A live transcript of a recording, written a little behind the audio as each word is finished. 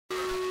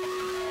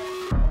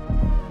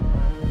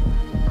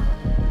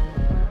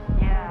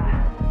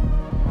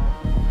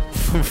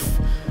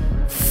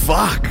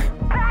fuck?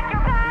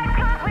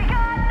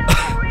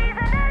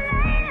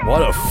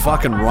 What a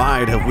fucking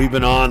ride have we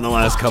been on the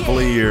last couple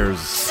of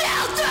years?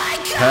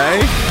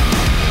 Hey?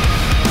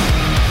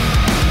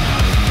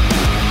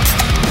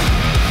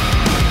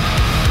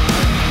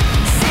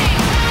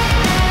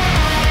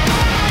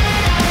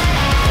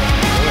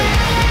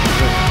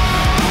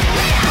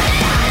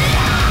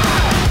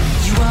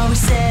 You always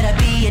said I'd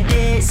be a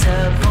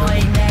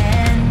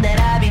disappointment, that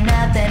I'd be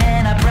nothing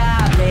and I'd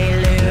probably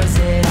lose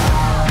it all.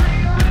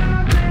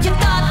 You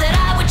thought that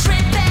I would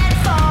trip and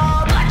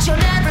fall, but you'll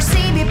never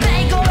see me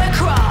beg or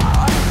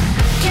crawl.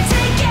 Can't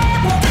take it,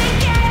 won't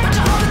fake it, but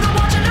you're holding the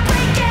watch and to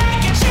break it.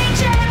 Can't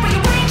change it,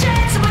 rearrange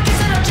it, so I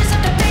guess I don't just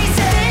have to face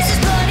it. This is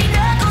bloody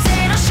knuckles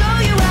and I'll show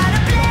you how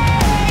to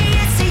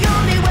play. It's the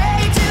only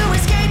way to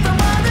escape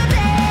from all the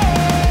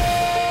pain.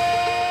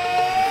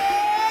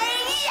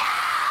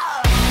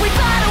 Yeah! We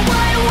fought a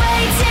wide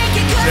away, take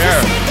it 'cause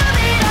we're sick of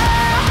it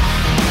all.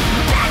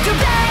 Pack your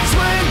bags,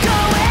 we're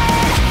going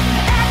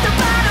at the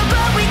bottom,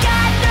 but we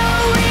got no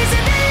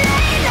reason to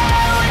lay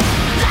low.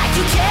 Like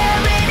you care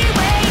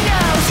anyway,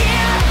 no,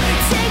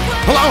 yeah. Take what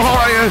Hello, how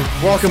are you?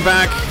 Welcome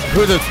back.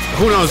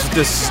 Who knows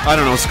this? I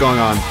don't know what's going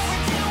on.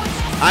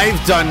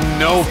 I've done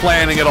no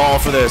planning at all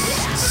for this.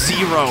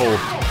 Zero.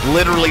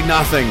 Literally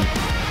nothing.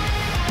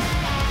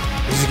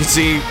 As you can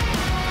see, it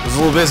was a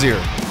little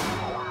busier.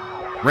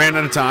 Ran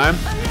out of time.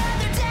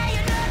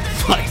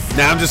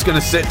 Now I'm just gonna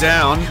sit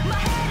down.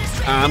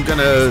 I'm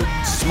gonna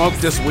smoke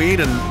this weed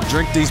and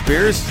drink these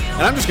beers,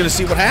 and I'm just gonna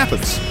see what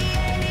happens.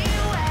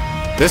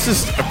 This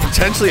is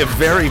potentially a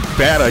very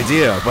bad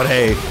idea, but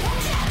hey,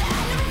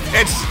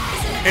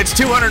 it's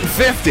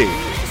 250.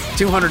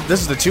 200.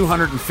 This is the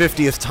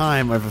 250th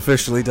time I've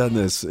officially done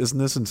this. Isn't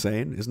this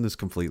insane? Isn't this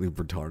completely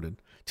retarded?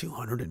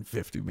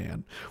 250,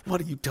 man. What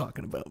are you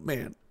talking about,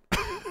 man?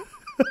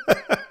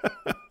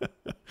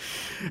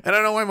 And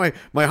I don't know why my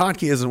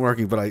hotkey isn't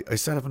working, but I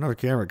set up another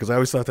camera because I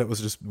always thought that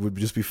would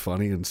just be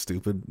funny and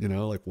stupid, you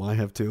know, like why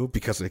have two?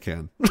 Because I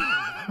can.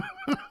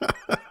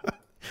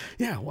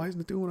 Yeah, why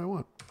isn't it doing what I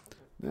want?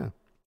 Yeah,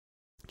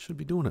 it should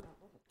be doing it.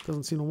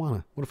 Doesn't seem to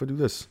wanna. What if I do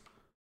this?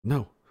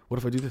 No. What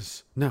if I do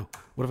this? No.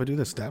 What if I do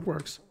this? That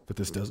works, but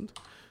this doesn't.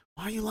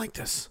 Why are you like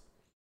this?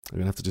 I'm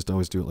gonna have to just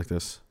always do it like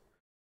this,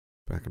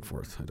 back and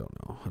forth. I don't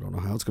know. I don't know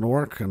how it's gonna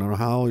work. I don't know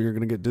how you're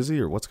gonna get dizzy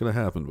or what's gonna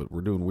happen, but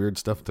we're doing weird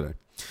stuff today.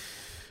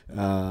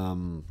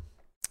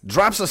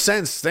 Drops a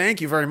sense. Thank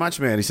you very much,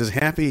 man. He says,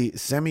 happy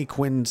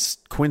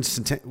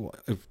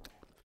semi-quincentennial.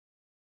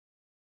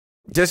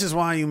 This is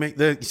why you make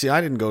the... See,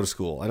 I didn't go to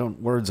school. I don't...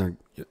 Words aren't...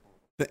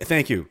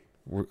 Thank you.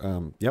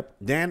 Yep.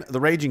 Dan, the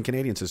Raging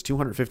Canadian says,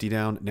 250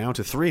 down, now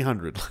to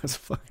 300. Let's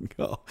fucking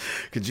go.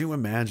 Could you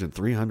imagine?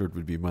 300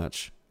 would be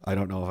much. I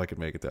don't know if I could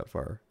make it that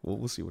far.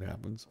 We'll see what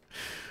happens.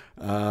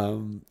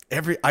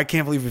 I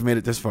can't believe we've made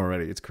it this far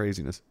already. It's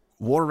craziness.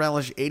 War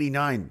Relish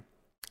 89.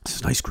 This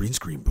is a nice green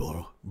screen,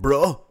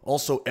 bro.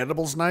 Also,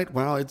 edibles night.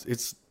 Well,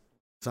 it's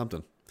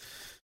something.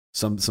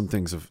 Some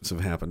things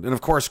have happened, and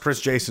of course, Chris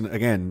Jason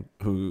again,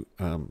 who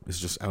is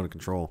just out of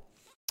control.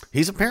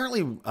 He's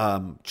apparently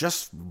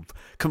just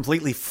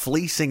completely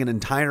fleecing an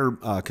entire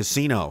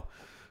casino.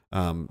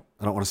 I don't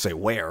want to say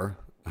where,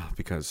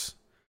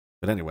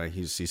 but anyway,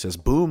 he says,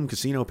 "Boom,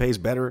 casino pays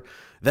better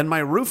than my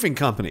roofing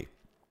company.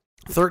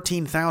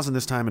 13,000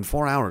 this time in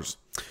 4 hours."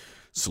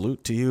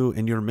 Salute to you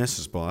and your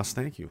missus, boss.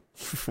 Thank you.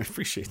 I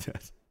appreciate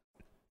that.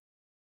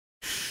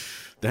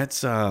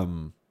 That's,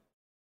 man,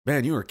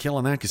 you were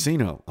killing that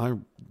casino.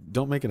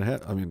 Don't make it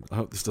ahead. I mean, I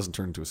hope this doesn't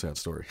turn into a sad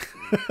story.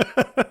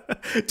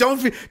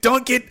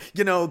 Don't get,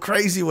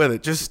 crazy with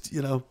it. Just,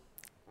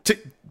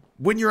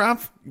 when you're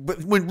up,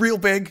 when real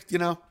big,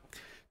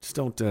 just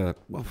don't, I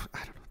don't know,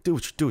 do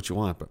what you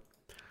want, but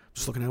I'm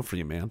just looking out for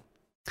you, man.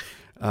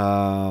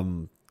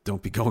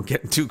 Don't be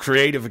getting too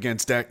creative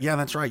against that. Yeah,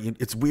 that's right.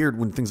 It's weird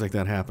when things like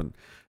that happen.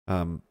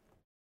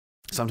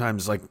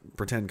 Sometimes, like,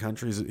 pretend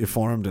countries are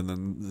formed, and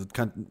then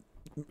the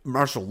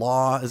martial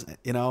law is,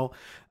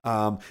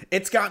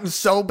 it's gotten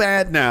so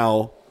bad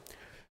now.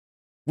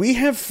 We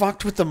have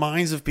fucked with the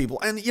minds of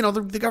people, and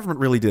the government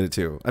really did it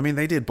too. I mean,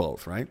 they did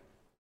both, right?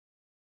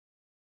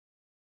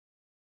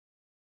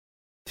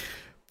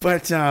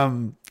 But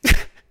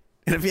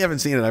and if you haven't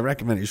seen it, I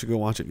recommend it. You should go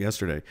watch it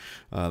yesterday.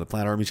 The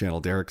Plaid Army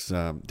channel. Derek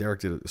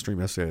did a stream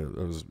yesterday.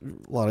 There was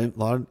a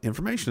lot of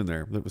information in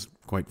there that was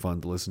quite fun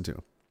to listen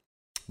to.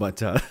 But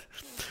the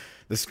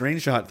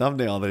screenshot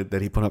thumbnail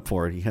that he put up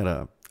for it, he had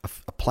a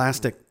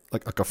plastic,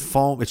 like a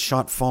foam. It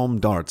shot foam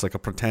darts, like a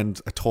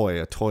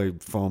toy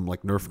foam,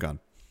 like Nerf gun.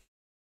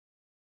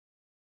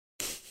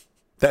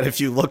 That if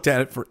you looked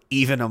at it for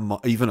even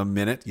a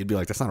minute, you'd be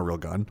like, that's not a real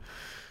gun.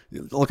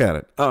 Look at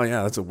it. Oh,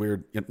 yeah, that's a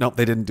weird... Nope,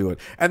 they didn't do it.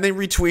 And they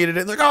retweeted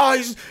it. Like,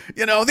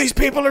 these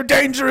people are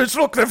dangerous.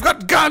 Look, they've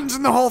got guns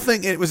and the whole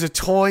thing. It was a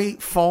toy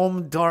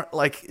foam dart.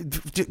 Like,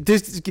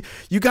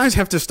 you guys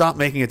have to stop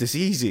making it this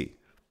easy.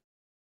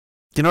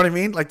 You know what I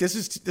mean? Like, this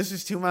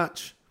is too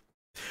much.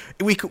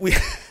 We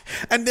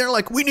and they're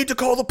like, we need to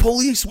call the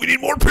police. We need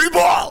more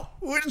people.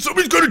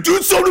 Somebody's going to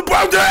do something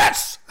about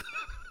this.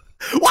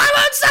 Why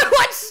won't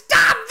someone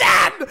stop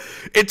them?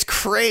 It's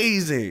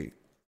crazy.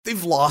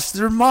 They've lost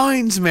their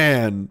minds,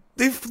 man.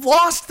 They've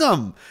lost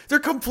them. They're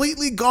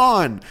completely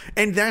gone.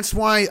 And that's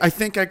why I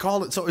think I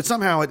called it. So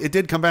it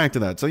did come back to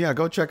that. So yeah,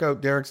 go check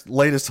out Derek's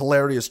latest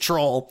hilarious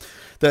troll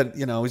that,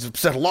 he's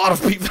upset a lot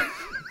of people.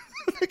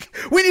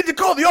 We need to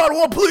call the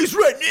Ottawa police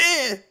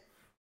right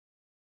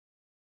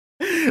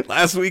now.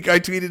 Last week I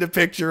tweeted a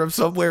picture of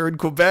somewhere in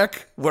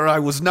Quebec where I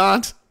was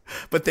not,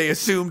 but they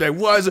assumed I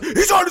was.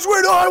 He's on his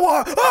way to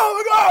Ottawa.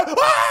 Oh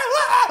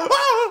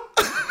my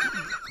God.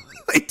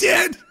 They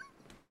did.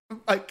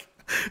 Like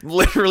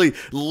literally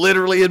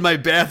in my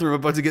bathroom,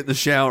 about to get in the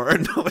shower,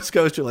 and Nova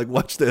Scotia, like,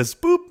 watch this.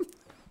 Boop.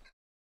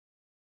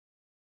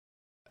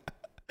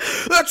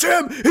 That's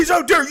him. He's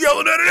out there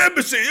yelling at an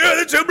embassy. Yeah,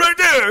 that's him right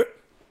there.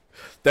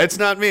 That's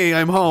not me.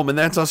 I'm home, and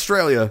that's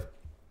Australia.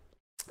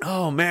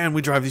 Oh man,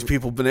 we drive these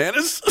people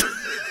bananas.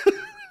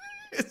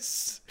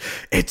 It's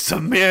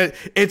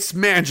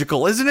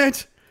magical, isn't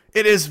it?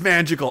 It is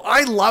magical.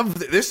 I love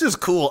this. Is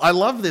cool. I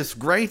love this.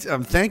 Great.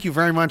 Thank you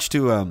very much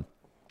to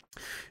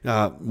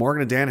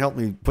Morgan and Dan helped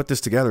me put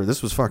this together.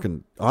 This was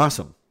fucking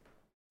awesome.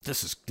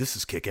 This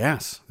is kick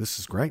ass. This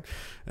is great.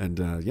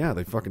 And yeah,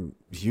 they fucking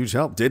huge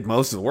help. Did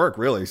most of the work,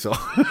 really. So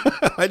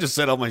I just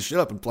set all my shit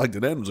up and plugged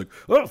it in. I was like,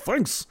 oh,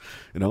 thanks.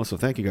 So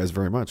thank you guys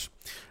very much.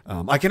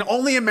 I can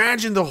only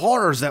imagine the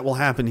horrors that will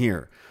happen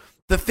here.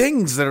 The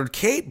things that are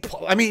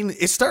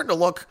it's starting to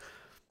look,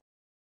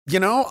 I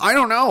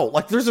don't know.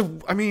 Like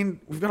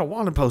we've got a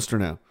wanted poster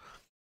now.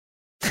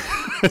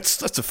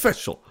 That's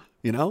official,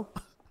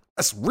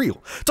 That's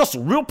real. That's a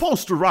real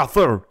poster right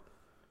there.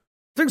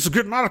 Things are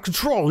getting out of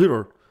control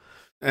here.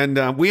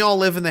 And we all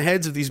live in the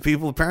heads of these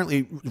people,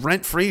 apparently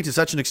rent-free to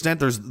such an extent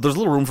there's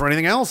little room for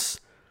anything else.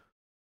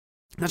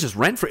 Not just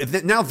rent-free.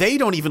 Now they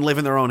don't even live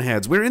in their own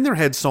heads. We're in their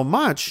heads so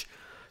much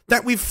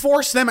that we've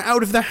forced them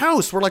out of the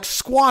house. We're like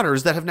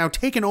squatters that have now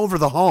taken over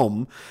the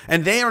home,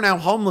 and they are now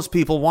homeless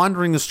people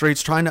wandering the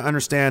streets trying to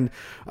understand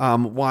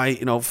why,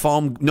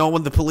 foam,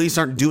 when the police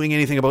aren't doing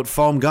anything about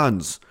foam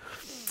guns.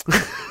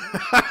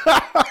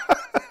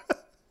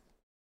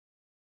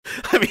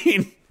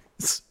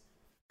 It's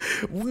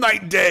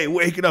night and day,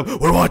 waking up,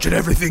 we're watching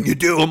everything you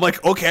do. I'm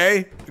like,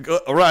 okay,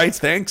 all right,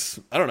 thanks.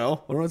 I don't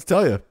know what to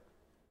tell you.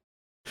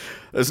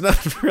 There's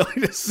nothing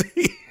really to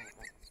see.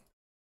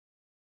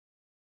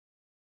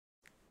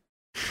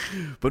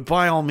 But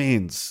by all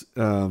means,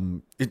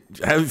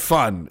 have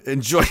fun,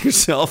 enjoy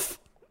yourself,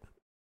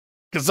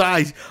 because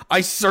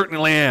I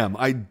certainly am.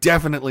 I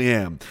definitely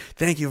am.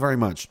 Thank you very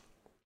much.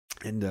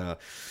 And the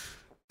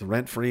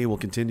rent-free will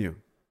continue.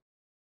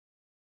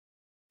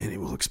 And it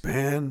will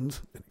expand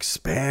and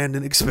expand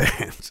and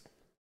expand.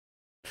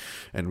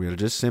 And we'll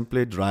just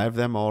simply drive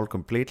them all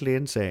completely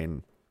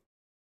insane.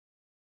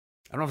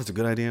 I don't know if it's a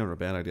good idea or a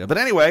bad idea. But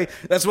anyway,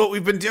 that's what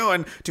we've been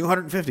doing.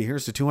 250.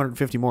 Here's to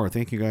 250 more.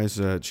 Thank you guys.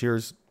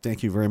 Cheers.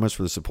 Thank you very much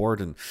for the support.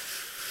 And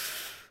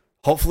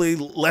hopefully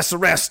less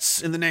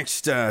arrests in the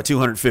next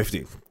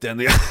 250 than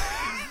the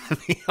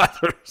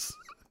others.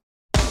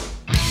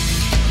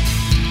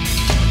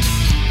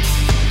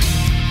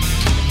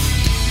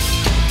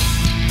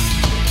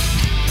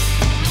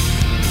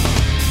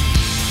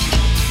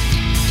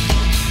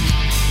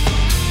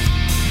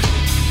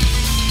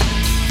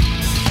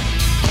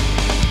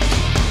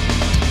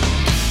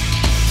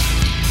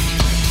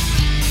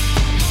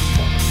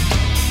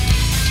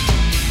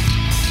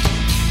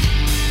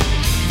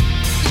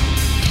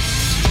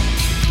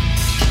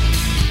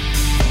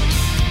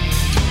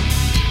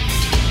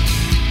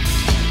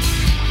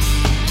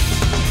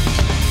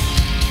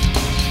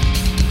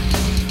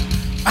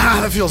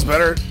 That feels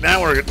better.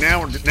 Now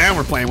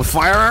we're playing with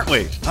fire, aren't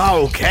we?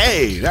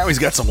 Okay. Now he's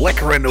got some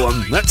liquor into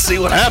him. Let's see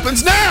what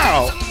happens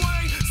now.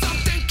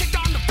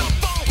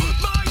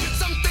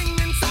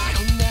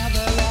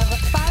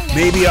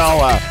 Maybe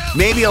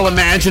I'll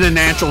imagine a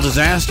natural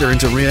disaster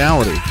into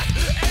reality.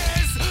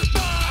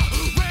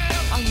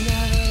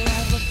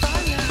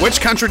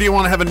 Which country do you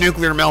want to have a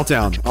nuclear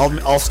meltdown?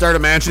 I'll start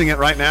imagining it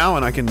right now,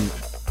 and I can.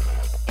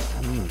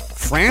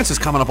 France is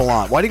coming up a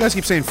lot. Why do you guys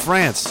keep saying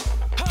France?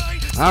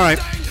 All right.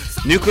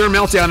 Nuclear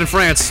meltdown in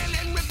France.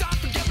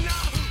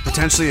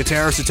 Potentially a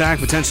terrorist attack,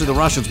 potentially the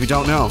Russians, we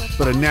don't know.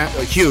 But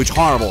a huge,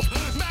 horrible.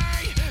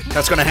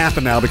 That's going to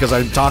happen now because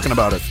I'm talking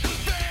about it.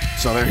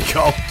 So there you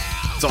go.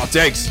 That's all it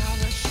takes.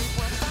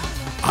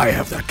 I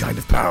have that kind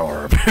of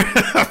power.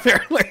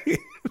 Apparently,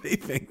 they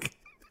think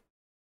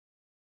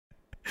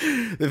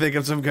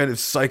I'm some kind of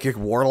psychic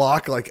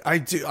warlock. Like, I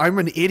do. I'm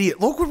an idiot.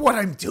 Look at what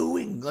I'm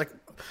doing. Like,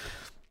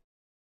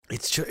 I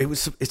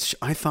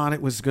thought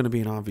it was going to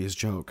be an obvious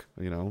joke,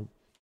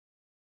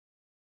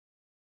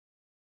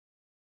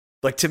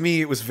 Like, to me,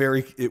 it was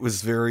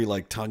very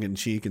like tongue in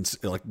cheek and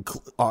like,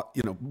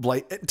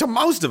 to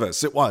most of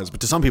us it was, but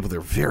to some people they're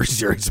very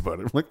serious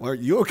about it. I'm like, well, are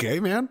you okay,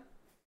 man?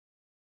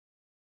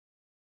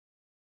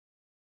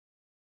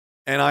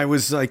 And I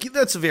was like,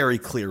 that's very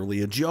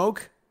clearly a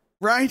joke,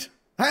 right?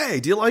 Hey,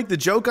 do you like the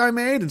joke I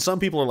made? And some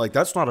people are like,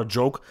 that's not a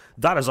joke.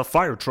 That is a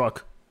fire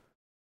truck.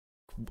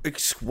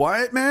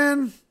 What,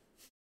 man?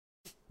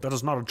 That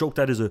is not a joke.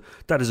 That is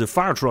a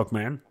fire truck,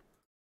 man.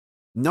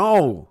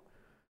 No.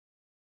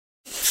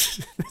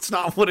 It's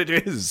not what it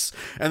is.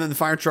 And then the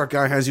fire truck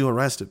guy has you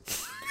arrested.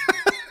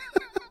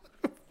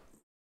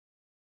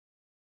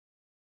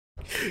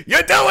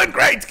 You're doing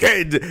great,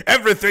 kid.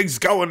 Everything's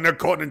going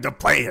according to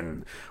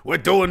plan. We're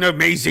doing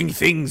amazing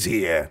things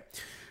here.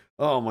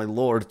 Oh, my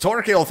Lord.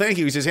 Torquil, thank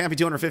you. He says, happy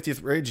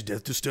 250th Rage.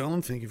 Death to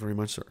Stalin. Thank you very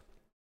much, sir.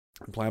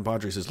 And Plan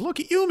Padre says, look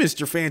at you,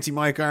 Mr. Fancy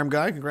Mic Arm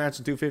guy. Congrats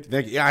on 250.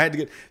 Thank you. Yeah, I had to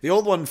get... The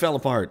old one fell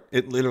apart.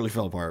 It literally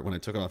fell apart when I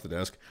took it off the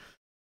desk.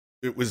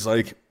 It was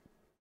like...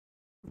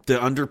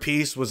 The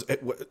underpiece was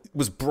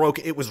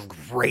broken. It was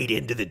right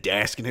into the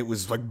desk, and it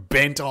was like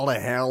bent all to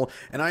hell.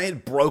 And I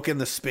had broken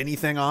the spinny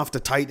thing off to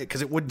tighten it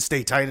because it wouldn't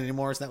stay tight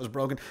anymore. So that was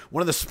broken.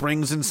 One of the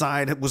springs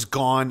inside was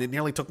gone. It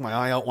nearly took my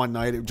eye out one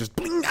night. It just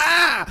bling,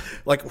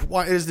 like,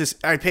 what is this?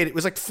 I paid it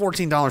was like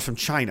 $14 from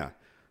China.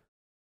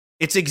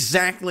 It's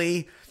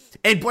exactly,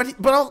 but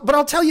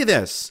I'll tell you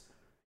this.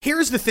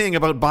 Here's the thing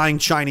about buying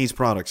Chinese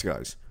products,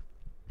 guys.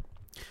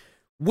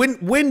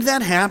 When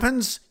that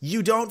happens,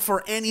 you don't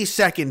for any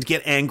second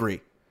get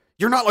angry.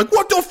 You're not like,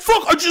 what the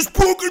fuck? I just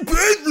fucking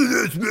paid for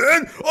this,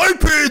 man. I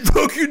paid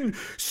fucking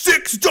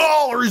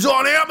 $6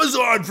 on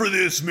Amazon for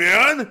this,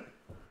 man.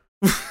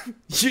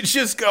 You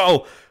just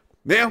go,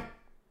 yeah.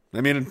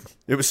 I mean,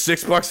 it was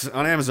 $6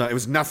 on Amazon. It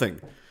was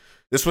nothing.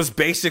 This was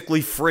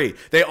basically free.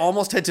 They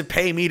almost had to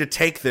pay me to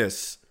take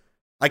this.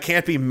 I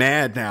can't be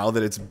mad now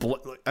that it's...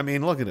 I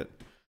mean, look at it.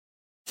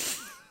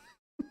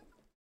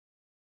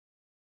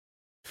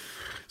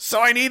 So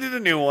I needed a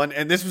new one,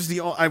 and this was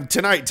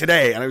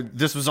today, and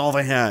this was all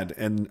they had,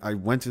 and I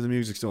went to the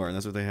music store, and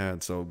that's what they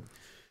had, so...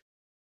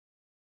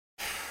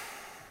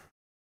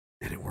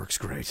 And it works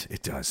great.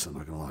 It does, I'm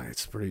not gonna lie.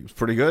 It's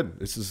pretty good.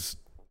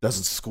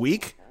 Doesn't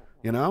squeak,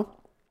 you know?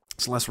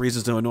 It's less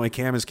reasons to annoy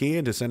Cam as Key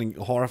into sending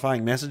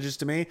horrifying messages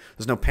to me.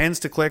 There's no pens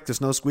to click, there's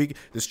no squeak.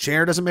 This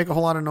chair doesn't make a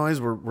whole lot of noise.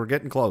 We're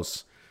getting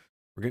close.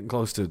 We're getting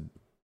close to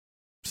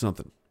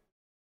something.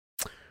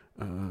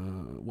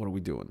 What are we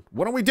doing?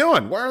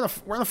 Where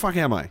the fuck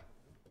am I?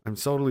 I'm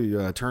totally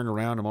turned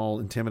around. I'm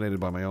all intimidated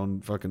by my own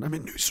fucking... I'm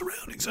in new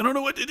surroundings. I don't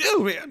know what to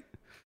do, man.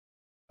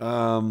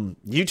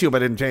 YouTube I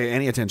didn't pay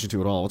any attention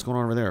to at all. What's going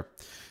on over there?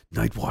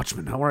 Night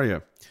Watchman, how are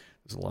you?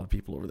 There's a lot of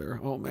people over there.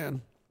 Oh,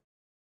 man.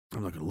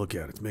 I'm not going to look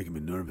at it. It's making me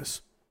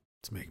nervous.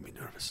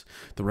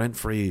 The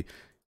rent-free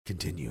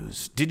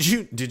continues. Did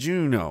you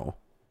know...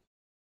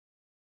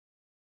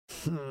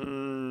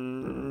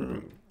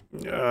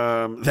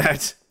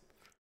 that...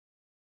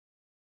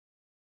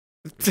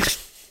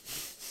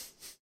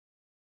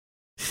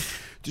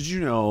 Did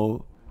you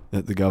know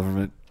that the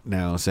government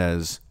now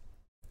says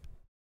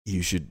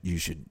you should you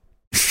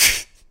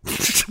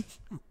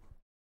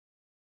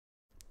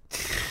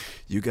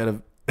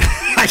gotta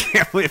I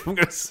can't believe I'm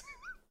gonna say,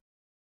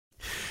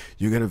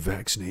 you gotta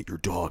vaccinate your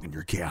dog and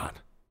your cat.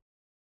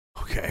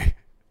 Okay.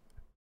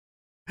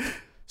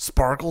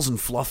 Sparkles and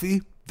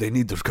Fluffy, they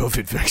need their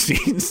COVID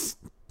vaccines.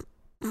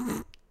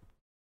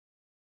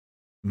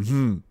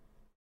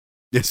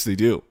 Yes, they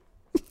do.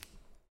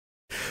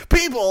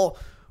 People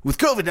with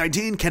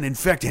COVID-19 can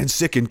infect and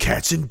sicken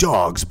cats and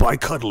dogs by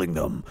cuddling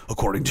them,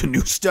 according to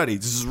new studies.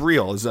 This is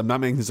real. I'm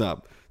not making this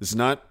up. This is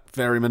not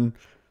Ferryman.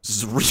 This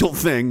is a real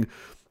thing.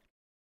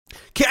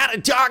 Cat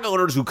and dog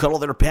owners who cuddle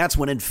their pets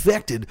when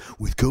infected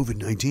with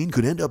COVID-19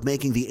 could end up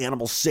making the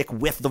animal sick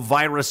with the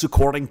virus,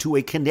 according to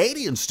a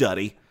Canadian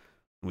study.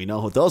 We know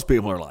what those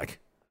people are like.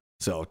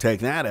 So take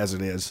that as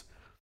it is.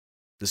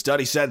 The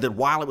study said that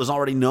while it was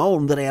already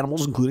known that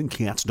animals, including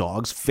cats,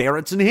 dogs,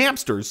 ferrets, and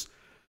hamsters,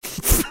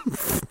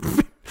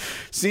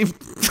 seem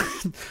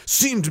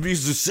to be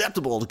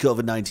susceptible to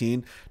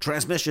COVID-19,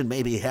 transmission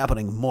may be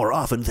happening more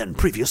often than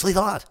previously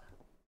thought.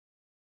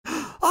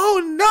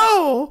 Oh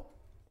no!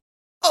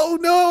 Oh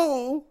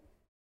no!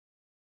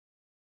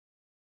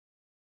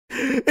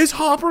 Is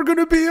Hopper going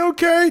to be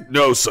okay?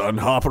 No, son,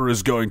 Hopper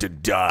is going to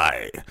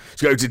die.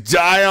 He's going to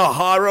die a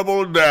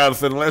horrible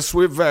death unless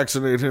we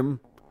vaccinate him.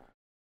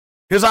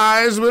 His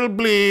eyes will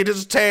bleed,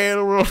 his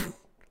tail will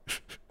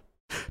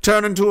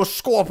turn into a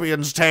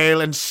scorpion's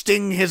tail and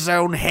sting his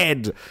own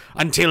head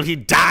until he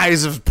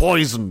dies of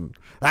poison.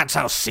 That's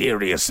how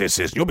serious this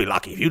is. You'll be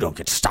lucky if you don't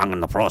get stung in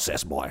the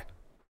process, boy.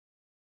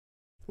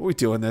 Are we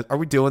doing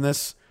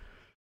this?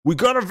 We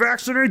gotta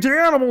vaccinate the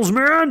animals,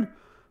 man!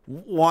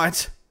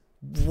 What?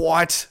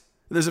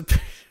 There's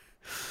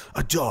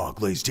a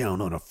dog lays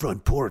down on a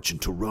front porch in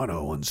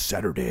Toronto on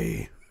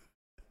Saturday.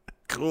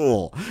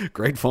 Cool.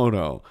 Great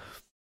photo.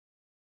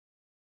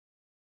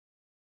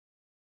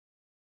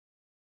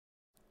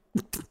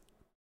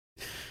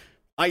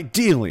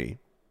 Ideally,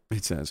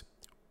 it says,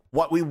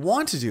 what we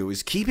want to do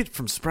is keep it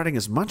from spreading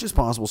as much as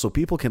possible so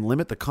people can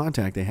limit the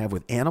contact they have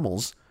with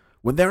animals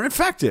when they're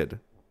infected.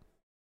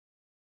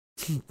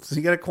 So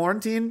you got to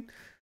quarantine?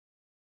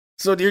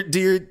 So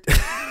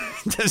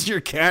does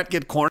your cat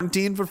get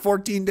quarantined for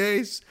 14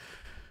 days?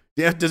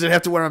 Yeah, does it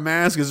have to wear a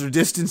mask? Is there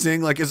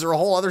distancing? Like, is there a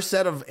whole other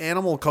set of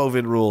animal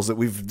COVID rules that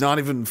we've not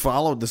even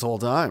followed this whole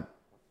time?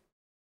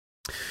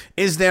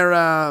 Is there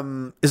a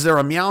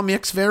Meow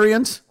Mix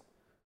variant?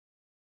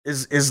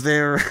 Is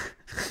there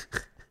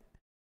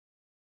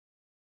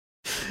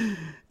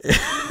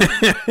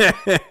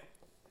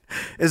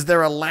Is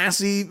there a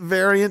Lassie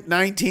variant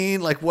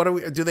 19? Like,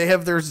 do they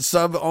have their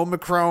sub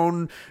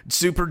Omicron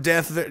super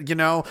death?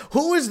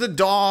 Who is the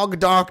dog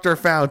Dr.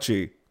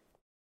 Fauci?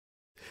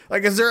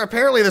 Like,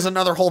 apparently there's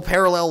another whole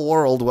parallel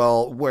world,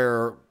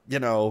 where,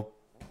 no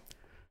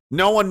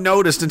one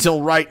noticed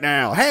until right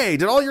now. Hey,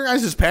 did all your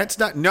guys' pets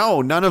die?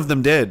 No, none of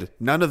them did.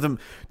 None of them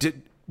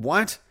did.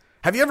 What?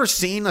 Have you ever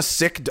seen a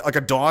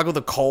dog with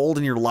a cold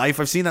in your life?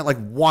 I've seen that like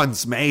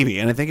once maybe,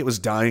 and I think it was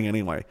dying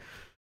anyway.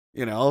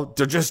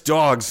 They're just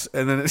dogs.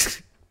 And then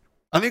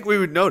I think we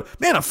would know,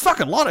 man, a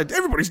fucking lot of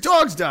everybody's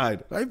dogs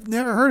died. I've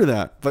never heard of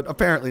that. But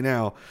apparently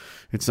now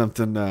it's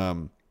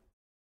something,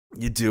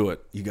 you do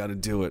it. You got to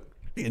do it.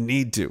 You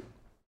need to.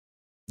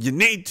 You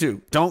need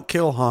to. Don't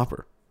kill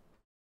Hopper.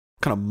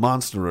 What kind of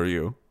monster are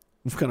you?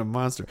 What kind of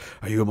monster?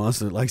 Are you a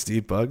monster that likes to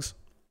eat bugs?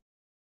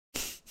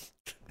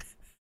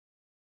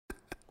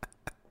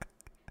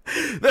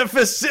 The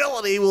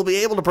facility will be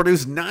able to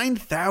produce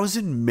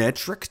 9,000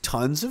 metric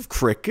tons of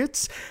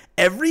crickets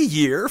every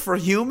year for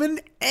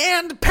human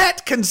and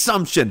pet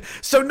consumption.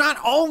 So not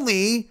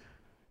only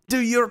do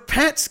your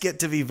pets get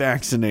to be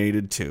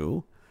vaccinated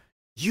too,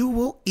 you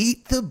will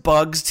eat the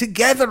bugs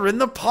together in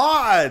the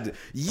pod.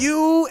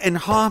 You and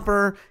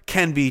Hopper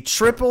can be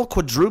triple,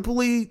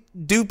 quadruply,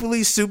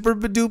 duply, super,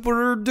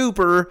 duper,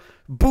 duper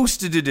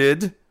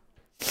boosted,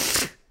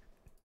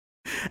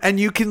 and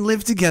you can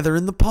live together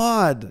in the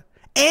pod.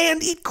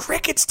 And eat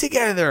crickets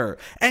together.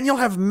 And you'll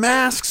have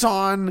masks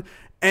on.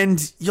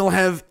 And you'll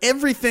have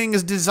everything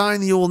is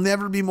designed that you will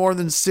never be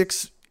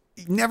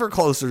never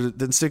closer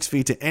than 6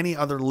 feet to any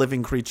other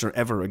living creature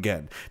ever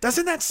again.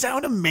 Doesn't that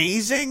sound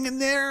amazing in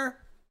there?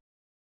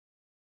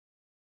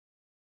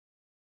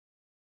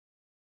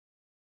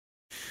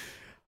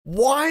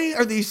 Why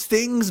are these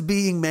things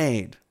being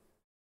made?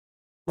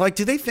 Like,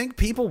 do they think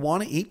people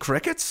want to eat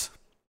crickets?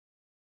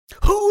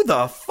 Who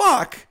the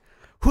fuck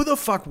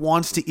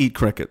wants to eat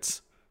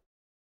crickets?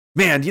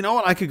 Man, you know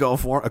what I could go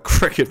for? A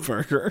cricket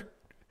burger.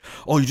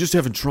 Oh, you just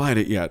haven't tried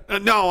it yet.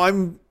 No,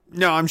 I'm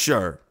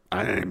sure.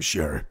 I'm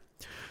sure.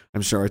 I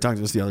talked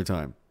to this the other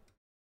time.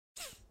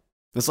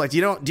 It's like, do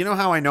you know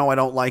how I know I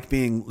don't like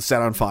being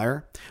set on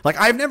fire? Like,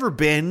 I've never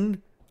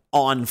been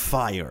on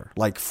fire,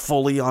 like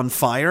fully on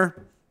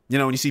fire.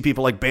 When you see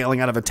people like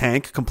bailing out of a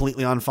tank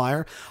completely on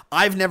fire.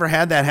 I've never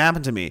had that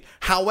happen to me.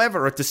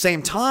 However, at the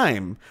same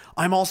time,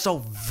 I'm also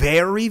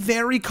very,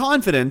 very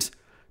confident,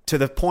 to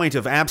the point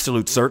of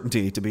absolute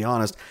certainty, to be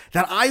honest,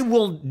 that I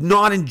will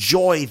not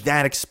enjoy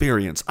that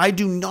experience. I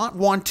do not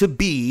want to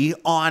be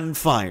on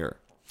fire.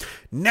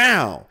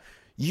 Now,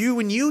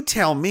 when you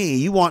tell me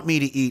you want me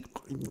to eat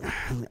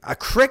a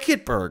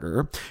cricket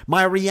burger,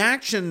 my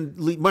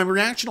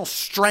reactional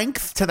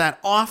strength to that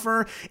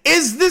offer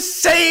is the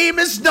same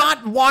as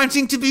not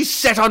wanting to be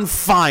set on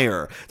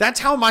fire. That's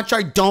how much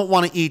I don't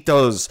want to eat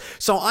those.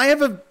 So I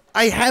have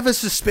a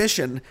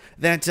suspicion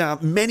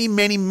that many,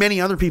 many,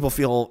 many other people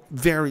feel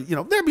very,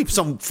 there'll be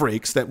some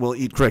freaks that will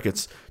eat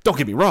crickets. Don't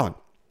get me wrong.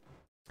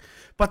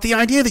 But the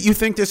idea that you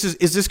think is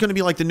this going to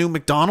be like the new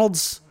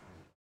McDonald's?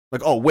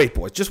 Like, oh, wait,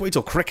 boys, just wait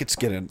till crickets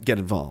get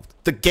involved.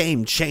 The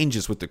game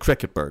changes with the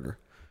cricket burger.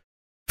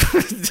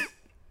 The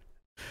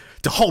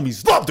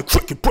homies love the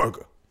cricket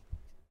burger.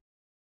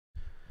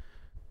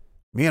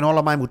 Me and all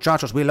of my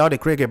muchachos, we love the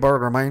cricket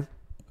burger, man.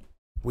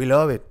 We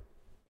love it.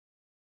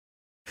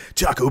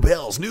 Taco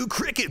Bell's new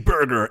cricket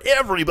burger.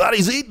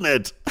 Everybody's eating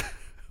it.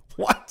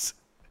 What?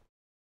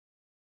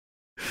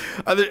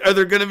 Are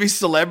there going to be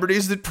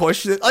celebrities that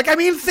push it? Like, I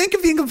mean, think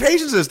of the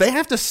implications of this. They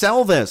have to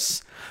sell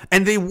this.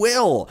 And they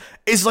will.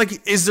 Is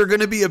there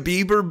going to be a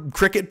Bieber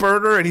cricket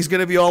burger and he's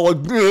going to be all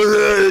like,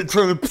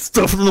 trying to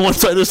stuff on the one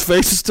side of his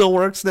face? It still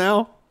works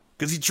now?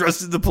 Because he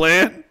trusted the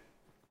plan?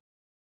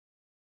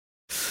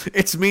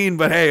 It's mean,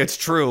 but hey, it's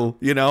true.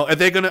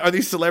 Are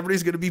these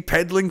celebrities going to be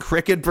peddling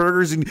cricket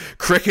burgers and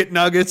cricket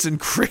nuggets and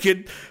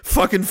cricket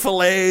fucking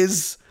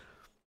fillets?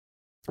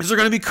 Is there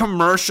going to be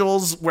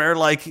commercials where,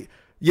 like,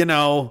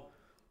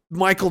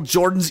 Michael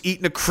Jordan's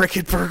eating a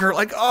cricket burger?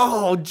 Like,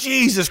 oh,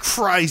 Jesus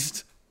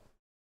Christ.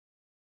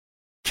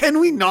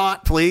 Can we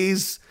not,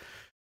 please?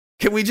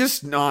 Can we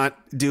just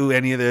not do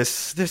any of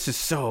this? This is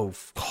so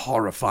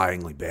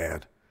horrifyingly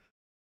bad.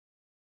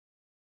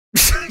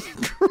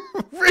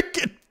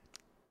 Cricket.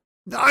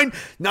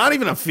 Not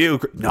even a few.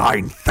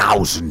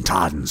 9,000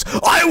 tons.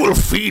 I will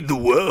feed the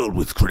world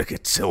with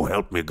crickets, so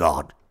help me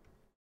God.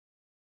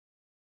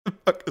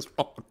 What the fuck is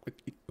wrong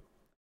with you?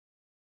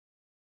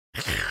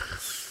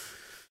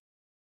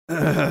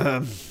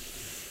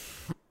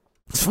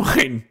 It's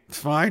fine. It's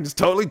fine. It's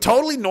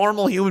totally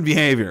normal human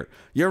behavior.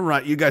 You're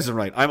right. You guys are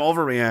right. I'm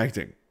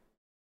overreacting.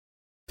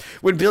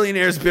 When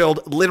billionaires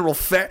build literal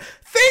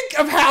think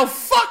of how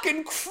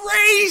fucking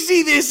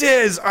crazy this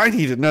is. I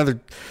need another.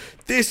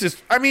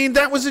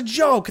 That was a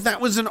joke. That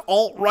was an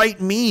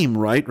alt-right meme,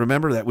 right?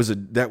 Remember, that was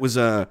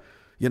a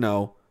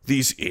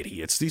These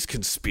idiots, these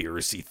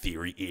conspiracy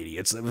theory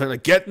idiots. They're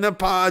like, get in the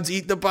pods,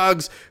 eat the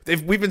bugs.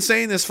 We've been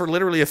saying this for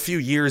literally a few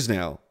years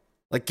now.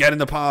 Like, get in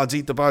the pods,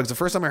 eat the bugs. The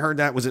first time I heard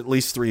that was at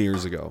least 3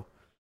 years ago.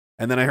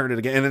 And then I heard it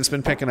again, and it's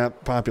been picking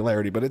up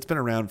popularity, but it's been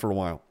around for a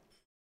while.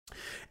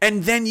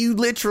 And then you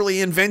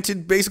literally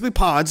invented basically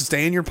pods.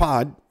 Stay in your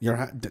pod.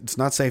 It's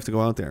not safe to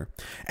go out there.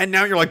 And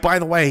now you're like, by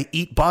the way,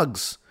 eat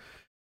bugs.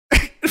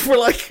 We're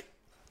like,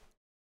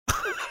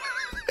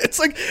 it's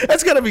like,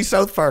 that's got to be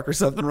South Park or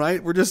something,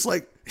 right? We're just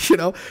like,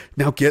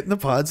 now get in the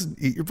pods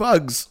and eat your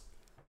bugs.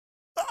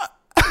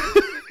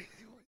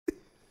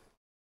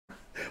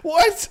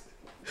 What?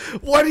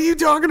 What are you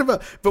talking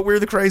about? But we're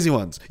the crazy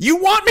ones. You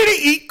want me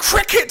to eat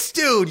crickets,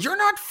 dude? You're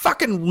not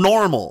fucking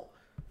normal.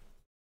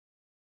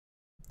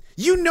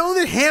 You know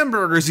that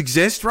hamburgers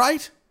exist,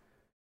 right?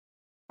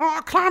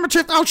 Oh, climate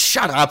change. Oh,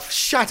 shut up.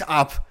 Shut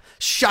up.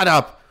 Shut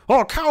up.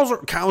 Oh, cows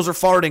are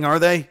farting, are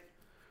they?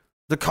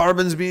 The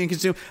carbon's being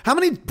consumed. How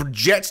many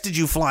jets did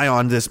you fly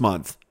on this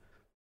month?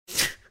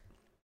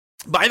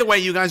 By the way,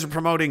 you guys are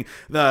promoting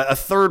a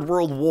third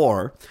world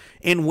war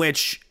in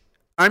which,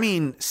 I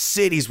mean,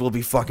 cities will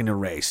be fucking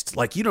erased.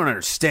 Like, you don't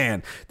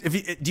understand.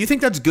 Do you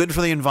think that's good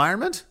for the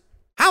environment?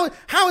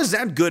 How is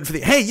that good for the...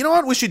 Hey, you know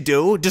what we should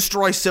do?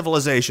 Destroy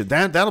civilization.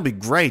 That'll be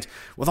great.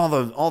 With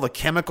all the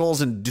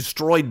chemicals and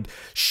destroyed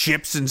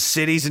ships and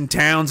cities and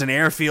towns and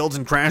airfields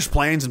and crash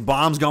planes and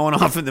bombs going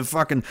off in the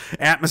fucking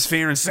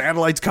atmosphere and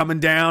satellites coming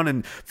down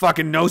and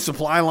fucking no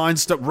supply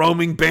lines,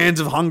 roaming bands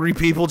of hungry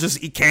people,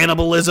 just eat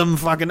cannibalism,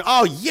 fucking...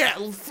 Oh,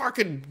 yeah,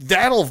 fucking...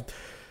 That's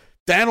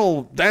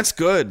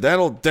good.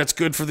 That's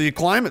good for the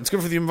climate. It's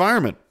good for the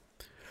environment.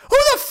 Who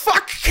the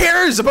fuck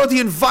cares about the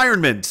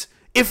environment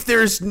if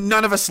there's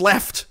none of us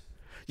left?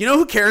 You know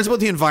who cares about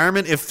the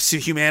environment if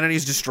humanity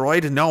is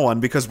destroyed? No one,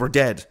 because we're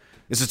dead.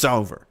 It's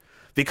over.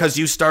 Because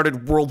you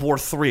started World War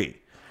III.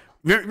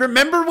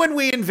 Remember when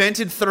we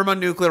invented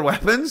thermonuclear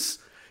weapons?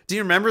 Do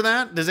you remember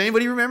that? Does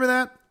anybody remember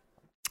that?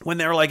 When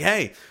they were like,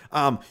 hey,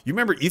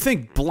 you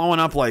think blowing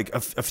up like a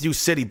few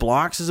city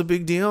blocks is a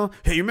big deal?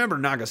 Hey, you remember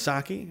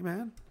Nagasaki,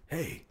 man?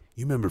 Hey,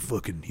 you remember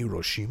fucking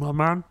Hiroshima,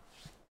 man?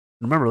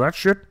 Remember that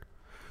shit?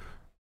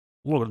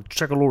 Look,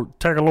 take a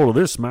load of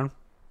this, man.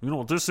 You know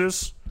what this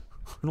is?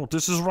 You know what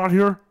this is right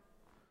here?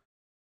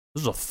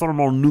 This is a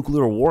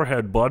thermonuclear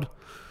warhead, bud.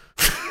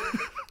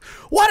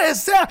 What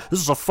is that? This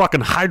is a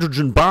fucking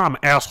hydrogen bomb,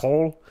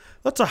 asshole.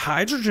 That's a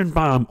hydrogen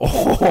bomb.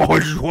 Oh, I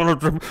just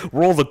wanted to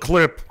roll the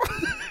clip.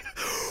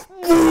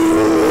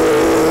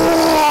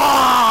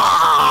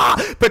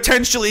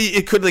 Potentially,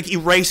 it could like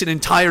erase an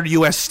entire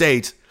U.S.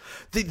 state.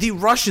 The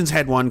Russians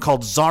had one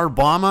called Tsar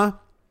Bomba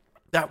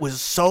that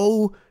was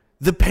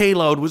the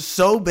payload was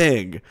so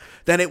big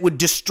that it would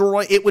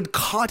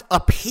cut a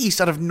piece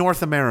out of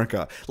North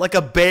America. Like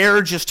a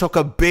bear just took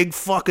a big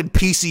fucking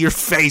piece of your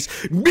face.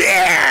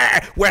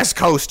 West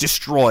Coast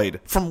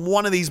destroyed from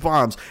one of these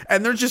bombs.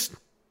 And they're just,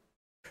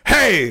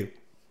 hey,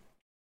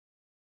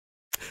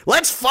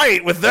 let's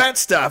fight with that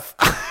stuff.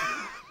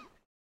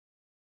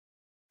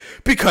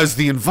 Because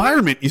the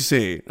environment, you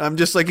see. I'm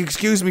just like,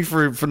 excuse me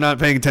for not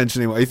paying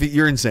attention anymore. I think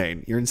you're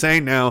insane. You're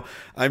insane now.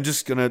 I'm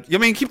just going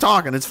to, keep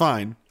talking. It's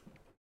fine.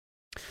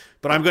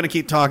 But I'm going to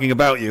keep talking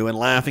about you and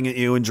laughing at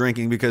you and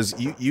drinking because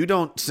you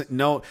don't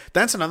know.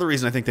 That's another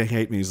reason I think they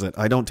hate me is that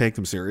I don't take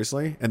them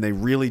seriously. And they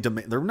really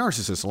demand, they're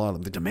narcissists, a lot of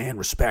them. They demand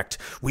respect.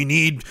 We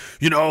need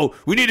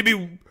to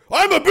be,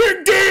 I'm a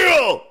big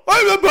deal.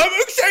 I'm a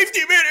public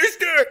safety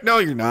minister. No,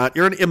 you're not.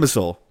 You're an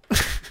imbecile.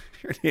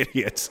 You're an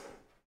idiot.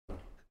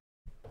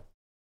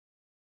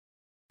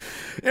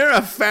 You're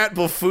a fat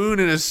buffoon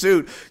in a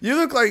suit. You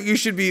look like you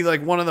should be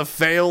like one of the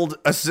failed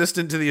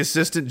assistant to the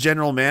assistant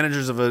general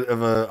managers of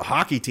a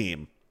hockey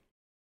team.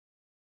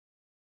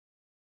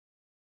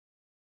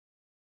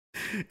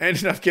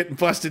 Ended up getting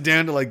busted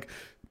down to like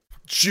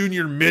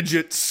junior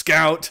midget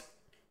scout.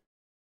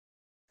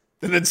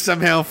 And then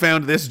somehow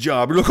found this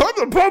job. You're like,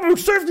 I'm the public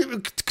safety.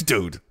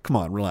 Dude, come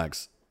on,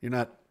 relax. You're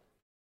not.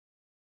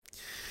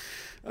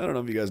 I don't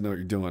know if you guys know what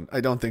you're doing.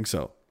 I don't think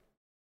so.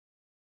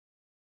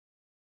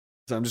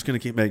 So I'm just going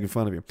to keep making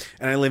fun of you.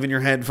 And I live in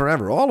your head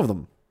forever. All of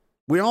them.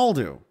 We all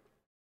do.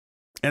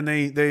 And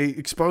they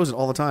expose it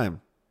all the time.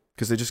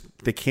 Because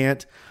they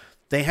can't.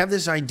 They have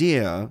this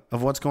idea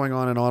of what's going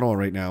on in Ottawa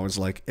right now. Is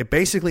like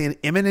basically an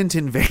imminent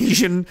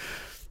invasion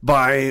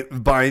by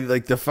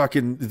like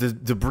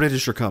the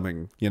British are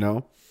coming, you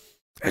know?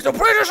 The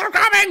British are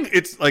coming!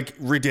 It's like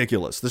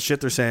ridiculous. The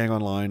shit they're saying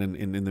online and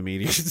in the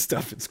media and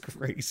stuff, it's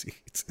crazy.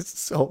 It's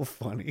so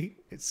funny.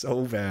 It's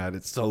so bad.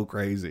 It's so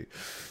crazy.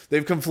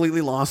 They've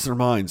completely lost their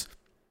minds.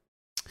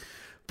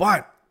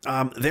 But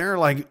they're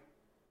like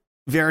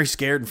very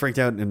scared and freaked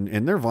out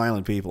and they're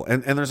violent people.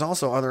 And there's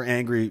also other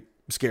angry,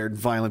 scared,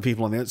 violent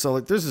people on the so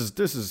like this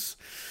is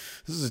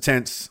a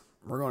tense.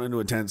 We're going into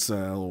a tense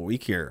little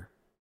week here.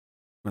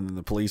 And then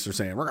the police are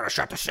saying, we're going to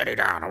shut the city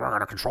down and we're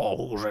going to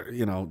control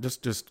who's,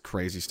 just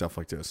crazy stuff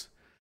like this.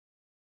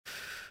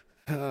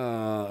 I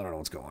don't know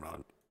what's going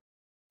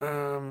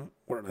on.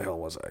 Where the hell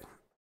was I?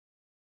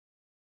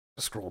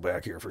 scroll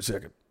back here for a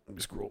second. Let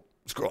me scroll.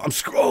 I'm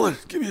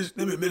scrolling. Give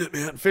me a minute,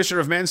 man. Fisher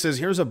of Men says,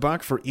 here's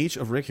 $1 for each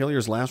of Rick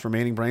Hillier's last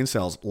remaining brain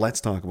cells.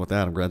 Let's talk about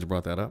that. I'm glad you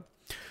brought that up.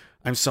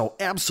 I'm so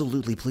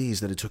absolutely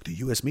pleased that it took the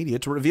U.S. media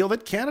to reveal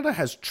that Canada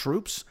has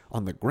troops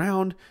on the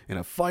ground in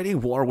a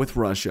fighting war with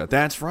Russia.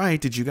 That's right.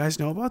 Did you guys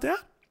know about that?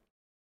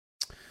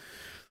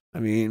 I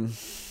mean,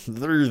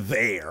 they're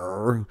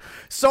there.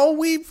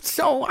 So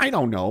I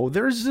don't know.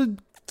 There's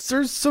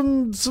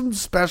some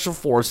special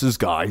forces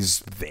guys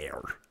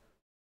there.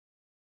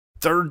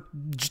 They're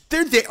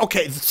there.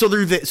 Okay, so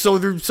they're there. So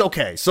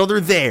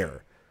they're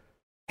there,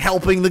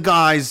 helping the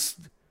guys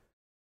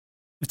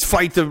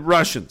fight the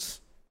Russians.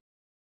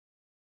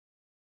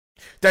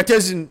 That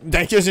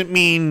doesn't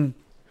mean,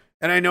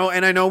 and I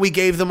know we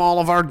gave them all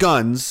of our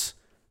guns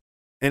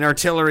and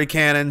artillery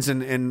cannons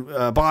and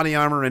body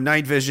armor and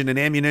night vision and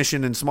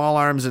ammunition and small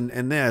arms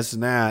and this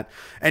and that.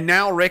 And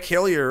now Rick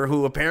Hillier,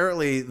 who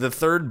apparently the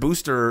third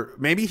booster,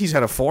 maybe he's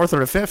had a fourth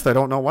or a fifth. I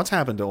don't know what's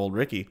happened to old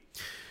Ricky.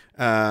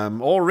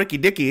 Old Ricky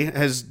Dicky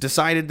has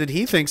decided that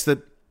he thinks that,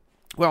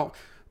 well,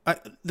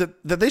 that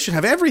they should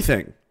have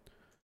everything.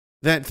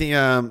 That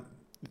the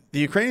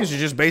Ukrainians should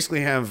just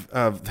basically have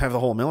the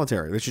whole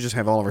military. They should just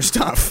have all of our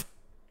stuff.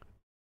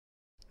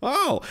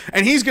 Oh,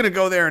 and he's going to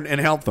go there and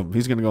help them.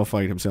 He's going to go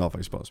fight himself,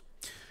 I suppose,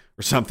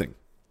 or something.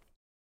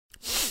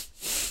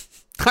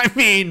 I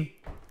mean,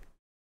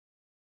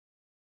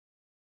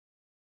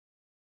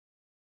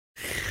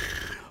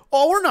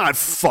 oh, we're not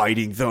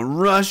fighting the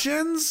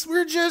Russians.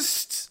 We're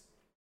just...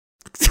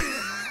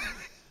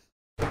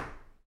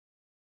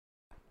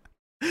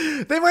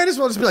 They might as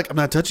well just be like, I'm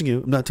not touching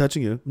you. I'm not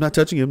touching you. I'm not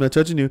touching you. I'm not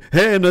touching you.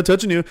 Hey, I'm not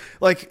touching you.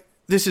 Like,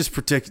 this is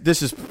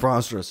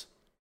preposterous.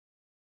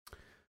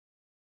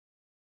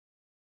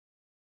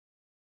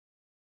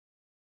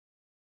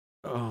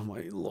 Oh,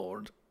 my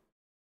Lord.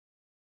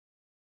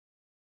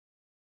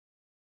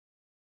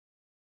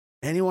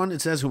 Anyone,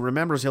 it says, who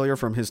remembers Hillier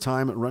from his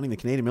time running the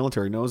Canadian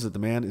military knows that the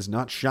man is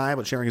not shy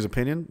about sharing his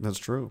opinion. That's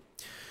true.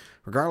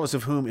 Regardless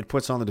of whom it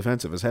puts on the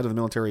defensive. As head of the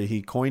military,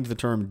 he coined the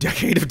term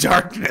Decade of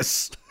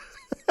Darkness.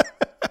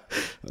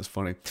 That's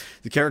funny.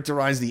 To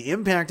characterize the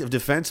impact of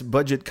defense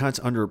budget cuts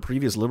under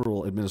previous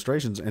liberal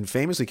administrations and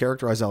famously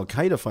characterize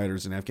al-Qaeda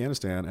fighters in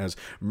Afghanistan as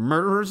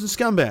murderers and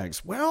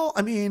scumbags. Well,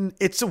 I mean,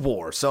 it's a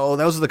war. So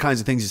those are the kinds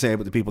of things you say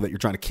about the people that you're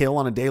trying to kill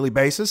on a daily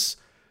basis.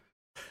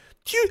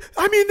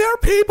 They're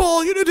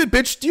people. You need to,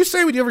 bitch. You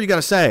say whatever you got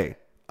to say.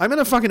 I'm in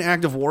a fucking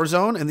active war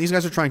zone, and these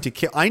guys are trying to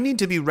kill. I need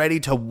to be ready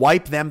to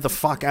wipe them the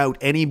fuck out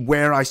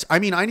anywhere I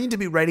need to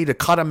be ready to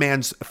cut a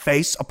man's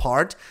face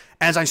apart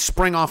as I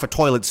spring off a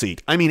toilet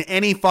seat. I mean,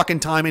 any fucking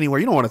time, anywhere.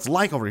 You know what it's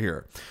like over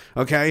here,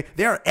 okay?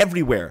 They're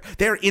everywhere.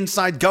 They're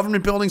inside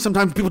government buildings.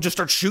 Sometimes people just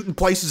start shooting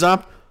places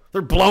up.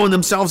 They're blowing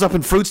themselves up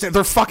in fruit stands.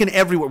 They're fucking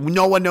everywhere.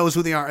 No one knows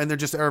who they are, and they're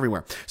just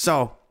everywhere.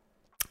 So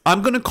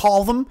I'm going to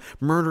call them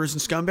murderers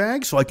and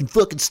scumbags so I can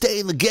fucking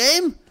stay in the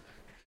game,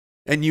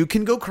 and you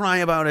can go cry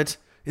about it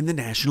in the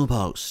National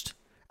Post.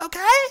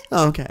 Okay,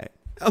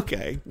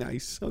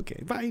 nice.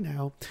 Okay, bye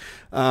now.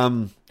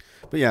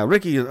 But yeah,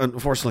 Ricky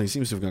unfortunately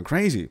seems to have gone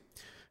crazy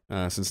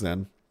since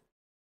then.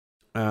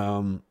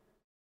 Where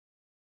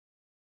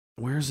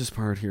is this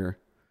part here?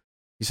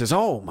 He says,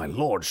 "Oh my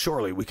lord,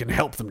 surely we can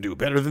help them do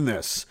better than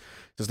this."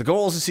 He says the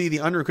goal is to see the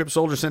under-equipped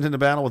soldiers sent into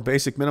battle with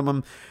basic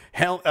minimum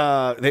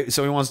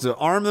so he wants to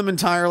arm them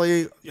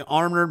entirely,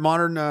 armored,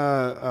 modern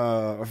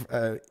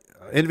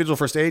individual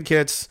first aid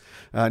kits,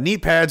 knee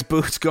pads,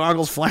 boots,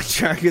 goggles, flak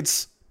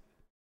jackets.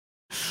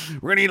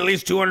 We're going to need at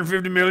least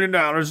 $250 million.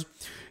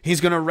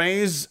 He's going to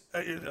raise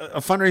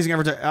a fundraising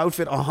effort to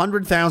outfit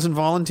 100,000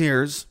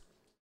 volunteers.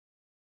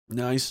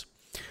 Nice.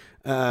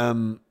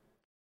 And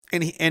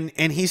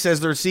he says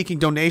they're seeking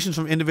donations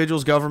from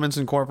individuals, governments,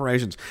 and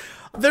corporations.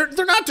 They're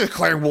not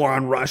declaring war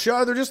on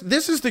Russia.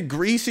 This is the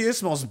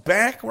greasiest, most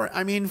backward.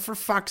 I mean, for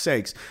fuck's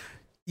sakes.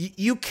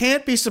 You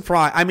can't be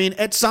surprised. I mean,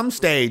 at some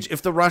stage,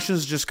 if the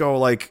Russians just go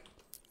like,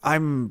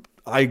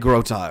 I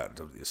grow tired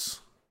of this.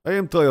 I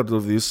am tired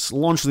of this.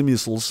 Launch the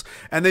missiles.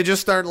 And they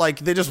just start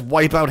they just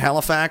wipe out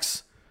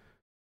Halifax.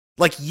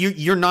 Like,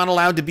 you're not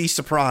allowed to be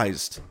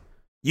surprised.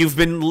 You've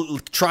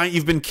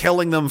been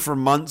killing them for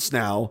months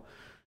now.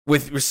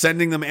 We're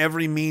sending them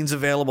every means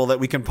available that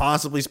we can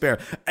possibly spare.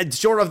 And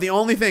short of the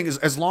only thing is,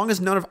 as long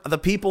as none of the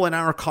people in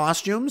our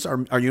costumes,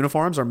 our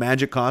uniforms, our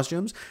magic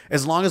costumes,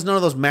 as long as none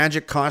of those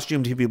magic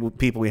costumed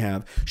people we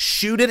have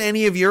shoot at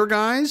any of your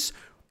guys,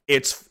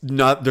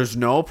 there's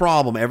no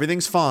problem.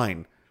 Everything's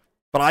fine.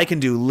 But I can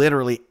do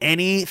literally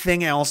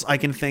anything else I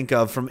can think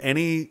of from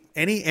any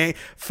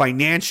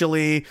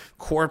financially,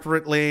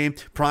 corporately,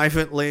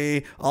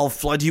 privately. I'll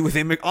flood you with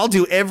I'll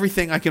do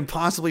everything I can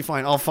possibly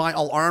find.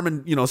 I'll arm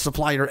and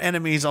supply your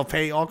enemies. I'll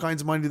pay all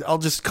kinds of money. I'll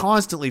just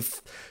constantly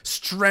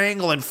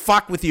strangle and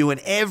fuck with you in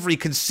every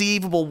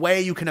conceivable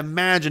way you can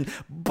imagine.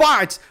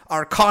 But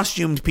our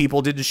costumed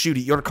people didn't shoot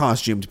at your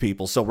costumed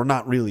people, so we're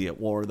not really at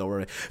war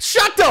though.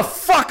 Shut the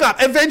fuck up!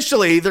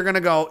 Eventually, they're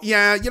gonna go,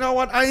 yeah, you know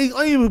what? I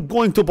am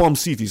going to bomb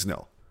cities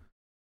now.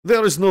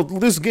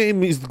 This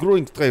game is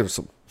growing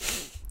tiresome.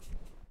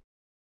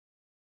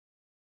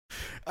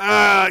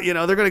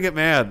 they're going to get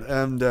mad.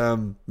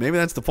 And maybe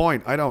that's the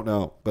point. I don't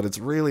know. But it's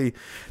really,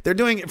 they're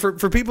doing it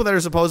for people that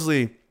are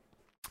supposedly,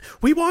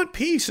 we want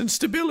peace and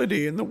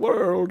stability in the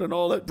world and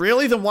all that.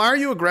 Really? Then why are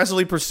you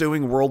aggressively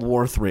pursuing World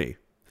War III?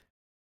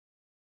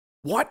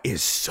 What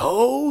is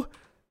so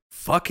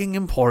fucking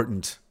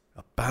important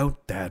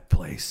about that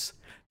place?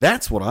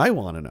 That's what I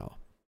want to know.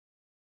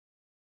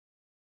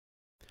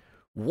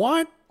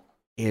 What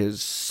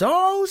is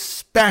so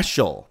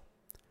special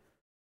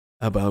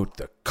about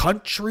the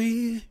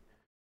country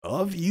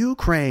of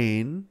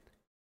Ukraine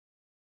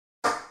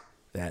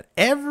that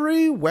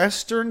every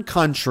Western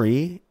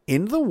country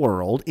in the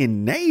world,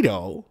 in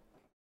NATO,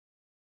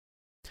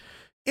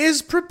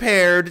 is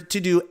prepared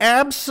to do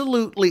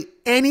absolutely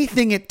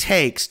anything it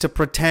takes to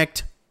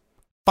protect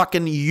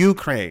fucking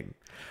Ukraine?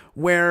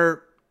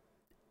 Where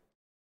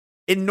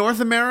in North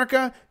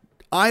America,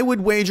 I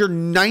would wager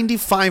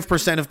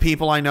 95% of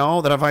people I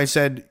know that if I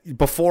said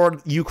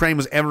before Ukraine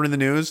was ever in the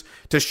news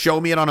to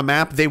show me it on a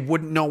map, they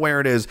wouldn't know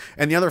where it is.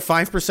 And the other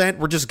 5%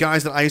 were just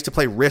guys that I used to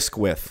play Risk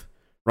with,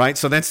 right?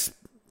 So that's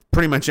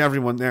pretty much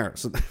everyone there.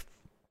 So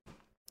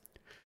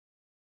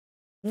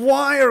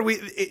why are we,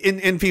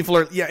 and people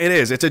are, yeah, it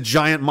is. It's a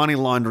giant money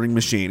laundering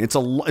machine. It's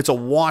a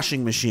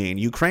washing machine.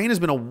 Ukraine has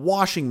been a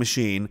washing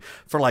machine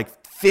for like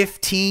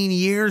 15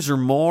 years or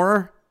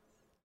more.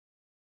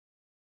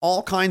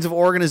 All kinds of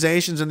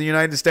organizations in the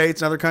United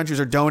States and other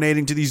countries are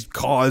donating to these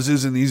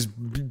causes and these,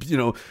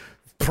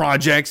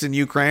 projects in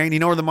Ukraine. You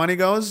know where the money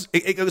goes?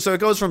 So it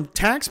goes from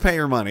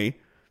taxpayer money.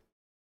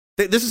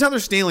 This is how they're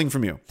stealing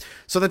from you.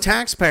 So the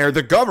taxpayer,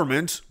 the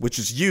government, which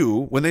is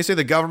you, when they say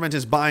the government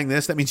is buying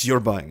this, that means you're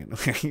buying it.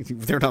 Okay?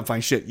 They're not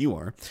buying shit. You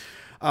are.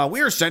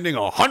 We are sending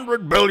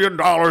 $100 billion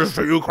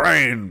to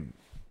Ukraine.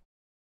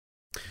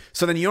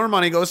 So then your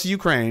money goes to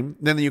Ukraine,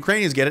 then the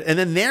Ukrainians get it, and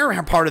then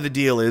their part of the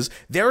deal is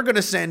they're going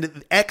to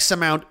send X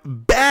amount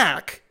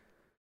back,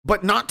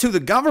 but not to the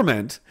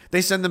government.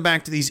 They send them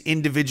back to these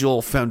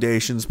individual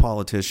foundations,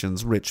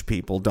 politicians, rich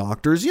people,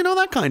 doctors,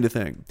 that kind of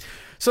thing.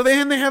 So they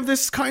have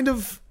this kind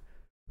of,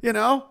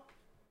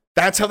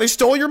 that's how they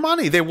stole your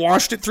money. They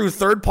washed it through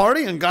third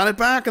party and got it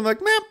back and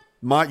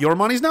your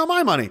money's now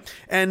my money.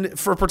 And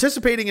for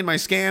participating in my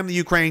scam, the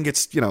Ukraine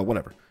gets,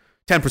 whatever,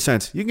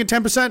 10%. You can get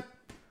 10%.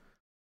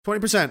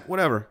 20%,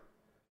 whatever.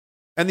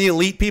 And the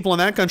elite people in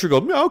that country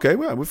go, yeah, okay,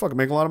 well, we fucking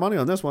make a lot of money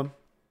on this one.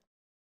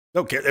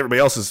 Okay,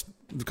 everybody else's,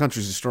 the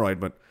country's destroyed,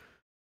 but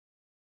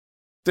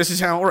this is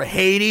how, or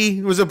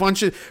Haiti was a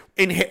bunch of,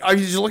 are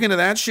you just looking at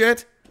that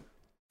shit?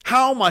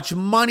 How much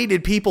money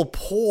did people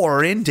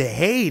pour into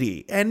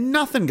Haiti? And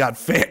nothing got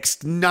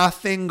fixed.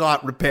 Nothing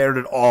got repaired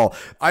at all.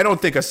 I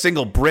don't think a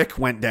single brick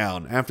went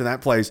down after that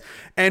place.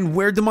 And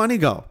where'd the money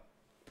go?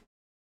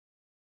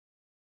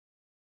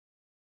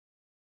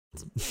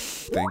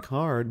 Think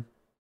hard.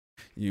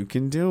 You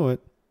can do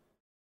it.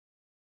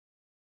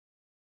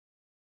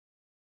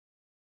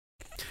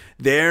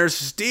 They're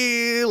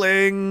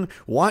stealing.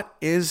 What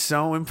is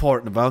so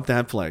important about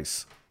that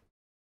place?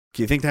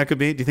 Do you think that could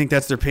be? Do you think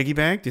that's their piggy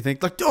bank? Do you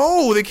think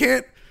they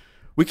can't?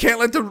 We can't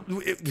let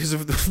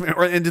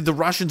and did the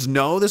Russians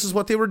know this is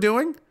what they were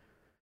doing?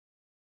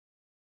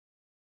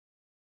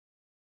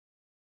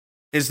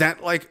 Is that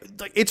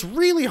it's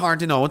really hard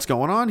to know what's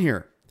going on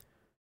here.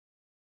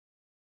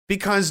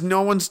 Because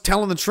no one's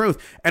telling the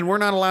truth. And we're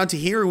not allowed to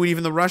hear what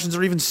even the Russians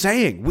are even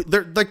saying.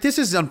 This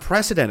is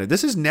unprecedented.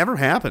 This has never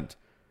happened.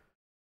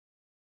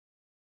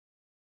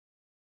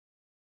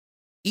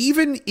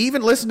 Even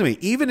listen to me,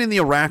 even in the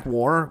Iraq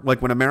war,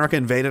 when America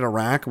invaded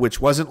Iraq,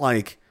 which wasn't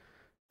it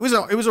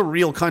was a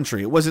real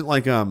country. It wasn't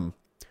like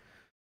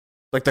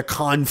the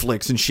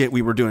conflicts and shit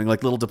we were doing,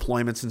 like little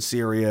deployments in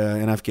Syria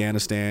and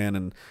Afghanistan,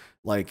 and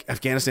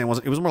Afghanistan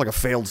it was more like a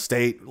failed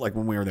state,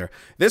 when we were there.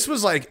 This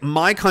was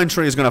my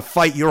country is going to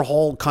fight your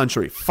whole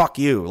country. Fuck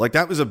you.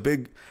 That was a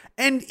big,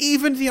 and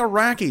even the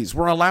Iraqis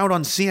were allowed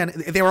on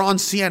CNN. They were on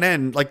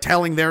CNN,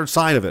 telling their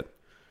side of it.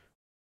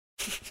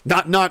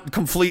 Not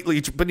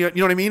completely, but you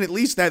know what I mean? At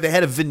least that they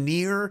had a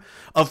veneer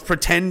of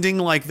pretending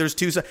there's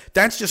two sides.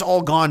 That's just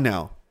all gone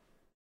now.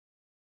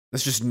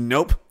 That's just,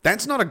 nope.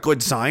 That's not a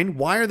good sign.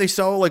 Why are they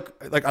so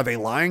are they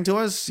lying to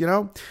us?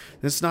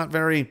 It's not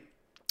very,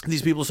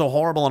 these people are so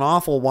horrible and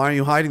awful. Why are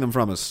you hiding them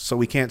from us? So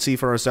we can't see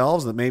for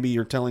ourselves that maybe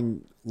you're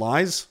telling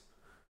lies?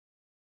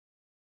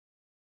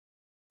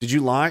 Did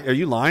you lie? Are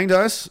you lying to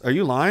us? Are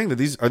you lying that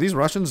are these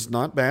Russians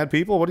not bad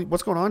people?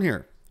 What's going on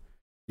here?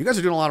 You guys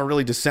are doing a lot of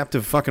really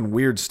deceptive, fucking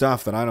weird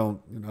stuff that I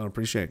don't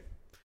appreciate.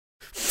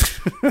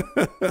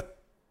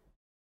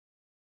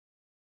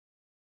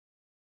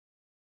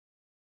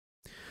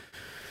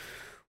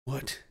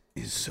 What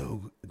is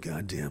so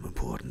goddamn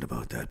important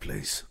about that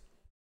place?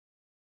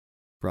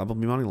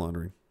 Probably money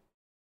laundering.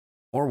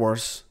 Or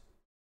worse.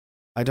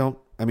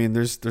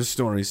 There's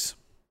stories.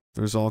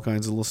 There's all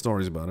kinds of little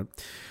stories about it.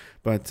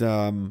 But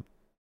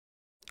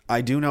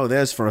I do know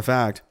this for a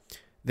fact.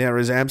 There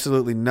is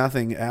absolutely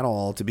nothing at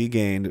all to be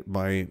gained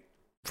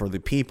for the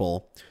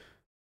people,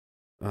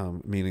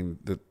 meaning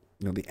the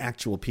the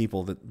actual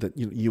people that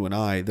you and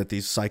I, that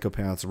these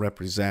psychopaths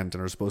represent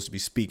and are supposed to be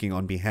speaking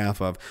on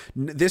behalf of.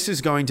 This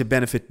is going to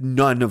benefit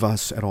none of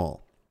us at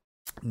all.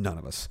 None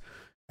of us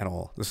at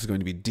all. This is going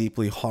to be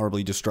deeply,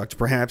 horribly destructive.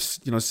 Perhaps,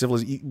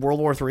 World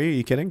War III. Are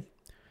you kidding?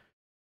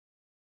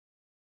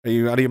 Are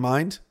you out of your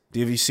mind?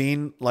 Have you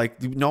seen,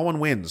 no one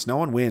wins. No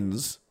one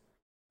wins.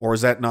 Or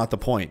is that not the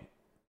point?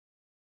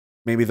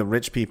 Maybe the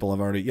rich people have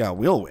already,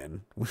 we'll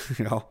win.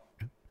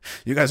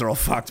 You guys are all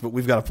fucked, but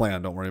we've got a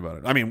plan. Don't worry about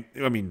it. I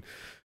mean,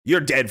 you're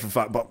dead for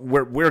fuck, but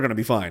we're going to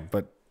be fine.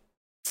 But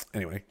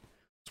anyway,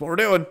 that's what we're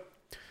doing.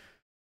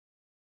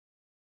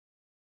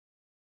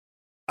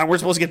 And we're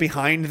supposed to get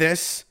behind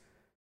this.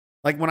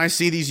 Like, when I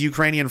see these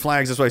Ukrainian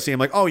flags, that's what I see. I'm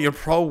like, oh, you're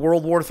pro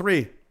World War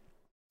III.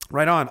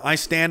 Right on. I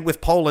stand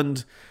with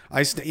Poland.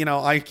 How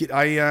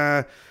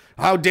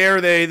dare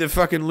they, the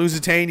fucking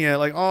Lusitania,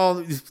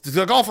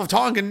 the Gulf of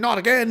Tonkin, not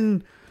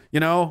again,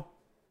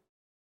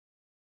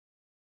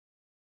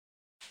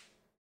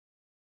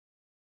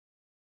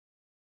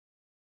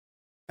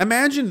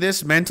 Imagine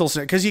this mental,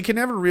 because you can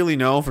never really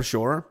know for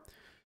sure.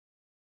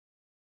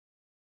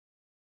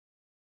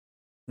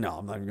 No,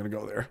 I'm not even going to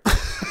go there.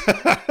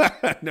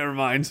 Never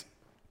mind.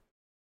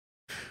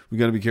 We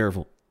got to be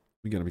careful.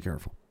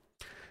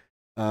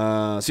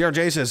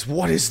 CRJ says,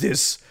 what is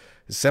this?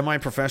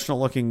 Semi-professional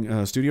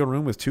looking studio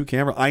room with 2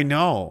 cameras. I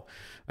know.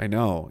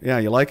 Yeah,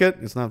 you like it?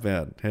 It's not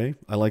bad. Hey,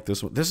 I like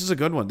this one. This is a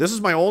good one. This is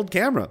my old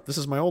camera. This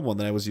is my old one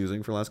that I was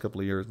using for the last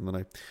couple of years, and then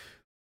I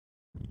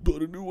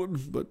bought a new one.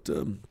 But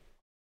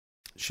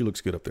she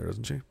looks good up there,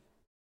 doesn't she?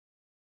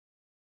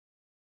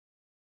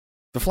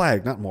 The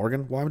flag, not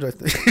Morgan. Why would I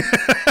think?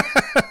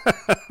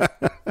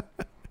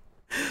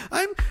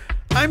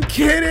 I'm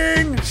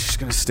kidding. She's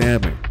gonna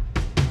stab me.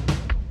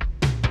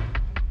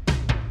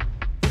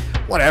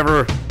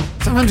 Whatever.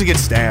 Sometimes you get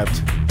stabbed.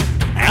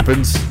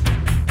 Happens.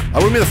 I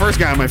wouldn't be the first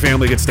guy in my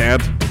family to get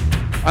stabbed.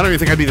 I don't even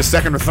think I'd be the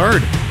second or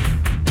third.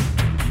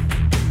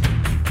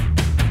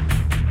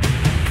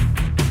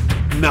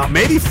 No,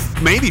 maybe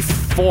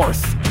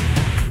fourth.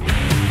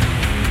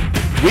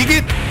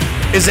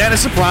 Is that a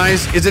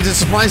surprise? Is it a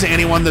surprise to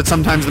anyone that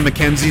sometimes the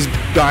Mackenzie's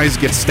guys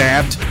get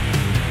stabbed?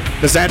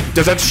 Does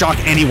that shock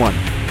anyone?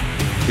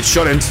 It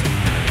shouldn't.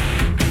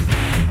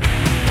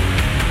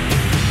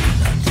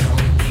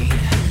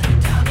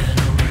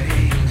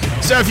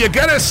 So if you're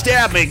gonna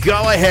stab me,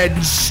 go ahead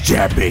and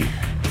stab me.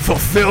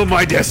 Fulfill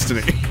my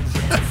destiny.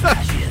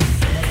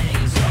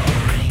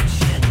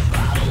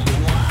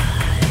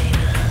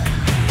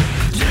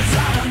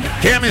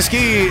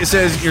 Kamiski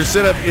says your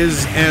setup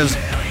is as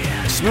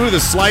smooth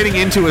as sliding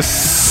into a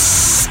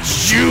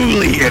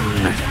Julian.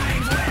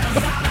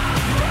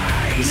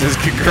 He says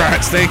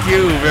congrats, thank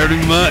you very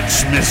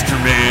much,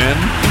 Mr. Man.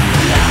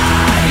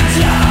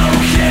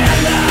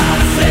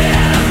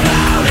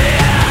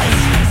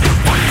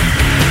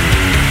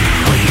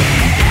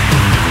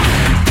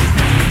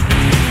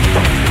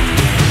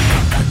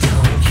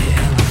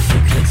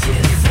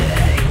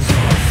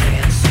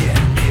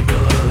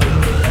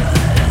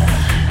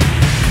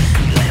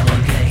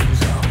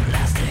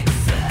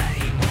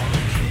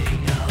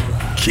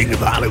 King of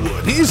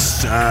Hollywood. He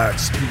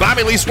sucks.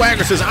 Bobby Lee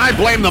Swagger says, I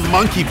blame the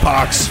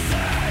monkeypox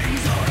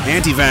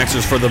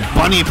anti-vaxxers for the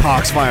bunny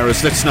pox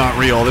virus. That's not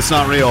real.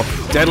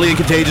 Deadly and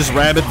contagious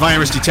rabbit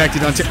virus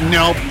detected on...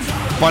 Nope.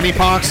 Bunny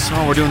pox?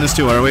 Oh, we're doing this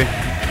too, are we?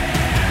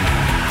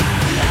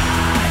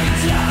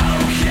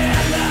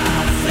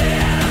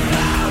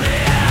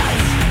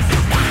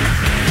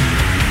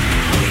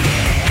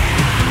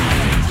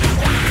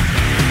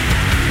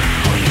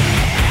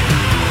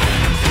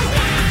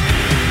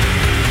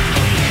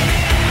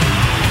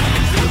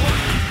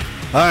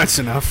 That's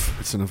enough.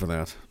 That's enough of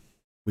that.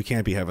 We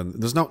can't be having...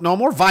 There's no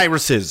more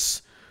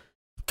viruses.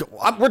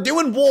 We're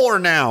doing war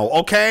now,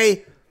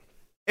 okay?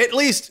 At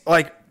least,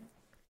 oh,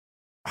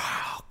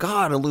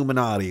 God,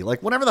 Illuminati.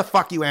 Whatever the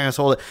fuck you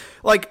asshole...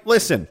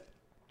 listen.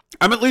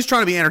 I'm at least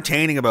trying to be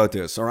entertaining about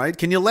this, all right?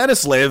 Can you let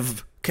us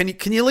live? Can you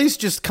at least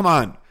just... Come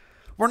on.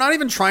 We're not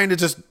even trying to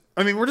just...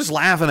 we're just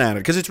laughing at it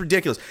because it's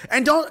ridiculous.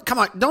 And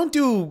don't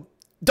do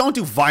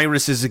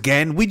viruses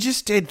again. We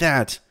just did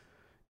that.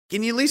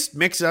 Can you at least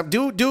mix it up?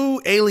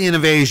 Do alien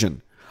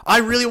invasion. I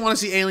really want to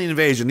see alien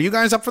invasion. Are you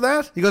guys up for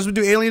that? You guys would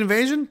do alien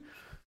invasion?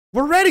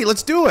 We're ready.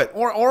 Let's do it.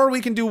 Or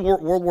we can do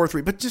World War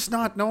III, but just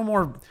no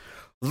more.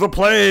 The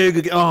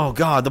plague. Oh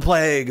God, the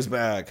plague is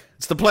back.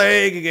 It's the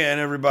plague again,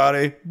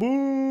 everybody.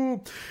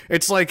 Boo.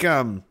 It's like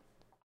play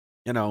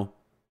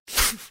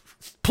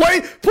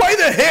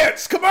the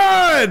hits. Come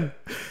on,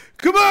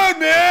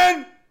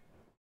 man.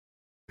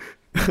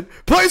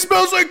 Play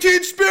Smells Like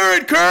Teen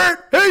Spirit,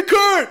 Kurt. Hey,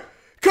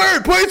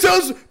 Kurt, play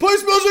Smells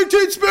Like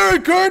Teen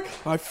Spirit, Kurt.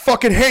 I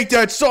fucking hate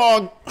that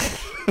song.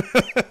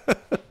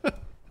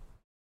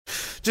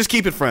 Just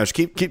keep it fresh.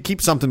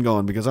 Keep something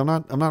going because I'm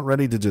not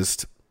ready to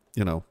just,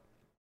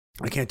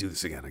 I can't do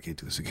this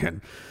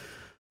again.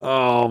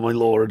 Oh my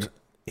Lord.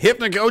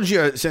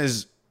 Hypnagogia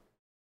says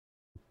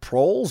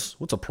proles?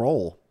 What's a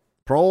prole?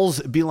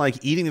 Proles be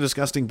like eating the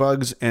disgusting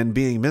bugs and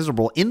being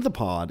miserable in the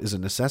pod is a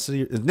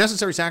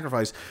necessary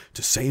sacrifice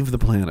to save the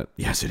planet.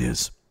 Yes, it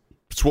is.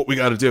 It's what we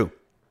got to do.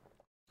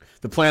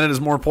 The planet is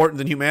more important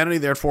than humanity,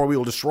 therefore we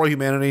will destroy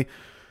humanity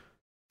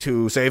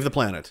to save the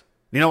planet.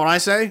 You know what I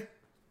say?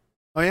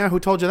 Oh yeah, who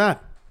told you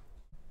that?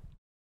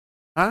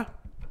 Huh?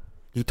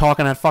 You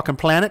talking that fucking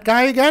planet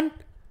guy again?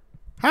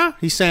 Huh?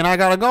 He's saying I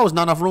gotta go. There's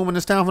not enough room in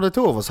this town for the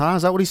two of us, huh?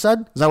 Is that what he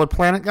said? Is that what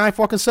planet guy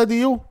fucking said to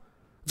you?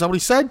 Is that what he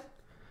said?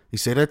 He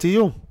said that to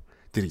you?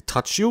 Did he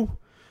touch you?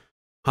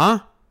 Huh?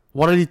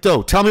 What did he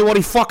do? Tell me what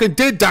he fucking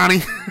did,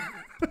 Donnie.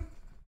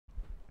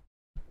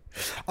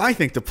 I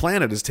think the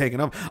planet is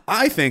taken up.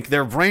 I think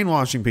they're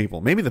brainwashing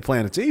people. Maybe the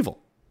planet's evil.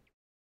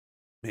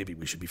 Maybe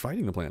we should be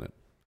fighting the planet.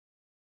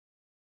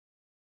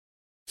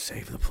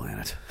 Save the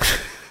planet.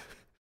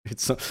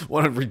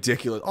 What a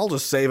ridiculous. I'll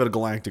just save a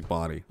galactic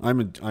body.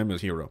 I'm a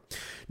hero.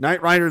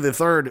 Knight Rider the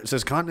Third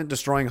says continent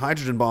destroying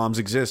hydrogen bombs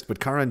exist, but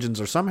car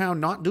engines are somehow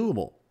not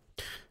doable.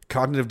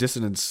 Cognitive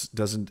dissonance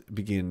doesn't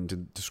begin to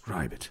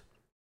describe it.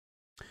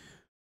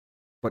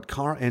 But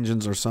car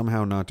engines are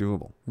somehow not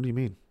doable. What do you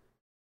mean?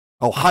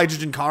 Oh,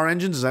 hydrogen car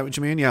engines? Is that what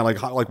you mean? Yeah,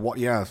 like what?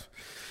 Yeah.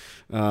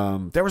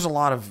 There was a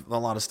lot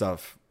of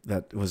stuff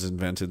that was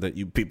invented that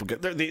you people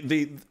get.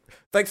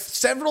 Like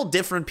several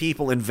different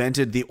people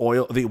invented the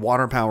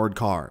water powered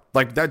car.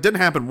 Like that didn't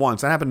happen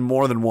once. That happened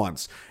more than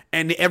once,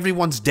 and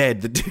everyone's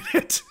dead that did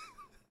it.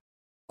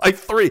 Like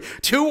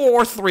two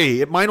or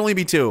three. It might only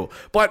be two,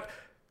 but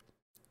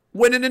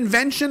when an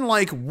invention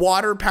like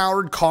water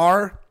powered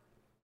car,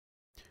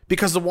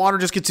 because the water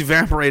just gets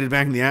evaporated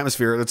back in the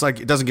atmosphere, it's like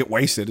it doesn't get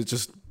wasted.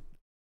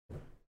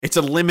 It's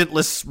a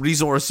limitless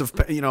resource of,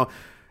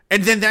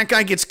 and then that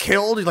guy gets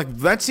killed. Like,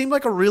 that seemed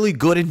like a really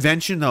good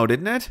invention, though,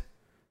 didn't it?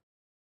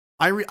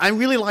 I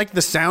really like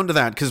the sound of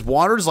that, because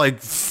water's like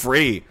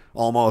free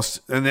almost,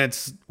 and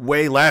it's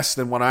way less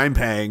than what I'm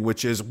paying,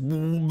 which is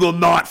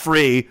not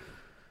free,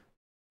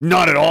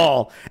 not at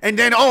all. And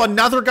then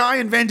another guy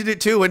invented it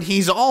too, and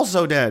he's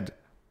also dead.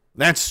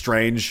 That's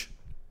strange.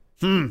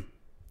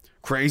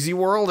 Crazy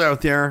world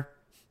out there.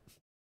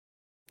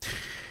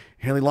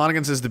 Haley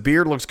Lonigan says the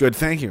beard looks good.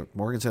 Thank you.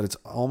 Morgan said it's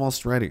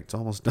almost ready. It's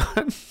almost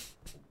done.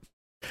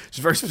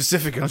 She's very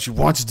specific on how she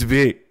wants it to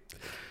be.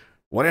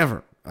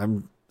 Whatever.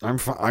 I'm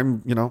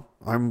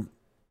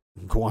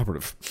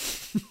cooperative.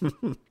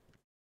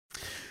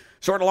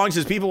 Short and long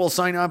says people will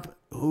sign up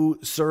who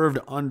served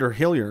under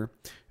Hillier,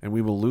 and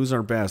we will lose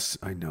our best.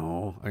 I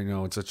know.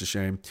 It's such a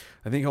shame.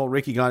 I think old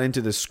Ricky got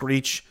into the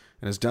Screech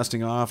and is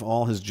dusting off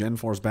all his Gen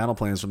Force battle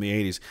plans from the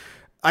 80s.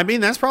 I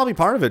mean, that's probably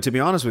part of it, to be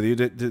honest with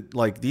you.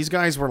 Like, these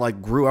guys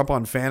grew up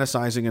on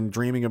fantasizing and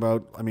dreaming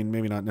about, I mean,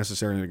 maybe not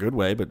necessarily in a good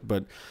way,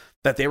 but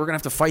that they were going to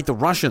have to fight the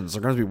Russians.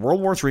 They're going to be World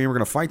War III, and we're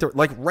going to fight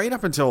right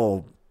up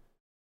until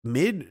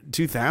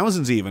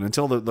mid-2000s even,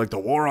 until the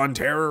war on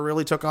terror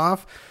really took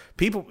off.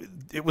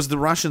 It was the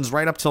Russians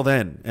right up till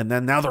then. And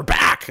then now they're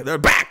back. They're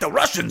back. The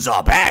Russians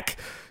are back.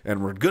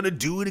 And we're going to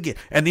do it again.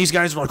 And these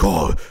guys are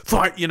like,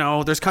 fight.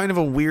 There's kind of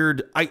a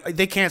weird,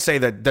 they can't say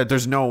that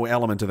there's no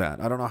element to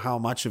that. I don't know how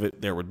much of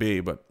it there would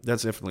be, but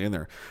that's definitely in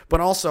there.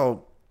 But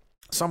also,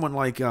 someone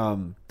like,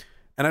 and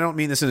I don't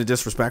mean this in a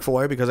disrespectful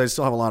way, because I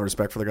still have a lot of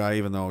respect for the guy,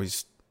 even though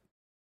he's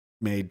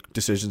made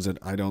decisions that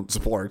I don't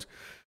support.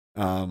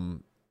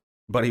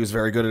 But he was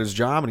very good at his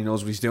job, and he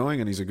knows what he's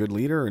doing, and he's a good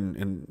leader,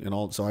 and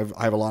all. So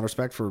I have a lot of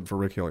respect for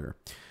Rick Hillier.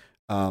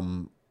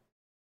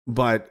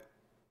 But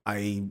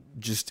I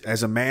just,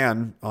 as a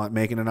man,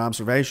 making an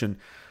observation,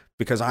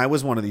 because I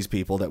was one of these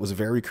people that was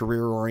very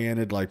career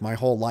oriented. Like, my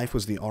whole life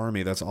was the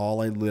Army. That's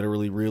all I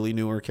literally really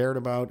knew or cared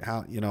about.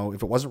 How,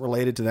 if it wasn't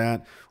related to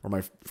that or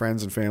my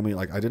friends and family,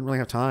 like, I didn't really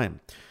have time.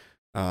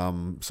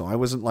 So I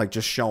wasn't like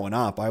just showing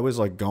up. I was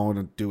like going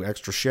to do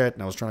extra shit,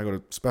 and I was trying to go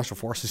to special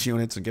forces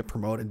units and get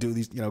promoted, do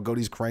these, go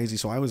these crazy.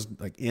 So I was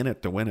like in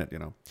it to win it,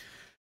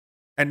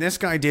 And this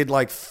guy did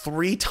like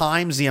 3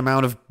 times the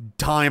amount of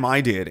time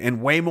I did,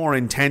 and way more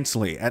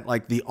intensely at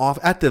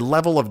the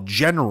level of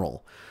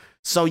general.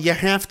 So you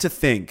have to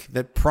think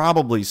that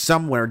probably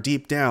somewhere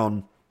deep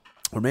down,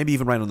 or maybe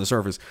even right on the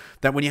surface,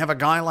 that when you have a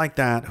guy like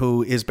that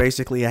who is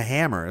basically a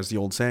hammer, as the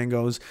old saying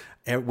goes,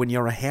 when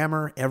you're a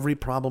hammer, every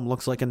problem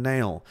looks like a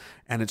nail.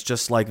 And it's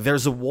just like,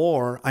 there's a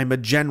war, I'm a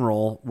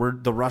general, where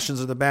the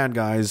Russians are the bad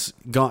guys.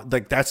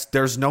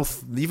 There's no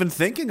even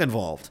thinking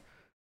involved.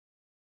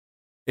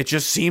 It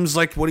just seems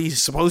like what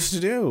he's supposed to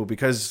do,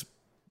 because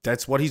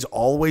that's what he's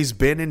always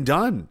been and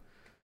done.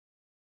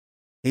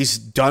 He's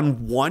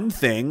done one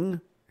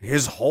thing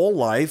his whole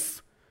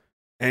life,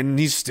 and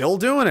he's still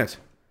doing it.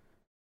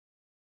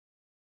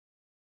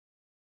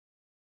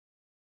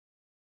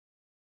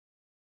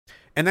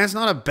 And that's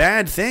not a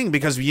bad thing,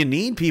 because you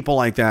need people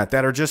like that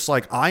are just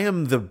like, I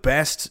am the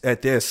best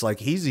at this. Like,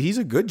 he's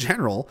a good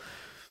general.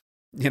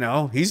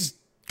 He's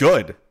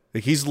good.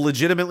 Like, he's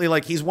legitimately,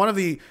 like, he's one of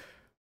the,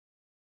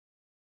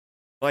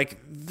 like,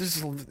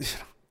 this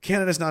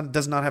Canada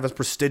does not have a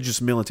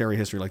prestigious military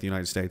history like the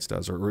United States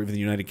does, or even the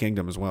United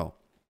Kingdom as well.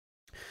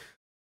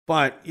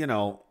 But,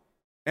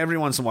 every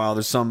once in a while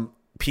there's some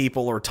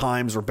people or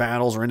times or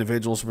battles or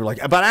individuals who are like,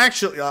 but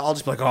actually, I'll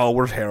just be like, oh,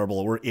 we're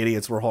terrible, we're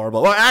idiots, we're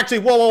horrible. Well, actually,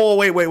 whoa,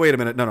 wait a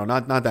minute. No,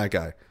 not that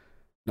guy.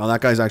 No,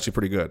 that guy's actually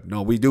pretty good.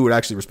 No, we do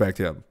actually respect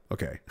him.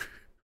 Okay.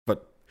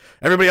 But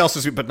everybody else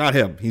is, but not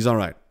him. He's all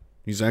right.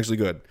 He's actually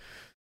good.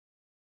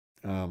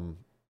 But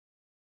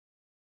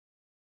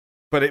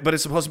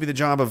it's supposed to be the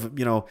job of,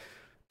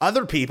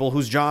 other people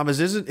whose job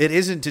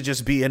isn't to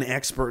just be an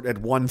expert at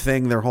one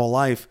thing their whole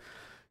life.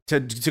 To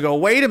go,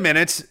 wait a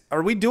minute,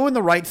 are we doing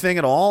the right thing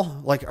at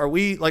all? Like, are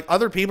we, like,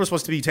 other people are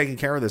supposed to be taking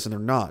care of this and they're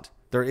not.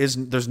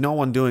 There's no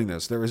one doing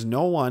this. There is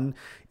no one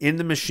in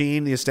the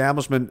machine, the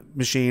establishment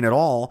machine at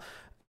all,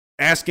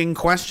 asking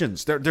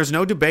questions. There's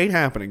no debate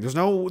happening. There's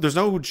no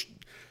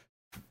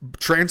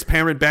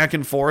transparent back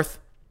and forth.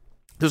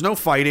 There's no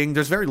fighting.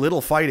 There's very little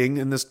fighting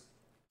in this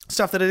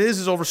stuff. That it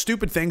is over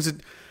stupid things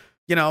that,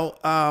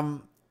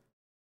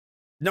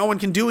 no one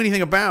can do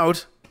anything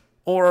about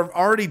or have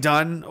already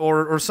done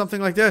or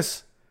something like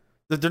this.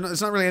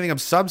 It's not really anything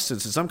of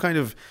substance. It's some kind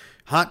of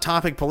hot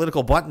topic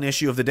political button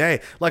issue of the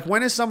day. Like,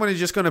 when is someone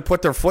just going to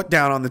put their foot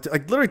down on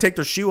literally take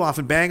their shoe off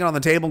and bang it on the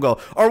table and go,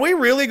 are we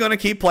really going to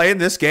keep playing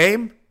this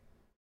game?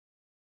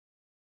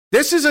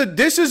 This is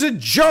a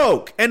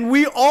joke, and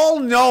we all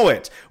know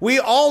it. We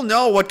all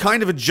know what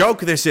kind of a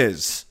joke this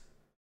is.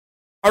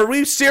 Are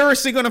we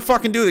seriously going to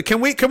fucking do it?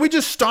 Can we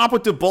just stop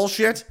with the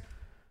bullshit?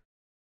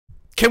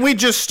 Can we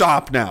just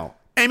stop now?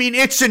 I mean,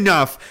 it's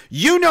enough.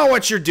 You know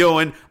what you're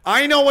doing.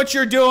 I know what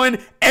you're doing.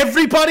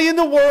 Everybody in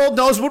the world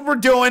knows what we're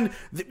doing.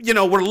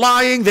 We're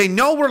lying. They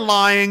know we're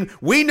lying.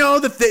 We know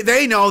that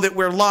they know that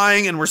we're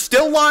lying, and we're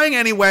still lying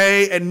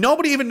anyway, and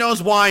nobody even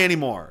knows why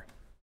anymore.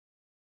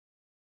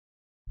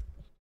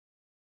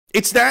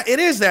 It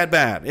is that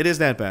bad. It is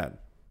that bad.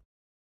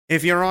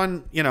 If you're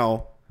on,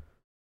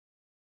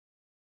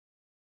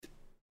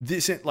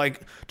 this,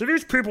 like, do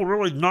these people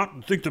really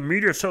not think the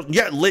media says?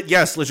 Yeah,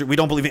 yes, literally, we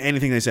don't believe in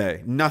anything they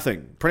say.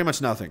 Nothing. Pretty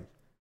much nothing.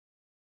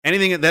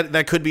 Anything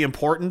that could be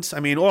important. I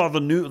mean,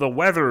 the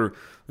weather,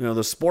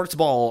 the sports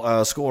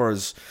ball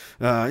scores.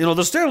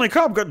 The Stanley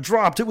Cup got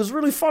dropped. It was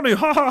really funny.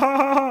 Ha ha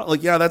ha ha.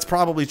 Like, yeah, that's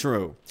probably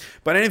true.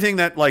 But anything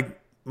that, like,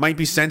 might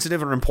be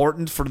sensitive or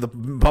important for the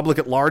public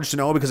at large to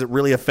know because it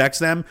really affects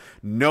them,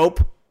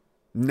 nope.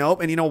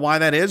 And you know why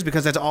that is?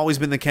 Because that's always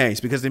been the case.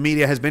 Because the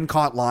media has been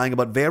caught lying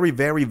about very,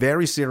 very,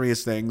 very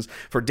serious things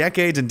for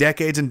decades and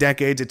decades and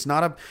decades. It's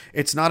not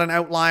an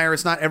outlier.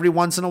 It's not every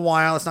once in a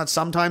while. It's not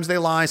sometimes they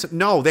lie.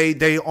 No,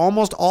 they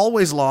almost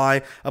always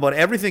lie about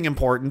everything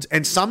important,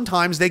 and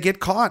sometimes they get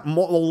caught. A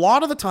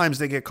lot of the times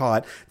they get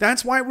caught.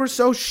 That's why we're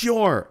so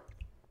sure.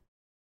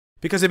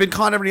 Because they've been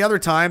caught every other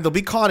time. They'll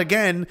be caught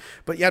again,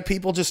 but yet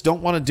people just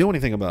don't want to do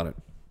anything about it.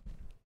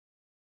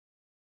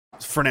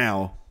 For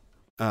now.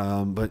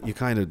 But you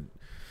kind of,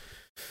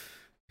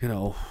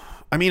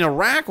 I mean,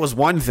 Iraq was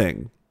one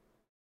thing,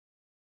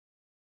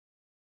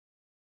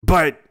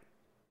 but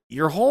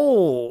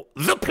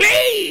the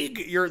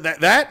plague,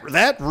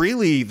 that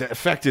really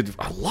affected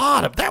a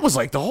lot of, that was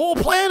like the whole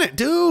planet,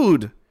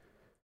 dude.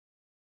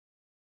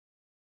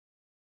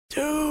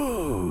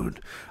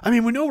 I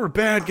mean, we know we're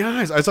bad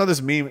guys. I saw this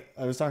meme.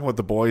 I was talking about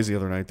The Boys the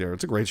other night there.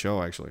 It's a great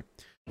show, actually.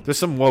 There's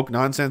some woke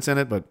nonsense in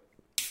it, but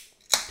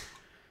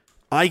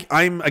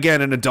I'm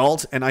again an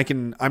adult, and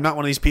I'm not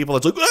one of these people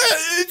that's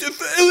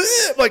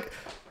like,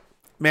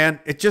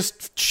 man,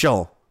 just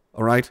chill,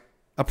 all right?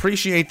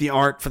 Appreciate the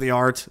art for the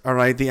art, all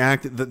right? The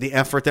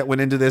effort that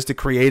went into this, to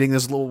creating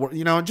this little,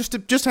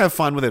 just have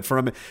fun with it for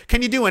a minute.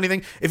 Can you do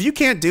anything? If you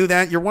can't do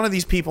that, you're one of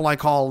these people I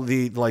call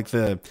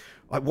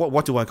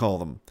what do I call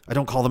them? I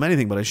don't call them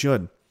anything, but I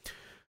should.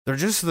 They're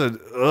just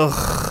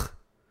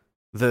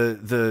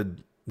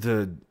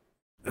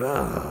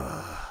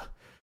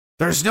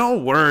there's no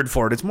word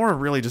for it. It's more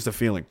really just a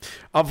feeling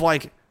of,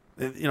 like,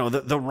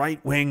 the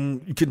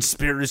right-wing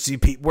conspiracy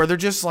people, where they're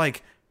just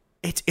like,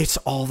 it's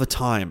all the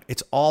time.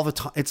 It's all the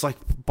time. It's like,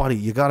 buddy,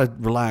 you got to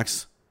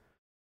relax.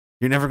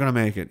 You're never going to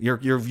make it.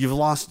 You've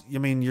lost. I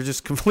mean, you're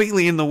just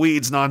completely in the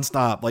weeds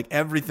nonstop. Like,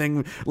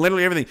 everything,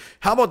 literally everything.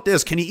 How about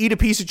this? Can you eat a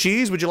piece of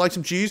cheese? Would you like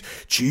some cheese?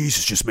 Cheese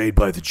is just made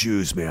by the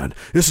Jews, man.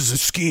 This is a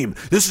scheme.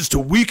 This is to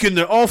weaken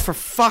for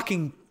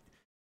fucking...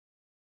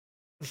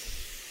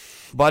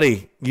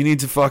 Buddy, you need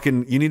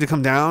to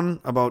come down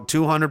about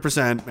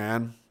 200%,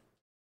 man,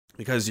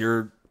 because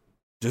you're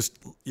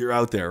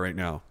out there right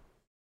now.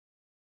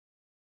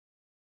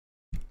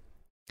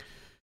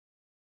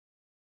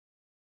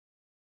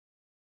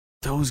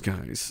 Those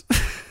guys.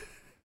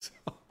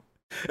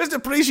 Just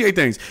appreciate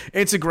things.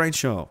 It's a great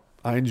show.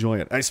 I enjoy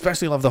it. I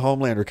especially love the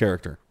Homelander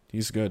character.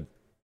 He's good.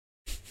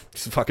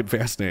 He's fucking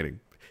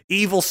fascinating.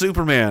 Evil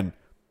Superman.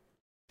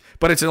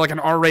 But it's like an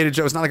R-rated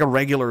show. It's not like a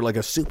regular, like a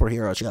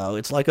superhero show.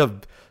 It's like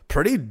a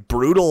pretty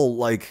brutal,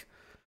 like,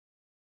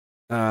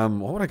 what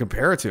would I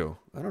compare it to?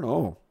 I don't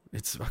know.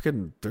 It's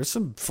fucking, there's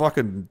some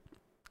fucking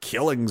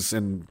killings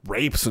and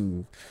rapes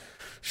and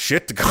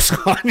shit that goes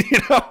on,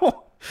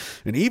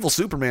 An evil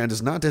Superman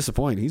does not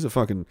disappoint. He's a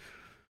fucking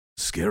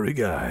scary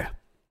guy.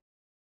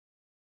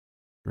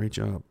 Great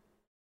job.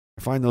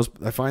 I find those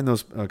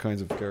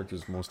kinds of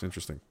characters most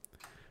interesting.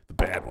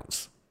 The bad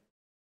ones.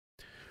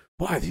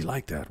 Why is he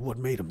like that? What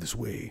made him this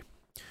way?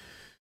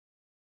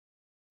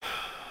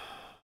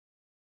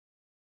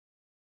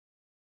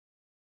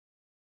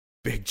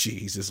 Big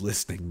Cheese is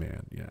listening,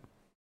 man. Yeah.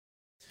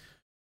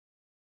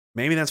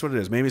 Maybe that's what it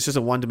is. Maybe it's just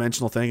a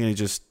one-dimensional thing, and he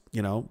just,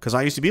 because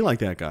I used to be like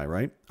that guy,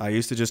 right? I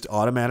used to just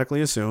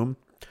automatically assume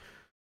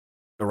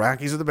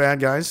Iraqis are the bad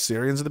guys,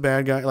 Syrians are the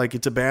bad guys. Like,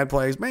 it's a bad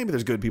place. Maybe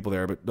there's good people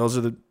there, but those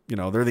are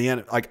they're the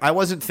end. Like, I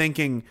wasn't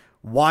thinking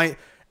why.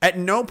 At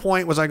no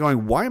point was I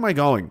going, why am I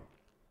going?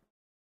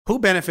 Who's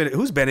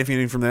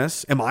benefiting from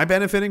this? Am I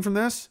benefiting from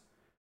this?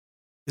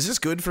 Is this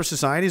good for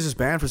society? Is this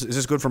bad is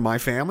this good for my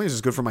family? Is this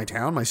good for my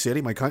town, my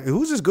city, my country?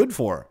 Who's this good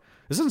for?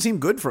 This doesn't seem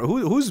good for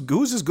who's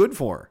this good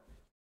for?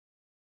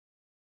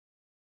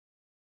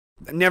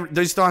 Never,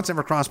 these thoughts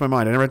never crossed my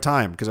mind. I never had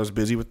time because I was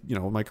busy with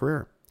my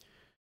career.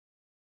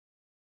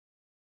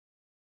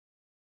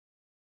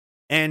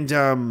 And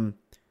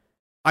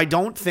I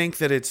don't think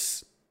that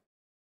it's.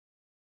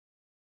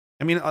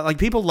 I mean, like,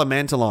 people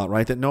lament a lot,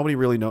 right? That nobody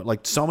really knows.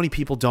 Like, so many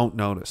people don't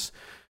notice,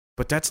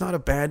 but that's not a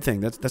bad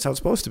thing. That's how it's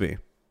supposed to be.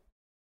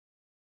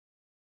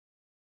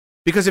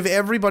 Because if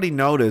everybody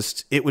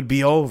noticed, it would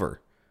be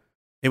over.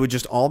 It would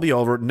just all be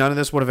over. None of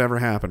this would have ever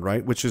happened,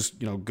 right? Which is,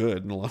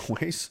 good in a lot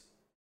of ways.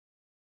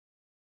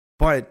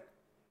 But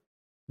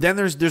then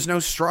there's no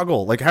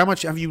struggle. Like, how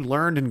much have you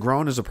learned and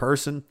grown as a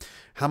person?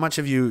 How much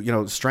have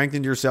you,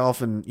 strengthened yourself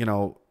and,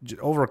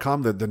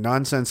 overcome the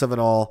nonsense of it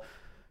all?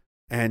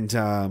 And,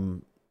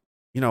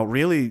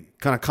 really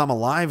kind of come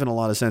alive in a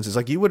lot of senses.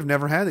 Like, you would have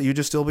never had that. You'd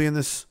just still be in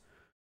this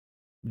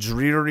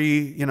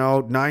dreary,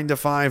 9 to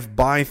 5,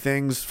 buy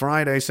things,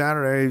 Friday,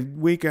 Saturday,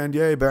 weekend,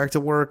 yay, back to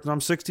work. I'm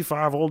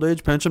 65, old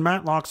age pension,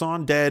 Matlock's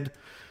on, dead,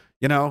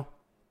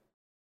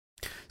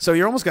 So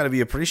you're almost got to be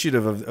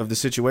appreciative of the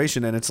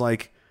situation. And it's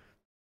like,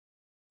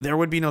 there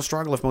would be no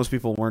struggle if most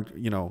people weren't,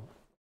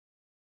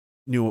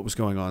 knew what was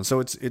going on. So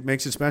it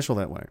makes it special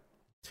that way.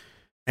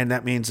 And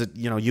that means that,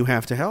 you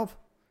have to help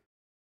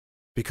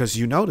because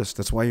you noticed.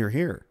 That's why you're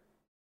here.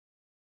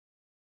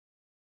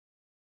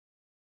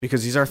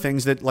 Because these are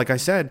things that, like I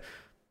said,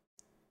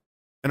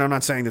 and I'm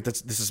not saying that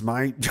this is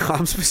my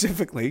job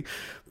specifically,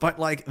 but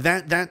like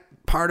that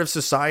part of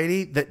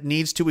society that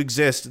needs to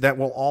exist, that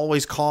will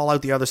always call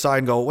out the other side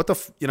and go, what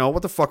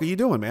the fuck are you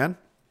doing, man?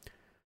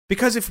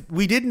 Because if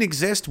we didn't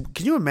exist,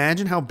 can you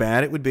imagine how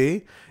bad it would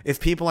be if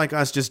people like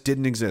us just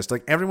didn't exist?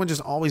 Like, everyone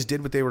just always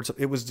did what they were.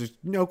 It was just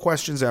no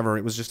questions ever.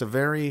 It was just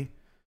can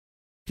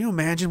you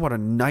imagine what a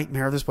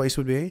nightmare this place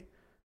would be?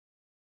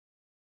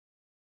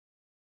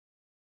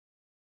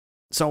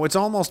 So it's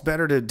almost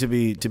better to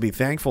be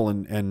thankful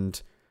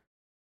and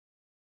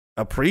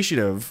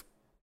appreciative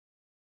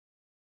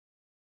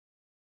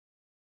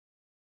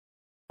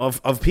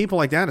of people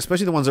like that,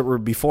 especially the ones that were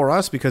before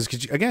us, because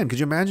could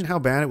you imagine how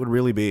bad it would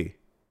really be?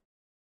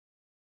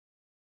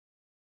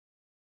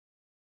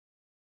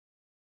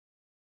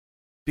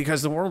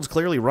 Because the world's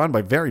clearly run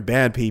by very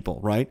bad people,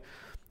 right?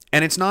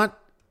 And it's not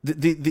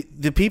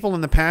the people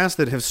in the past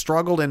that have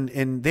struggled and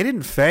they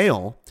didn't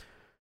fail.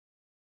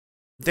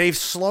 They've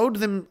slowed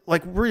them.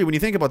 Like, really, when you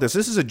think about this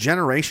is a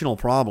generational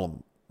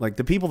problem. Like,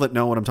 the people that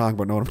know what I'm talking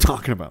about know what I'm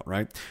talking about,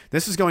 right?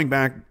 This is going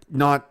back,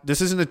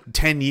 this isn't a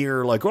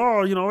 10-year, like,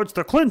 it's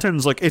the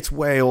Clintons. Like, it's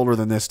way older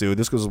than this, dude.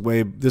 This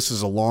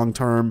is a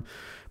long-term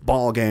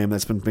ball game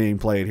that's been being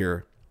played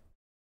here.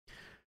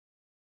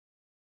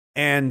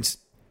 And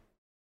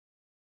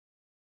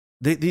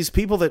these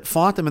people that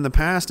fought them in the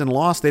past and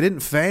lost, they didn't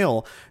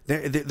fail.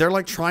 They're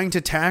like trying to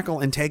tackle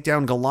and take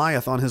down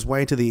Goliath on his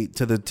way to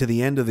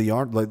the end of the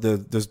yard, like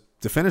the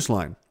finish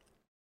line,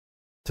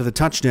 to the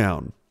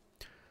touchdown.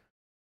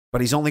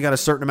 But he's only got a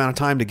certain amount of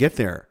time to get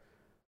there.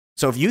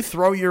 So if you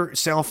throw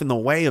yourself in the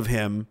way of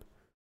him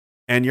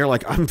and you're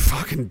like, I'm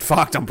fucking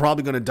fucked, I'm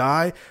probably going to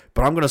die,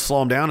 but I'm going to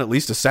slow him down at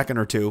least a second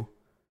or two.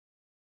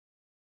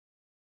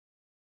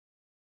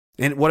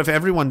 And what if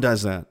everyone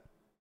does that?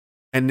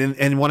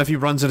 And what if he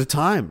runs at a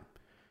time?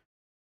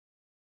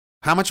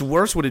 How much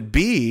worse would it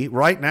be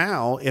right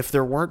now if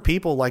there weren't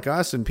people like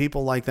us and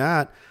people like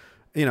that,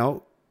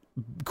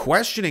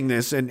 questioning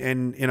this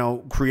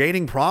and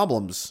creating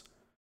problems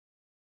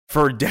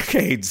for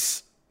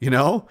decades?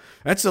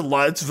 That's a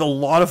lot. It's a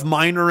lot of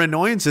minor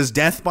annoyances,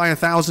 death by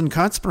 1,000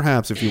 cuts,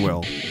 perhaps, if you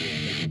will.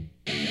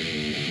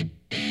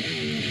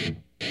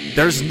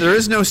 There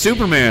is no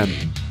Superman.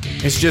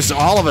 It's just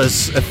all of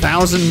us,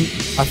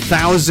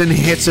 1,000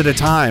 hits at a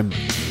time.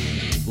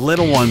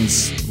 Little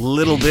ones,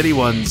 little bitty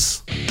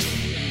ones.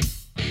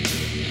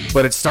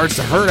 But it starts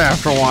to hurt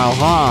after a while,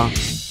 huh?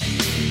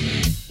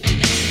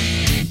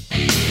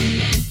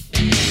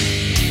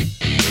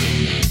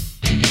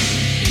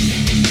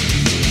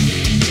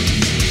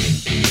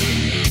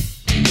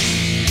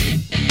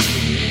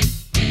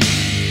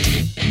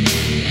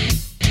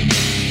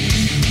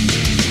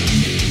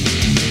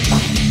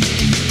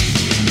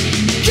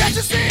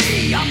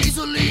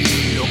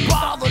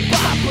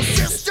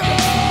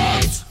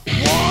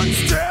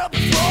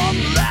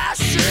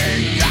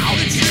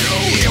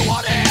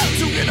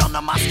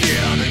 My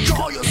skin and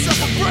call yourself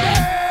a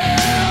friend.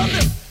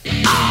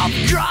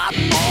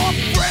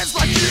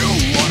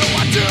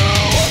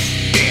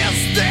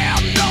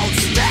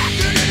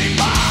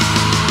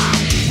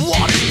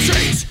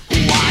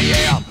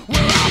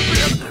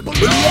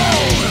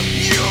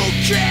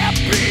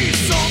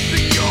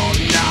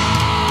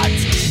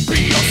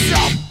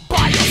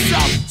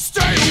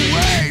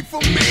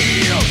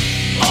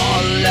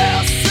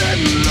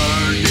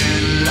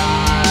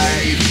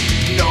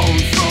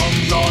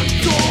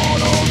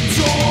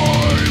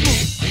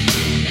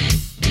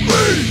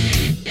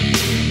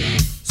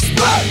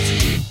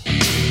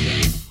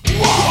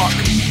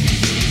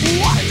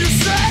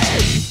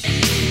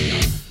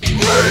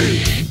 Are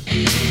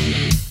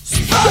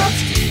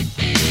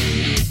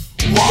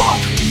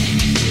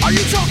you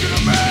talking to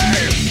me?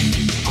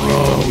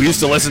 Oh, we used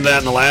to listen to that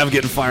in the lab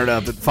getting fired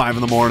up at 5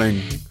 in the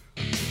morning.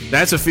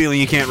 That's a feeling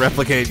you can't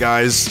replicate,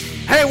 guys.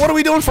 Hey, what are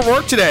we doing for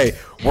work today?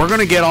 We're going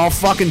to get all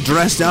fucking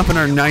dressed up in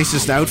our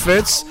nicest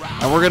outfits,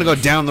 and we're going to go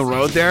down the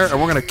road there, and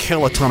we're going to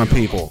kill a ton of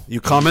people.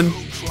 You coming?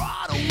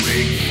 Try to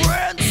make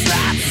friends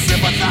that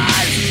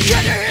sympathize.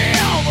 Can you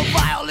hear the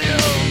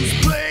violins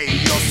play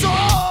your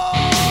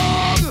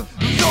song?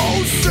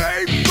 Those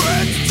same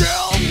friends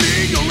tell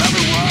me your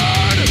every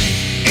word.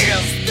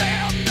 Is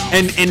there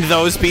no... And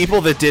those people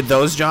that did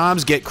those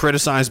jobs get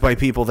criticized by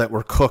people that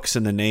were cooks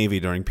in the Navy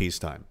during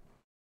peacetime.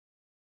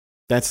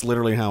 That's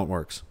literally how it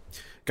works.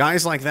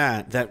 Guys like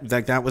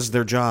that was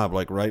their job,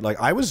 like, right?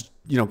 Like, I was,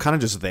 kind of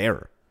just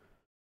there.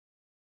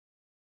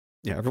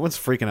 Yeah, everyone's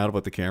freaking out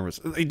about the cameras.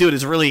 Dude,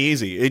 it's really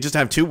easy. You just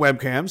have 2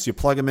 webcams. You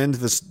plug them into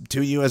this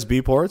 2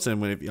 USB ports,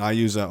 and I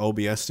use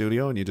OBS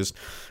Studio, and you just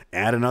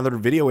add another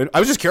video in. I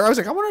was just curious. I was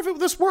like, I wonder if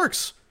this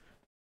works.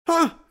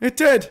 Huh, it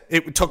did.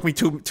 It took me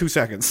two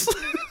seconds.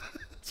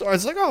 So I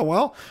was like, oh,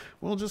 well,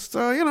 we'll just,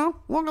 look at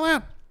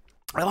that.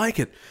 I like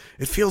it.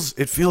 It feels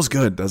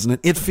good, doesn't it?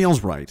 It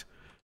feels right.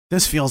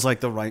 This feels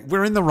like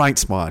we're in the right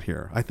spot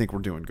here. I think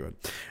we're doing good.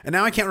 And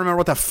now I can't remember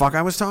what the fuck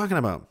I was talking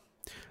about.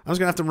 I was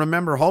going to have to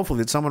remember, hopefully,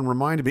 that someone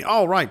reminded me.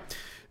 Oh, right.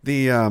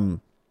 The,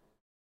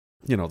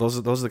 those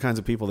are the kinds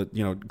of people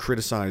that,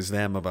 criticize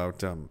them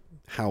about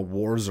how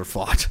wars are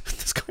fought.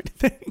 This kind of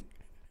thing.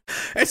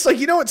 It's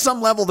like, at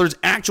some level, there's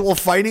actual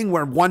fighting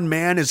where one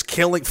man is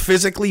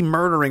physically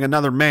murdering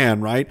another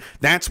man, right?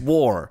 That's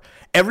war.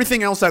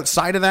 Everything else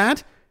outside of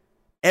that,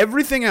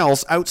 everything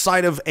else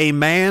outside of a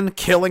man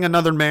killing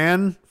another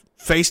man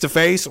face to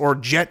face or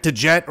jet to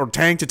jet or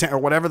tank to tank or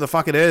whatever the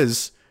fuck it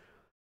is,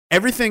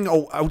 everything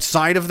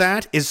outside of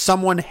that is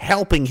someone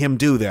helping him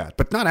do that,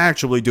 but not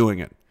actually doing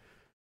it.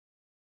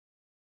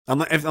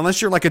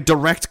 Unless you're like a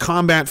direct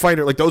combat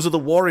fighter, like those are the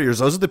warriors.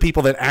 Those are the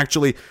people that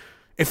actually,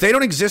 if they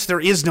don't exist, there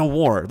is no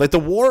war. Like the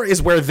war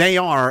is where they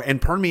are and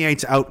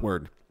permeates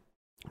outward,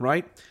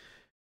 right?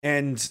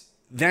 And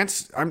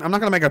I'm not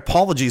going to make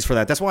apologies for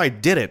that. That's why I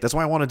did it. That's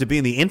why I wanted to be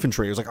in the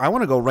infantry. I was like, I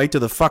want to go right to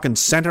the fucking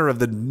center of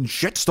the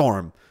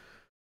shitstorm.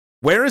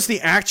 Where is the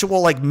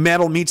actual, like,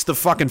 metal meets the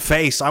fucking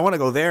face? I want to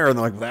go there. And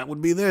they're like, that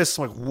would be this.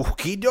 I'm like,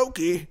 wookie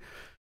dokie.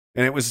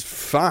 And it was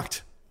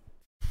fucked.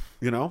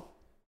 And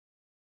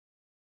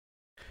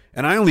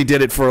I only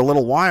did it for a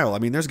little while. I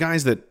mean, there's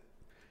guys that,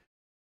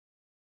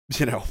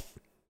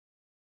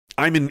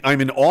 I'm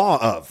in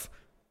awe of.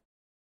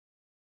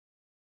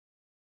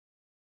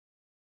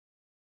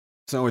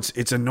 So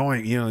it's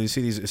annoying, you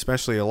see these,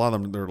 especially a lot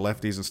of them, they're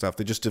lefties and stuff.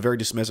 They're just very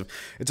dismissive.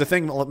 It's a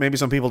thing maybe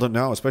some people don't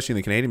know, especially in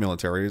the Canadian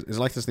military. Is it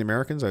like this in the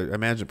Americans? I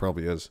imagine it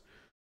probably is.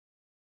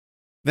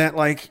 That,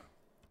 like,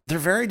 they're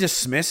very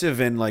dismissive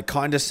and, like,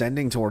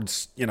 condescending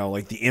towards,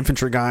 like the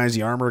infantry guys,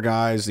 the armor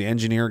guys, the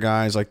engineer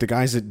guys, like the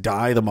guys that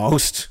die the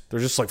most. They're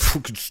just like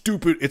fucking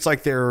stupid. It's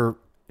like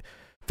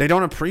they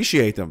don't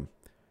appreciate them.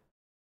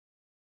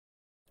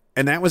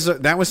 And that was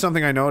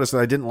something I noticed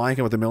that I didn't like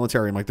about the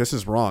military. I'm like, this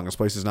is wrong. This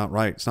place is not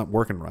right. It's not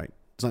working right.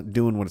 It's not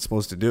doing what it's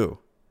supposed to do.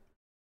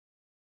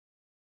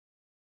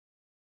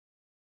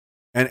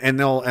 And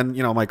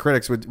my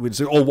critics would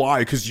say, oh,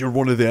 why? Because you're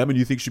one of them and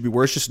you think you should be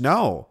worse. Just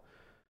no.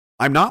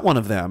 I'm not one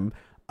of them.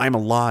 I'm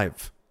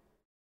alive.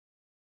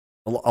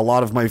 A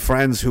lot of my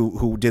friends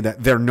who did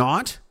that, they're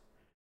not.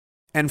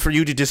 And for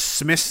you to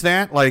dismiss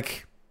that,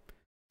 like,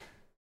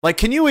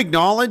 can you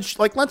acknowledge,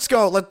 like, let's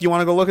go, you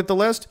want to go look at the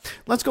list?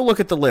 Let's go look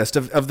at the list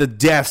of the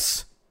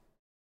deaths.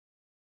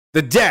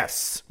 The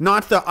deaths,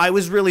 not the I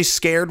was really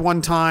scared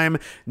one time,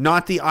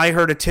 not the I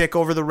heard a tick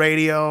over the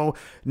radio,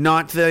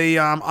 not the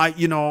I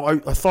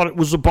thought it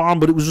was a bomb,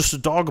 but it was just a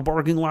dog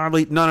barking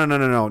loudly.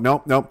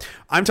 No.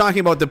 I'm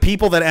talking about the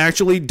people that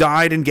actually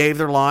died and gave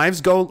their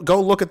lives. Go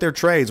look at their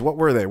trades. What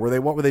were they?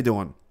 What were they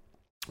doing?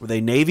 Were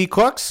they Navy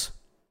cooks?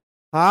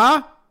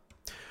 Huh?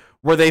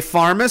 Were they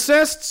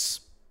pharmacists?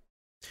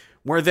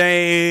 Were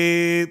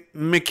they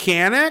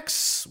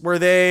mechanics? What were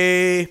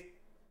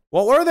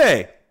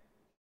they?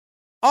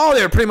 Oh,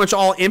 they were pretty much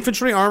all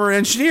infantry, armor,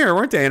 engineer,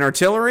 weren't they? And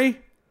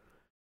artillery?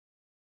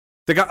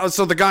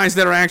 So the guys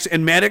that are actually,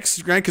 and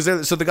medics, right?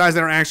 So the guys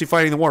that are actually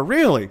fighting the war.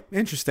 Really?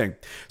 Interesting.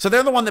 So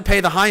they're the one that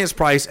pay the highest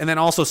price and then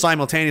also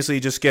simultaneously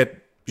just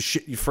get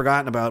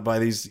forgotten about by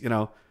these,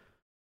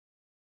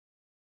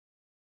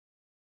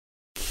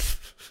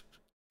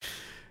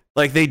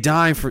 like they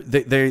die for,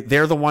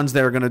 they're the ones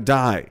that are going to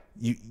die.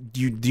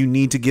 You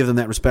need to give them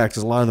that respect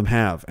because a lot of them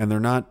have, and they're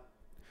not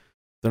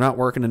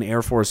working in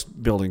Air Force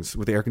buildings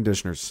with air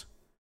conditioners.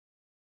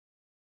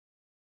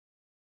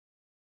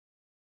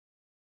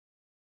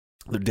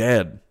 They're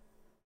dead.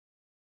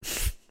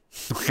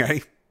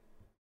 Okay?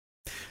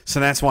 So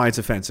that's why it's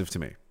offensive to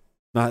me.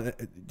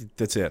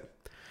 That's it.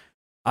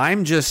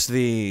 I'm just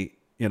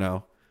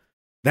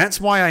that's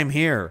why I'm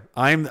here.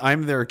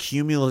 I'm their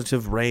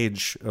cumulative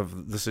rage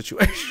of the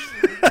situation.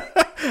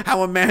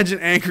 How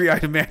angry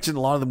I'd imagine a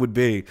lot of them would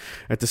be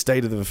at the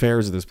state of the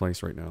affairs of this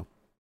place right now.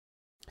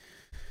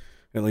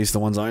 At least the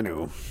ones I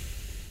knew.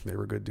 They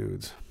were good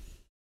dudes.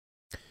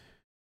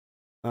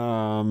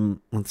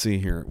 Let's see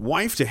here.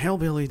 Wife to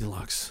Hellbilly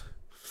Deluxe.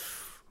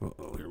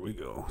 Oh, here we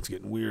go. It's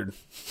getting weird.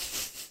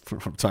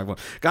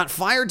 Got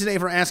fired today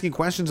for asking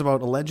questions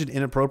about alleged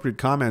inappropriate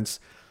comments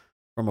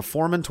from a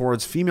foreman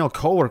towards female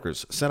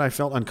coworkers. Said I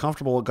felt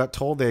uncomfortable. Got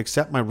told they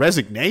accept my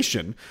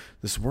resignation.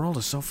 This world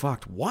is so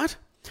fucked. What?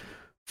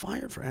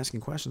 Fired for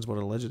asking questions about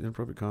alleged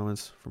inappropriate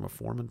comments from a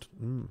foreman.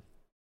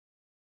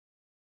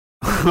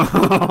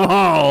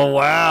 Oh,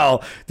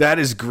 wow. That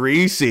is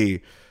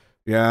greasy.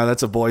 Yeah,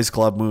 that's a boys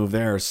club move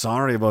there.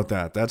 Sorry about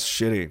that. That's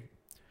shitty.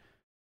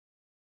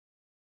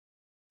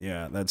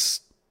 Yeah,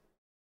 that's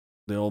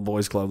the old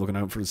boys club looking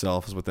out for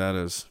itself is what that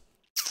is.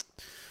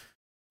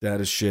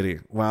 That is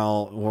shitty.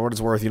 Well, for what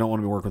it's worth, you don't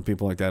want to be working with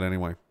people like that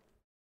anyway.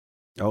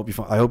 I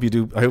hope you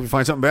do. I hope you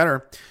find something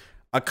better.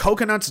 A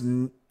coconut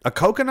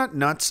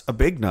nut's a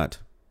big nut.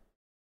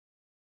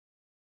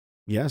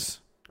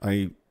 Yes.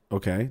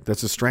 Okay.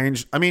 That's a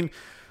strange. I mean,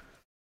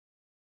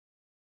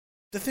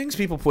 the things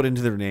people put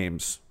into their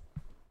names.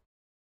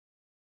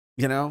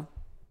 You know?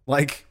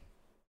 Like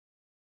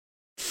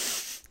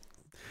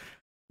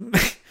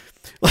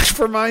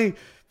for my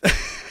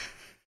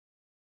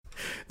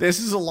this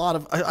is a lot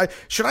of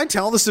should I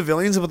tell the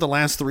civilians about the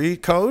last 3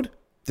 code?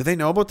 Did they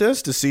know about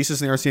this? Does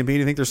CSIS and the RCMP, do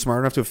you think they're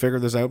smart enough to have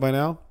figured this out by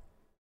now?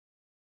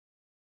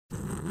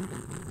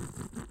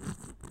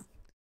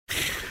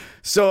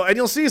 So, and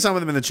you'll see some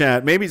of them in the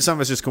chat. Maybe some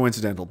of it's just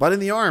coincidental. But in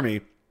the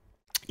Army,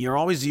 you're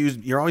always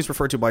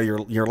referred to by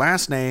your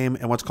last name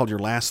and what's called your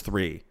last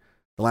 3.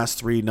 The last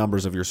 3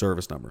 numbers of your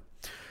service number.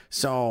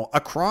 So,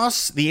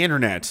 across the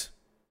internet,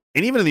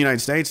 and even in the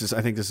United States,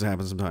 I think this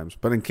happens sometimes,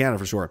 but in Canada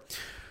for sure,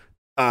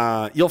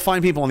 you'll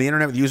find people on the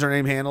internet with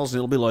username handles, and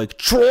it'll be like,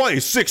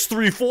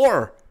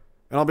 Troy634.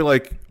 And I'll be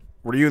like,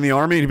 were you in the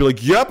Army? And he'd be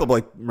like, yep. I'm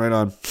like, right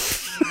on.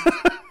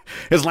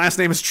 His last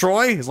name is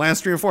Troy. His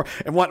last 3 or 4.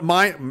 And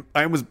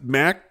I was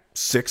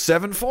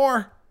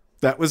Mac674.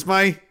 That was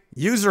my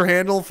user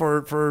handle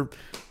for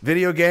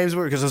video games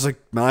because I was like,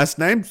 my last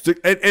name.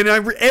 And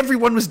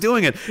everyone was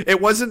doing it.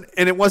 It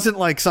wasn't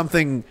like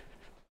something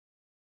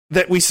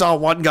that we saw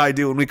one guy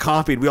do and we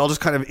copied. We all just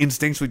kind of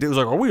instinctually did. It was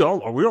like, are we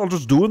all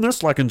just doing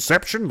this like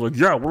Inception? Like,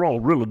 yeah, we're all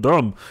really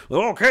dumb.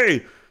 Like,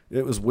 okay.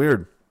 It was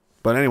weird.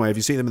 But anyway, if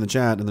you see them in the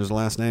chat and there's a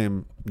last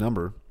name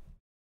number,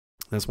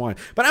 that's why.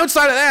 But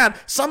outside of that,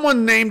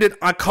 someone named it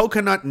a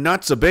coconut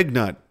nut's a big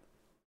nut.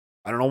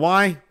 I don't know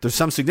why. There's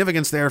some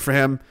significance there for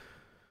him.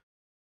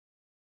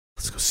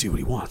 Let's go see what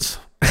he wants.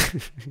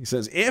 He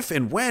says, if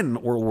and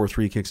when World War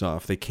III kicks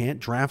off, they can't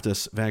draft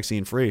us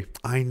vaccine free.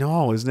 I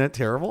know. Isn't that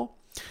terrible?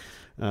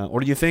 Or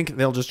do you think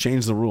they'll just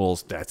change the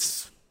rules?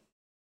 That's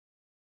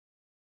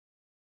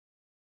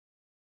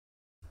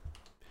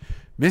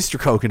Mr.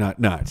 Coconut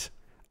Nut.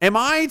 Am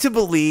I to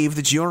believe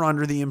that you're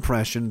under the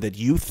impression that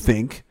you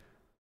think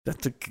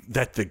that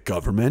the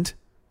government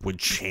would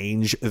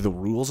change the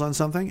rules on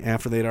something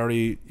after they'd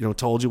already,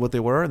 told you what they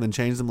were and then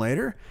change them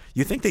later?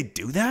 You think they'd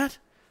do that?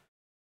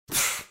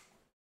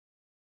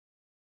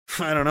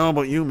 I don't know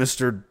about you,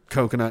 Mr.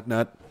 Coconut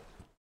Nut.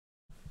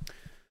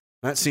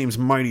 That seems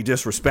mighty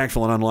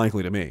disrespectful and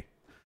unlikely to me.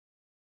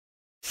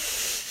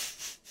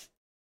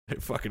 They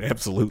fucking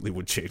absolutely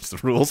would change the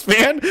rules,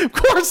 man. Of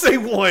course they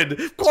would.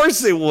 Of course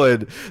they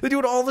would. They do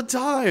it all the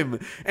time.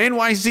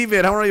 NYC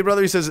Vid, how are you,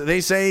 brother? He says,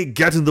 they say,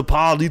 get in the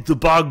pod, eat the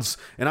bugs.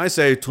 And I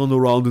say, turn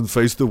around and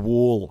face the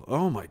wall.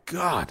 Oh, my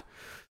God.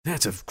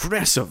 That's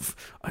aggressive.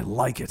 I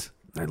like it.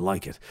 I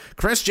like it.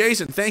 Chris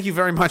Jason, thank you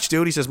very much,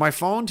 dude. He says, my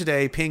phone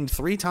today pinged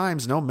 3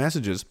 times, no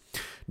messages.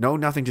 No,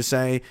 nothing to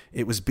say.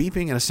 It was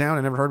beeping and a sound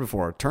I never heard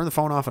before. Turned the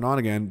phone off and on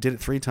again. Did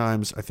it 3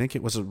 times. I think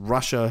it was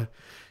Russia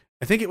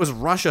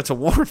to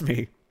warn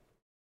me.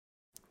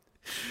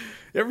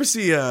 You ever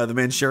see the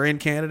Manchurian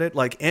Candidate?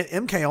 Like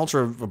MK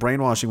Ultra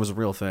brainwashing was a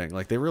real thing.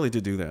 Like they really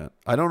did do that.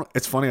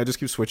 It's funny. I just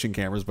keep switching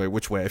cameras by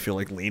which way I feel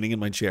like leaning in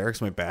my chair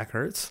because my back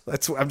hurts.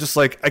 I'm just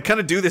like, I kind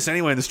of do this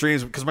anyway in the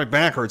streams because my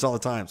back hurts all the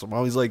time. So I'm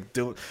always like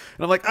doing,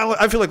 and I'm like,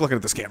 I feel like looking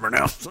at this camera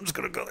now. So I'm just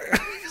going to go there.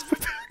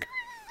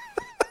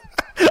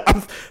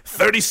 I'm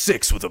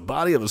 36 with the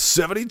body of a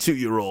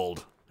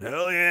 72-year-old.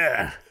 Hell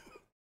yeah.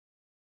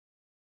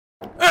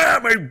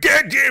 I'm a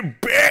goddamn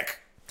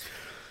back.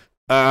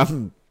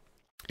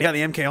 Yeah,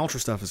 the MK Ultra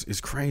stuff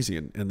is crazy,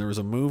 and there was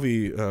a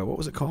movie. What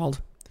was it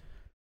called?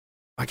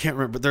 I can't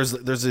remember. But there's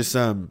this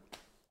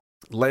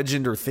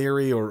legend or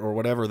theory or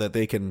whatever that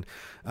they can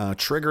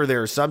trigger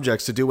their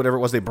subjects to do whatever it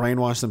was they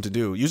brainwashed them to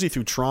do, usually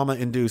through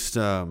trauma-induced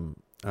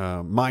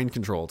mind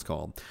control. It's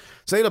called.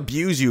 So they'd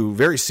abuse you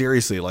very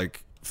seriously,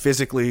 like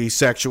physically,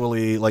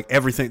 sexually, like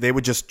everything. They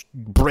would just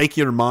break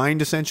your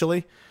mind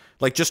essentially,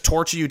 like just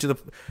torture you to the.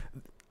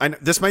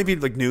 This might be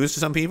like news to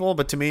some people,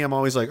 but to me, I'm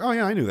always like, oh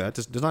yeah, I knew that.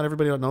 Does not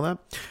everybody know that?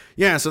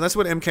 Yeah, so that's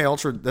what MK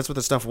Ultra. That's what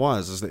the stuff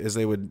was. Is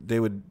they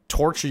would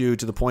torture you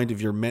to the point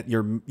of your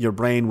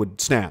brain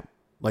would snap.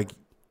 Like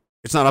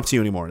it's not up to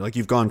you anymore. Like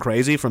you've gone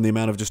crazy from the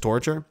amount of just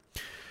torture.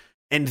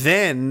 And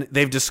then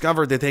they've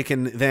discovered that they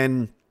can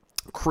then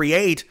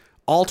create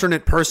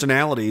alternate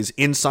personalities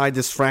inside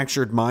this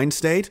fractured mind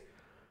state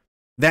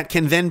that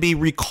can then be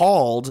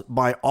recalled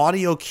by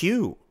audio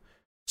cue.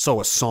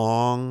 So a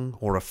song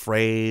or a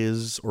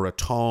phrase or a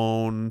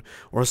tone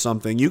or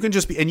something, you can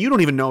just be, and you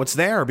don't even know it's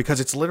there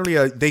because it's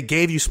literally they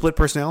gave you split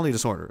personality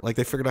disorder. Like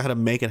they figured out how to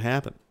make it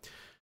happen.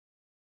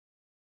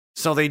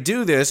 So they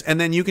do this,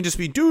 and then you can just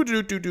be do,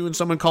 and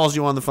someone calls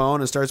you on the phone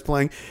and starts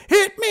playing,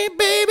 "Hit me,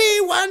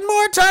 baby, one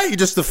more time."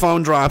 The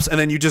phone drops, and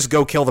then you just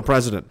go kill the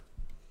president.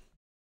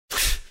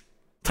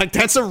 Like,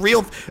 that's a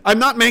real, I'm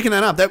not making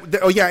that up.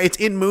 Oh yeah, it's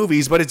in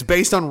movies, but it's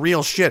based on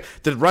real shit.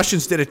 The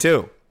Russians did it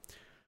too.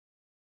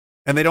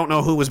 And they don't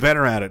know who was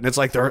better at it. And it's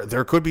like,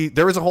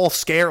 there is a whole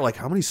scare, like,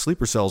 how many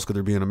sleeper cells could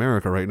there be in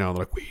America right now?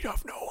 They're like, we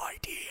have no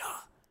idea.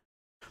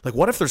 Like,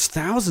 what if there's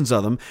thousands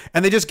of them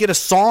and they just get a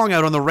song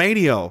out on the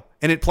radio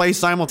and it plays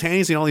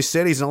simultaneously in all these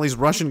cities and all these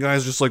Russian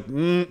guys just like,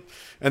 and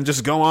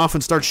just go off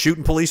and start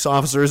shooting police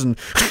officers and,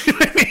 you know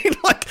what I mean?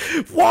 Like,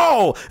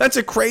 whoa, that's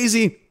a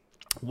crazy,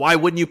 why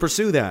wouldn't you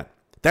pursue that?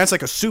 That's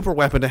like a super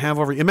weapon to have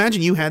over.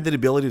 Imagine you had the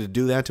ability to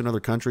do that to another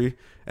country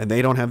and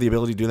they don't have the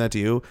ability to do that to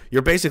you.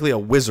 You're basically a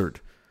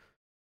wizard.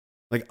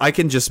 Like, I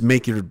can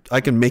make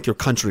your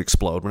country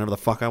explode whenever the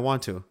fuck I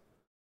want to.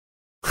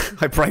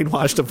 I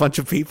brainwashed a bunch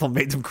of people,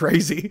 made them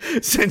crazy,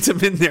 sent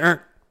them in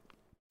there.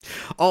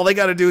 All they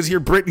got to do is hear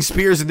Britney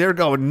Spears and they're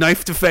going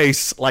knife to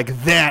face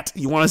like that.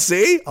 You want to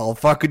see? I'll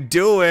fucking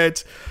do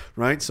it.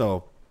 Right?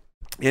 So,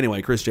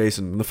 anyway, Chris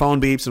Jason, the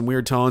phone beeps and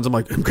weird tones. I'm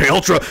like, MK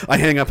Ultra. I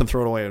hang up and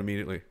throw it away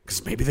immediately.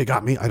 Because maybe they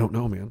got me. I don't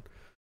know, man.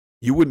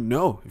 You wouldn't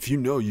know. If you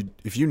know, you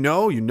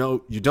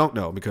don't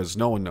know because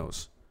no one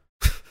knows.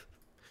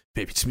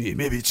 Maybe it's me.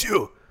 Maybe it's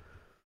you.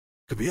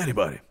 Could be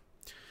anybody.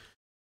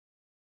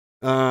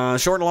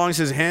 Short and long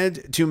says,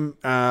 head to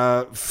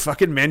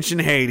fucking mention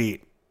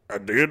Haiti. I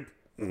did.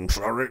 I'm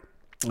sorry.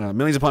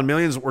 Millions upon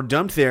millions were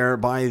dumped there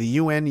by the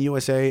UN,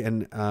 USA,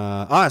 and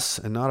us,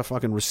 and not a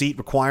fucking receipt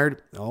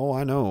required. Oh,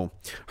 I know.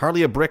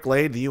 Hardly a brick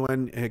laid. The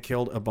UN had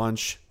killed a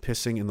bunch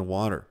pissing in the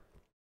water.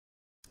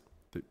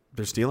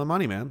 They're stealing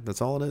money, man.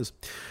 That's all it is.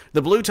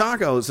 The Blue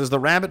Taco says the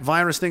rabbit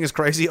virus thing is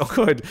crazy. Oh,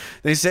 good.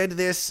 They said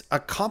this a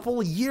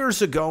couple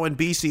years ago in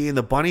BC, and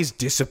the bunnies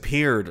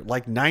disappeared.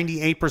 Like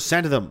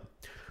 98% of them.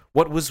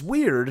 What was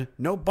weird,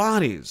 no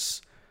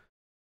bodies.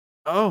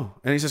 Oh,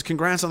 and he says,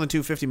 congrats on the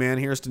 250, man.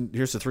 Here's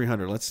to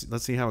 300.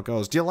 Let's see how it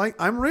goes. Do you like,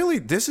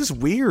 this is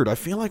weird. I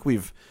feel like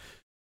we've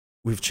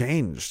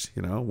changed,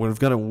 you know? We've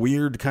got a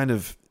weird kind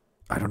of,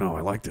 I don't know.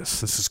 I like this.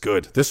 This is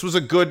good. This was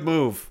a good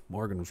move.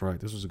 Morgan was right.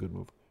 This was a good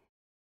move.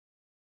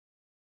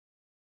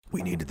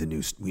 We needed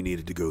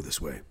to go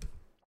this way.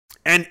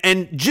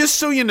 And just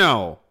so you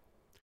know,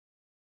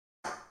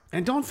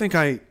 and don't think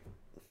I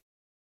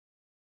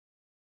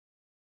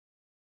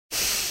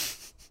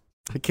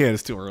can't,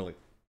 it's too early.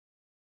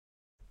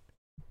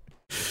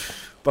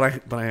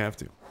 But I have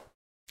to.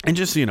 And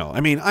just so you know,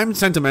 I mean, I'm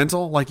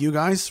sentimental like you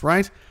guys,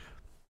 right?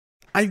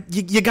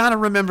 You got to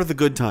remember the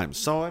good times.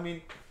 So, I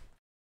mean,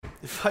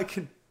 if I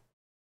can.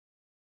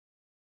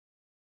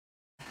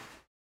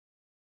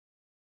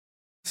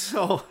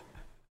 So,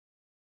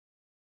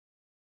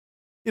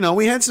 you know,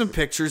 we had some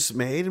pictures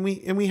made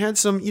and we had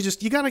some, you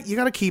got to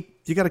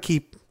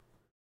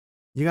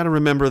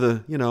remember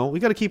the, you know, we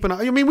got to keep an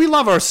eye. I mean, we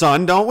love our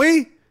son, don't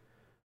we?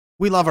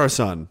 We love our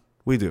son.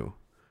 We do.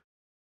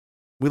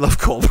 We love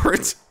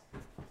Colbert.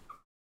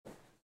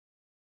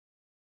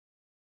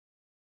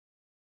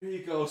 There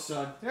you go,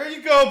 son. There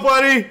you go,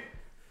 buddy.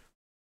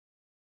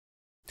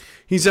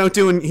 He's out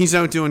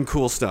doing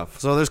cool stuff.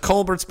 So there's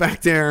Colbert's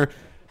back there.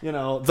 You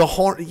know, the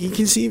horn. You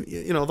can see,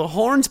 you know, the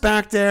horn's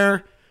back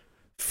there.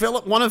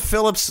 One of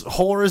Philip's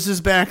whores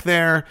is back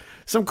there.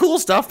 Some cool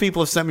stuff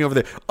people have sent me over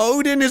there.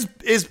 Odin is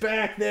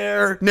back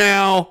there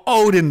now.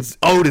 Odin's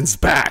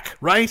back,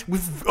 right?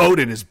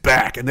 Odin is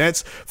back, and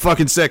that's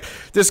fucking sick.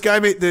 This guy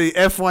made the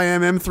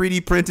FYMM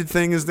 3D printed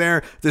thing is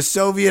there. The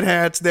Soviet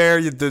hat's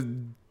there. The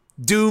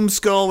Doom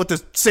skull with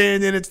the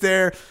sand in it's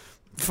there.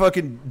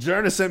 Fucking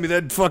Jarna sent me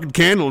that fucking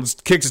candle.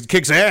 It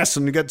kicks ass,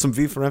 and you got some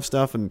V for F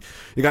stuff, and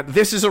you got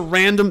this is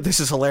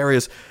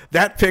hilarious.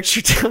 That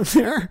picture down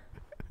there.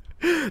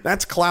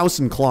 That's Klaus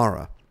and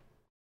Clara.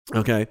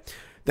 Okay.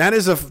 That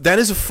is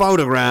a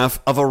photograph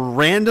of a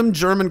random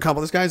German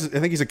couple. This guy's, I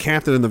think he's a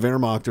captain in the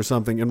Wehrmacht or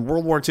something in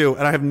World War II,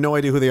 and I have no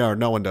idea who they are.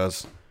 No one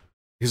does.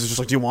 He's just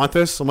like, do you want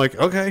this? I'm like,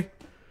 okay.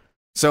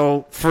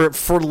 So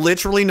for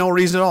literally no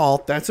reason at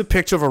all, that's a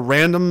picture of a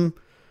random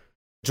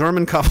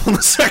German couple in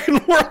the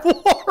Second World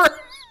War.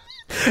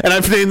 And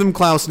I've named them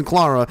Klaus and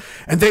Clara,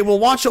 and they will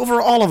watch over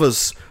all of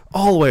us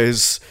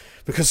always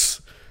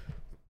because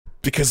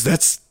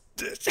that's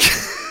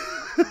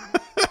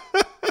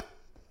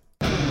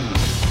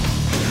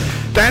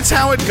that's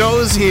how it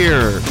goes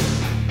here.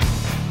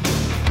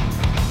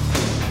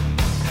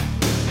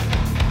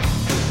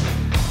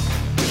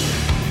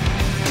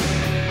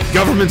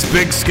 Government's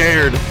big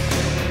scared.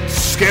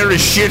 Scared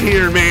as shit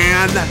here,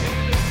 man.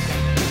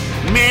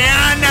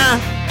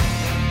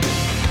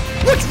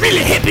 What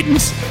really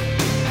happens?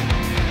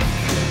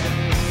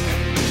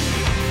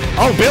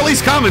 Oh,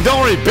 Billy's coming.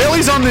 Don't worry.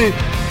 Billy's on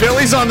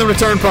Billy's on the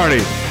return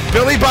party.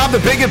 Billy Bob the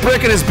bigot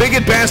brick and his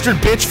bigot bastard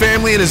bitch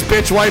family and his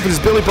bitch wife and his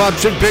Billy Bob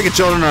bigot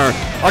children are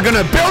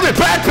gonna build it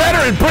back better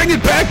and bring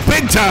it back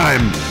big time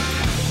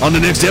on the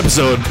next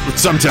episode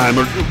sometime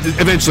or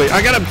eventually.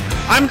 I'm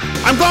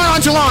going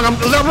on too long.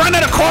 They're running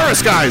out of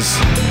chorus, guys.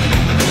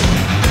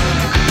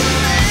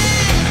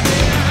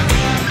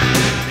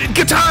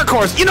 Guitar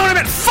chorus. You know what I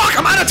meant? Fuck,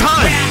 I'm out of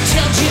time.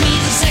 Tell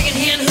Jimmy's a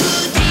second-hand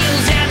hood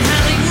deals out in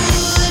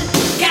Hollywood.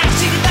 Got a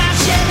ticket by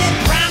Chevy,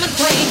 prime and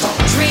plain.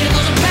 Trading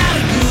was a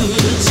pile of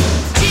goods.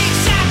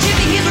 Jigsaw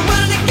Jimmy, he's a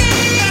running the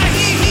game. I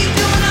hear he's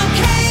doing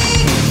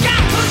okay. Got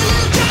a pussy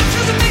little Josh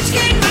who's a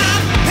Mexican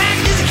mob.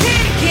 Packages a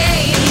candy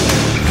cane.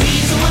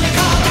 He's the one they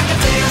call Dr.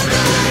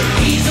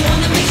 Feelgood. He's the one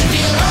that makes you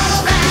feel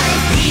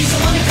alright. He's the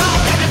one they call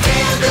Dr.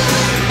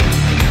 Feelgood.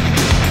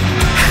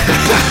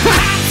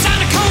 Cops on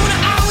the corner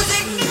always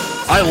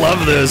ignore. I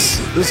love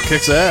this. This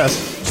kicks ass.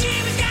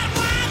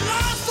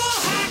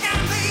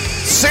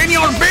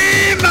 Senor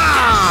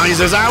Bina! He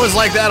says, I was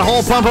like that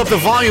whole pump up the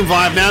volume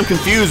vibe. Now I'm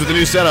confused with the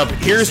new setup.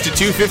 Here's to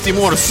 250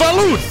 more.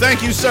 Salute!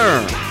 Thank you,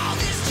 sir.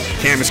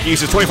 Cam Mesquite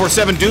says,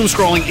 24/7 doom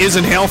scrolling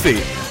isn't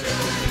healthy.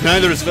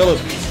 Neither is Philip.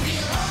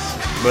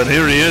 But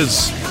here he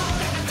is.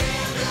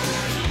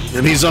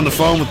 And he's on the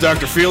phone with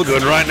Dr.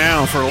 Feelgood right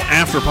now for an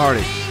after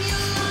party.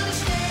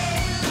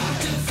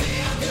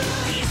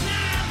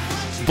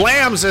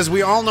 Blam says,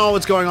 we all know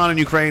what's going on in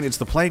Ukraine. It's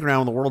the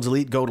playground. The world's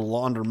elite go to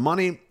launder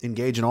money,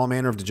 engage in all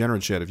manner of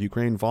degenerate shit. If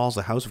Ukraine falls,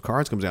 the house of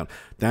cards comes down.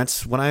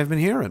 That's what I've been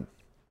hearing.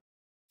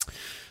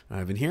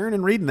 I've been hearing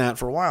and reading that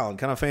for a while. And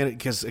kind of fan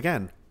because,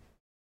 again,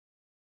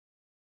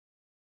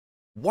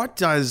 what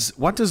does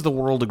the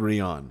world agree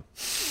on?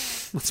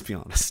 Let's be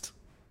honest.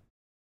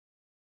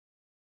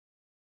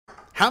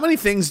 How many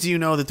things do you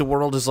know that the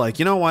world is like,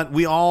 you know what?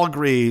 We all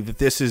agree that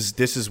this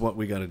is what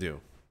we got to do.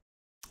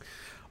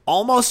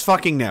 Almost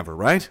fucking never,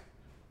 right?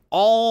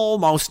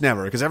 Almost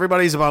never, because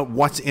everybody's about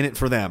what's in it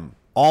for them,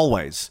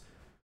 always.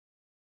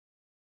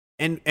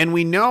 And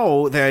we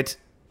know that.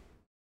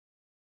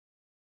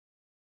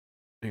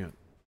 Hang on.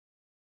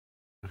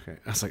 Okay,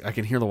 I was like, I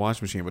can hear the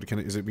washing machine, but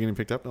is it being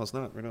picked up? No, it's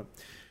not. Right now.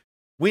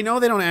 We know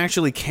they don't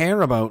actually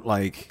care about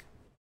like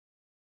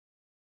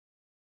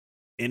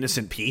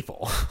innocent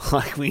people.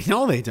 Like, we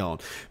know they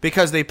don't,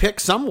 because they pick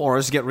some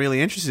wars to get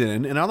really interested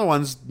in and other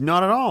ones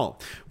not at all.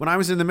 When I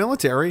was in the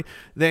military,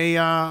 they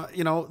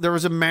there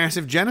was a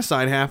massive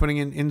genocide happening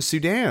in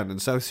Sudan, in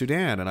South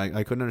Sudan, and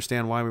I couldn't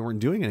understand why we weren't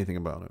doing anything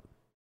about it.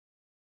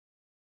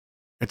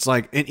 It's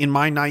like in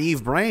my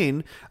naive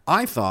brain,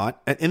 I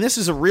thought, and this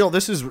is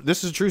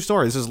a true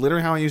story. This is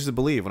literally how I used to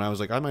believe when I was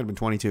like, I might have been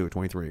 22,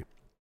 23.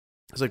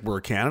 It's like, we're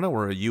Canada,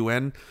 we're a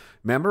UN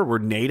member, we're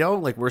NATO,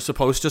 like we're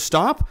supposed to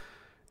stop.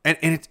 And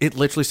it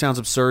literally sounds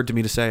absurd to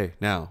me to say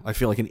now. I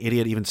feel like an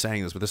idiot even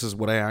saying this, but this is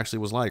what I actually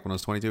was like when I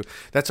was 22.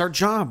 That's our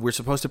job. We're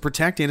supposed to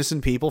protect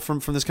innocent people from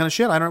this kind of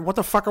shit. What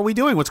the fuck are we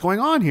doing? What's going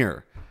on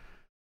here?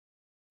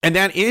 And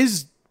that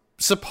is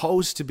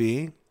supposed to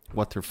be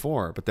what they're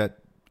for, but that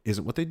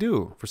isn't what they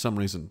do for some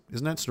reason.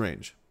 Isn't that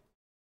strange?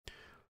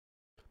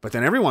 But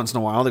then every once in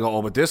a while they go,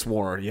 oh, but this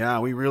war, yeah,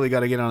 we really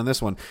got to get on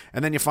this one.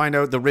 And then you find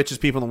out the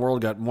richest people in the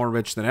world got more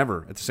rich than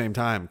ever at the same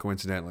time,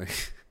 coincidentally.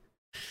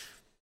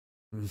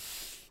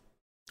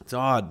 It's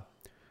odd.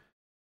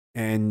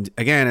 And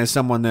again, as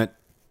someone that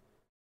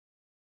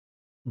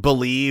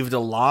believed a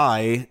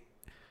lie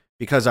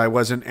because I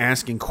wasn't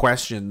asking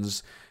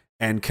questions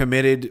and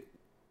committed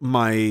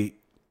the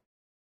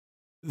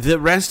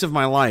rest of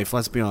my life,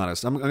 let's be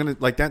honest. I'm gonna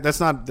like that. That's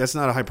not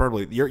a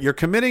hyperbole. You're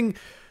committing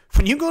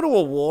when you go to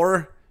a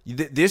war.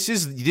 This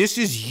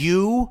is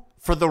you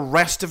for the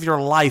rest of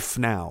your life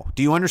now.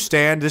 Do you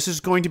understand? This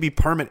is going to be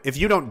permanent. If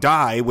you don't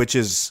die, which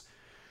is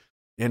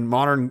in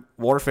modern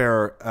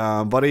warfare,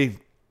 buddy,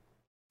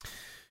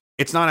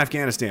 it's not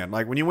Afghanistan.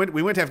 Like when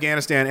we went to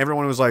Afghanistan,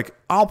 everyone was like,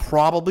 I'll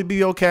probably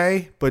be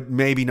okay, but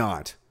maybe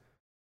not.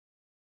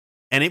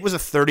 And it was a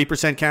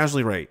 30%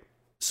 casualty rate.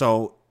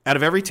 So out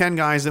of every 10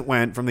 guys that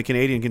went from the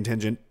Canadian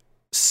contingent,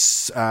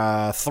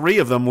 3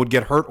 of them would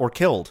get hurt or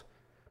killed.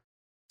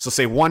 So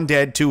say 1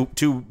 dead,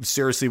 2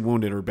 seriously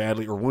wounded or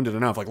badly or wounded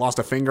enough, like lost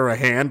a finger, a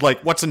hand.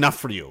 Like, what's enough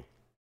for you?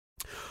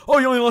 Oh,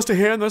 you only lost a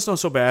hand? That's not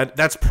so bad.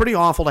 That's pretty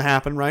awful to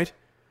happen, right?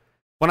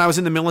 When I was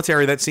in the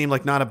military, that seemed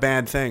like not a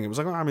bad thing. It was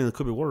like, oh, I mean, it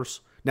could be worse.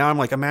 Now I'm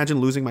like,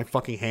 imagine losing my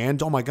fucking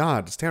hand. Oh my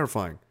God, it's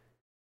terrifying.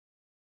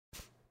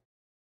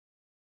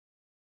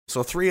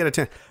 So 3 out of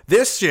 10.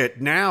 This shit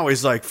now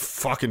is like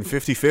fucking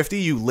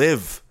 50-50. You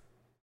live.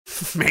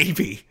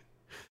 Maybe.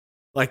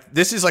 Like,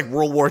 this is like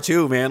World War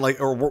II, man.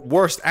 Like, or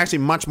worse, actually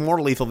much more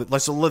lethal.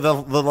 Like, so the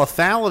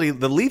lethality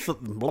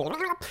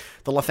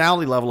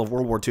level of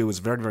World War II is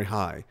very, very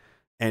high.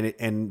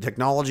 And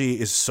technology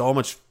is so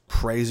much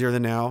crazier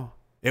than now.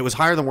 It was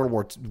higher than World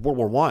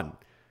War I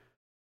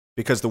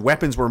because the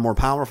weapons were more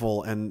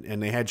powerful and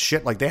they had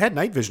shit like they had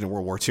night vision in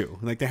World War II.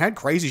 Like they had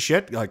crazy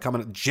shit like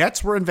coming.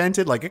 Jets were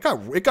invented. Like it got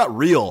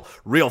real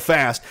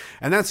fast.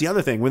 And that's the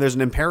other thing when there's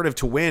an imperative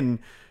to win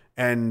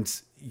and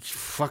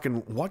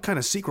fucking what kind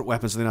of secret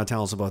weapons do they not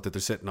tell us about that they're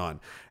sitting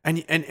on?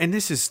 And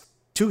this is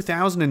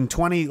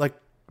 2020. Like,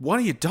 what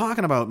are you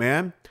talking about,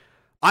 man?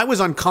 I was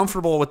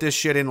uncomfortable with this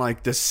shit in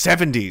like the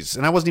 70s,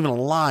 and I wasn't even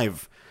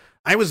alive.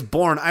 I was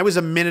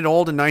a minute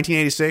old in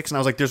 1986, and I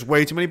was like, there's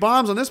way too many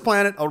bombs on this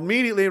planet.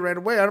 Immediately, right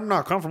away, I'm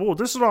not comfortable with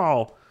this at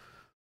all.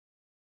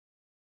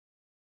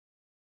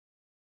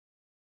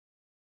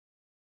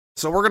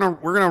 So we're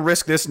gonna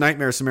risk this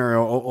nightmare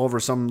scenario over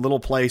some little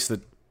place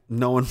that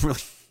no one really.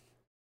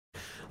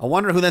 I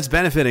wonder who that's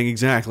benefiting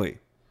exactly.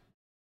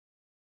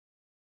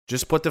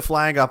 Just put the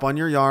flag up on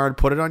your yard,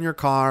 put it on your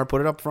car,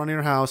 put it up front of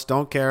your house.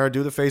 Don't care.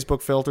 Do the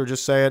Facebook filter.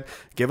 Just say it.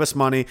 Give us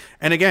money.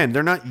 And again,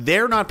 they're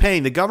not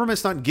paying. The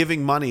government's not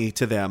giving money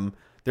to them.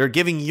 They're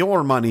giving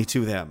your money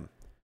to them.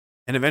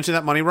 And eventually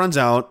that money runs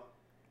out.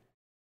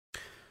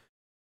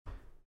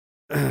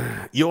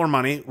 Your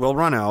money will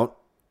run out.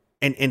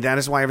 And that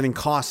is why everything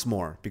costs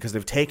more, because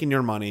they've taken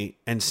your money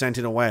and sent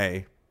it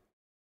away,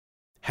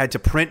 had to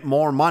print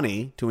more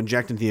money to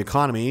inject into the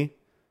economy,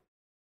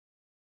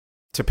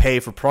 to pay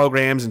for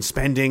programs and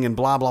spending and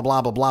blah, blah,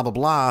 blah, blah, blah, blah,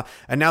 blah.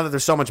 And now that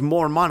there's so much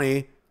more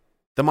money,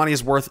 the money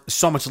is worth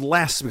so much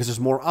less because there's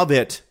more of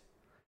it.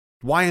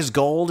 Why is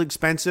gold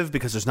expensive?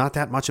 Because there's not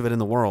that much of it in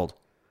the world.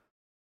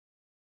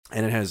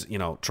 And it has,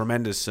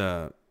 tremendous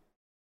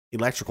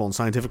electrical and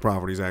scientific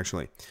properties,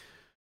 actually.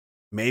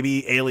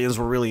 Maybe aliens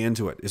were really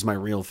into it, is my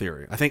real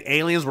theory. I think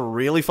aliens were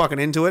really fucking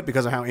into it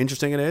because of how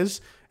interesting it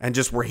is, and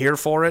just were here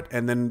for it,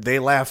 and then they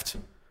left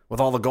with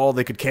all the gold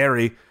they could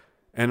carry,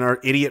 and our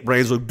idiot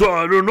brains were like,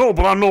 I don't know,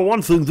 but I know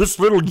one thing, this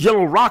little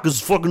yellow rock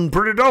is fucking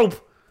pretty dope.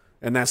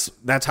 And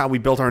that's how we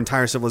built our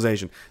entire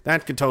civilization.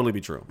 That could totally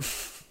be true.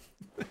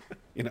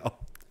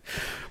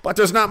 But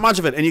there's not much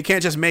of it, and you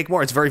can't just make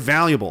more. It's very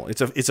valuable.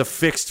 It's a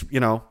fixed,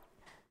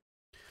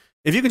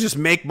 If you can just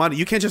make money,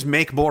 you can't just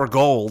make more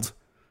gold.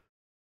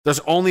 There's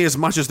only as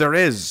much as there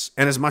is,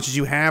 and as much as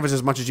you have is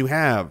as much as you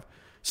have.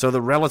 So the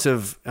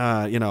relative,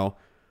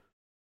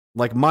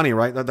 like money,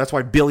 right? That's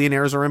why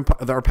billionaires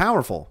are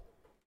powerful,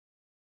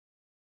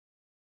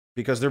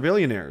 because they're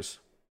billionaires,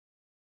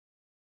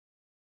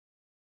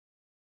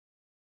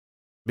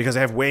 because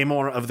they have way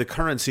more of the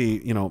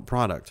currency,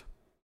 product.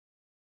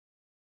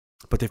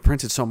 But they've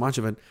printed so much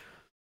of it,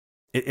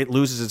 it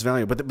loses its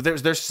value. But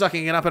they're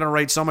sucking it up at a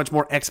rate so much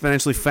more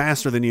exponentially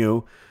faster than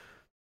you.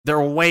 They're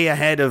way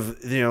ahead of,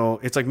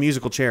 it's like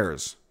musical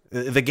chairs.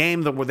 The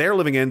game that they're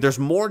living in, there's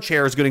more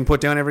chairs getting put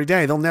down every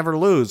day. They'll never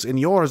lose. In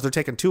yours, they're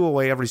taking 2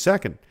 away every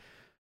second.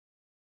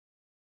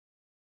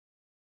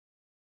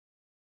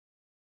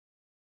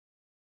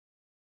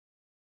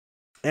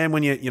 And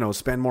when you,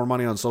 spend more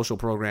money on social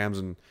programs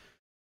and,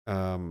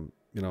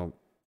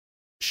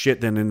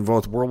 shit than in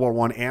both World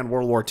War I and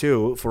World War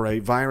II for a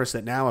virus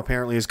that now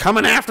apparently is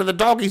coming after the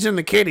doggies and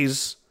the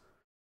kitties,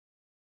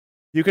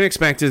 you can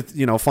expect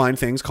to, find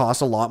things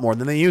cost a lot more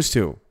than they used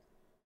to.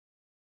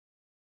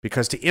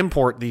 Because to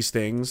import these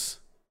things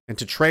and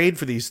to trade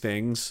for these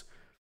things,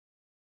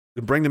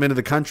 to bring them into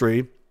the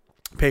country,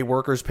 pay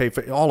workers, pay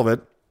for all of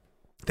it,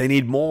 they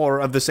need more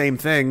of the same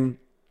thing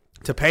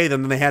to pay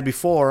them than they had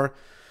before,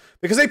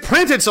 because they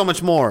printed so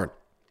much more.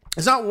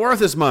 It's not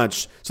worth as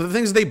much. So the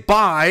things they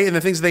buy and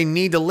the things they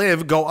need to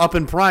live go up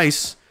in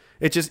price.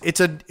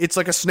 It's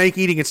like a snake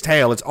eating its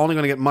tail. It's only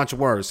going to get much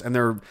worse. And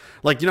they're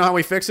like, how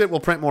we fix it? We'll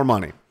print more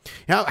money.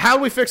 How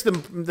do we fix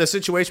the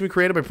situation we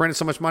created by printing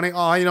so much money?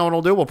 Oh, you know what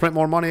we'll do? We'll print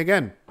more money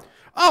again.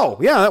 Oh,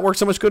 yeah, that worked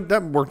so much good.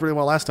 That worked really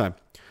well last time.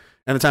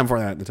 And the time before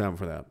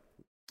that.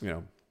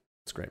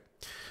 It's great.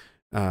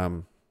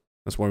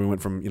 That's why we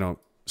went from,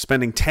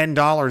 spending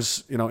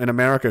 $10, in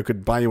America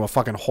could buy you a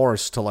fucking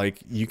horse to like,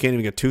 you can't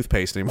even get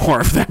toothpaste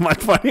anymore for that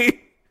much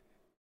money.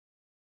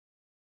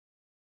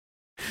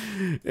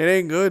 It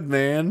ain't good,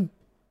 man.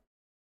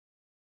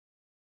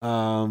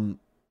 Cam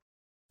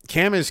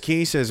is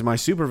Key says, my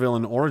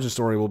supervillain origin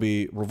story will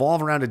be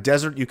revolve around a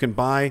desert you can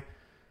buy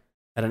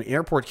at an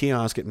airport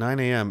kiosk at 9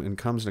 a.m. and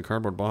comes in a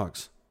cardboard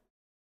box.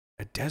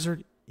 A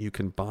desert you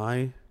can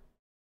buy?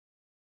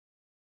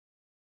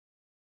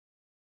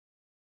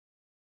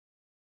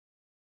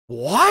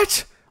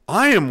 What?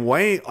 I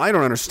don't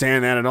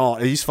understand that at all.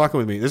 He's fucking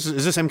with me. Is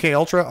this MK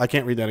Ultra? I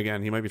can't read that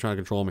again. He might be trying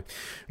to control me.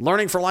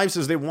 Learning for Life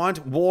says they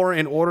want war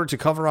in order to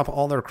cover up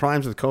all their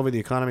crimes with COVID, the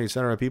economy,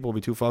 etc. People will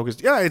be too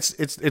focused. Yeah,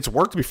 it's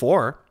worked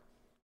before.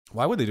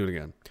 Why would they do it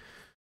again?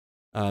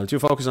 Too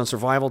focused on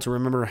survival to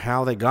remember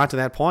how they got to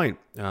that point.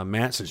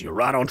 Matt says, you're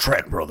right on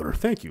track, brother.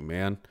 Thank you,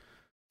 man.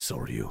 So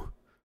are you.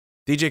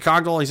 DJ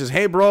Cogdall, he says,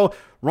 hey, bro,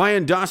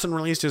 Ryan Dawson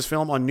released his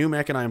film on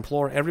Numek, and I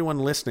implore everyone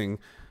listening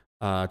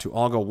to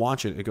all go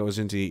watch it. It goes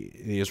into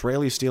the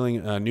Israelis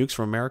stealing nukes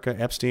from America,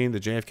 Epstein, the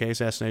JFK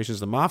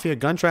assassinations, the mafia,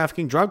 gun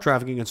trafficking, drug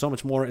trafficking, and so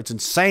much more. It's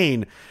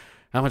insane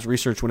how much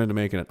research went into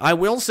making it. I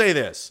will say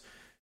this.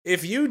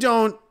 If you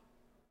don't,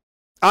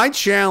 I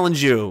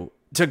challenge you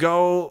to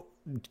go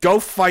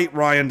fight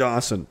Ryan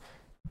Dawson.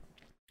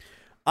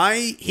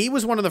 He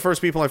was one of the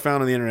first people I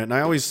found on the internet, and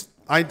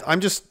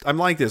I'm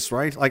like this,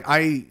 right? Like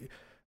I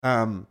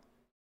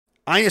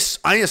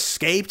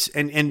escaped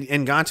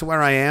and got to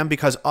where I am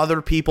because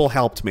other people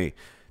helped me.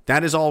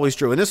 That is always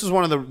true. And this is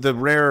one of the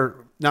rare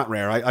not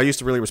rare. I used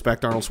to really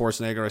respect Arnold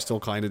Schwarzenegger. I still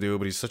kind of do,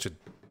 but he's such an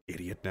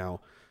idiot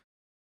now.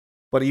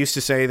 But he used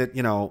to say that,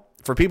 you know,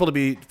 for people to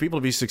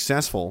be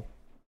successful,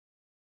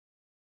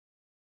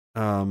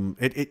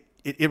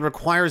 it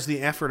requires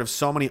the effort of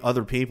so many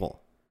other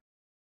people.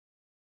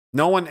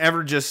 No one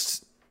ever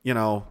just, you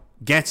know,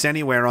 gets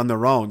anywhere on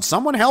their own.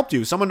 Someone helped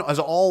you. Someone has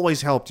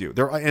always helped you.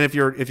 And if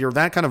you're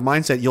that kind of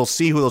mindset, you'll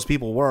see who those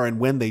people were and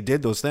when they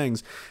did those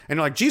things. And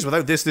you're like, geez,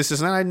 without this,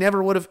 and that, I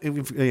never would have.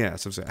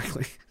 Yes,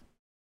 exactly.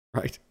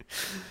 Right.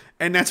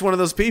 And that's one of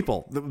those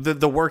people.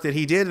 The work that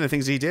he did and the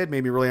things he did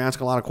made me really ask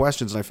a lot of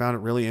questions. And I found it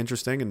really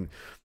interesting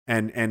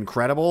and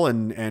credible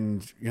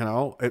and you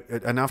know,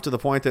 enough to the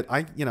point that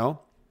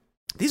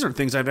these are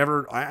things I've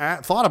never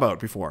thought about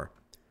before.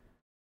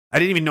 I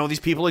didn't even know these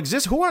people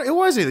exist. Who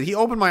was he? He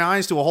opened my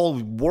eyes to a whole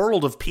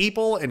world of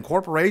people and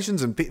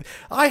corporations and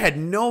I had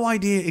no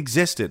idea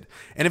existed.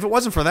 And if it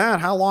wasn't for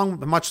that,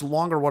 much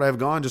longer would I have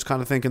gone just kind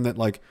of thinking that,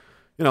 like,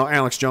 you know,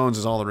 Alex Jones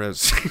is all there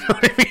is. You know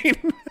what I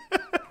mean?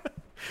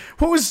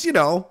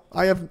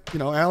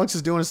 Alex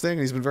is doing his thing and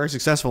he's been very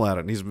successful at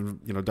it and he's been,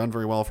 you know, done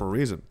very well for a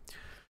reason.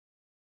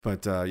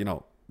 But, you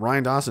know,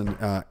 Ryan Dawson,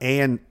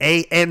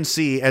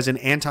 ANC as in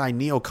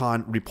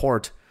anti-neocon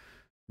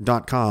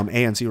report.com,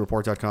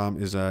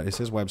 ancreport.com is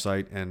his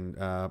website, and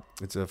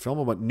it's a film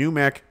about New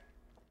Mech,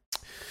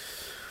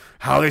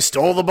 how they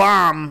stole the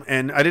bomb,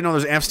 and I didn't know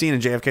there's Epstein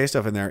and JFK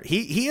stuff in there.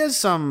 He has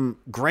some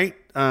great,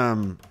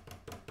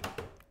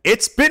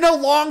 it's been a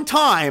long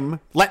time,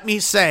 let me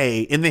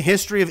say, in the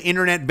history of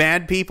internet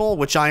bad people,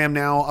 which I am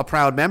now a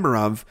proud member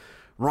of.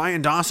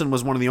 Ryan Dawson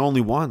was one of the only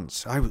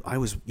ones. I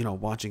was, you know,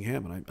 watching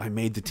him, and I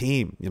made the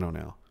team, you know,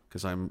 now,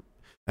 because I'm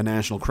a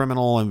national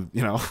criminal, and,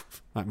 you know,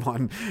 I'm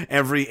on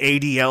every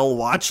ADL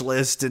watch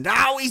list, and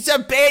he's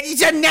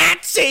a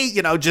Nazi,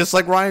 you know, just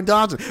like Ryan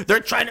Dawson.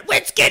 They're trying to,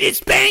 let's get his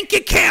bank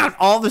account.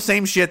 All the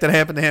same shit that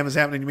happened to him is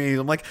happening to me.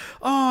 I'm like,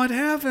 oh, it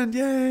happened,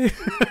 yay.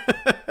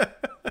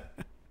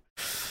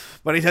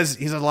 But he has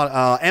a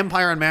lot.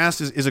 Empire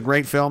Unmasked is a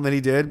great film that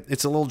he did.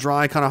 It's a little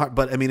dry, kind of hard,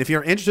 but I mean, if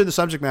you're interested in the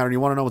subject matter and you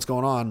want to know what's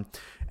going on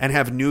and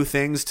have new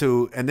things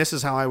and this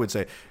is how I would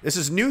say, this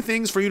is new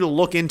things for you to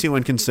look into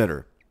and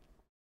consider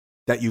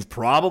that you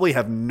probably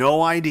have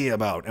no idea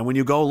about. And when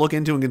you go look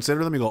into and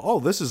consider them, you go, oh,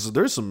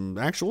 there's some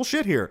actual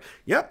shit here.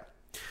 Yep.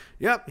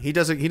 He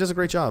does a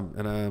great job,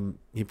 and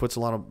he puts a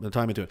lot of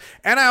time into it.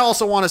 And I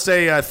also want to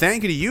say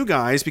thank you to you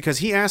guys, because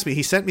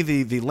he sent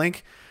me the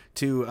link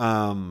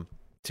to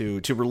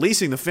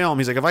releasing the film.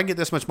 He's like, if I get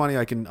this much money,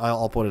 I can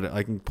put it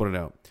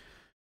out.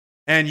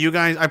 And you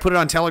guys, I put it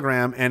on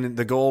Telegram, and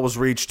the goal was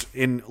reached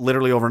in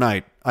literally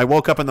overnight. I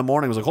woke up in the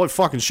morning, was like, holy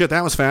fucking shit,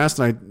 that was fast.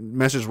 And I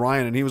messaged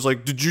Ryan, and he was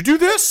like, did you do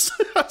this?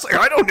 I was like,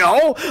 I don't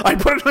know. I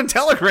put it on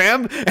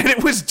Telegram, and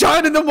it was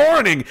done in the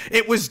morning.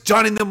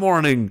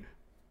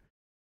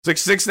 It's like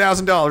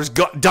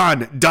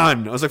 $6,000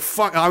 done. I was like,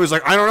 fuck. I was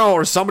like, I don't know.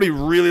 Or somebody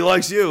really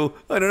likes you.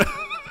 I don't know.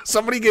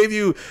 Somebody gave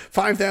you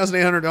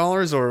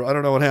 $5,800, or I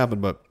don't know what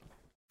happened, but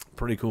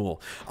pretty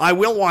cool. I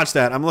will watch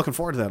that. I'm looking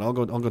forward to that. I'll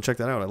go check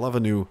that out. I love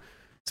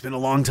it's been a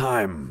long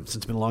time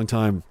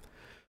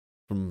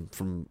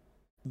from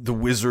the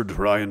wizard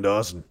Ryan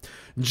Dawson.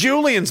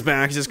 Julian's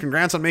back. He says,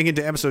 congrats on making it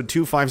to episode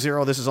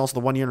 250. This is also the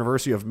 1 year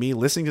anniversary of me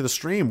listening to the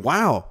stream.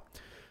 Wow.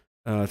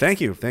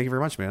 Thank you very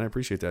much, man. I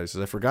appreciate that. He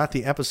says, I forgot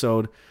the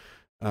episode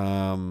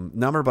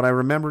number, but I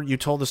remember you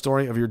told the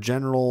story of your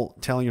general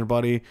telling your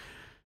buddy.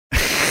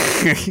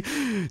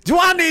 Do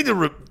I need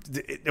to?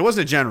 It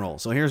wasn't a general.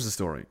 So here's the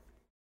story.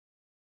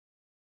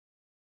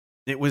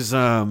 It was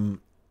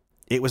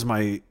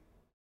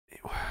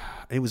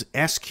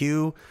SQ.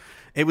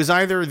 It was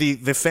either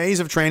the phase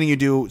of training you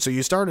do. So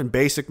you start in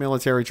basic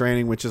military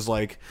training, which is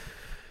like,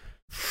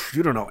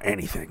 you don't know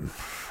anything.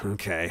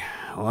 Okay.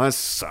 Well, that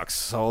sucks.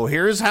 So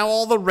here's how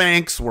all the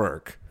ranks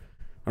work.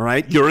 All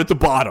right. You're at the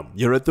bottom.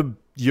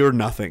 You're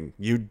nothing.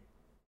 You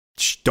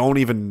don't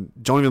even,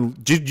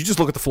 you just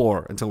look at the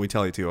floor until we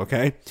tell you to,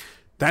 okay?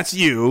 That's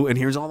you, and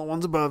here's all the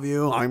ones above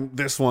you. I'm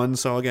this one,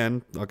 so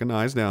again, fucking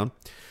eyes down.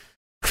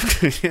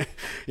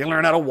 You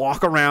learn how to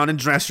walk around and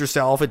dress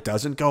yourself. It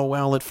doesn't go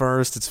well at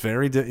first.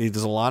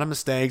 There's a lot of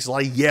mistakes, a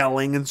lot of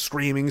yelling and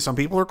screaming. Some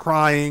people are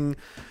crying,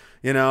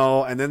 you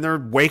know, and then they're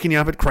waking you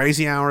up at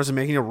crazy hours and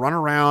making you run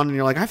around, and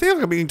you're like, I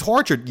think I'm being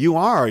tortured. You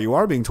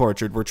are being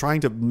tortured. We're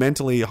trying to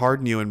mentally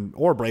harden you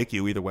or break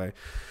you, either way.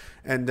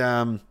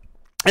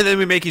 And then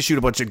we make you shoot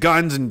a bunch of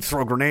guns and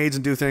throw grenades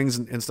and do things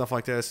and stuff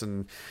like this.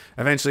 And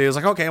eventually it was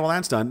like, okay, well,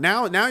 that's done.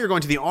 Now you're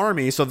going to the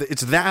Army, so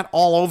it's that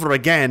all over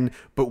again,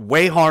 but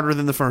way harder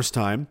than the first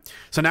time.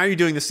 So now you're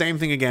doing the same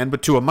thing again,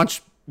 but to a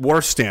much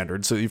worse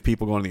standard. So you have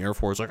people going to the Air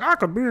Force like, I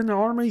could be in the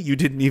Army. You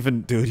didn't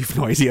even, dude, you have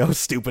no idea how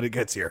stupid it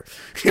gets here.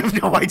 You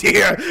have no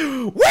idea.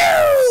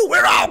 Woo!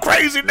 We're all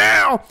crazy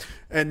now.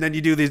 And then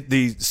you do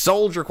the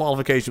soldier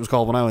qualification was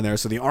called when I went there.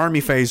 So the Army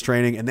phase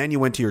training, and then you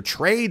went to your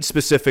trade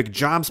specific,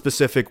 job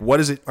specific. What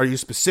is it? Are you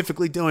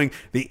specifically doing?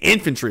 The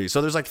infantry.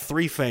 So there's like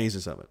 3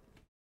 phases of it.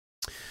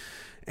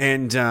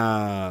 And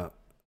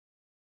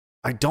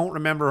I don't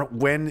remember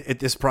when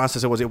this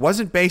process it was. It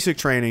wasn't basic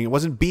training. It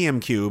wasn't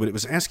BMQ, but it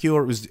was SQ,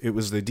 or it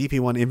was the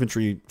DP1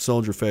 infantry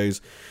soldier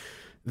phase.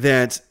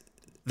 That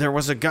there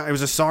was a guy. It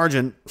was a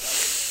sergeant.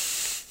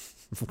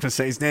 I'm gonna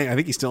say his name. I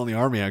think he's still in the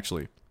army,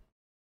 actually.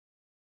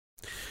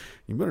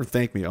 You better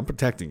thank me. I'm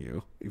protecting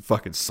you, you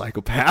fucking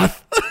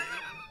psychopath.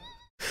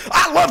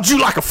 I loved you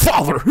like a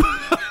father.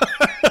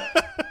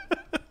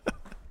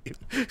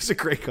 He's a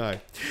great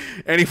guy.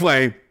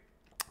 Anyway,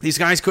 these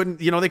guys couldn't,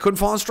 they couldn't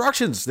follow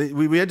instructions.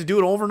 We had to do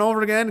it over and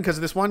over again because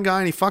of this one guy,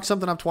 and he fucked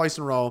something up twice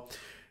in a row.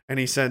 And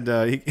he said,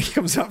 he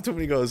comes up to him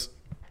and he goes,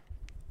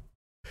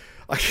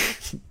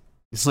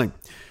 it's like,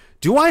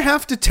 do I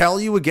have to tell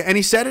you again? And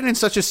he said it in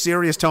such a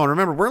serious tone.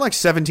 Remember, we're like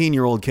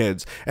 17-year-old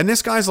kids. And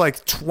this guy's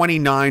like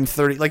 29,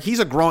 30. Like, he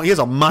has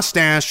a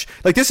mustache.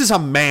 Like, this is a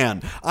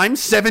man. I'm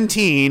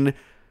 17.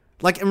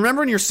 Like,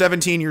 remember when you're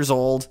 17 years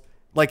old?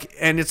 Like,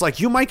 and it's like,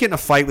 you might get in a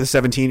fight with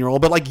a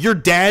 17-year-old, but like, your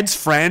dad's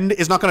friend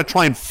is not going to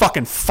try and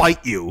fucking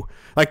fight you.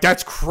 Like,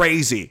 that's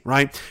crazy,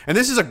 right? And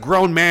this is a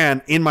grown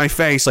man in my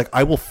face. Like,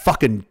 I will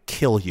fucking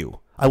kill you.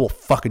 I will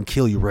fucking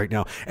kill you right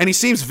now. And he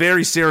seems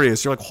very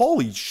serious. You're like,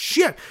 holy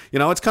shit.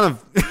 It's kind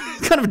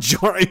of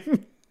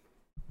jarring.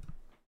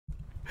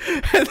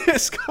 And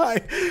this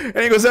guy, and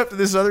he goes up to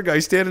this other guy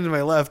standing to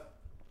my left.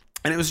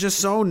 And it was just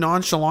so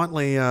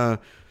nonchalantly,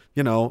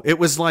 it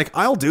was like,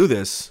 I'll do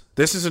this.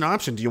 This is an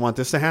option. Do you want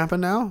this to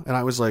happen now? And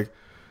I was like,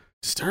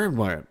 disturbed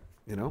by it,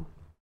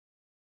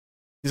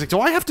 He's like, do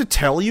I have to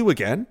tell you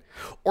again?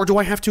 Or do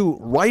I have to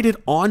write it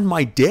on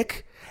my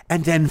dick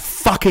and then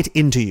fuck it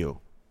into you?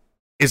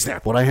 Is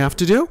that what I have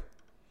to do?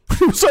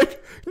 He was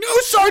like, no,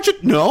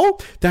 Sergeant. No,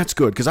 that's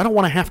good, because I don't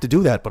want to have to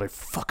do that, but I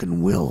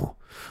fucking will.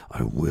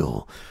 I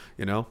will,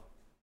 And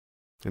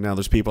now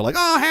there's people like,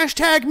 oh,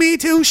 hashtag me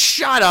too.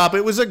 Shut up.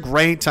 It was a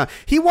great time.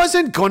 He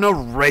wasn't going to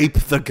rape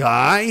the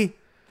guy.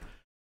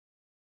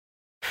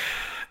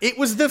 It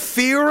was the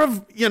fear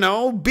of,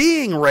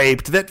 being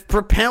raped that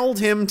propelled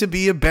him to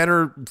be a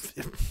better...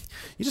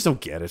 You just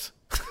don't get it.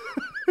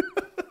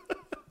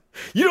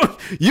 You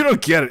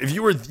don't get it. If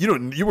you were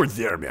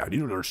there, man. You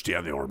don't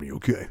understand the army,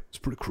 okay? It's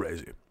pretty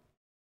crazy.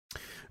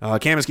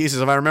 Kamiski says,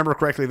 if I remember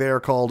correctly, they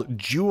are called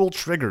jewel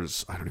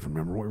triggers. I don't even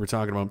remember what we were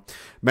talking about.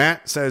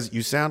 Matt says,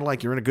 you sound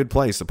like you're in a good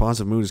place. The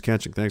positive mood is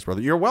catching. Thanks,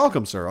 brother. You're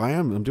welcome, sir. I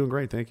am. I'm doing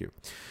great. Thank you.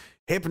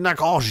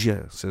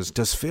 Hypnagogia says,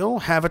 does Phil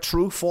have a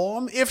true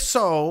form? If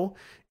so,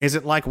 is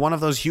it like one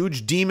of those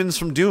huge demons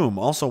from Doom?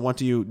 Also, what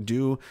do you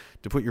do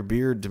to put your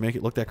beard to make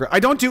it look that great? I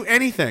don't do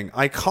anything.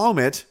 I comb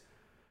it.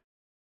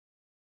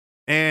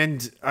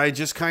 And I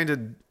just kind of,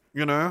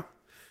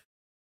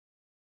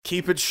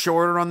 keep it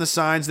shorter on the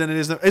sides than it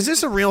is. Is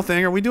this a real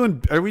thing? Are we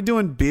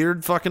doing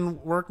beard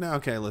fucking work now?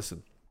 Okay,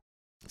 listen.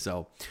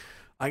 So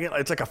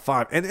it's like a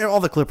 5, and all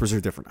the clippers are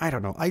different. I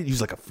don't know. I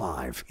use like a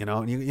 5,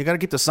 and you got to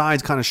get the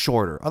sides kind of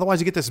shorter. Otherwise,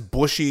 you get this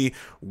bushy,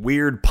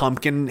 weird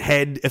pumpkin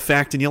head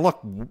effect, and you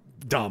look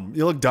dumb.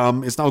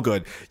 It's no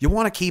good. You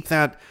want to keep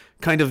that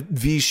kind of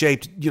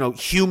V-shaped,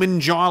 human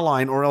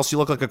jawline, or else you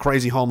look like a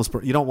crazy homeless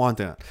person. You don't want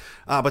that.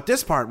 But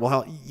this part will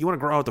help. You want to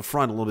grow out the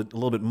front a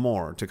little bit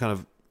more to kind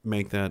of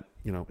make that,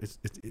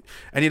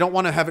 and you don't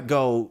want to have it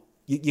go.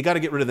 You got to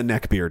get rid of the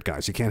neck beard,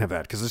 guys. You can't have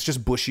that because it's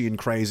just bushy and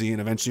crazy,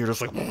 and eventually you're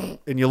just like,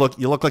 and you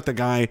look like the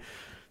guy,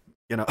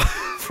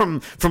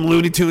 from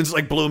Looney Tunes,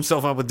 like blew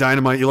himself up with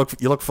dynamite. You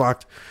look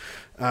fucked,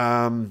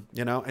 and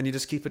you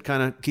just keep it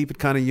kind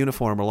of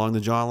uniform along the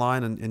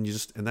jawline,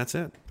 and that's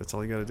it. That's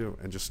all you got to do,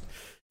 and just.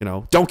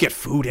 Don't get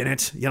food in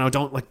it.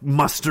 Don't like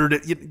mustard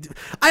it.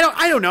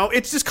 I don't know.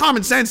 It's just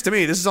common sense to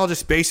me. This is all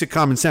just basic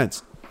common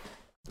sense.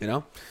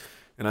 And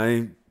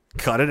I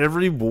cut it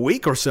every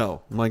week or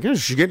so. I'm like,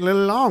 she's getting a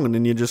little long, and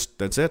then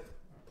that's it.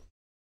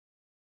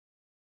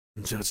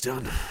 And so it's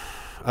done.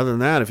 Other than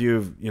that, if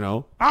you've,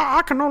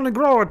 I can only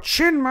grow a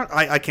chin.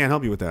 I can't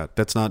help you with that.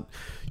 That's not.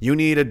 You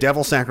need a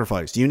devil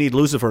sacrifice. You need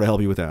Lucifer to help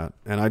you with that.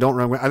 And I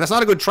don't. That's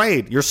not a good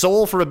trade. Your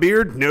soul for a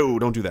beard? No,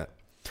 don't do that.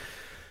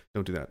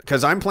 Don't do that.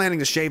 Because I'm planning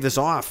to shave this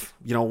off,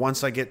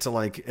 once I get to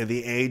like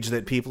the age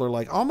that people are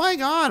like, oh my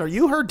God, are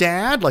you her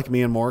dad? Like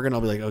me and Morgan,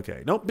 I'll be like,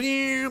 okay, nope,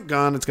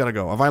 gone, it's got to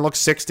go. If I look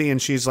 60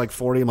 and she's like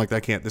 40, I'm like,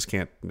 this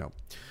can't, no.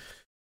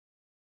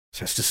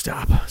 Just to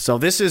stop. So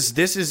this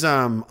is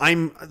I'm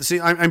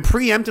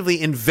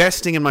preemptively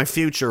investing in my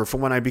future for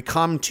when I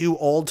become too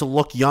old to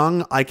look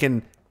young, I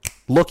can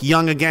look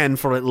young again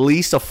for at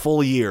least a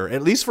full year.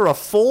 At least for a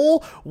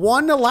full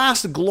one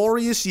last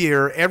glorious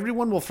year.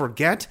 Everyone will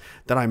forget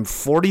that I'm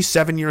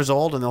 47 years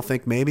old and they'll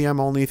think maybe I'm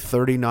only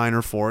 39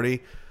 or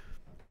 40.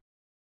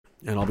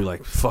 And I'll be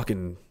like,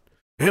 fucking,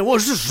 it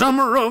was the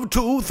summer of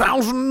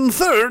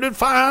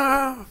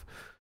 2035.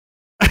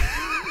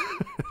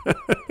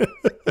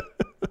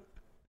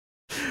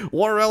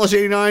 War Relish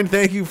 89,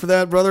 thank you for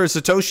that, brother.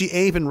 Satoshi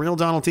Ape and Real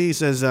Donald T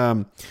says,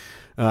 how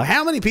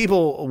many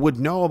people would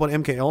know about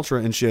MK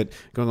Ultra and shit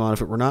going on if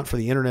it were not for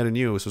the internet and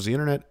you? So has the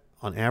internet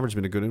on average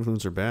been a good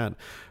influence or bad?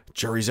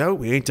 Jury's out.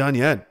 We ain't done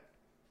yet.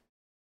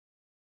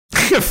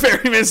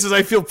 Ferryman says,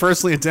 I feel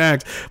personally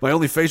attacked. My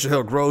only facial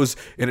hair grows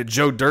in a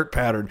Joe Dirt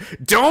pattern.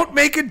 Don't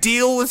make a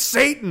deal with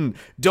Satan.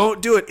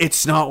 Don't do it.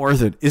 It's not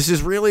worth it. This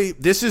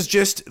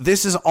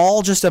is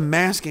all just a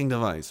masking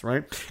device,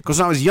 right? Because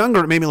when I was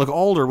younger, it made me look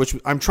older, which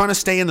I'm trying to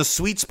stay in the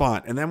sweet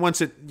spot. And then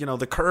once it,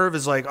 the curve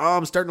is like, oh,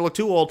 I'm starting to look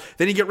too old,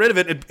 then you get rid of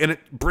it and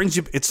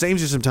it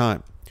saves you some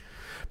time.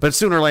 But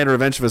sooner or later,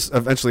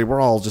 eventually, we're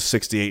all just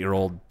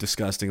 68-year-old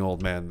disgusting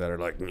old men that are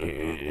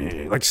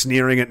like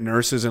sneering at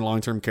nurses in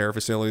long-term care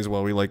facilities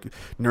while we like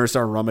nurse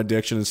our rum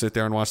addiction and sit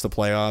there and watch the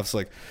playoffs.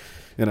 Like,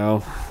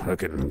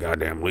 fucking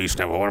goddamn Leafs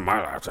never won in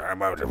my lifetime. I'm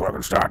about to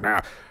fucking start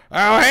now.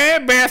 Oh, hey,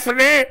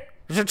 Bethany,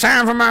 is it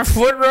time for my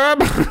foot rub?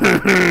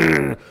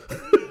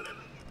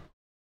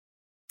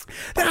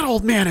 That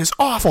old man is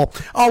awful.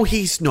 Oh,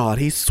 he's not.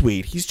 He's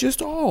sweet. He's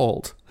just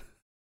old.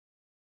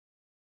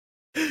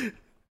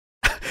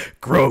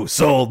 Gross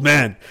old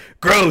men.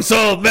 Gross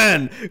old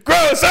men.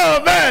 Gross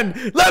old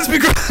men. Let's be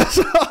gross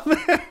old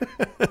men.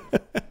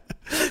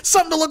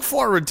 Something to look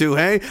forward to,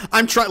 hey?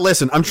 I'm trying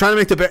to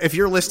make the best. If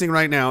you're listening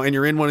right now and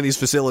you're in one of these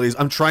facilities,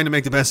 I'm trying to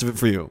make the best of it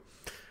for you.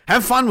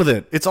 Have fun with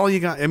it. It's all you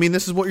got. I mean,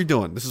 this is what you're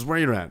doing. This is where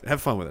you're at.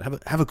 Have fun with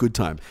it. Have a good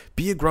time.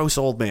 Be a gross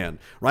old man,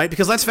 right?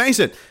 Because let's face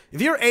it,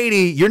 if you're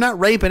 80, you're not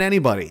raping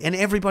anybody, and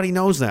everybody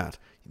knows that.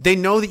 They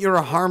know that you're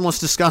a harmless,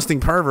 disgusting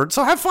pervert,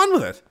 so have fun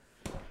with it.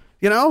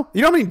 You know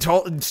how many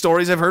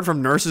stories I've heard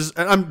from nurses,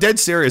 and I'm dead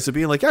serious, of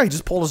being like, yeah, he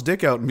just pulled his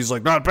dick out, and he's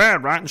like, not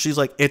bad, right? And she's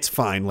like, it's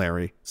fine,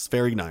 Larry. It's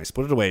very nice.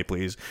 Put it away,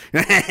 please.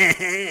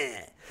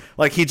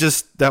 Like,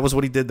 that was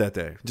what he did that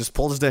day. Just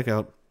pulled his dick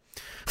out.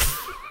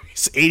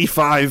 He's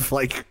 85,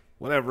 like,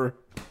 whatever.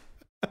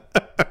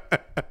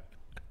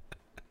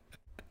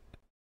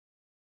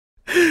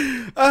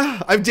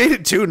 I've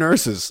dated 2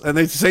 nurses, and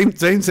they same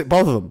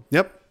both of them.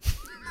 Yep.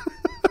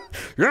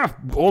 Yeah,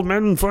 old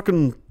men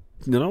fucking,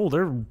 they know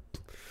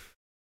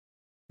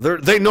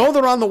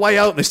they're on the way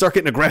out and they start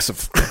getting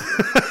aggressive.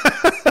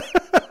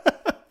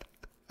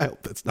 I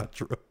hope that's not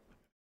true.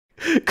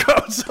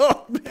 Gross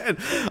old man.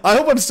 I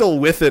hope I'm still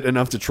with it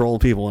enough to troll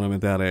people when I'm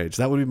at that age.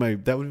 That would be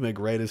my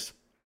greatest.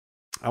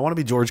 I want to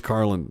be George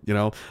Carlin, I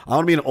want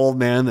to be an old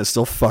man that's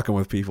still fucking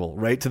with people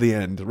right to the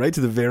end, right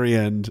to the very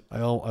end.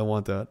 I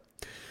want that.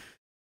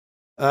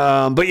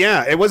 But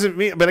yeah, it wasn't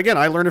me. But again,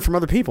 I learned it from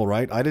other people,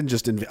 right? I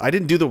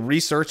didn't do the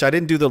research. I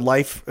didn't do the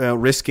life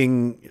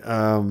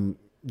risking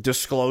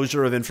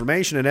disclosure of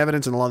information and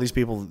evidence, and a lot of these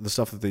people, the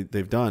stuff that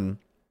they've done.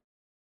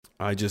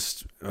 I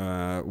just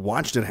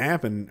watched it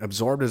happen,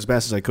 absorbed it as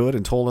best as I could,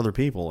 and told other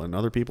people, and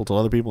other people told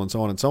other people, and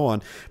so on and so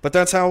on. But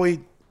that's how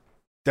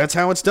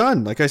it's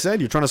done. Like I said,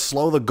 you're trying to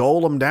slow the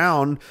golem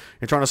down.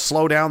 You're trying to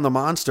slow down the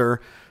monster.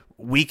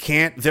 We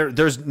can't.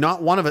 There's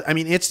not one of it. I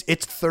mean, it's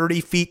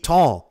 30 feet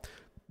tall.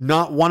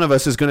 Not one of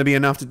us is going to be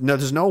enough to. No,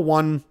 there's no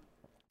one.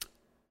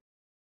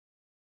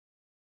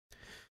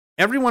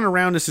 Everyone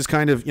around us is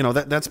kind of,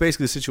 that's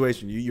basically the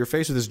situation. You're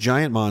faced with this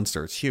giant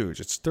monster. It's huge.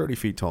 It's 30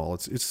 feet tall.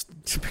 It's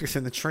bigger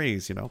than the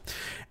trees,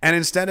 And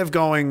instead of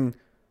going,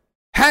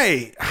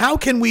 hey, how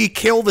can we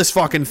kill this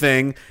fucking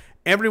thing?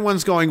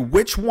 Everyone's going,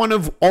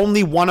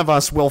 only one of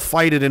us will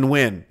fight it and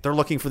win. They're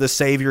looking for the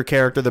savior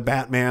character, the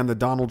Batman, the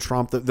Donald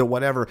Trump, the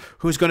whatever,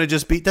 who's going to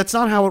just beat. That's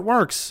not how it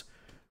works.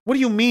 What do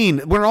you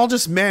mean? We're all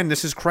just men.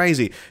 This is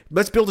crazy.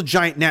 Let's build a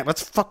giant net.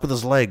 Let's fuck with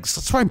his legs.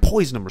 Let's try and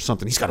poison him or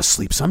something. He's got to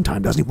sleep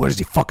sometime, doesn't he? Where does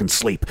he fucking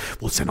sleep?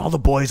 We'll send all the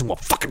boys and we'll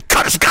fucking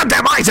cut his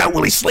goddamn eyes out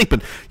while he's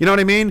sleeping. You know what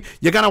I mean?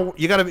 You gotta,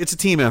 it's a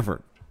team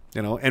effort,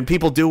 and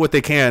people do what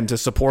they can to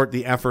support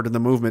the effort and the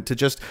movement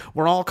to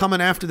we're all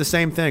coming after the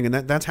same thing. And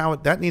that's how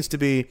that needs to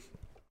be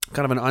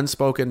kind of an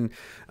unspoken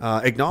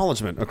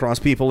acknowledgement across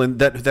people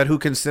that who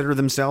consider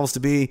themselves to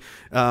be,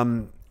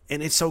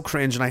 and it's so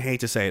cringe, and I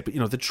hate to say it, but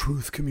the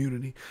truth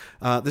community.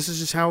 This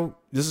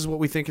is what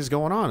we think is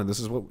going on, and this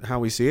is how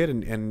we see it,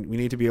 and we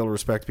need to be able to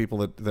respect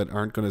people that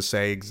aren't going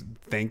to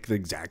think the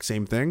exact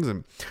same things,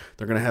 and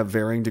they're going to have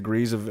varying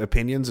degrees of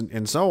opinions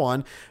and so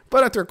on.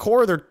 But at their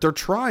core, they're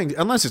trying,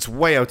 unless it's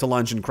way out to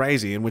lunch and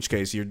crazy, in which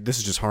case this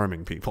is just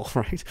harming people,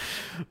 right?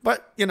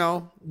 But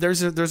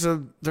there's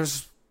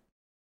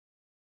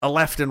a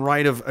left and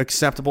right of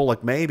acceptable,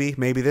 like maybe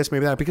this,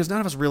 maybe that, because none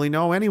of us really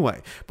know anyway.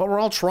 But we're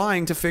all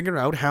trying to figure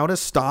out how to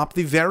stop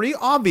the very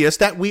obvious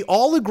that we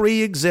all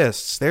agree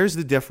exists. There's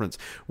the difference.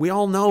 We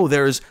all know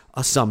there's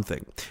a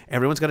something.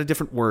 Everyone's got a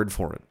different word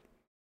for it.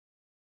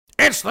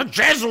 It's the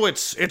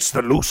Jesuits. It's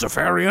the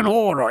Luciferian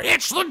order.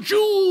 It's the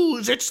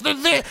Jews. It's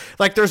the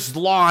like. There's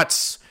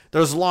lots,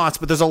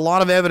 but there's a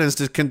lot of evidence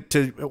to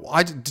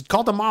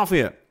call it the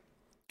mafia,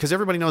 because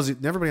everybody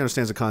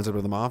understands the concept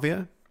of the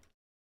mafia.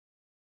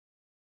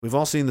 We've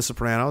all seen The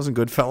Sopranos and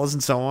Goodfellas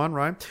and so on,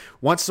 right?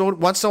 What's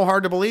so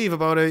hard to believe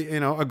about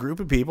a group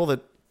of people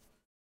that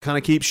kind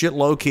of keep shit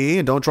low key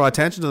and don't draw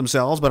attention to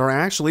themselves, but are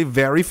actually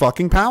very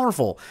fucking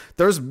powerful?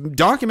 There's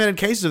documented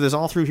cases of this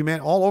all through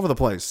humanity, all over the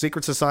place.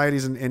 Secret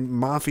societies and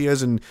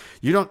mafias, and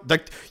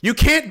you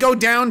can't go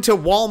down to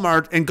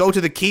Walmart and go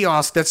to the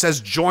kiosk that says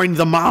 "Join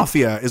the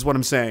Mafia." Is what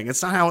I'm saying.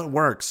 It's not how it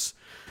works,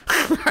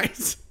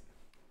 right?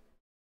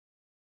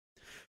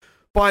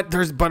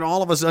 But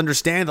all of us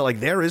understand that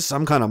like there is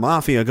some kind of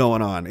mafia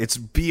going on. It's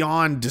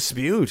beyond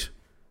dispute,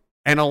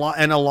 and a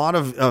lot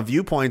of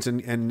viewpoints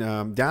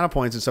and data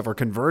points and stuff are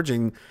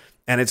converging,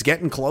 and it's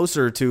getting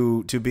closer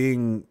to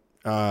being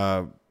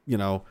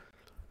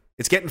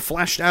it's getting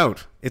fleshed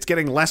out. It's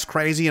getting less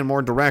crazy and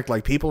more direct.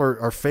 Like people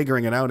are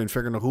figuring it out and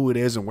figuring out who it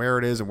is and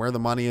where the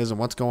money is and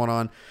what's going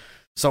on.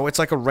 So it's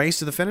like a race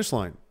to the finish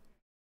line.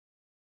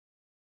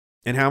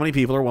 And how many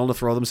people are willing to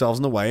throw themselves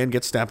in the way and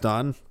get stepped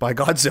on by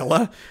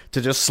Godzilla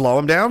to just slow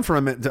them down for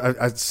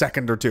a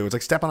second or two? It's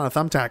like stepping on a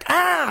thumbtack.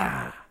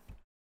 Ah!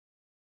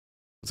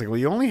 It's like, well,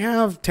 you only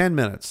have 10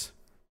 minutes.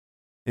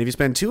 And if you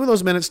spend 2 of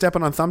those minutes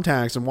stepping on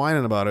thumbtacks and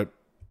whining about it,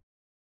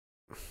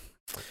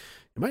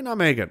 you might not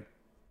make it.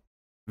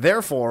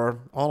 Therefore,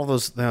 all of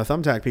those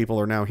thumbtack people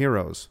are now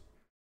heroes.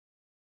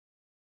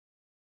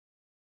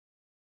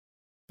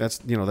 That's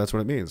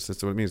what it means.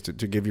 That's what it means to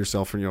give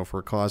yourself for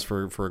a cause,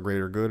 for a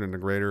greater good and a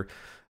greater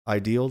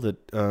ideal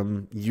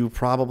that you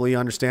probably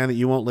understand that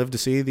you won't live to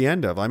see the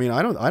end of. I mean,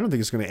 I don't think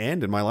it's going to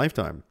end in my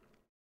lifetime.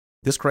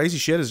 This crazy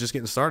shit is just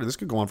getting started. This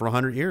could go on for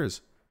 100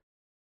 years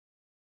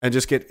and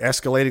just get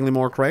escalatingly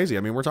more crazy.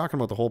 I mean, we're talking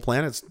about the whole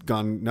planet's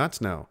gone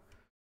nuts now.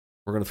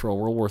 We're going to throw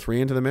World War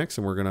III into the mix,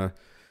 and we're going to,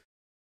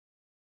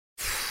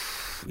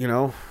 we're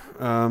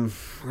going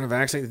to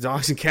vaccinate the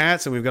dogs and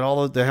cats, and we've got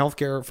all the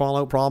healthcare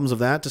fallout problems of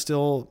that to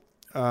still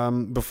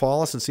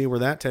befall us, and see where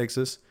that takes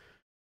us.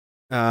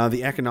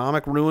 The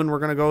economic ruin we're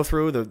going to go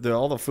through,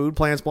 all the food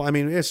plants. I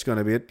mean, it's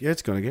going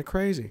to get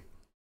crazy.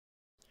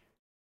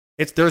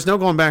 There's no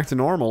going back to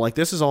normal. Like,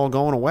 this is all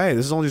going away.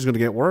 This is only just going to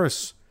get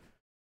worse.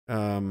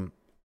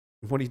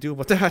 What do you do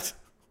about that?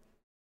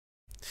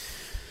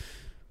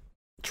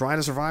 Try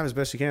to survive as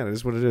best you can. It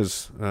is what it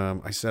is.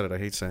 I said it. I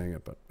hate saying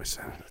it, but I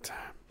said it.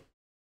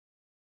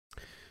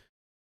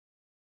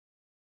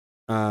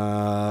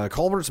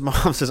 Colbert's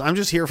mom says, I'm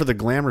just here for the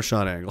glamour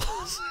shot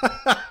angles.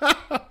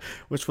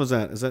 Which was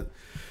that? Is it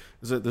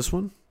this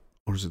one?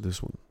 Or is it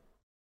this one?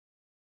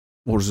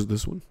 Or is it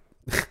this one?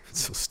 It's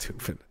so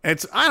stupid.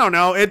 I don't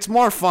know. It's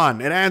more fun.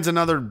 It adds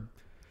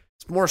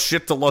it's more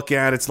shit to look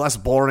at. It's less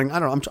boring. I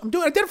don't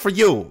know. I did it for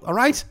you. All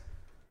right?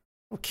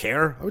 I don't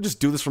care. I would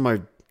just do this from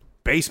my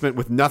basement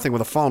with nothing,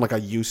 with a phone like I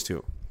used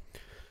to.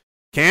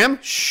 Cam,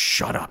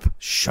 shut up.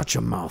 Shut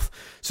your mouth.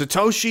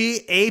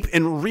 Satoshi, Ape,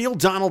 and Real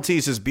Donald T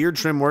says beard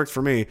trim worked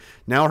for me.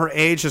 Now her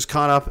age has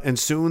caught up, and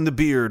soon the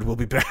beard will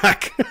be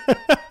back.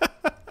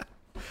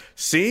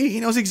 See?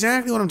 He knows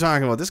exactly what I'm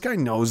talking about. This guy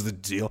knows the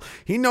deal.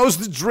 He knows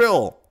the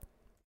drill.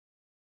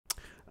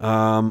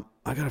 I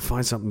gotta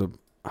find something to...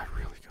 I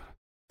really gotta...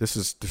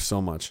 There's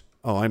so much.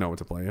 Oh, I know what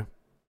to play you.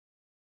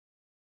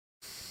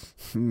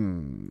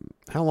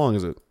 How long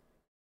is it?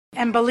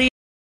 And believe...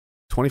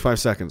 25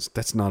 seconds.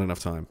 That's not enough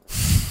time.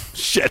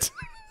 Shit.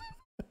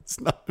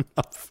 It's not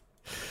enough.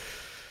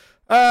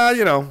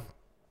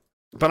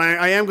 But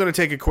I am going to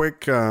take a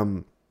quick...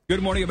 Good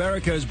Morning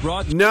America is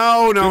brought...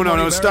 No.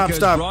 Stop.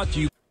 Brought to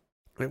you...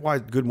 Wait, why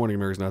Good Morning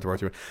America is not brought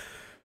to you?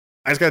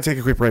 I just got to take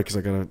a quick break because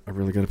I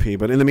really got to pee.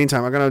 But in the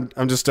meantime, the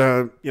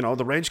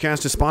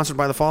Ragecast is sponsored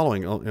by the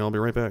following. I'll be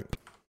right back.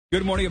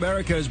 Good Morning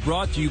America is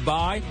brought to you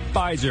by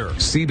Pfizer.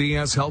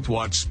 CBS Health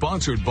Watch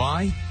sponsored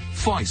by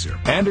Pfizer.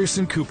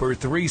 Anderson Cooper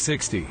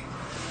 360.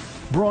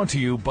 Brought to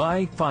you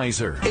by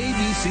Pfizer.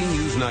 ABC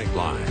News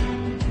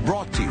Nightline.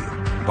 Brought to you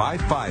by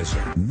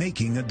Pfizer.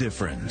 Making a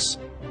difference.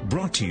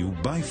 Brought to you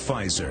by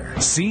Pfizer.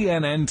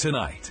 CNN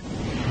Tonight.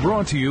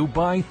 Brought to you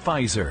by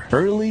Pfizer.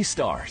 Early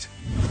Start.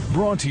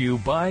 Brought to you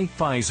by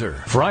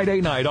Pfizer. Friday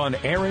night on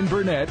Aaron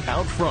Burnett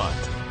Out Front.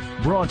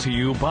 Brought to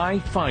you by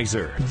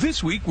Pfizer.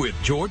 This Week with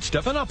George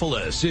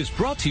Stephanopoulos is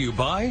brought to you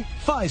by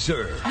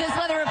Pfizer. This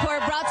weather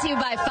report brought to you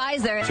by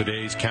Pfizer.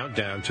 Today's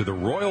countdown to the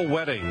royal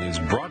wedding is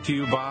brought to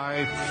you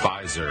by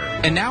Pfizer.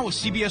 And now a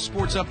CBS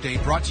Sports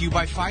Update brought to you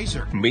by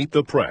Pfizer. Meet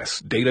the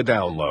Press Data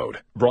Download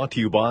brought to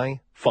you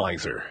by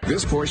Pfizer.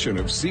 This portion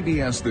of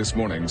CBS This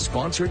Morning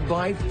sponsored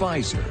by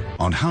Pfizer.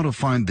 On how to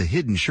find the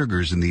hidden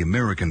sugars in the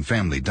American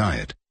family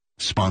diet.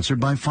 Sponsored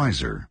by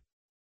Pfizer.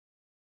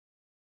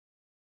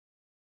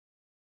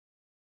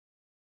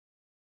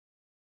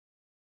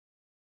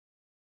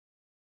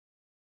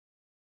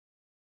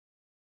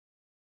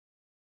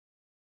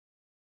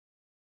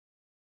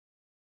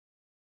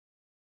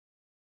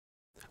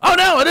 Oh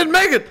no, I didn't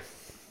make it!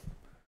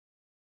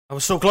 I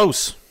was so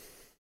close.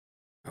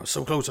 I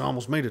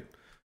almost made it.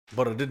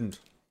 But I didn't.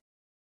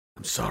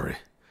 I'm sorry.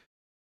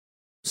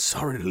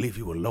 Sorry to leave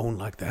you alone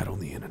like that on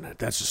the internet.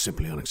 That's just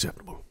simply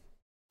unacceptable.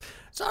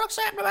 It's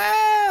unacceptable!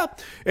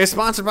 It's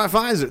sponsored by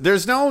Pfizer.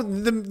 There's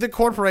the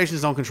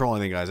corporations don't control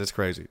anything, guys. It's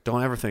crazy.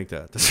 Don't ever think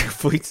that. It's a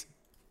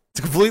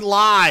complete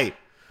lie.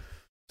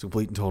 It's a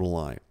complete and total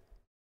lie.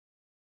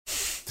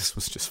 This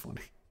was just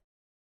funny.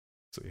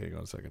 So hang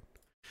on a second.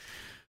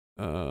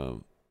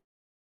 Nope,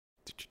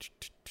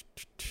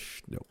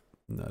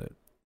 not it.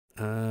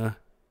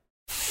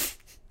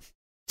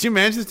 Did you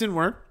imagine this didn't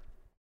work?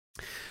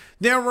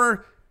 There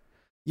were,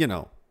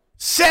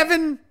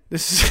 7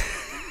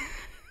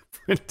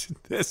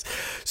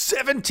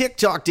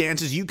 TikTok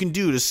dances you can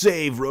do to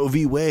save Roe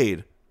v.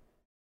 Wade.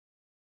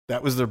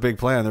 That was their big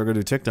plan. They were going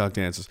to do TikTok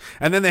dances.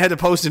 And then they had to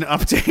post an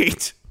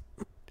update.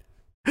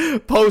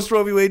 Post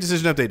Roe v. Wade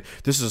decision update.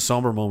 This is a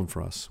somber moment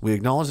for us. We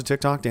acknowledge that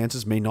TikTok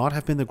dances may not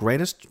have been the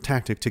greatest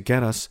tactic to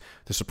get us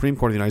the Supreme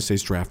Court of the United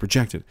States draft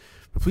rejected.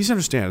 But please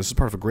understand, this is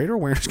part of a greater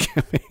awareness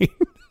campaign.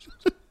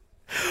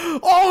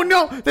 Oh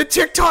no, the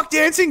TikTok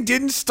dancing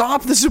didn't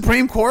stop the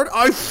Supreme Court.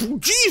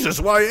 Jesus,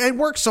 why it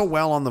worked so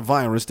well on the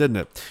virus, didn't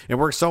it? It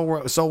worked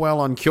so well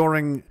on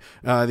curing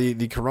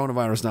the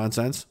coronavirus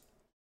nonsense.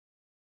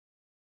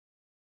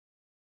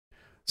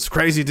 It's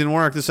crazy it didn't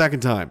work the second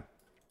time.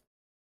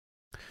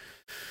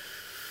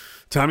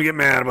 Time to get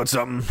mad about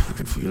something. I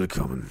can feel it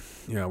coming.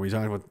 Yeah, we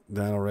talked about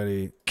that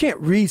already. Can't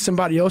read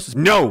somebody else's.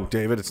 No,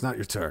 David, it's not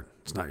your turn.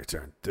 It's not your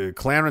turn. The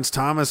Clarence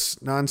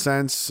Thomas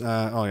nonsense.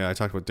 Oh yeah, I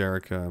talked about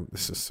Derek.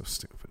 This is so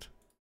stupid.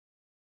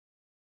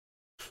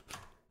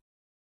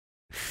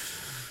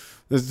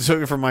 This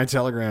took it from my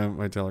Telegram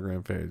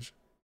page,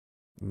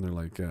 and they're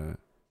like,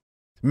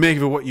 "Make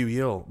of it what you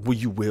will. Well,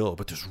 you will,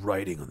 but there's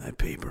writing on that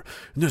paper,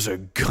 and there's a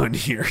gun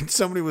here." And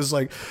somebody was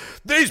like,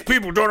 "These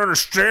people don't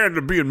understand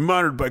they're being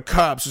monitored by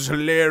cops. It's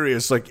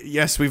hilarious." Like,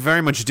 yes, we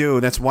very much do.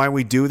 That's why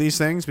we do these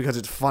things, because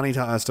it's funny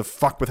to us to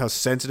fuck with how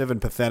sensitive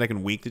and pathetic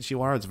and weak that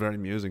you are. It's very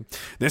amusing.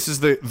 This is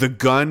the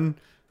gun.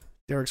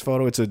 Derek's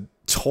photo. It's a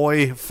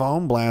toy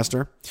foam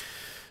blaster.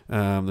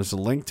 There's a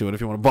link to it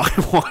if you want to buy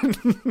one.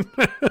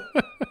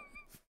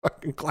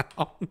 Fucking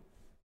clown.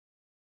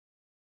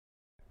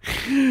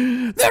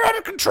 They're out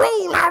of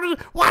control.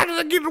 Why did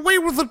they get away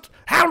with it?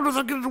 How did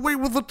they get away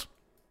with it?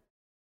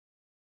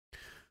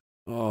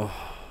 Oh,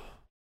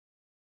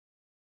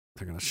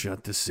 they're gonna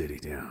shut the city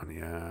down.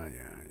 Yeah.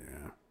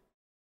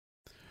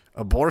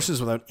 Abortions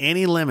without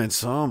any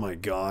limits. Oh my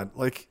God!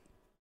 Like,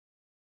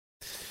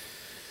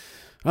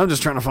 I'm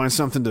just trying to find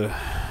something to.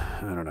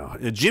 I don't know.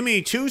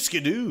 Jimmy Two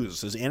Skidoos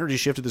says energy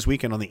shifted this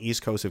weekend on the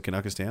east coast of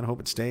Kazakhstan. Hope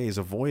it stays.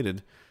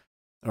 Avoided.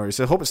 Or he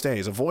said, hope it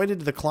stays. Avoided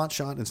the clot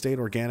shot and stayed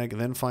organic.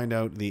 And then find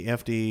out the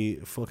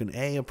FD fucking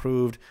A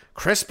approved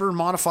CRISPR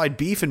modified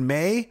beef in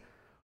May.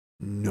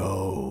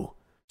 No.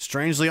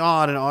 Strangely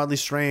odd and oddly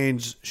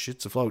strange.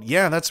 Shit's afloat.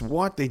 Yeah, that's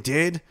what they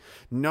did.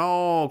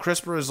 No,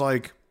 CRISPR is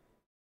like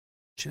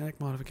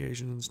genetic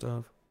modification and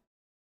stuff.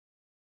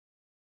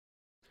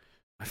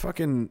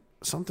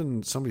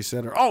 Somebody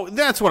said, oh,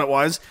 that's what it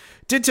was.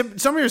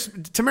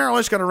 Tamara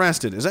Lish got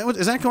arrested. Is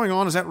that going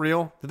on? Is that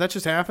real? Did that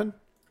just happen?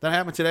 That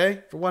happened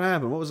today? For what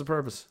happened? What was the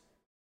purpose?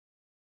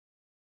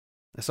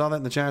 I saw that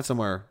in the chat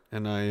somewhere,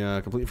 and I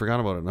completely forgot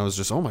about it. And I was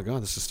just, oh my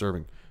God, this is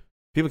disturbing.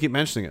 People keep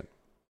mentioning it.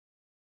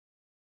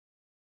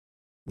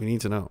 We need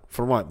to know.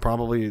 For what?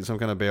 Probably some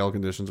kind of bail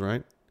conditions,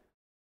 right?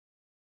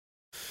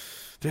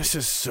 This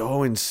is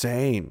so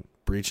insane.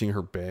 Breaching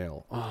her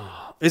bail.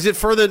 Oh. Is it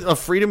for a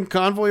Freedom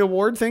Convoy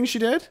Award thing she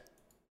did?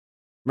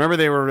 Remember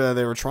they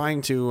were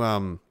trying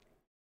to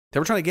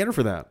get her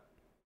for that.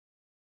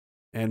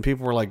 And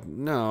people were like,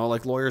 no,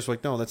 like lawyers were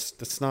like, no,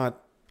 that's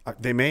not.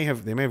 They may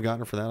have gotten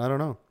her for that. I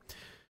don't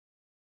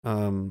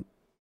know.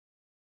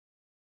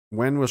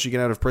 When will she get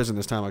out of prison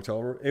this time?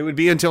 October? It would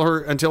be until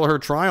her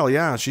trial.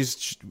 Yeah,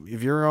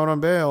 if you're out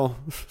on bail,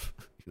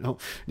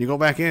 you go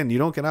back in, you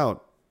don't get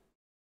out.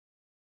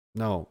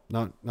 No,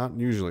 not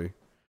usually,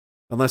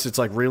 unless it's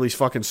like really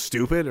fucking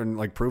stupid and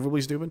like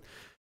provably stupid.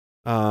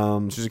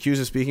 She's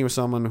accused of speaking with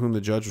someone whom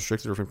the judge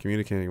restricted her from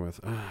communicating with.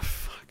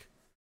 Fuck.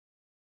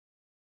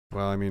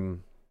 Well, I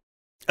mean,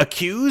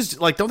 accused?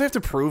 Like, don't they have to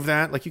prove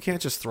that? Like, you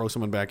can't just throw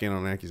someone back in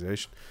on an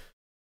accusation.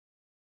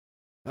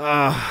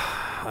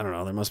 I don't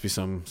know. There must be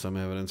some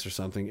evidence or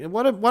something.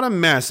 What a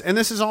mess. And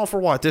this is all for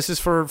what? This is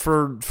for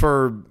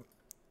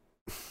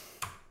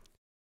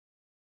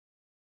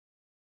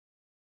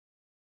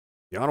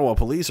the Ottawa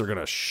police are going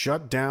to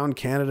shut down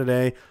Canada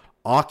Day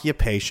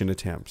occupation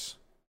attempts.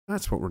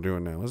 That's what we're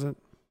doing now, is it?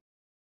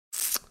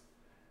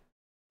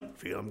 I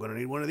feel I'm going to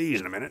need one of these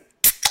in a minute.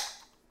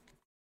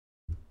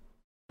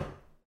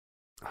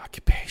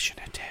 Occupation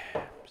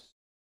attempts.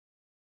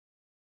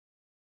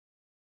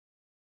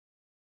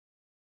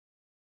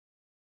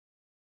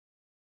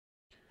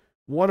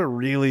 What a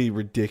really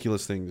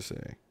ridiculous thing to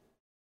say.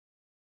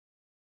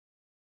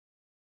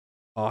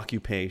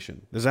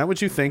 Occupation. Is that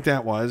what you think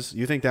that was?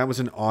 You think that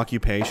was an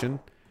occupation?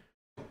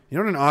 You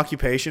know what an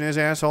occupation is,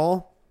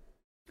 asshole?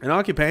 An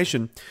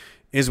occupation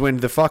is when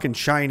the fucking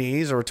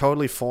Chinese or a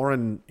totally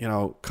foreign,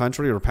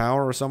 country or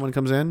power or someone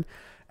comes in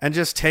and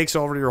just takes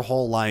over your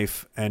whole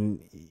life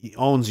and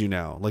owns you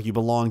now, like you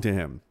belong to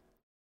him.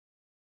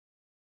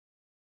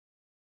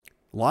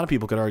 A lot of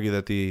people could argue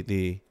that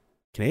the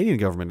Canadian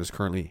government is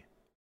currently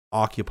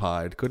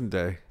occupied, couldn't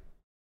they?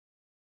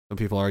 Some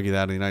people argue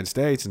that in the United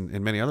States and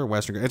many other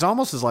Western. It's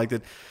almost as like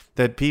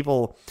that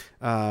people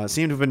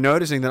seem to have been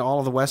noticing that all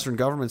of the Western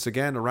governments,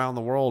 again, around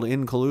the world,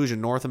 in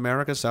collusion, North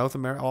America, South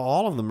America,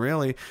 all of them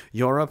really,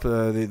 Europe,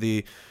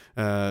 the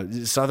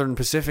southern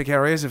Pacific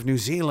areas of New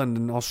Zealand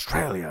and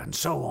Australia and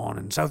so on,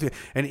 and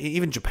and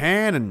even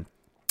Japan and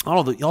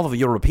all of the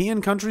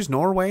European countries,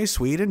 Norway,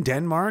 Sweden,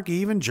 Denmark,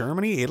 even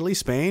Germany, Italy,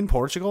 Spain,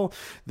 Portugal,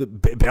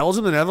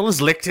 Belgium, the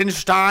Netherlands,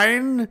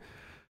 Liechtenstein.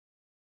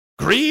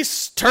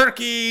 Greece,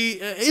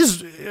 Turkey,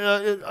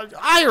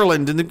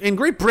 Ireland, and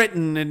Great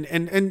Britain,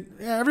 and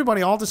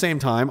everybody all at the same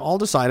time, all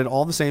decided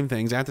all the same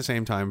things at the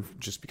same time,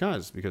 just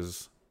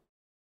because.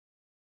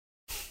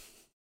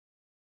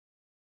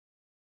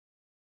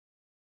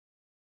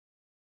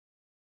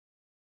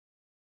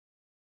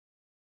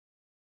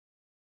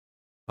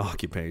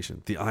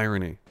 Occupation, the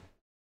irony.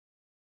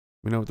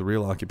 We know what the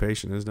real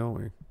occupation is, don't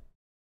we?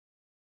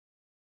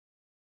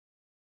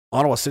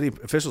 Ottawa City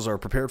officials are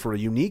prepared for a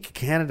unique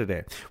Canada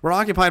Day. We're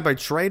occupied by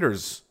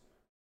traitors.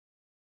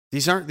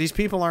 These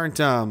people aren't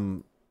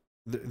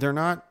they're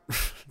not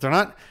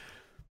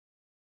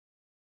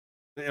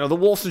you know, the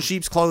wolves in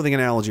sheep's clothing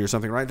analogy or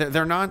something, right?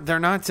 They're not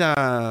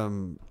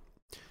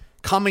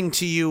coming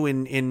to you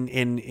in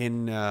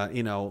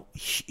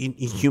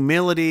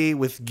humility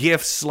with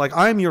gifts like,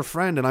 I'm your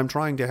friend and I'm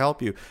trying to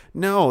help you.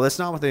 No, that's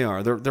not what they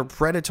are. They're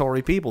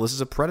predatory people. This is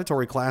a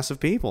predatory class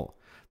of people.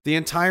 The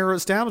entire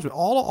establishment,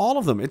 all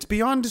of them, it's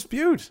beyond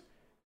dispute.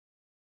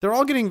 They're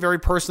all getting very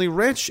personally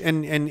rich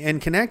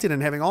and connected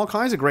and having all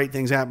kinds of great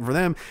things happen for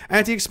them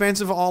at the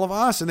expense of all of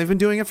us. And they've been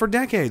doing it for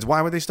decades.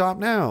 Why would they stop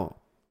now?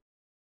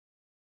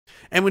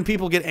 And when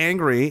people get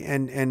angry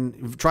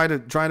and try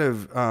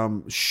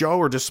to show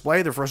or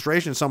display their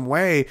frustration in some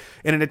way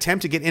in an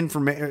attempt to get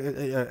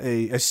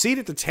a seat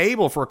at the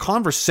table for a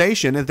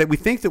conversation that we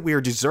think that we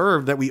are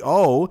deserved, that we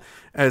owe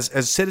as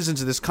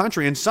citizens of this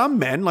country, and some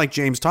men like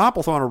James Topp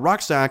will throw on a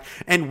rucksack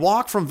and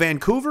walk from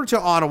Vancouver to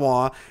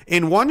Ottawa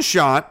in one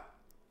shot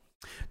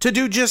to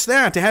do just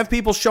that, to have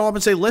people show up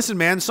and say, listen,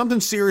 man,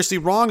 something's seriously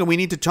wrong and we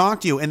need to talk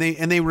to you. And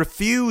they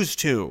refuse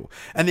to.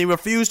 And they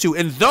refuse to.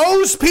 And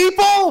those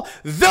people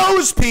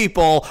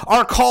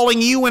are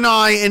calling you and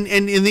I and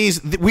these,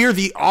 we're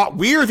the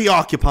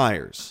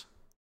occupiers.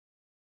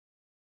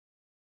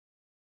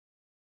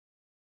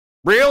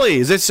 Really?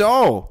 Is it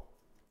so?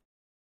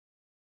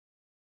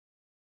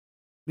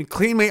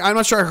 I'm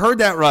not sure I heard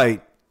that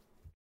right.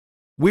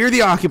 We're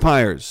the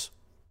occupiers.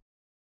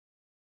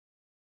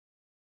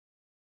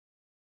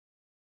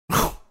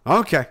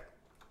 Okay.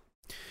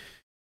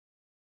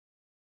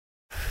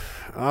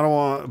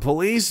 Ottawa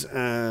police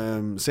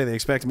say they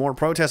expect more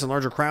protests and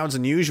larger crowds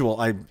than usual.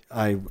 I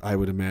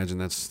would imagine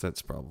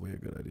that's probably a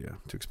good idea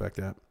to expect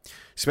that.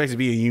 Expect it to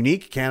be a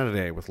unique Canada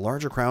Day with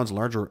larger crowds,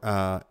 larger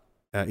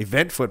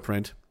event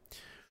footprint.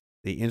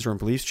 The interim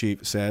police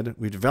chief said,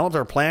 "We've developed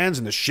our plans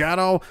in the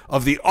shadow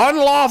of the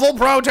unlawful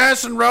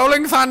protests and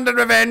Rolling Thunder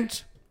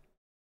event.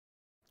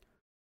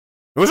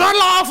 It was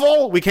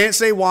unlawful. We can't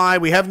say why.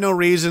 We have no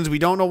reasons. We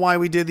don't know why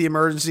we did the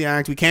Emergency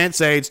Act. We can't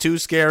say. It's too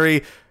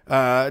scary.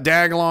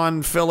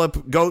 Dagalon,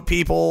 Phillip, goat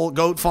people,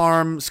 goat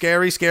farm,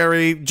 scary.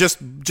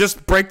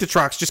 Just break the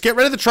trucks. Just get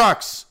rid of the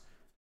trucks.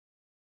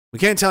 We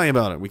can't tell you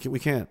about it. We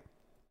can't."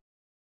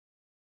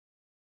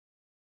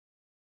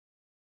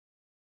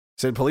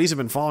 Said police have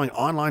been following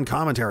online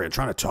commentary and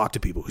trying to talk to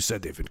people who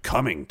said they've been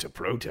coming to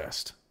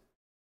protest.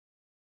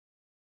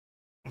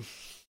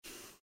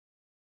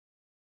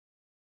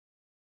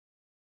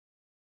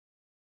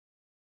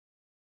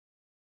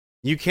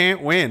 You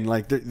can't win.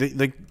 Like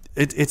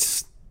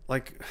it's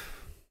like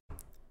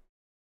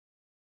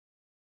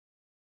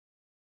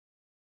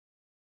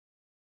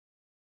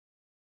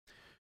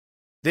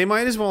they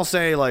might as well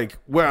say like,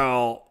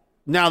 well,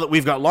 now that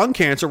we've got lung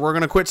cancer, we're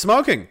going to quit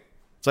smoking.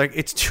 It's like,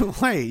 it's too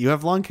late. You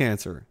have lung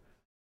cancer.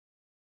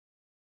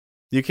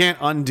 You can't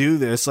undo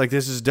this. Like,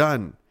 this is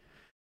done.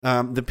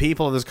 The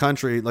people of this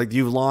country, like,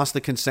 you've lost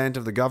the consent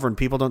of the governed.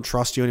 People don't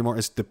trust you anymore.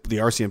 It's the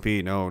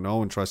RCMP. No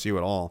one trusts you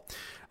at all.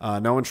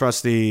 No one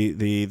trusts the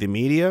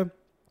media.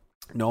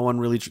 No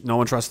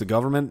one trusts the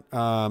government.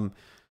 No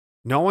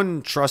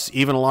one trusts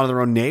even a lot of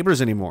their own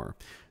neighbors anymore.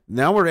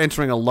 Now we're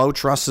entering a low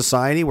trust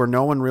society where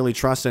no one really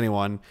trusts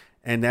anyone,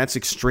 and that's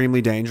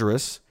extremely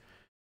dangerous.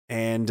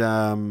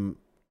 And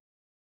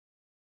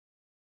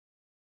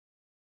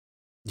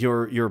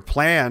your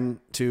plan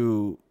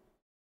to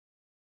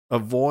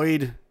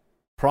avoid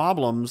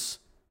problems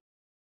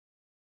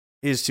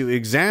is to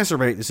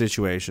exacerbate the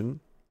situation.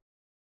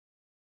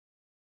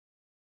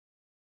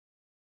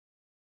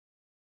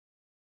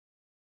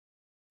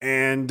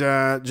 And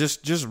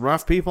just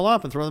rough people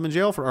up and throw them in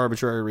jail for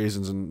arbitrary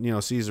reasons,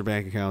 and seize their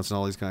bank accounts and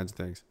all these kinds of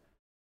things.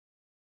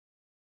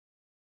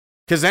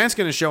 Because that's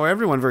going to show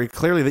everyone very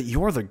clearly that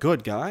you're the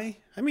good guy.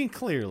 I mean,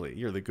 clearly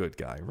you're the good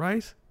guy,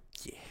 right?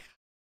 Yeah.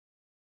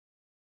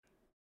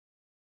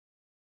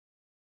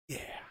 Yeah.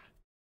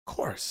 Of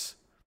course.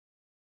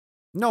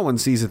 No one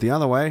sees it the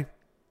other way.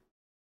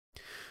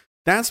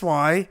 That's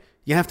why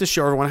you have to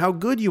show everyone how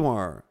good you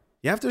are.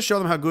 You have to show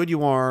them how good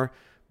you are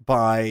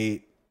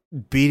by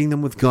beating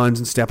them with guns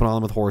and stepping on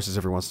them with horses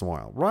every once in a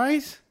while,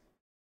 right?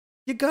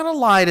 You gotta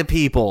lie to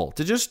people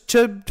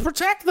to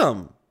protect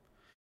them.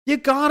 You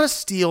gotta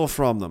steal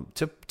from them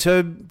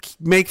to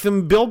make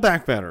them build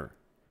back better.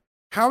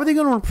 How are they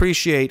going to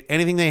appreciate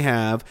anything they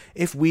have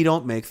if we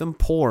don't make them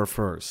poor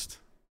first?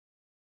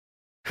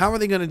 How are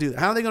they going to do that?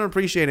 How are they going to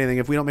appreciate anything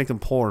if we don't make them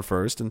poor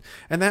first? And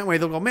that way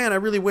they'll go, man, I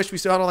really wish we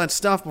still had all that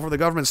stuff before the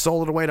government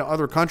sold it away to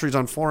other countries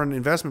on foreign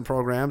investment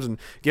programs and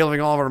giving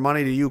all of our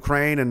money to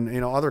Ukraine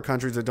and other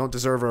countries that don't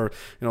deserve our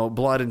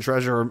blood and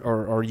treasure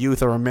or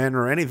youth or men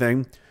or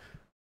anything.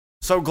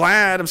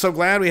 I'm so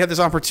glad we had this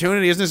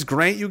opportunity. Isn't this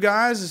great, you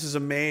guys? This is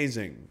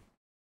amazing.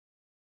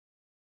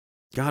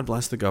 God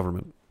bless the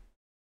government.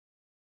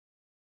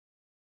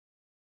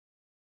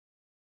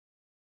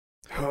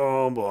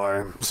 Oh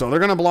boy! So they're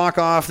gonna block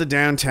off the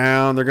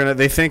downtown.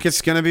 They think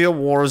it's gonna be a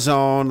war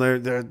zone.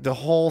 The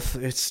whole.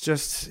 It's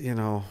just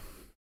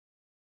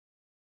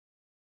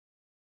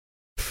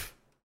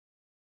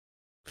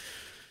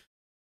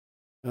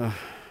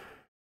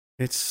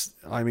it's.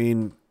 I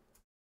mean,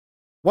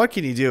 what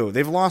can you do?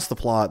 They've lost the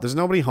plot. There's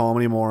nobody home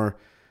anymore.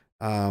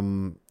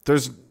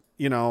 There's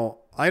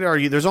I'd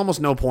argue there's almost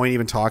no point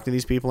even talking to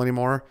these people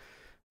anymore.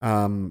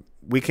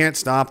 We can't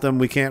stop them.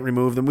 We can't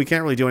remove them. We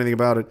can't really do anything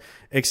about it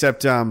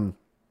except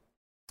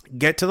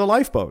get to the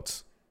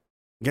lifeboats.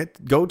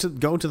 Go to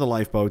the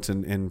lifeboats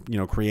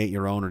and create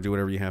your own or do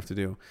whatever you have to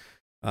do,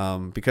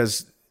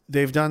 because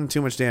they've done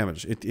too much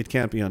damage. It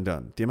can't be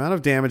undone. The amount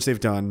of damage they've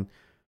done,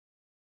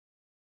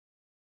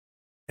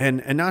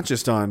 and not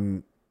just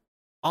on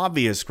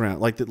obvious ground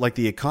like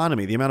the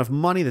economy, the amount of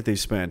money that they've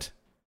spent,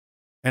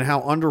 and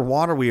how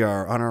underwater we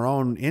are on our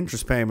own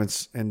interest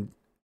payments and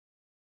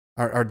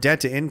our debt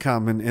to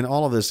income and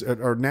all of this,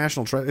 our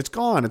national treasure, it's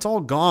gone. It's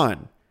all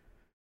gone.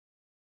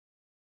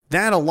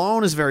 That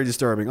alone is very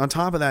disturbing. On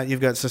top of that,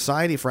 you've got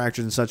society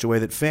fractured in such a way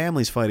that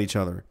families fight each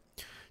other.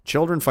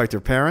 Children fight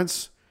their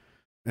parents,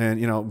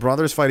 and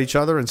brothers fight each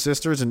other and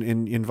sisters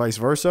and vice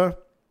versa.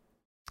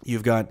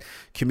 You've got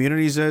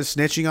communities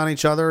snitching on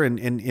each other and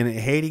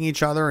hating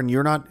each other, and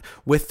you're not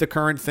with the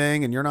current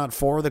thing, and you're not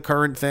for the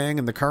current thing,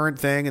 and the current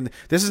thing. And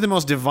this is the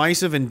most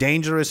divisive and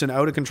dangerous and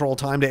out of control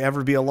time to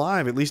ever be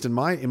alive, at least in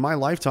my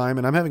lifetime.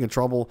 And I'm having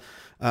trouble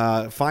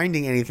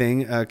finding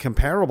anything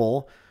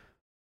comparable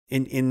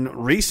in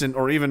recent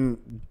or even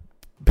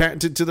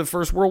to the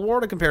First World War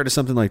to compare to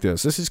something like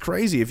this. This is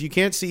crazy. If you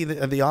can't see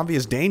the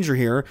obvious danger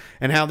here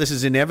and how this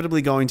is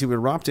inevitably going to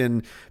erupt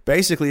in,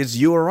 basically it's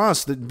you or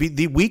us.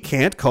 We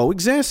can't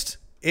coexist.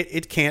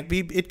 It can't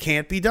be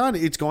done.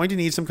 It's going to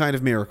need some kind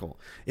of miracle.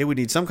 It would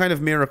need some kind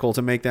of miracle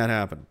to make that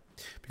happen.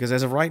 Because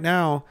as of right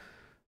now,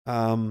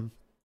 they're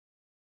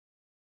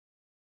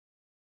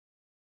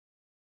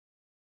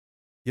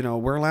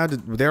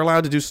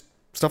allowed to do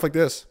stuff like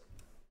this.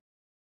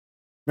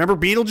 Remember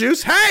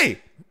Beetlejuice? Hey!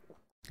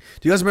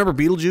 Do you guys remember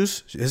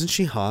Beetlejuice? Isn't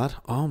she hot?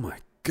 Oh my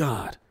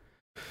God.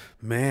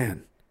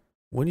 Man.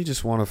 When you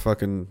just want to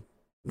fucking...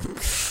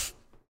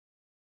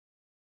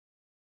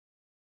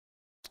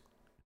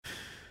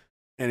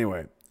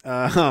 Anyway.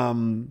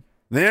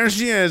 There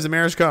she is. The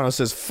Marishkano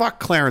says,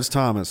 fuck Clarence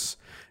Thomas.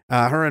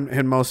 Her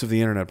and most of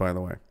the internet, by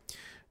the way.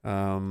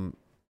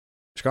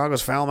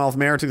 Chicago's foul-mouthed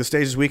mayor took the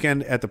stage this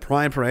weekend at the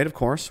Pride Parade, of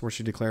course, where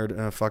she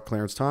declared fuck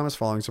Clarence Thomas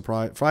following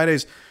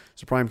Friday's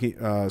Supreme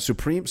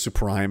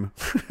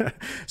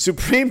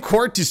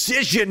Court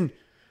decision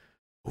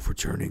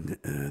overturning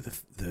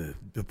the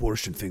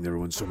abortion thing that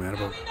everyone's so mad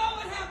about. We know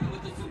what happened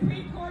with the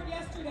Supreme Court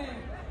yesterday.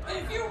 And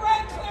if you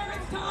read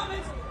Clarence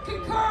Thomas'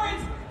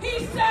 concurrence,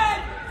 he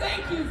said,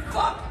 "Thank you,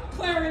 fuck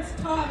Clarence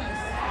Thomas."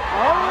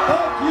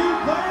 Thank you,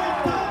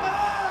 Clarence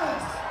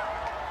Thomas.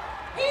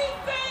 He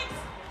thinks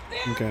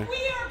that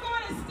we are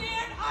going to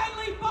stand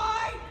idly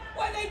by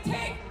when they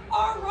take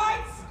our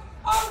rights,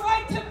 our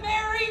right to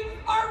marry,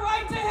 our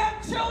right to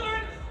have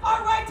children,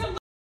 our right to...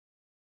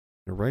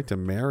 Your right to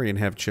marry and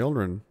have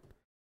children.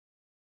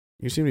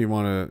 You seem to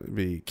want to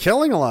be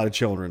killing a lot of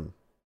children.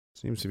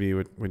 Seems to be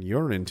what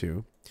you're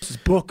into. This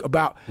book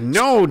about...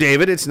 No,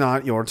 David, it's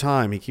not your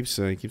time. He keeps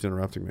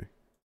interrupting me.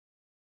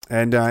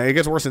 And it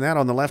gets worse than that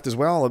on the left as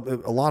well.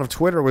 A lot of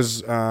Twitter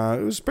was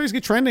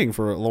basically trending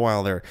for a little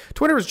while there.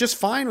 Twitter was just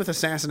fine with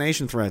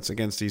assassination threats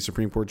against the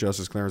Supreme Court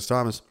Justice Clarence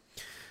Thomas.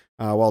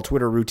 While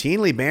Twitter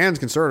routinely bans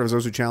conservatives,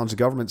 those who challenge the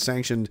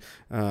government-sanctioned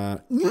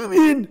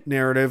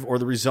narrative or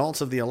the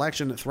results of the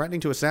election,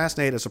 threatening to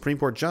assassinate a Supreme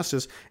Court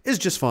justice is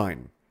just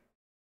fine.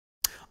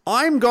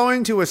 I'm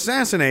going to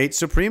assassinate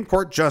Supreme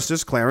Court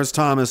Justice Clarence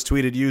Thomas,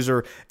 tweeted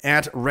user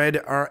at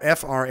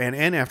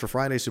RedFRNN after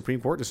Friday's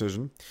Supreme Court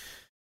decision.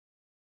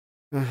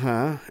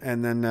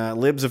 And then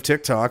Libs of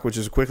TikTok, which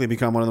has quickly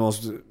become one of the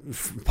most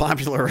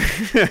popular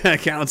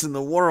accounts in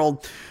the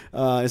world,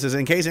 it says,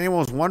 in case anyone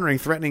was wondering,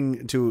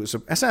 threatening to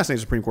assassinate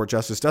a Supreme Court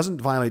justice doesn't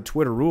violate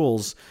Twitter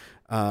rules,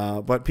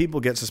 but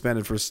people get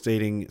suspended for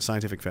stating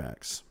scientific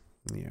facts.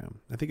 Yeah,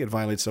 I think it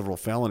violates several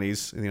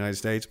felonies in the United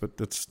States, but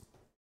that's...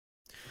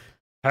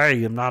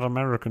 Hey, I'm not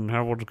American.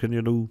 What can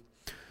you do?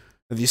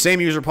 The same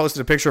user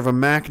posted a picture of a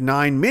Mac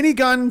 9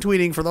 minigun,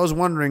 tweeting, for those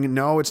wondering,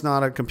 no, it's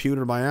not a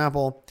computer by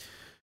Apple.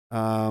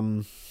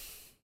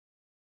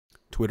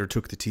 Twitter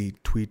took the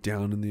tweet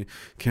down, and the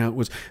account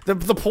was... The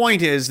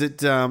point is that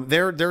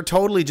they're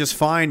totally just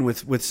fine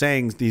with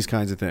saying these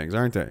kinds of things,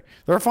 aren't they?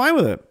 They're fine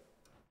with it.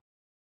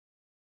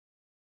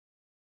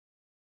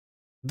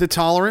 The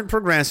tolerant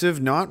progressive,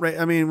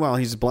 I mean, well,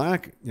 he's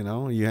black, you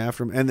know, you have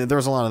to, and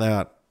there's a lot of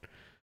that.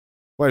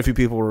 Quite a few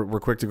people were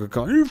quick to go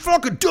call, you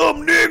fucking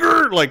dumb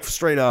nigger, like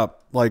straight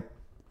up, like,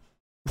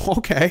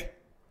 okay.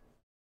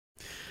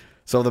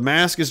 So the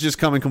mask is just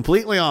coming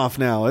completely off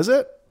now, is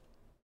it?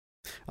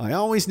 I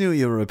always knew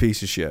you were a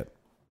piece of shit.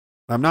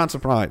 I'm not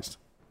surprised,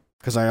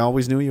 because I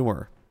always knew you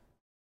were.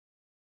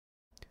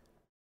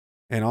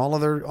 And all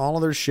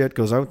of their shit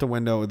goes out the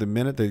window the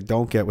minute they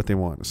don't get what they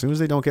want. As soon as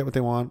they don't get what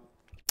they want,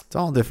 it's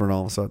all different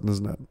all of a sudden,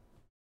 isn't it?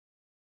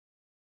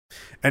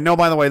 And no,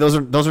 by the way, those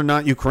are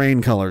not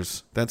Ukraine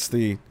colors. Someone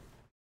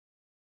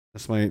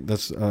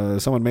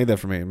made that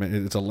for me.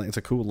 It's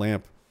a cool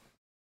lamp.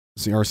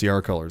 It's the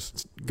RCR colors.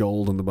 It's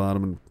gold on the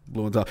bottom and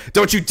blue on top.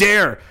 Don't you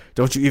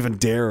even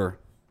dare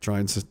try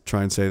and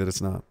say that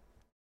it's not.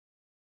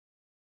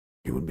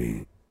 It would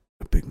be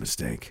a big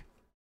mistake.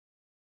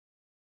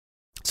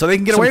 So they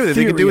can get away with it.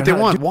 They can do what they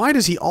want. Why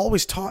does he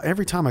always talk?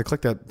 Every time I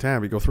click that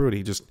tab, you go through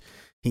it,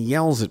 he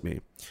yells at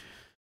me.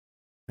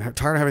 I'm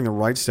tired of having the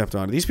right stepped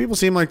on. These people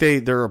seem like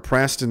they're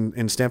oppressed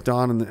and stepped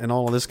on and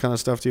all of this kind of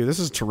stuff too. This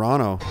is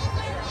Toronto.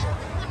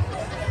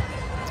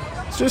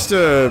 It's just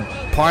a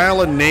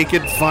pile of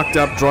naked, fucked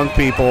up, drunk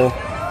people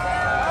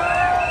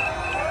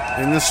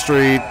in the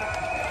street.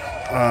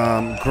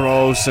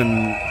 Gross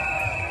and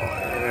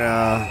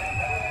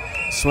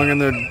swinging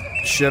their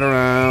shit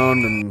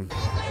around and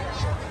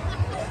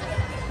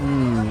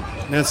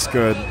that's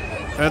good.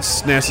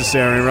 That's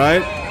necessary,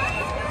 right?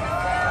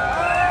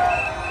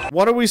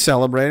 What are we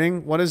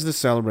celebrating? What is this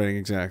celebrating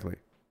exactly?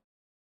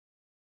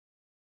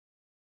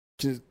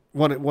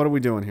 What are we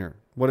doing here?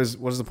 What is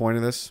the point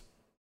of this?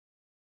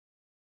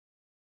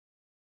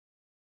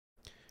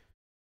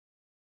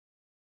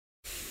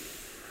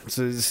 It's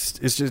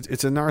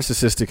a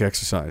narcissistic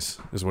exercise,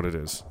 is what it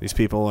is. These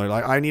people are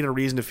like, I need a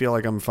reason to feel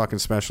like I'm fucking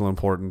special,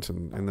 important,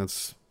 and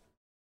that's.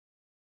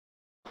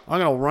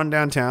 I'm gonna run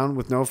downtown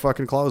with no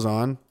fucking clothes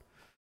on,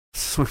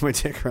 swing my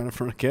dick around in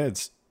front of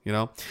kids. You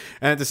know,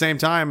 and at the same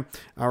time,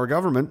 our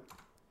government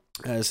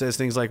says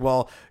things like,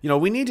 "Well, you know,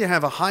 we need to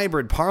have a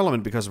hybrid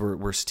parliament because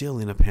we're still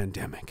in a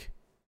pandemic."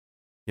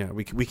 Yeah,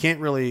 we can't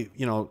really,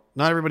 you know,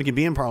 not everybody can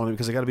be in parliament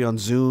because they got to be on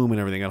Zoom and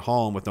everything at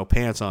home with no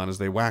pants on as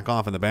they whack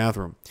off in the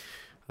bathroom,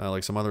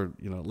 like some other,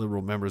 you know,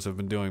 liberal members have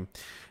been doing.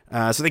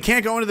 So they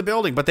can't go into the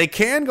building, but they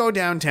can go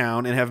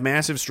downtown and have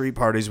massive street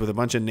parties with a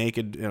bunch of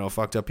naked, you know,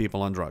 fucked up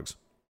people on drugs.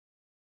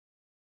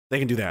 They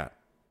can do that.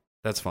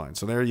 That's fine.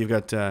 So there you've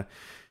got.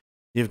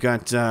 You've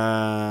got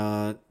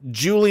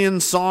Julian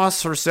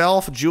Sauce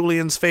herself,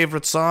 Julian's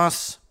favorite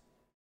sauce.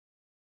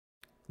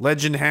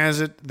 Legend has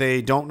it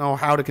they don't know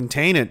how to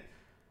contain it.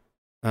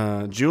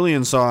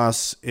 Julian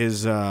Sauce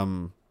is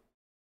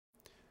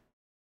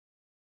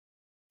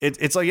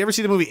it's like, you ever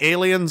see the movie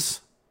Aliens?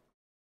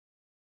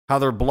 How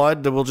their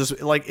blood will just,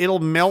 like, it'll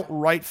melt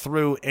right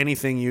through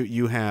anything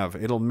you have.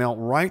 It'll melt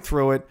right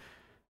through it.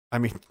 I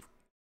mean,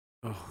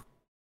 oh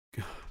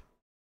God,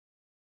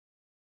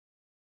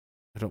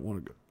 I don't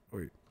want to go.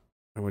 Wait,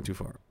 I went too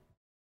far.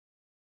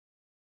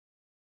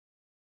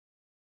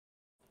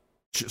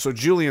 So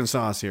Julian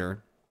Sauce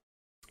here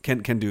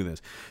can do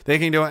this. They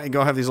can do it and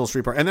go have these little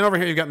street parties. And then over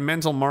here you've got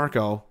Mental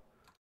Marco.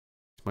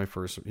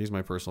 He's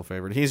my personal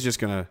favorite. He's just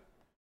gonna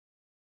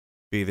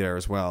be there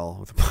as well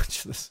with a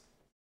bunch of this.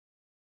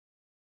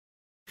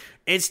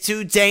 It's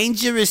too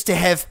dangerous to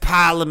have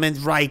parliament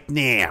right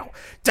now.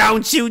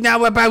 Don't you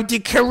know about the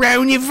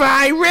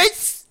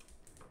coronavirus?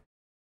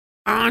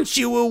 Aren't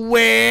you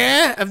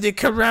aware of the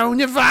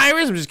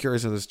coronavirus? I'm just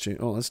curious how this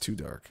changes. Oh, that's too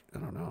dark. I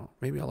don't know.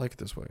 Maybe I like it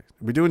this way.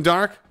 Are we doing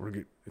dark?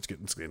 It's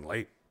getting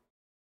late.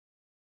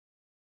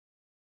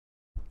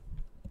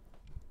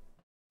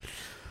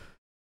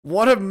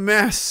 What a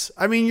mess.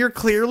 I mean, you're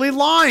clearly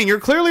lying. You're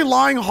clearly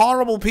lying,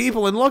 horrible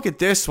people. And look at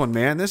this one,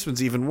 man. This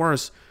one's even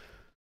worse.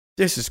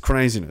 This is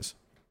craziness.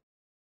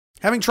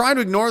 Having tried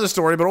to ignore the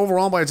story, but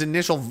overall by its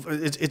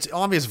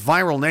obvious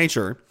viral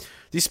nature,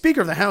 the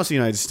Speaker of the House of the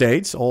United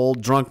States,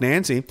 old drunk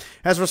Nancy,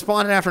 has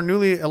responded after a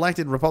newly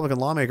elected Republican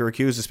lawmaker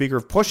accused the Speaker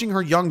of pushing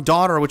her young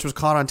daughter, which was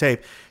caught on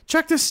tape.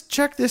 Check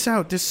this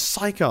out, this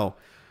psycho.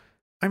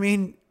 I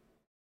mean,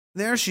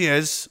 there she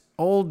is,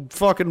 old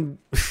fucking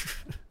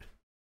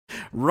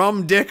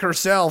rum dick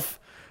herself.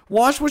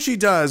 Watch what she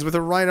does with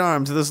her right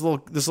arm to this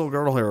little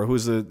girl here,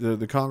 who's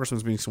the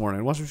congressman's being sworn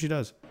in. Watch what she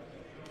does.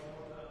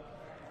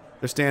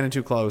 They're standing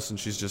too close, and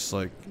she's just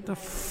like, get the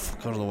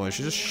fuck out of the way.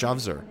 She just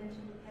shoves her.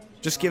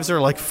 Just gives her,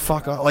 like,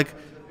 fuck off. Like,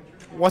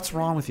 what's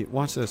wrong with you?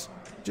 Watch this.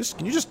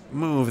 Can you just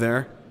move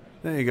there?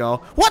 There you go.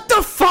 What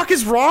the fuck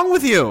is wrong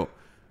with you?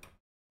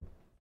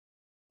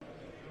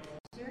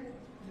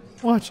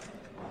 Watch.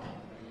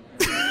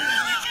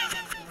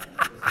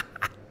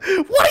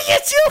 What are you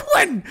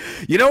doing?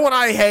 You know what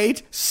I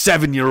hate?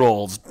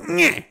 7-year-olds.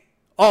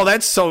 Oh,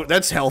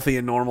 that's healthy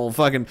and normal.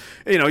 Fucking,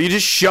 you know, you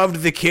just shoved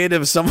the kid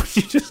of someone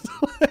you just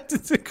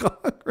elected to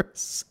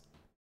Congress.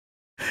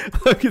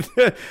 Look at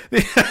that.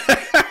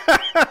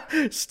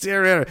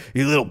 Stare at her.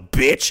 You little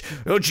bitch.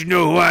 Don't you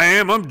know who I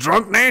am? I'm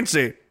drunk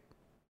Nancy.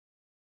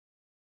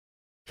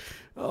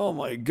 Oh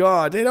my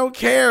God. They don't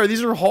care.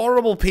 These are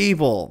horrible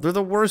people. They're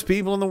the worst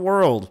people in the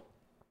world.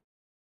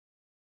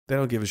 They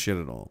don't give a shit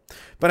at all.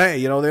 But hey,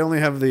 you know, they only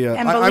have the...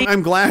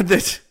 I'm glad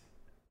that...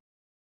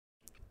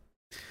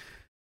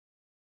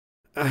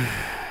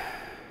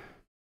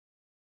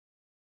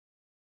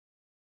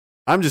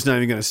 I'm just not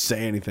even going to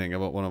say anything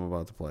about what I'm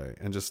about to play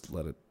and just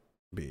let it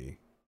be.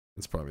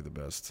 It's probably the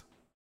best.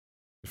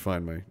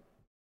 Find my...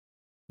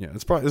 Yeah,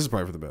 this is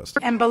probably for the best.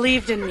 And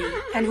believed in me,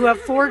 and who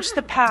have forged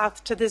the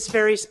path to this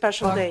very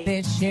special Fuck day.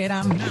 This shit,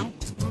 I'm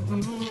out.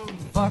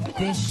 Fuck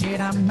this shit,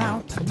 I'm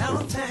out. No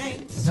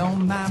thanks.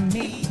 Don't mind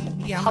me.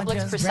 Public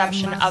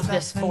perception of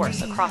this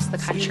force across the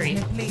country.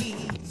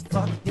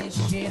 Fuck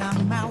this shit,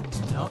 I'm out.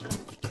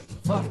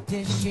 Fuck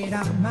this shit,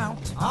 I'm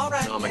out. All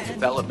right, economic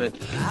development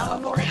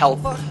or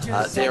health.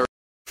 There.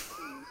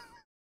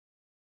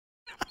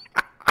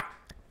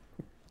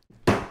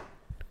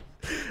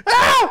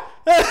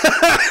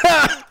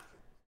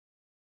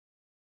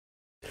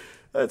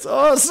 That's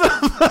awesome.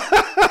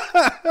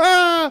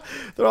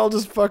 They're all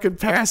just fucking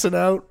passing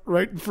out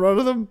right in front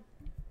of them.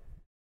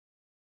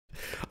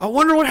 I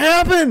wonder what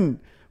happened.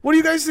 What do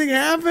you guys think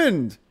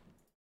happened?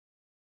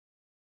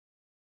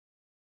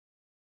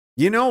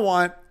 You know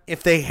what?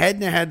 If they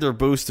hadn't had their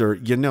booster,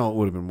 you know it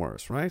would have been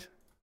worse, right?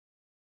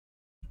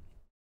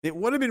 It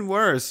would have been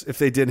worse if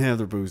they didn't have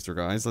their booster,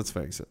 guys. Let's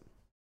face it.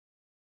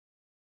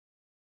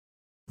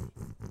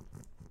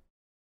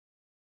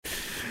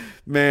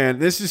 Man,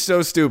 this is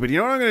so stupid. You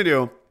know what I'm gonna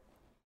do?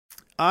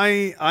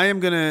 I'm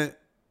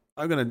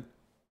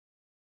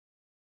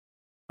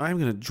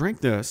gonna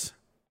drink this,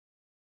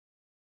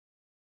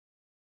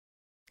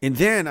 and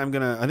then I think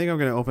I'm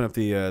gonna open up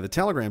the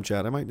Telegram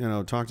chat. I might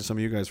talk to some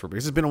of you guys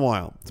because it's been a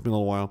while. It's been a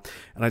little while,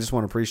 and I just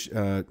want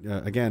to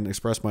again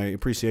express my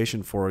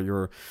appreciation for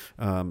your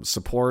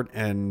support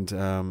and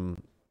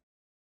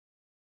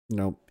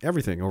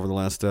everything over the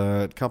last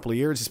couple of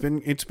years.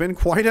 It's been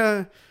quite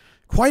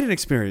an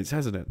experience,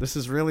 hasn't it? This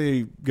has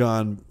really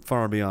gone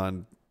far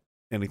beyond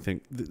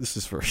anything. This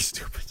is very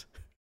stupid.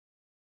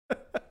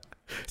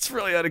 It's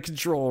really out of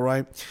control,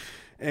 right?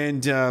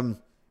 And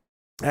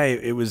hey,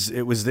 it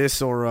was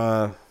this or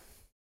I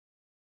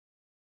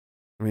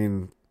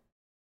mean,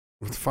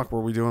 what the fuck were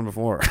we doing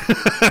before?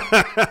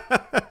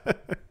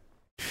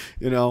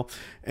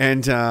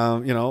 And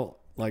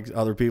like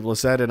other people have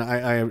said, and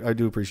I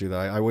do appreciate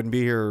that. I wouldn't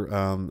be here.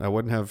 I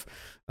wouldn't have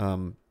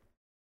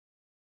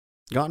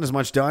gotten as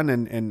much done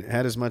and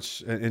had as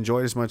much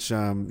enjoyed as much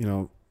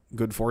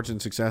good fortune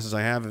and success as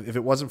I have if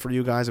it wasn't for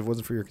you guys, if it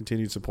wasn't for your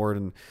continued support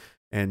and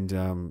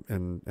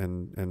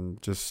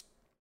just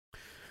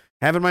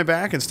having my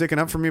back and sticking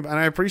up for me. And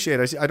I appreciate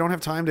it. I don't have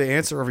time to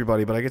answer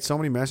everybody, but I get so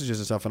many messages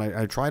and stuff, and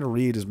I try to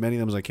read as many of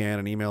them as I can,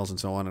 and emails and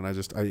so on, and I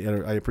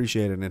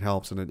appreciate it, and it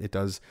helps, and it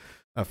does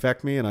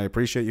affect me, and I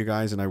appreciate you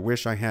guys, and I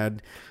wish I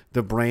had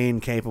the brain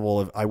capable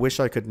of, I wish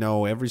I could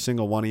know every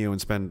single one of you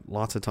and spend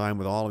lots of time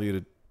with all of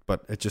you,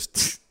 but it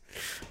just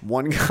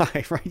one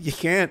guy, right? You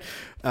can't.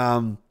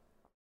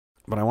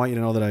 But I want you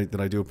to know that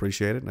I do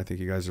appreciate it, and I think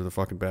you guys are the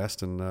fucking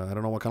best. And I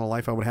don't know what kind of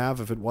life I would have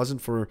if it wasn't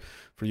for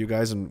you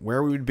guys, and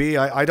where we would be.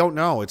 I don't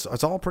know. It's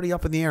all pretty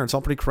up in the air. It's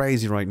all pretty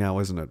crazy right now,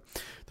 isn't it?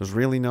 There's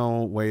really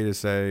no way to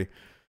say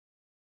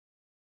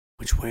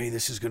which way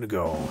this is going to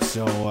go.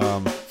 So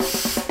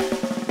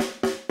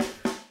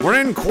we're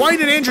in quite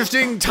an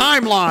interesting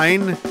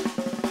timeline.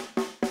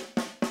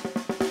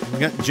 We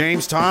got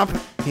James Topp.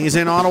 He's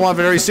in Ottawa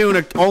very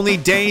soon, only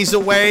days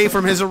away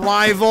from his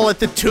arrival at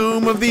the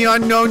Tomb of the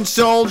Unknown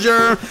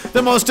Soldier,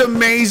 the most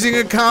amazing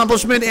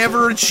accomplishment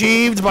ever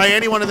achieved by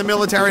anyone in the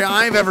military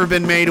I've ever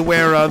been made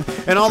aware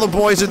of. And all the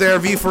boys are there,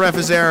 V for F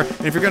is there,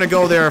 and if you're going to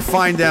go there,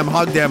 find them,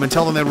 hug them, and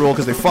tell them they rule,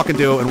 because they fucking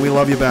do, and we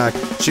love you back.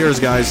 Cheers,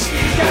 guys.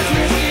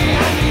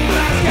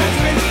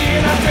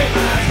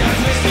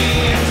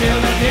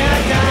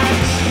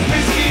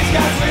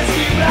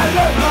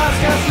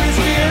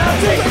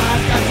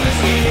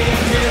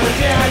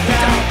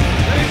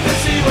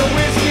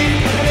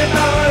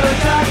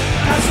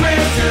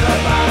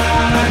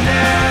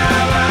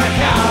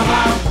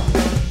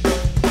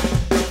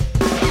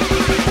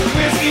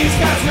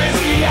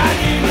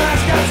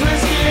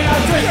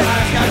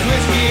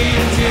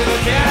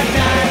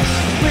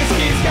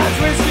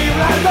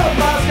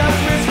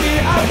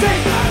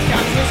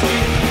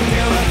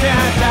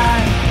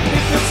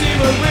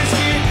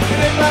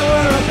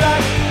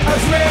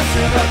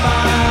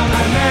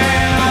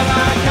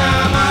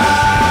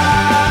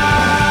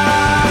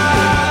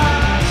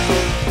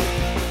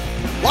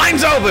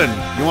 Line's open.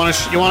 You want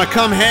to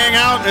come hang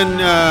out and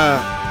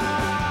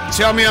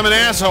tell me I'm an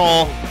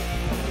asshole?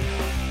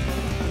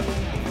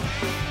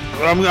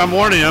 I'm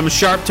warning you. I'm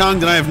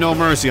sharp-tongued and I have no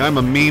mercy. I'm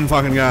a mean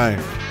fucking guy.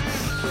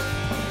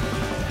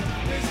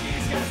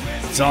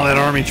 It's all that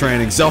army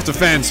training,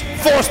 self-defense,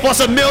 force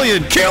plus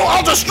 1,000,000. Kill,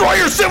 I'll destroy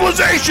your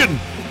civilization.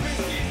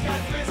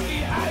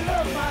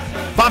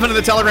 Pop into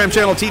the Telegram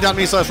channel,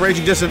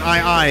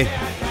 t.me/RagingDissidentII.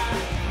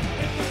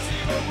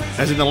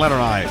 As in the letter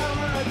I.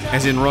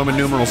 As in Roman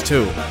numerals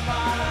 2.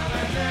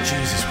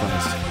 Jesus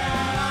Christ.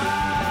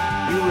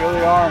 You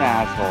really are an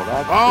asshole.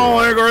 That's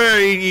Oh,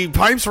 he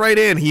pipes right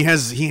in. He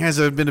has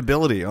an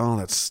ability. Oh,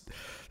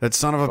 that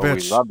son of a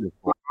bitch. We love this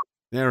one.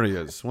 There he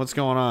is. What's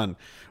going on?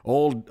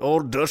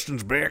 Old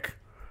Dustin's back.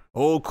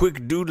 Old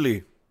Quick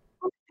Doodly.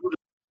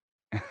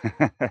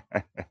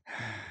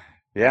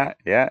 Yeah,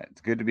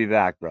 it's good to be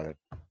back, brother.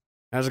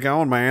 How's it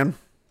going, man?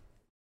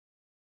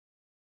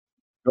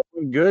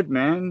 Going good,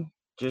 man.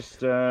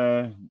 Just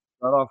got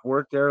off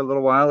work there a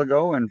little while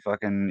ago and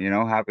fucking,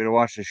 happy to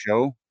watch the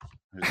show.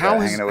 Just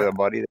hanging out with a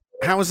buddy.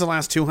 How has the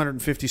last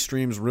 250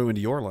 streams ruined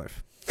your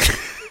life?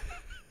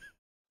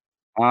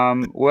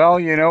 Well,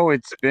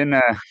 it's been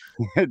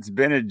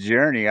a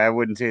journey. I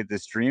wouldn't say that the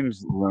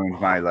streams ruined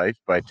my life,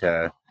 but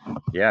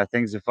yeah,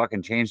 things have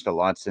fucking changed a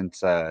lot since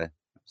the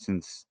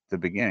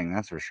beginning.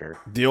 That's for sure.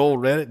 The old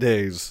Reddit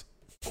days.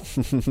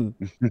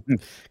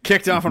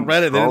 Kicked off on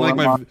Reddit.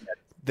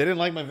 They didn't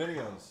like my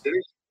videos.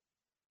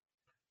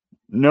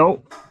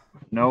 No,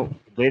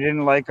 they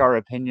didn't like our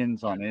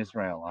opinions on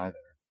Israel either.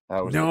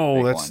 That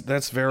was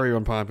that's very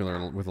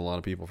unpopular with a lot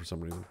of people for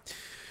some reason.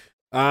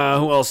 Who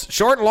else?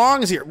 Short and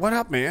Long is here. What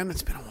up, man?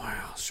 It's been a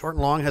while. Short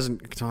and Long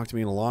hasn't talked to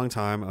me in a long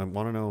time. I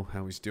want to know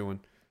how he's doing.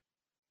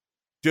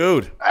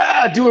 Dude.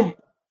 Doing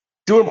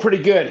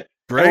pretty good.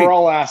 Great. We're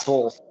all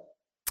assholes.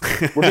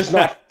 We're just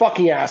not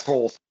fucking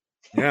assholes.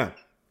 Yeah.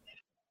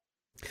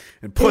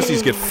 And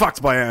pussies get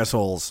fucked by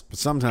assholes. But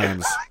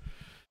sometimes.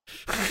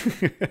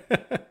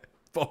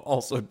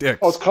 Also dicks.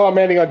 I was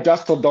commenting on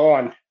Dusk Till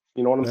Dawn.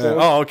 You know what I'm saying?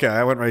 Oh, okay.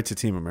 I went right to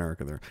Team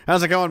America there.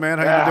 How's it going, man?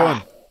 How you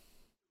doing?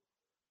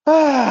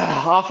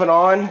 Off and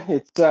on.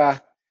 It's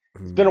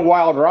been a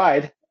wild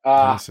ride.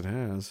 Yes, it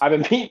has. I've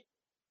been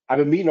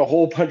meeting a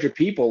whole bunch of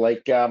people.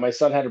 Like my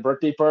son had a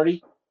birthday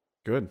party.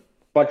 Good.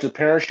 Bunch of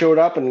parents showed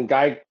up, and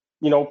a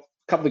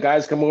couple of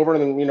guys come over,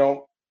 and then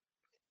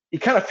you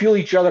kind of feel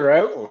each other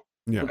out.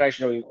 Yeah. The guys,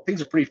 things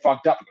are pretty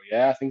fucked up. I go,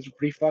 yeah, things are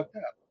pretty fucked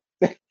up.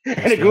 And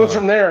it goes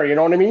from there. You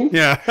know what I mean?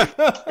 Yeah.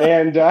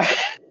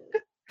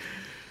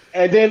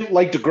 And then,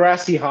 like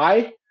Degrassi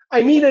High,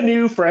 I meet a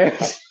new friend.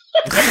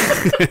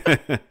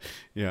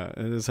 Yeah,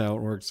 it is how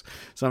it works.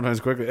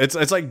 Sometimes quickly.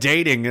 It's like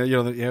dating.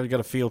 You got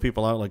to feel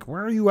people out. Like,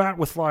 where are you at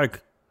with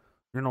the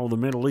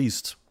Middle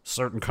East?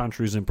 Certain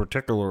countries in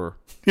particular.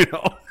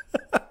 I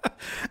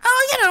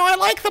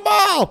like them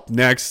all.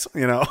 Next,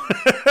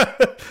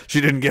 she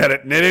didn't get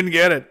it. And they didn't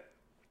get it.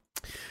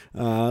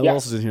 Who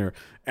else is in here?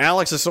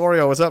 Alex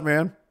Osorio, what's up,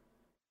 man?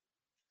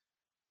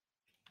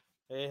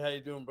 Hey, how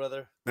you doing,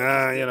 brother?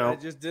 I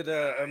just did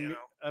a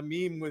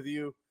meme with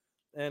you,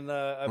 and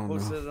I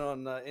posted it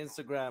on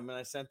Instagram, and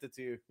I sent it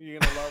to you. You're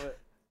gonna love it.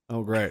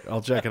 Oh, great!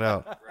 I'll check it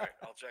out.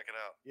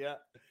 Yeah.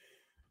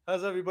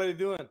 How's everybody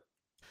doing?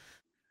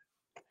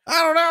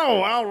 I don't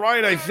know. All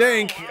right, I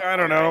think. I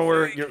don't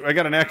know. I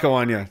got an echo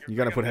on you. You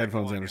got to put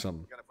headphones in or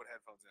something.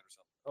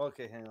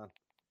 Okay, hang on.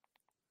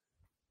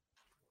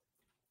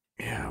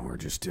 Yeah, we're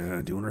just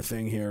doing our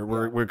thing here.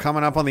 We're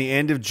coming up on the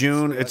end of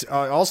June. It's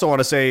I also want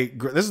to say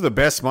this is the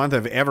best month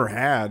I've ever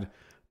had,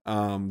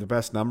 the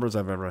best numbers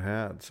I've ever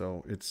had.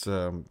 So it's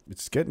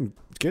getting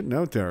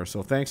out there.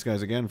 So thanks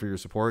guys again for your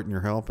support and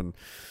your help, and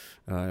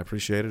I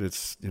appreciate it.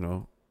 It's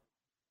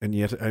and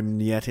yet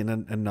I'm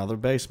in another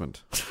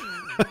basement.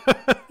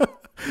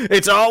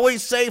 It's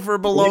always safer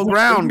below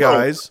ground,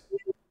 guys.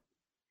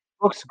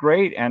 Looks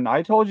great, and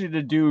I told you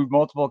to do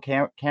multiple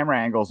camera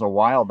angles a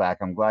while back.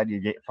 I'm glad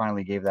you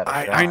finally gave that a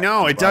shot. I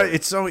know it does.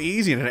 It's so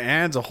easy, and it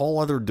adds a whole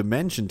other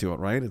dimension to it,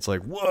 right? It's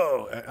like,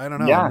 whoa, I don't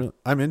know. Yeah.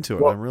 I'm into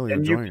it. Well, I'm really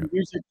and enjoying you can it.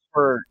 use it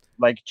for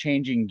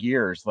changing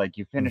gears. Like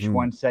you finish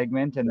one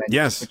segment, and then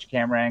you switch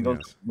camera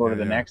angles, go to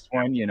the next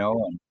one.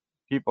 And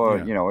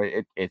people,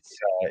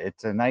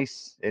 it's a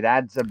nice. It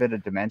adds a bit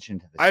of dimension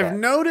to the. I've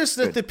noticed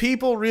that the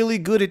people really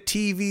good at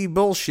TV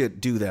bullshit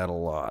do that a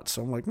lot.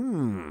 So I'm like,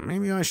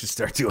 maybe I should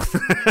start doing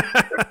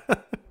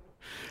that.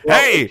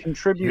 Hey,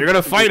 you're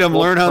gonna fight them.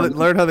 Learn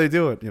how they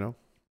do it.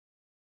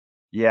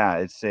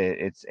 Yeah,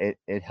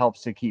 it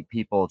helps to keep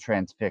people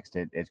transfixed.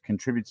 It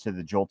contributes to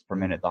the jolts per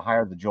minute. The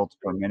higher the jolts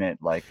per minute,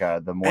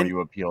 the more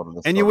you appeal to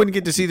the. And you wouldn't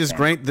get to see this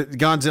great.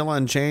 Godzilla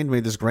Unchained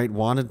made this great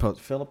wanted post.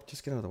 Philip,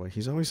 just get out of the way.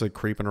 He's always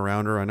creeping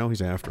around her. I know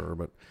he's after her,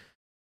 but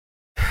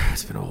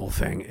it's been a whole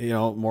thing.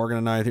 Morgan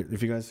and I.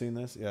 Have you guys seen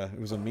this? Yeah, it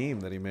was a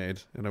meme that he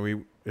made, and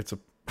it's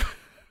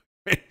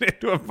made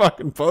into a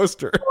fucking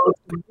poster.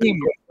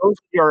 Those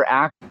are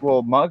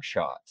actual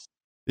mugshots.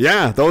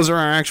 Yeah, those are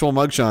our actual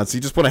mugshots. He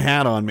just put a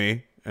hat on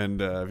me,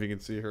 and if you can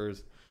see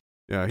hers,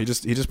 yeah, he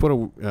just put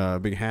a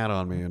big hat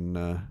on me,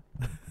 and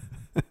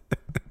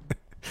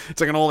it's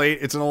like an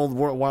old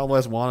Wild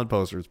West Wanted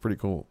poster. It's pretty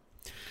cool.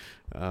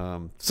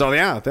 So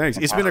yeah, thanks.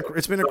 It's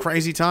been a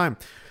crazy time.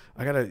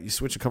 I gotta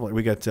switch a couple.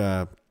 We got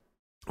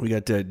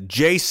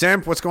Jay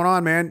Semp. What's going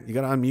on, man? You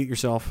gotta unmute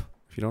yourself.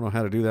 If you don't know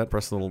how to do that,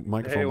 press the little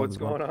microphone. Hey, what's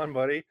going on,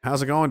 buddy?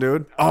 How's it going,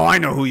 dude? Oh, I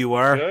know who you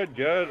are.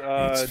 Good.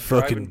 It's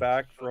driving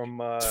back from.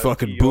 It's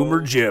fucking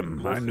Boomer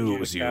Jim. I knew it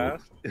was you.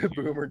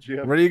 Boomer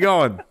Jim. Where are you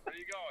going?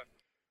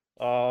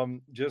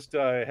 Just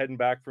heading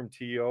back from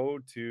TO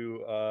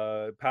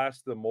to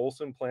past the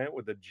Molson plant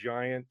with a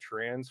giant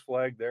trans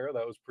flag there.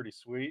 That was pretty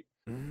sweet.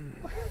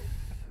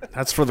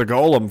 That's for the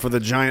golem, for the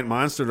giant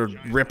monster to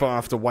rip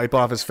off, to wipe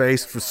off his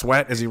face for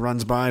sweat as he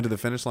runs by to the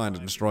finish line to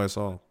destroy us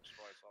all.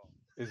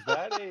 Is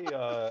that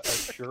a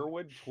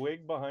Sherwood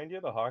twig behind you,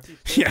 the hockey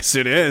stick? Yes,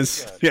 it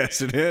is.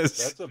 Yes, it is.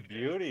 That's a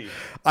beauty.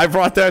 I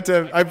brought that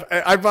to.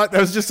 I bought that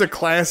was just a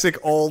classic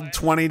old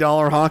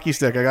 $20 hockey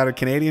stick. I got a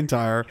Canadian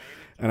Tire,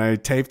 and I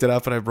taped it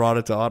up and I brought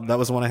it to Ottawa. That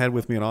was the one I had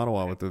with me in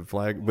Ottawa with the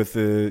flag, with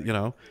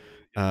the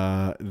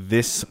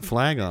this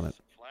flag on it.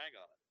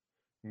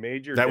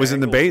 Major. That was in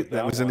the base.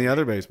 That was in the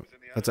other basement.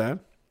 What's that?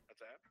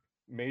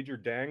 Major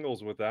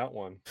dangles with that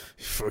one.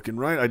 Fucking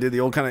right. I did the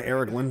old kind of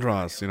Eric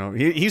Lindros. You know,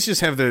 he used to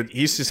just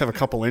have a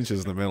couple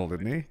inches in the middle,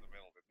 didn't he?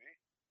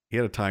 He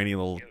had a tiny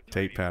little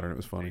tape pattern. It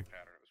was funny.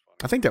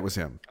 I think that was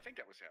him.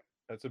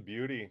 That's a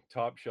beauty.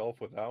 Top shelf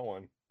with that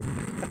one.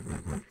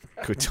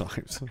 Good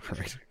times. All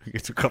right. We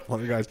get to a couple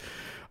other guys.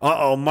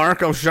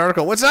 Marco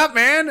Sharko. What's up,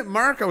 man?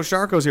 Marco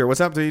Sharko's here.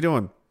 What's up? How you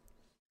doing?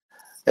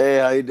 Hey,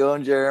 how you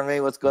doing, Jeremy?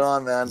 What's going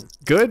on, man?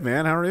 Good,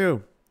 man. How are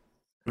you?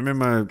 I'm in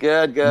my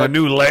good. My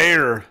new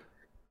lair.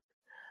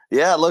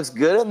 Yeah, it looks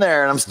good in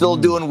there, and I'm still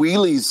doing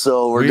wheelies,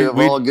 so we're doing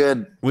all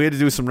good. We had to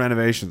do some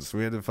renovations.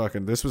 We had to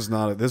this was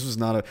not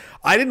a.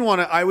 I didn't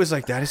want to. I was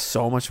like, that is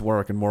so much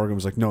work, and Morgan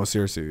was like, no,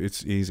 seriously,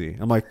 it's easy.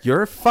 I'm like,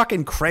 you're a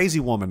fucking crazy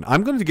woman.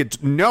 I'm going to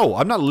get no.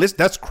 I'm not listening.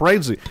 That's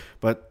crazy,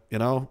 but you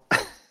know,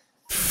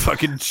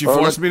 fucking, she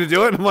forced me to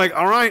do it. And I'm like,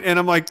 all right, and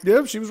I'm like,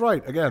 yeah, she was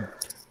right again.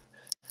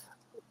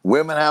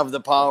 Women have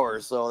the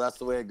power, so that's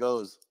the way it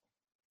goes.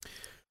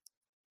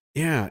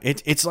 Yeah,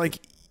 it's like,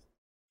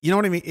 you know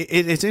what I mean?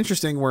 It's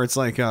interesting where it's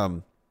like, for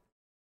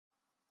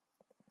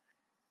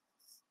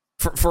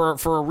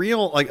a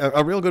real, like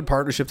a real good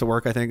partnership to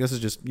work, I think this is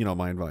just, you know,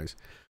 my advice.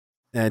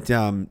 That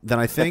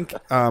I think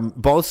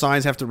both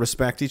sides have to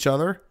respect each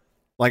other,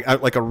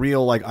 like a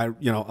real, like,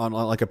 you know, on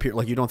like a peer,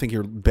 like you don't think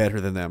you're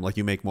better than them, like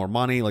you make more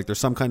money, like there's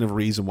some kind of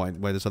reason why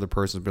this other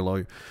person's below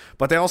you,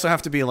 but they also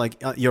have to be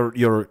like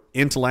your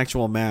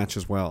intellectual match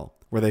as well,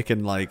 where they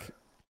can like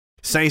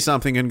say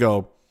something and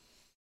go,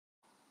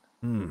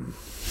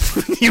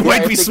 you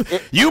might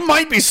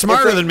be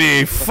smarter than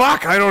me.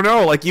 Fuck, I don't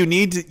know. Like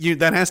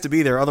that has to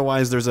be there.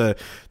 Otherwise, there's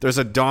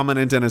a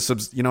dominant and a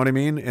you know what I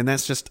mean. And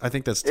that's just, I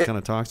think that's kind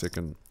of toxic.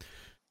 And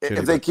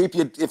if they keep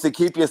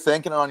you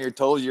thinking on your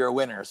toes, you're a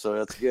winner. So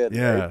that's good.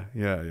 Yeah, right?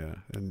 yeah,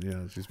 and yeah,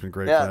 she's been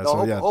great. Yeah,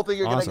 for that. Hoping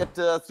you're awesome.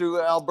 gonna get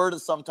through Alberta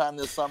sometime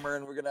this summer,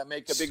 and we're gonna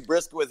make a big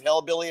brisket with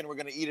Hellbilly, and we're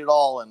gonna eat it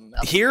all. And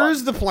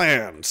here's the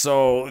plan.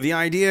 So the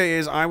idea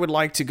is, I would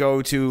like to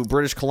go to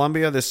British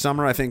Columbia this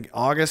summer. I think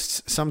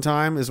August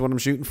sometime is what I'm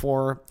shooting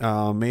for.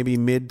 Maybe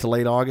mid to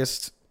late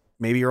August.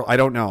 Maybe I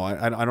don't know.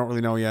 I don't really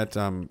know yet.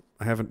 I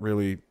haven't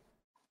really.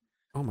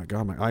 Oh my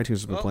god, my iTunes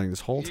has been playing this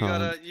whole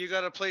time. You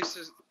got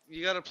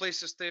a place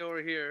to stay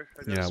over here.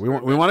 Yeah, we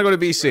want to go to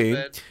BC,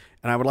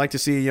 and I would like to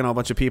see, you know, a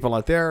bunch of people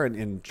out there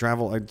and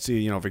travel. I'd see,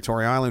 you know,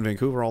 Victoria Island,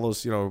 Vancouver, all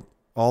those, you know,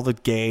 all the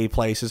gay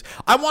places.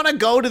 I want to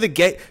go to the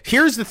gay.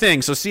 Here's the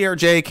thing. So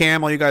CRJ,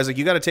 Cam, all you guys, like,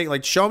 you got to take,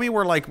 like, show me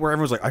where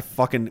everyone's like,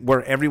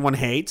 where everyone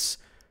hates.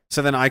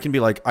 So then I can be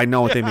like, I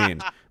know what they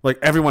mean. Like,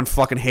 everyone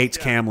fucking hates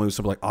Kamloops.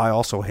 I'm like, I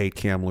also hate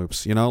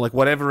Kamloops. You know, like,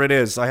 whatever it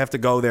is, I have to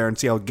go there and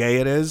see how gay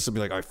it is and be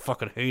like, I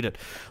fucking hate it.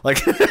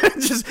 Like,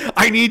 just,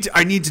 I need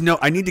to know.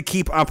 I need to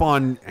keep up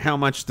on how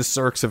much the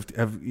Cirques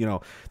have, you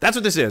know. That's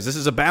what this is. This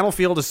is a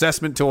battlefield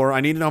assessment tour.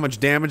 I need to know how much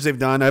damage they've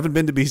done. I haven't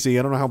been to BC.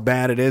 I don't know how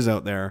bad it is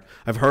out there.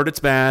 I've heard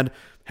it's bad.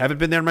 Haven't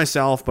been there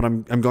myself, but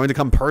I'm going to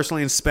come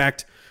personally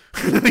inspect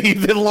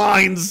the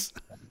lines.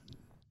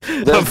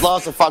 There's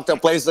lots of fucked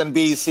up places in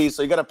BC,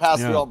 so you got to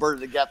pass through Alberta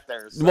to get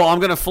there. So. Well, I'm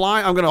gonna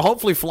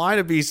hopefully fly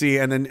to BC,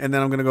 and then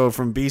I'm gonna go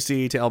from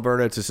BC to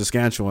Alberta to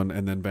Saskatchewan,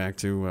 and then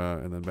back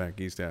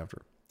east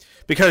after.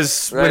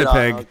 Because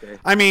Winnipeg, okay.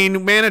 I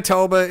mean,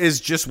 Manitoba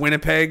is just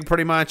Winnipeg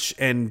pretty much.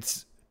 And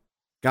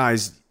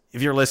guys,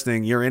 if you're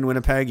listening, you're in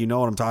Winnipeg, you know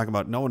what I'm talking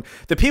about.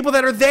 The people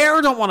that are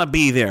there don't want to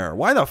be there.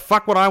 Why the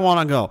fuck would I want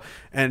to go?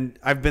 And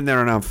I've been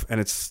there enough, and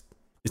it's.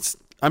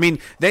 I mean,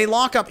 they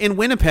lock up in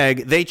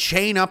Winnipeg. They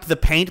chain up the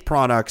paint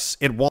products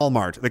at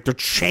Walmart. Like, they're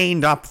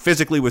chained up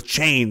physically with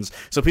chains,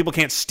 so people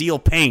can't steal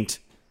paint.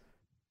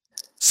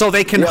 So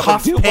they can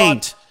huff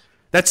paint.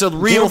 That's a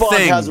real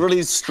thing. DuPont has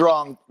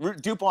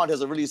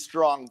a really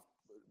strong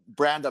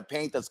brand of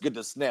paint that's good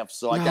to sniff.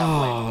 So I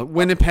can't blame.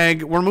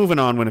 Winnipeg. We're moving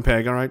on,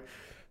 Winnipeg. All right,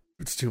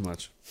 it's too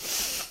much.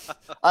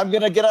 I'm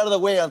gonna get out of the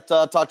way and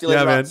talk to you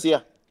later. Man. On. See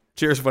ya.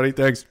 Cheers, buddy.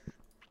 Thanks.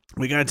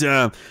 We got.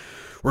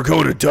 We're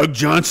going to Doug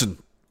Johnson.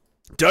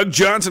 Doug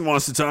Johnson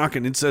wants to talk,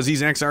 and it says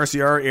he's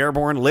ex-RCR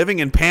airborne living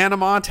in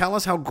Panama. Tell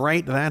us how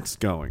great that's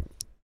going.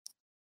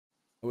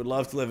 I would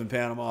love to live in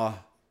Panama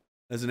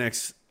as an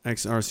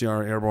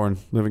ex-RCR airborne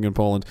living in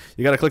Poland.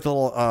 You got to click the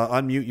little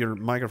unmute your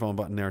microphone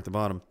button there at the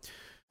bottom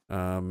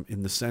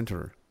in the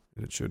center.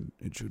 It should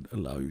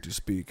allow you to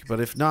speak. But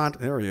if not,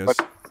 there he is.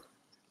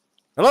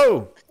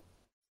 Hello.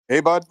 Hey,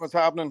 bud. What's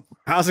happening?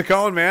 How's it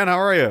going, man? How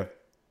are you?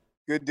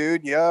 Good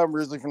dude. Yeah, I'm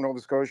originally from Nova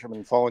Scotia. I've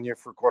been following you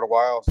for quite a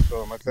while.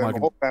 So my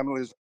whole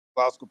family is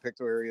Glasgow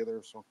Pictou area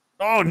there. So.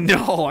 Oh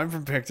no, I'm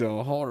from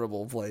Pictou.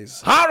 Horrible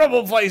place.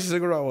 Horrible place to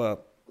grow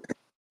up.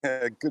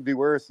 It could be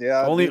worse.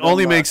 Yeah.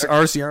 Only makes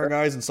RCR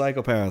guys and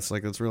psychopaths.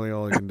 Like that's really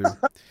all I can do.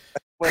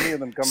 Plenty of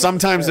them coming.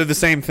 Sometimes they're the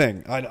same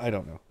thing. I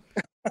don't know.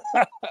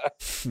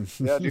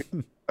 Yeah,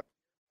 dude.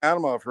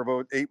 Panama for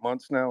about 8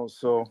 months now.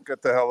 So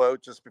got the hell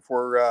out just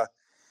before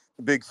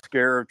the big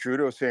scare of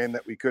Trudeau saying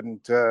that we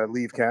couldn't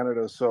leave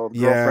Canada. So the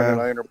girlfriend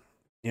and I are.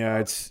 Yeah,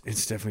 it's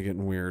definitely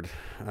getting weird.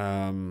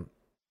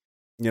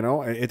 You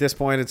know, at this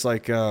point, it's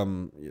like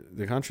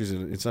the country's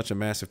in such a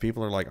mess. If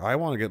people are like, I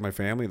want to get my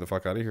family the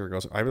fuck out of here,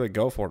 I really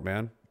go for it,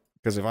 man.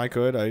 Because if I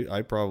could,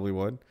 I probably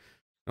would.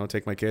 You know,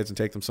 take my kids and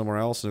take them somewhere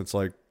else. And it's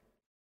like,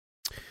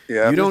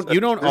 yeah, you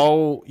don't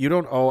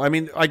owe. I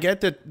mean, I get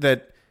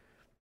that.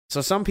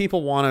 So some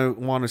people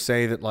want to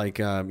say that like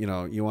you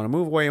know, you want to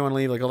move away, you want to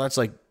leave, like, oh, that's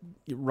like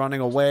running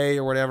away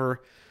or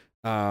whatever.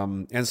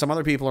 And some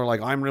other people are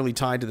like, I'm really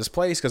tied to this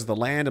place because of the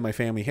land and my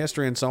family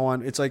history and so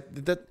on. It's like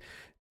that.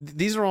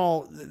 These are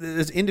all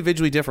it's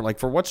individually different. Like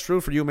for what's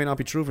true for you may not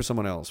be true for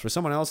someone else. For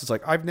someone else, it's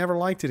like, I've never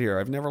liked it here.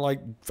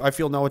 I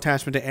feel no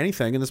attachment to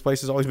anything. And this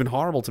place has always been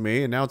horrible to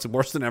me. And now it's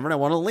worse than ever. And I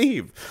want to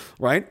leave.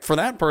 Right. For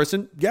that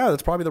person. Yeah,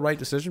 that's probably the right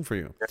decision for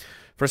you.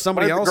 For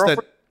somebody else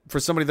for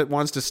somebody that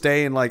wants to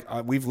stay and like,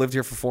 we've lived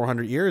here for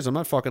 400 years. I'm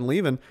not fucking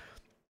leaving.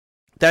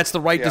 That's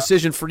the right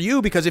decision for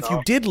you. Because if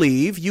you did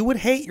leave, you would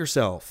hate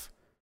yourself.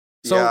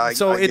 So,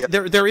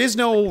 there is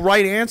no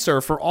right answer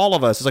for all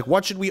of us. It's like,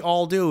 what should we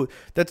all do?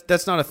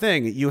 That's not a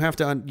thing. You have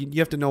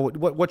to know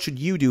what should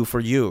you do for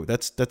you.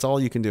 That's all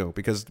you can do,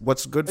 because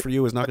what's good for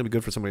you is not going to be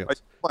good for somebody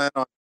else.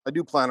 I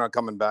do plan on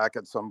coming back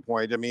at some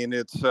point. I mean,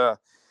 it's the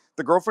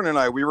girlfriend and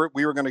I. We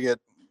were going to get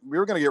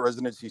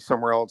residency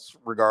somewhere else,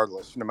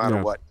 regardless, no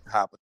matter what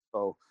happened.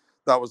 So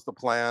that was the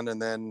plan.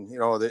 And then, you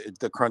know,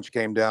 the crunch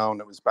came down.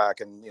 It was back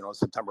in, you know,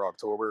 September,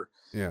 October.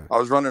 Yeah. I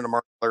was running a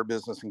market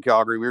business in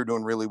Calgary. We were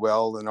doing really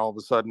well. And all of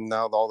a sudden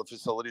now all the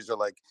facilities are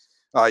like,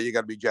 you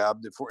got to be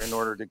jabbed in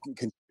order to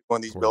continue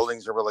on these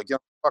buildings. And we're like, yeah,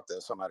 fuck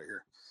this. I'm out of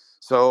here.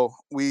 So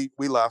we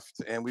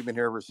left and we've been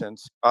here ever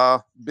since.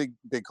 Big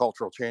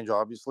cultural change,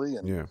 obviously.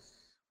 And,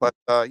 but,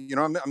 you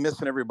know, I'm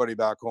missing everybody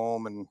back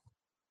home and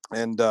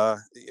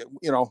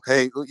you know,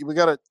 hey, you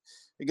got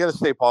to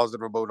stay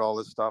positive about all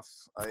this stuff.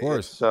 Of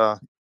course.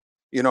 It's,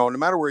 you know, no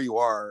matter where you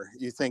are,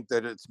 you think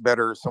that it's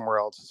better somewhere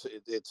else.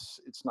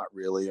 It's not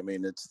really. I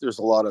mean, there's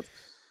a lot of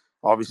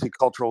obviously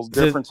cultural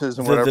differences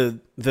and whatever.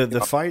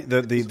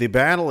 The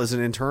battle is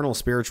an internal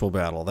spiritual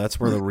battle. That's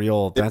where the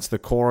real, that's the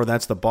core,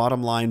 that's the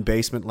bottom line,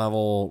 basement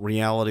level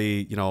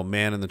reality, you know,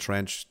 man in the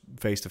trench,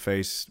 face to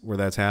face, where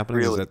that's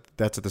happening. Really?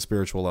 That's at the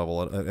spiritual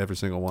level at every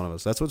single one of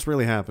us. That's what's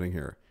really happening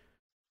here.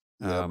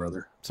 Yeah,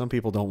 brother. Some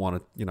people don't want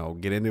to, you know,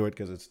 get into it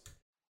because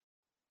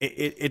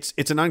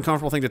it's an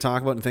uncomfortable thing to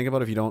talk about and think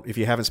about if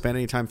you haven't spent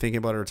any time thinking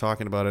about it or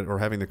talking about it or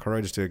having the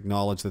courage to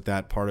acknowledge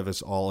that part of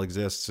us all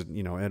exists. And,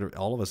 you know, and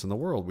all of us in the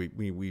world,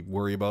 we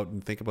worry about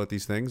and think about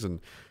these things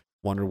and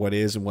wonder what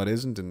is and what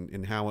isn't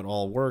and how it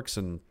all works.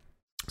 And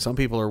some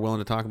people are willing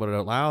to talk about it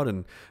out loud,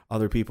 and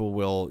other people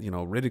will, you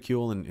know,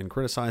 ridicule and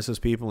criticize those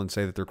people and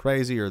say that they're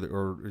crazy or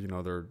you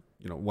know, they're,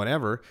 you know,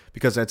 whatever,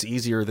 because that's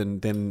easier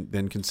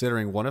than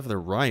considering what if they're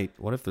right?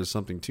 What if there's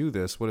something to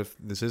this? What if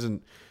this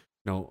isn't,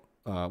 you know,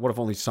 what if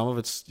only some of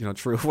it's, you know,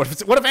 true? What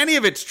if any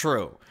of it's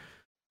true?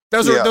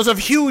 Those have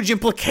huge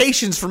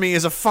implications for me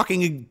as a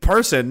fucking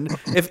person.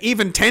 If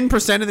even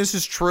 10% of this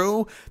is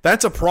true,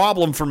 that's a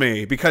problem for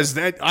me, because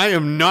that I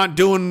am not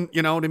doing,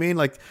 you know what I mean?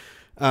 Like,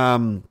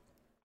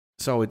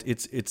 so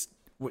it's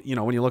you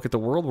know, when you look at the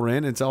world we're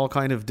in, it's all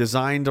kind of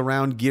designed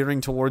around gearing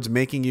towards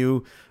making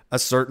you a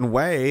certain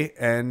way,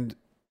 and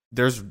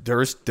there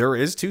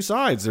is two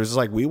sides. There's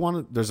like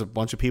there's a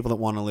bunch of people that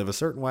want to live a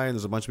certain way, and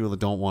there's a bunch of people that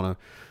don't want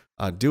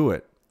to do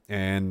it,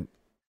 and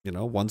you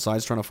know, one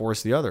side's trying to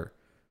force the other.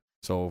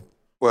 So,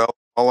 well,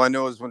 all I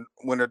know is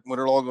when it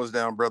all goes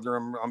down, brother,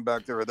 I'm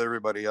back there with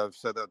everybody. I've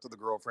said that to the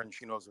girlfriend.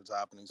 She knows what's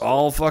happening. So.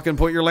 I'll fucking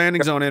put your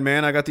landing zone in,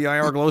 man. I got the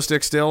IR glow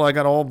stick still. I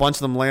got a whole bunch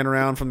of them laying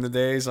around from the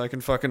days. I'll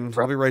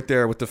be right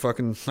there with the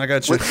fucking. I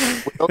got you.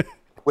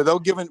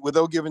 Without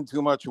giving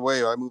too much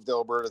away, I moved to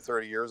Alberta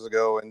 30 years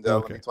ago, and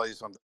let me tell you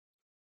something.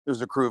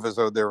 There's a crew of us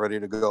out there ready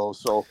to go.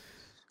 So,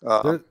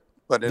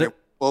 we'll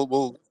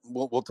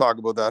talk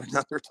about that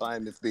another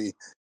time if the.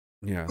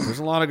 Yeah, there's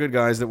a lot of good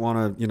guys that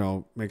want to, you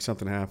know, make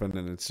something happen,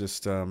 and it's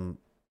just,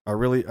 I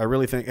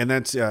really think, and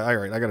that's, all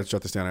right, I got to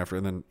shut this down after,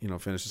 and then, you know,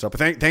 finish this up.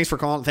 But thanks for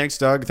calling. Thanks,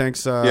 Doug.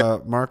 Thanks,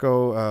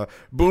 Marco,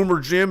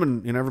 Boomer Jim,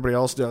 and everybody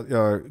else.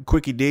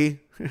 Quickie D,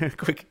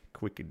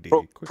 Quickie D.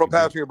 Pro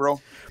Pat here, bro.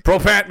 Pro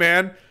Pat,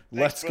 man.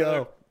 Let's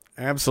go.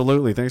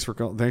 Absolutely. Thanks for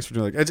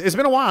doing it. It's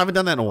been a while. I haven't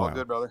done that in a while.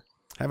 Good, brother.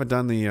 Haven't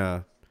done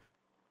the.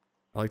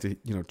 I like to,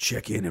 you know,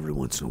 check in every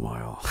once in a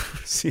while.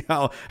 See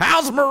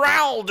how's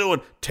morale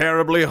doing?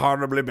 Terribly,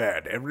 horribly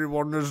bad.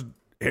 Everyone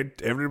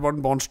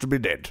wants to be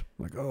dead.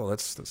 I'm like, oh,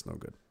 that's no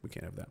good. We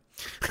can't have that.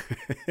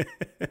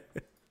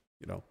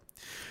 You know.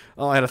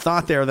 Oh, I had a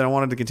thought there that I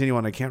wanted to continue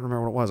on. I can't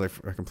remember what it was.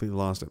 I completely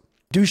lost it.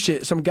 Do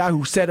shit. Some guy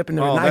who set up in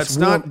a Oh, nice that's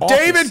warm not office.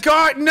 David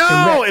Gart.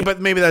 No,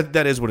 but maybe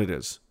that is what it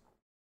is.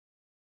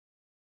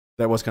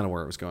 That was kind of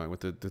where it was going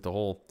with the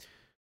whole.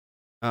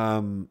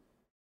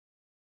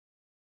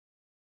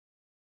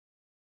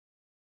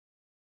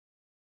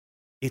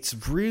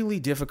 It's really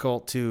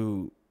difficult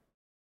to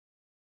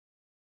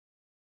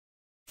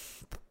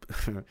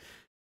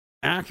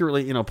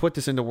accurately, put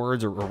this into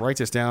words or write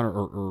this down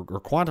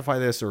or quantify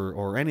this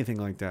or anything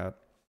like that.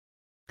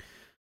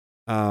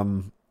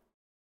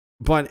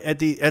 But at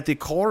the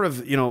core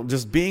of,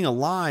 just being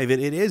alive, it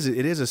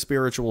is a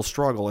spiritual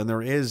struggle, and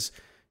there is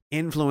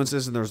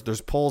influences and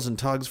there's pulls and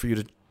tugs for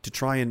you to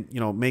try and,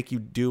 make you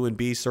do and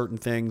be certain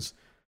things.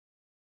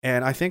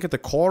 And I think at the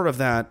core of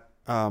that,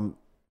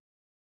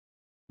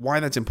 why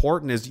that's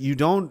important is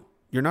you're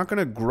not going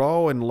to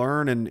grow and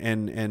learn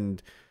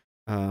and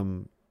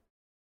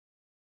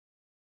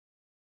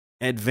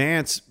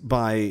advance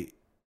by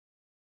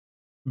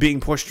being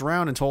pushed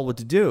around and told what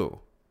to do.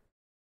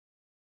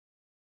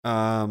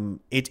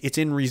 It's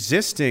in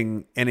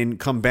resisting and in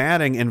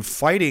combating and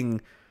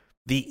fighting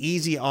the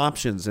easy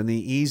options and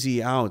the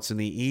easy outs and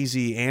the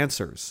easy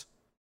answers.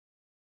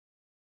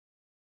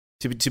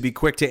 To be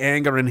quick to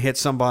anger and hit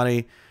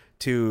somebody,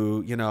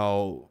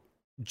 to,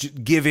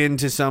 give in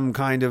to some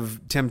kind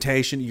of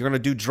temptation. You're going to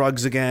do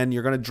drugs again.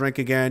 You're going to drink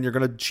again. You're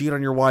going to cheat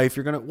on your wife.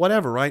 You're going to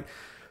whatever, right?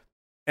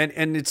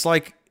 And it's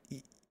like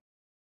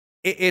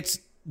it's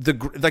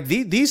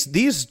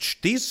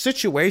these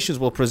situations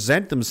will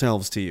present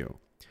themselves to you.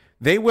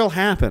 They will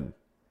happen.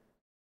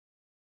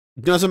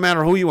 Doesn't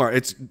matter who you are.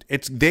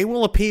 They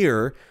will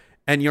appear,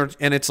 and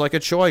it's like a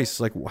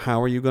choice. Like,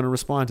 how are you going to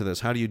respond to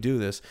this? How do you do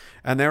this?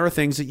 And there are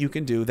things that you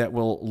can do that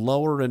will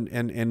lower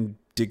and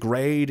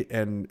degrade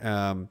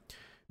and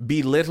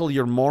belittle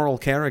your moral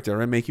character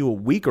and make you a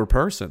weaker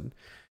person.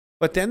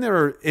 But then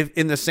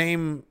in the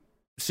same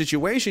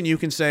situation, you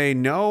can say,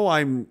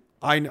 no,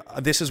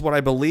 this is what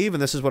I believe,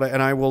 and this is what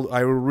I will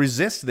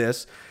resist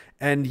this,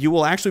 and you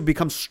will actually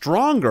become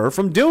stronger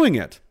from doing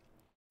it.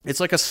 It's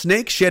like a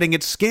snake shedding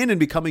its skin and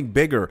becoming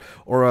bigger,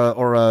 or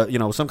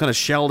a some kind of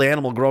shelled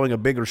animal growing a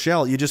bigger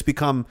shell. You just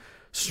become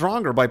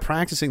stronger by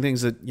practicing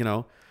things that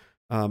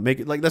make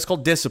it like that's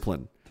called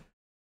discipline.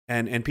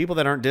 And people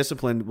that aren't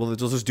disciplined, well,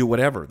 they'll just do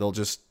whatever. They'll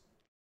just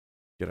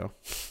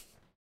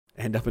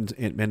end up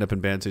in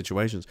bad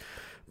situations.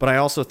 But I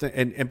also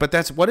think, but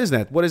that's what is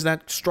that? What is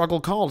that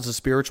struggle called? It's a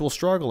spiritual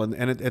struggle, and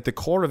at the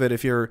core of it,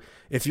 if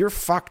you're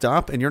fucked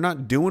up and you're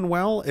not doing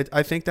well,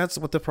 I think that's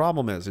what the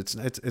problem is. It's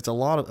a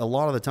lot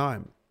of the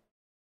time,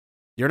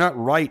 you're not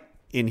right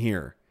in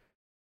here.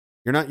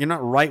 You're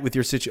not right with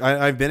your situation.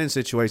 I've been in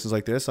situations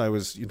like this. I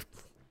was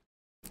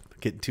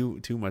getting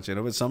too much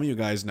into it, but some of you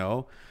guys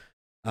know,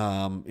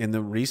 in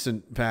the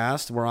recent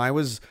past, where I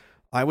was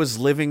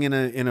living in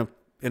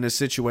a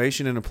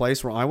situation, in a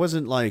place where I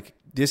wasn't like,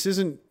 this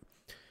isn't.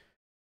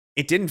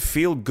 It didn't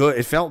feel good.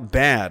 It felt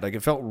bad. Like, it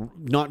felt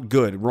not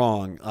good,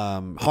 wrong,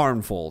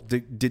 harmful,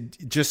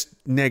 just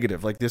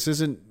negative. Like, this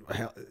isn't,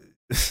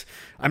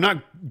 I'm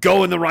not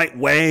going the right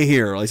way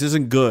here. Like, this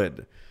isn't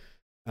good.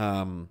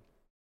 And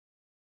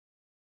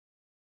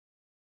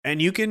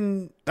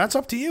that's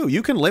up to you.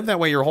 You can live that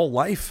way your whole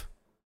life.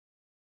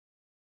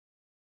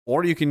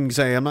 Or you can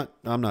say, I'm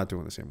not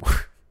doing this anymore.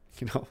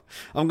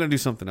 I'm going to do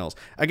something else.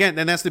 Again,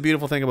 and that's the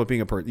beautiful thing about being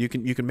a person. You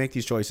can make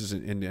these choices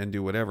and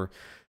do whatever.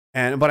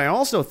 But I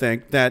also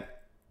think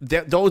that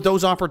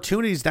those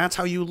opportunities, that's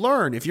how you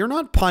learn. If you're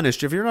not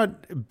punished, if you're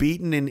not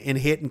beaten and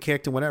hit and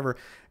kicked and whatever,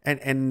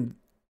 and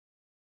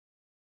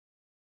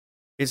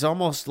it's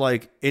almost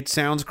like, it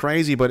sounds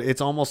crazy, but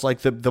it's almost like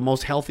the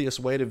most healthiest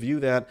way to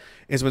view that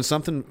is when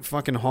something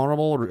fucking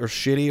horrible or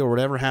shitty or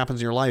whatever happens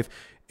in your life,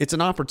 it's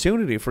an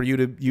opportunity for you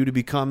to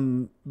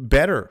become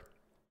better.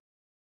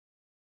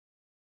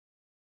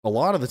 A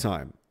lot of the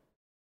time.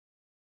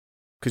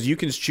 Because you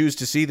can choose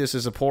to see this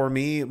as a poor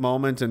me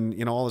moment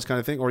and all this kind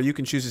of thing, or you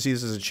can choose to see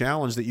this as a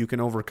challenge that you can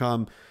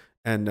overcome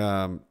and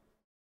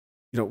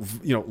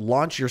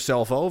launch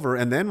yourself over.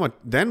 And then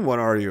what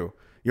are you?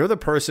 You're the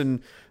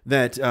person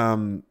that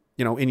in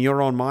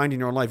your own mind, in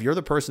your own life, you're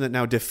the person that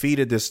now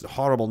defeated this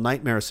horrible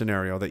nightmare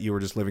scenario that you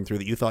were just living through,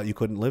 that you thought you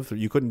couldn't live through.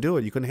 You couldn't do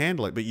it. You couldn't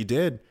handle it, but you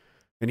did.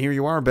 And here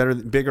you are,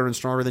 bigger and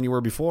stronger than you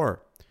were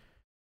before.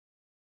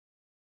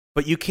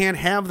 But you can't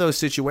have those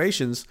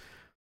situations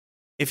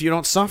if you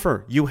don't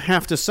suffer. You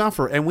have to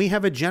suffer. And we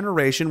have a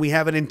generation, we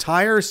have an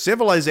entire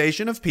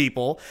civilization of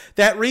people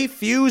that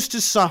refuse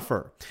to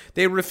suffer.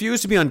 They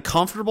refuse to be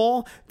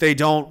uncomfortable. They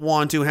don't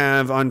want to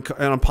have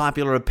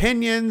unpopular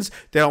opinions.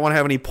 They don't want to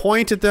have any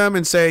point at them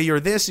and say, you're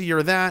this or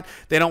you're that.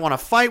 They don't want to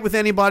fight with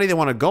anybody. They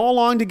want to go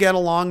along to get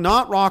along,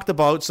 not rock the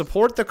boat,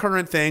 support the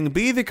current thing,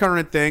 be the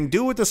current thing,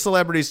 do what the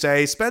celebrities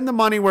say, spend the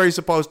money where you're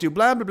supposed to,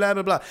 blah, blah, blah,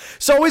 blah, blah.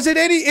 So is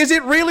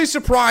it really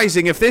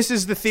surprising if this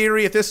is the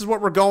theory, if this is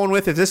what we're going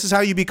with, if this is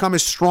how you you become a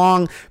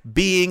strong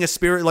being, a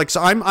spirit. Like,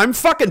 so I'm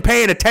fucking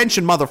paying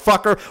attention,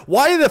 motherfucker.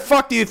 Why the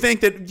fuck do you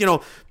think that, you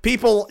know,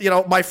 people, you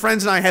know, my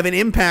friends and I have an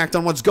impact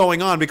on what's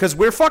going on? Because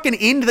we're fucking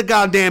into the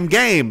goddamn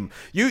game.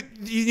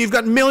 You've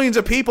got millions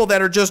of people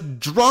that are just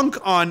drunk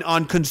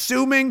on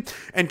consuming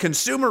and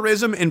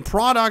consumerism and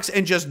products,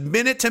 and just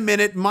minute to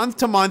minute, month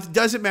to month,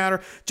 doesn't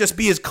matter. Just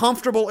be as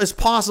comfortable as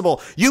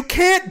possible. You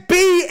can't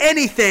be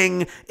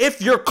anything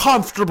if you're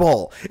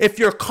comfortable. If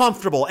you're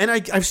comfortable. And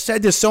I've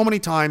said this so many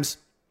times.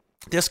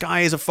 This guy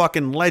is a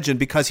fucking legend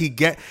because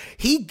I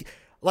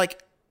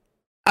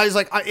was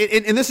like,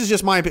 and this is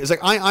just my opinion. It's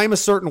like, I'm a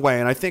certain way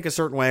and I think a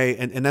certain way,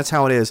 and that's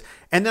how it is.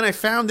 And then I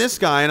found this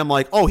guy and I'm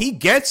like, oh, he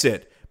gets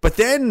it. But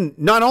then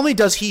not only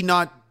does he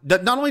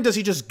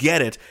just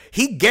get it,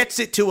 he gets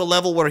it to a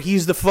level where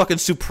he's the fucking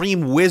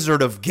supreme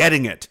wizard of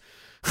getting it.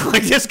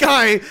 Like, this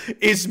guy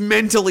is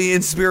mentally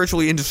and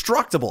spiritually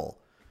indestructible.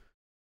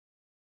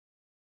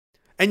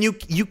 And you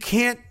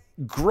can't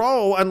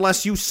grow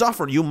unless you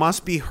suffer. You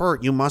must be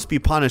hurt. You must be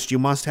punished. You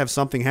must have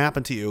something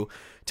happen to you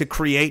to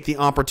create the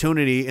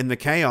opportunity in the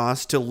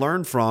chaos to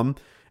learn from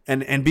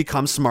and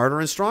become smarter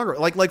and stronger.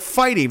 Like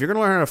fighting. If you're going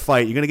to learn how to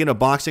fight, you're going to get in a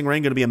boxing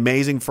ring, going to be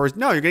amazing first.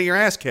 No, you're going to get your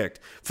ass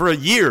kicked for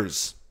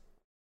years.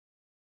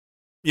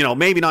 You know,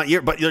 maybe not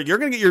year, but you're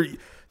going to get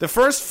the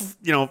first,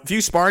 you know,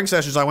 few sparring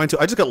sessions I went to,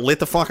 I just got lit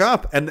the fuck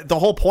up. And the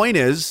whole point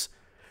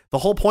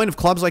of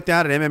clubs like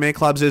that and MMA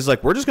clubs is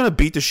like, we're just going to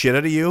beat the shit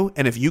out of you.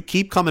 And if you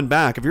keep coming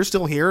back, if you're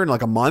still here in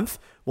like a month,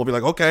 we'll be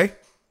like, okay.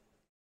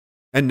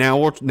 And now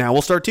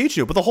we'll start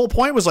teaching you. But the whole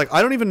point was like,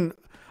 I'm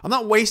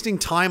not wasting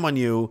time on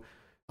you.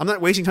 I'm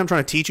not wasting time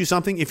trying to teach you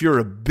something if you're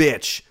a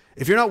bitch.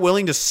 If you're not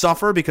willing to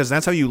suffer because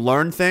that's how you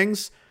learn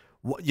things,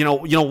 you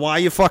know why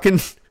you fucking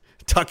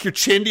tuck your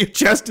chin to your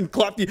chest and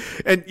clap you,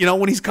 and you know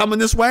when he's coming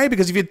this way,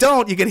 because if you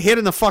don't, you get hit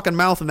in the fucking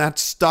mouth and that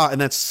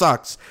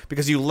sucks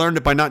because you learned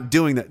it by not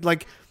doing that.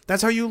 Like,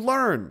 that's how you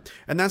learn.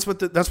 And that's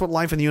what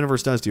life in the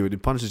universe does to you.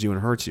 It punishes you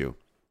and hurts you.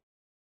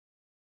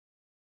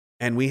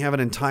 And we have an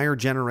entire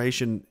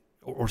generation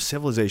or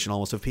civilization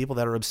almost of people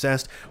that are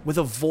obsessed with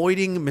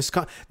avoiding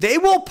They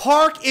will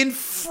park in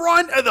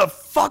front of the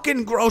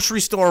fucking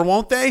grocery store,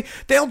 won't they?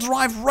 They'll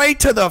drive right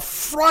to the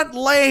front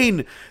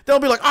lane. They'll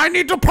be like, I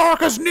need to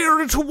park as near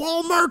to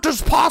Walmart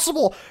as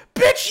possible.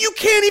 Bitch, you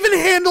can't even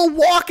handle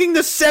walking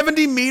the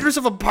 70 meters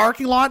of a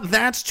parking lot.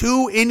 That's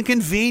too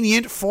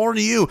inconvenient for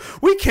you.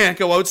 We can't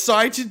go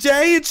outside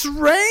today. It's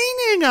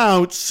raining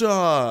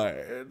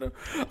outside.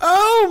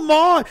 Oh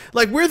my.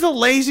 Like, we're the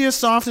laziest,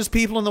 softest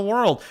people in the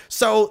world.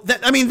 So,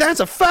 that's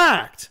a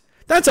fact.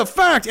 That's a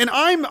fact. And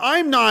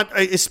I'm not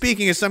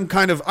speaking as some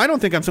kind of, I don't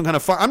think I'm some kind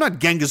of, I'm not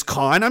Genghis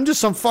Khan. I'm just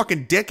some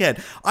fucking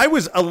dickhead. I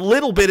was a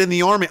little bit in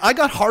the army. I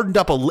got hardened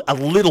up a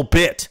little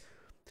bit.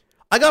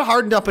 I got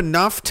hardened up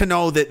enough to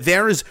know that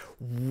there is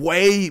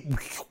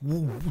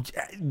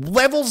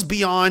levels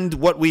beyond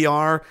what we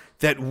are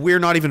that we're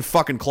not even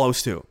fucking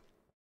close to.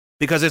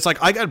 Because it's like,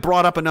 I got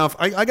brought up enough.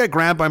 I got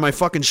grabbed by my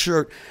fucking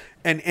shirt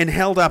and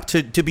held up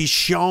to be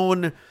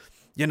shown,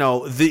 you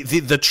know,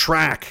 the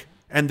track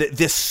and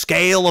the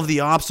scale of the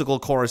obstacle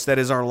course that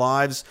is our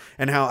lives,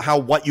 and how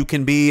what you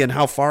can be and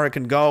how far it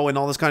can go and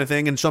all this kind of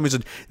thing. And somebody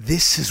said,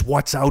 this is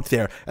what's out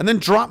there. And then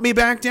drop me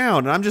back down.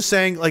 And I'm just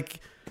saying, like,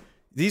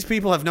 these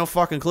people have no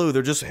fucking clue.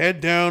 They're just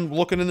head down,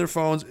 looking in their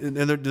phones, and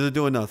they're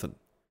doing nothing.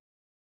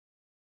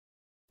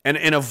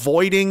 And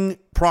avoiding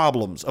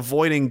problems,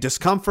 avoiding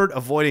discomfort,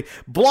 avoiding...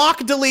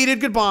 Block, deleted,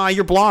 goodbye,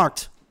 you're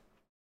blocked.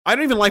 I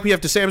don't even like what you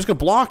have to say. I'm just going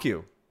to block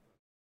you.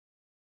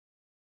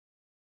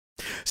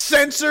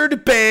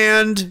 Censored,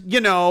 banned, you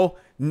know,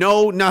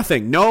 no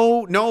nothing.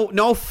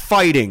 No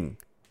fighting.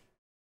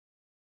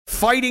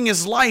 Fighting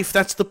is life.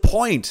 That's the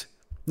point.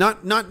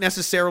 Not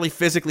necessarily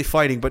physically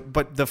fighting,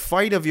 but the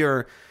fight of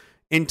your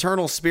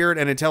internal spirit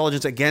and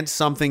intelligence against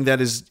something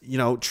that is, you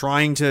know,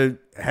 trying to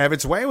have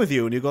its way with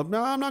you. And you go,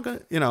 no, I'm not going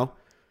to, you know.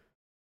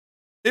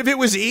 If it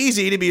was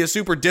easy to be a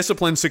super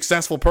disciplined,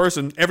 successful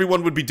person,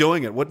 everyone would be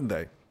doing it, wouldn't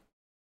they?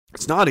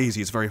 It's not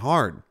easy. It's very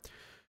hard.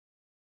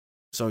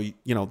 So, you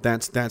know,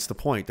 that's the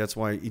point. That's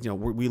why, you know,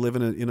 we live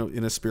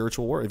in a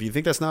spiritual world. If you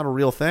think that's not a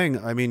real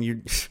thing, I mean,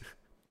 you...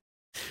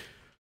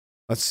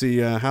 Let's see,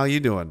 how you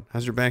doing?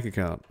 How's your bank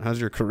account?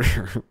 How's your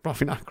career?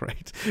 Probably not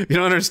great. You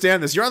don't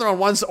understand this. You're either on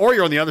one side or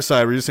you're on the other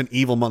side where you're just an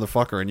evil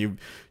motherfucker and you've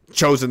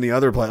chosen the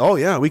other play. Oh,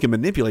 yeah, we can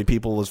manipulate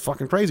people as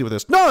fucking crazy with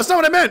this. No, that's not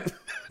what I meant.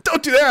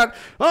 Don't do that.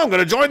 Oh, I'm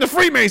going to join the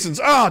Freemasons.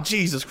 Oh,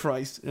 Jesus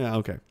Christ. Yeah,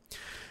 okay.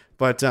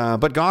 But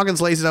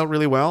Goggins lays it out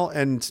really well,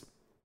 and,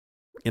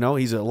 you know,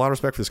 he's a lot of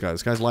respect for this guy.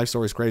 This guy's life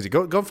story is crazy.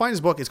 Go find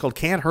his book. It's called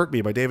Can't Hurt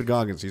Me by David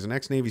Goggins. He's an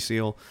ex-Navy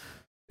SEAL.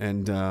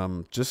 And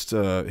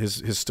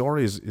his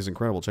story is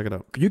incredible. Check it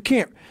out. You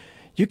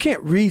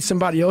can't read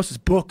somebody else's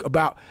book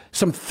about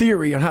some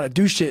theory on how to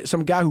do shit.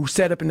 Some guy who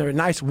sat up in their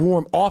nice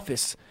warm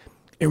office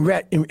and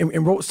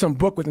wrote some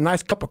book with a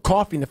nice cup of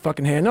coffee in the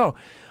fucking hand. No,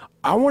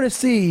 I want to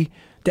see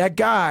that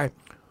guy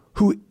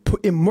who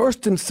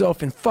immersed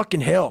himself in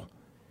fucking hell,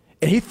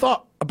 and he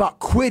thought about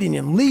quitting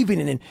and leaving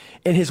and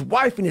his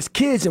wife and his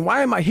kids. And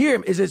why am I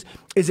here? Is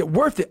it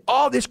worth it?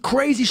 All this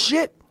crazy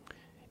shit.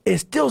 and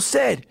still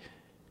said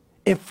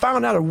and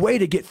found out a way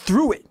to get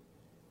through it.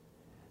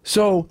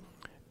 So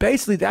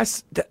basically,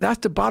 that's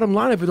the bottom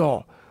line of it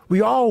all.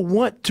 We all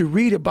want to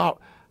read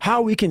about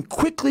how we can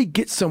quickly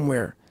get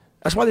somewhere.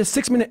 That's why the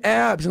 6-minute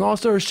abs and all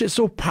sort of shit is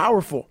so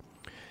powerful.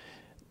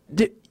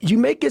 You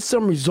may get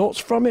some results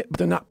from it, but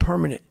they're not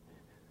permanent.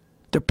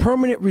 The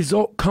permanent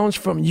result comes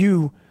from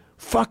you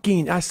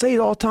I say it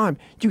all the time,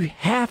 you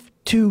have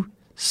to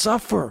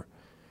suffer.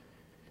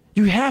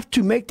 You have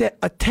to make that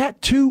a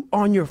tattoo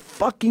on your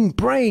fucking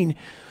brain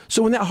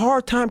so when that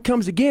hard time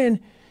comes again,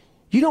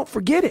 you don't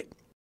forget it.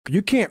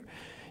 You can't.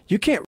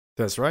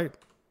 That's right.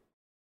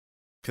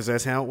 Because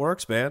that's how it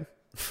works, man.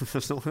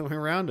 There's no way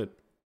around it.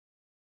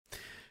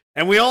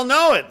 And we all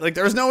know it. Like,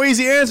 there's no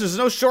easy answers. There's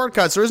no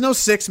shortcuts. There's no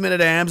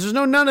 6-minute abs. There's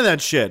none of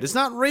that shit. It's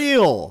not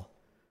real.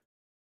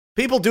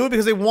 People do it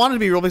because they want it to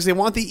be real, because they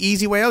want the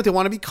easy way out. They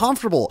want to be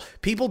comfortable.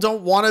 People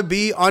don't want to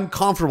be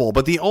uncomfortable.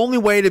 But the only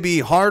way to be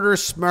harder,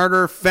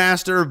 smarter,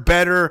 faster,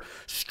 better,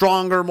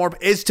 stronger, more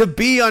is to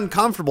be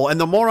uncomfortable.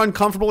 And the more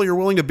uncomfortable you're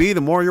willing to be,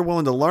 the more you're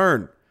willing to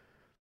learn.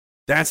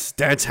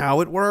 That's how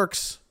it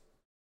works.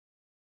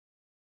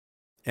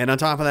 And on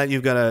top of that,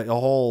 you've got a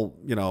whole,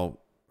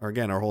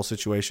 our whole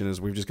situation is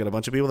we've just got a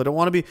bunch of people that don't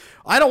want to be,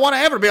 I don't want to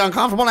ever be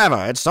uncomfortable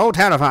ever. It's so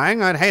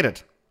terrifying. I'd hate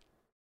it.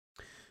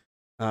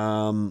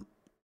 Let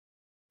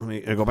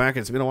me go back.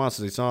 It's been a while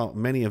since I saw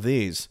many of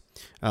these.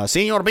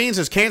 Senor Bean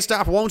says, can't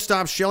stop, won't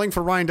stop shilling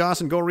for Ryan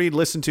Dawson. Go read,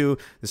 listen to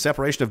The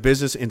Separation of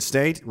Business and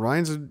State.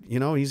 Ryan's, he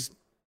knows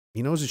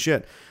his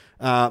shit.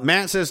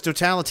 Matt says,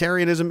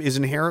 totalitarianism is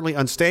inherently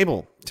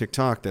unstable.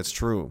 TikTok, that's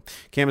true.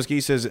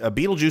 Kamiski says,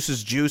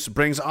 Beetlejuice's juice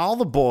brings all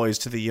the boys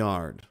to the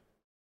yard.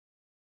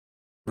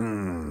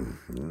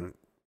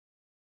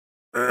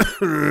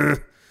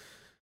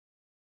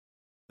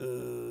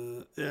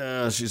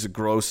 Yeah, she's a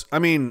gross. I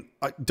mean,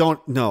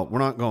 no, we're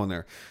not going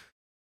there.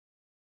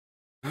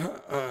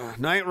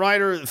 Knight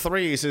Rider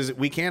 3 says,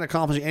 we can't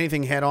accomplish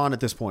anything head on at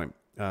this point.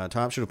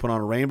 Tom should have put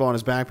on a rainbow on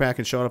his backpack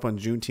and showed up on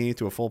Juneteenth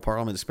to a full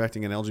parliament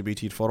expecting an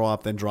LGBT photo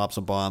op, then drop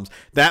some bombs.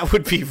 That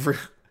would be that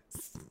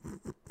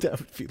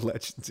would be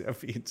legend. That would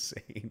be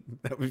insane.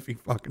 That would be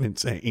fucking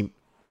insane.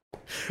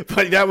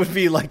 But that would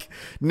be like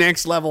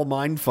next level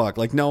mindfuck.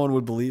 Like no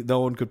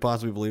one could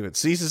possibly believe it.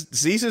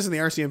 CSIS and the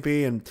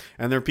RCMP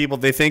and their people,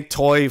 they think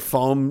toy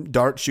foam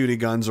dart shooting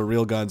guns are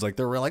real guns. Like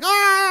they're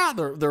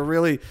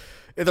really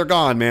they're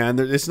gone, man.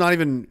 It's not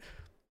even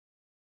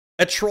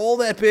a troll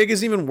that big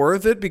isn't even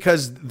worth it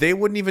because they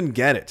wouldn't even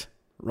get it.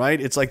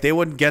 Right? It's like they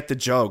wouldn't get the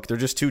joke. They're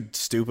just too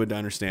stupid to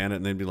understand it,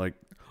 and they'd be like,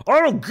 I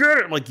don't get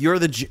it. Like you're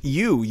the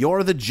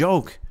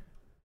joke.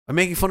 I'm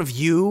making fun of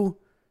you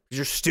because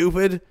you're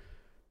stupid.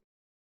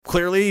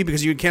 Clearly,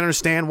 because you can't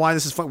understand why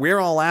this is fun. We're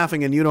all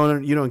laughing and you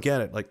don't get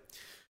it. Like,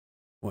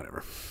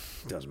 whatever.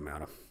 Doesn't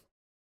matter.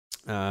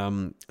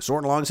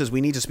 Sorting Along says,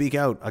 we need to speak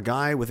out. A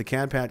guy with a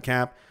CADPAT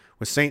cap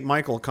with St.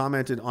 Michael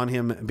commented on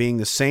him being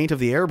the saint of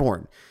the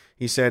airborne.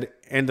 He said,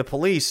 and the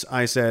police,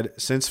 I said,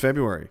 since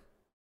February.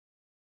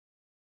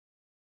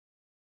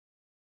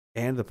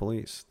 And the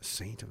police, the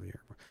saint of the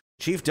airborne.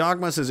 Chief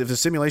Dogma says, if the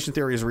simulation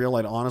theory is real,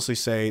 I'd honestly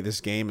say this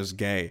game is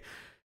gay.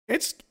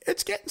 It's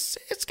getting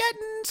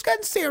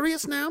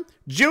serious now.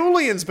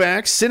 Julian's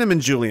back. Cinnamon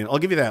Julian. I'll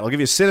give you that. I'll give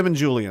you Cinnamon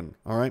Julian.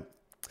 All right.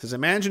 Because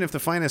imagine if the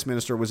finance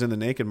minister was in the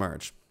Naked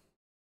March.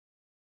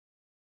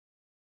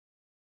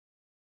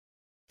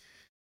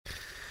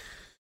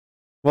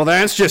 Well,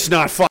 that's just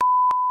not fun.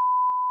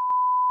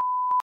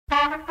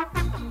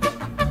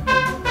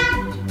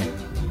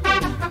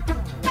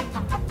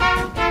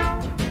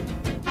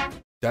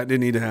 That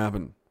didn't need to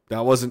happen.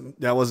 That wasn't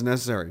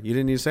necessary. You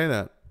didn't need to say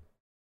that.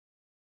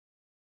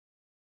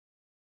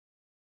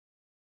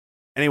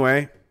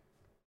 Anyway.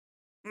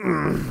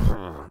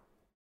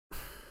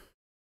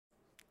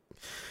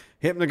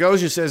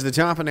 Hypnagogia says the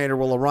Topinator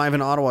will arrive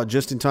in Ottawa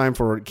just in time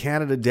for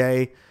Canada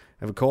Day.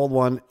 Have a cold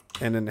one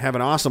and then have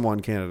an awesome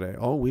one Canada Day.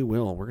 Oh, we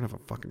will. We're going to have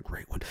a fucking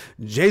great one.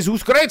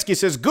 Jesus Gretzky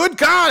says, good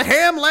God,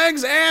 ham,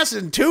 legs, ass,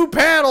 and 2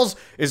 paddles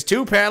is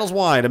 2 paddles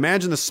wide.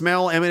 Imagine the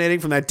smell emanating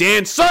from that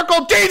damn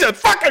circle.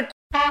 Jesus fucking...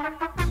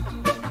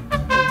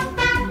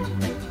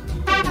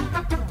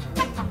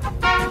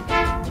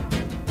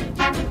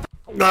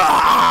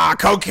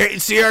 Cocaine.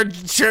 See,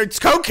 it's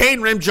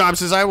Cocaine Rim Job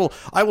says, I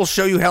will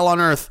show you hell on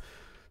earth.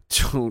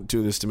 Don't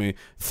do this to me.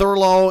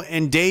 Thurlow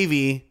and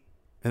Davey,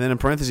 and then in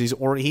parentheses,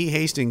 or E.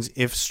 Hastings,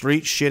 if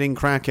street shitting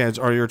crackheads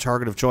are your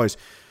target of choice.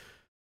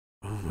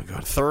 Oh my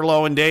God.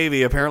 Thurlow and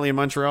Davey, apparently in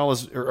Montreal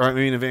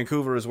in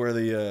Vancouver is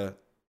where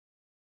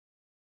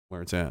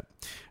where it's at.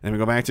 And we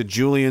go back to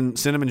Julian.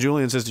 Cinnamon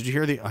Julian says, did you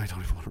hear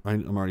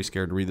I'm already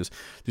scared to read this.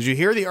 Did you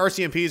hear the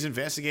RCMP is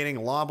investigating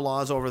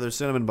Loblaws over their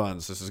cinnamon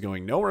buns? This is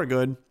going nowhere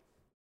good.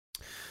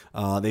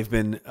 They've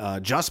been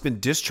just been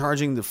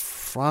discharging the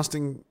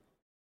frosting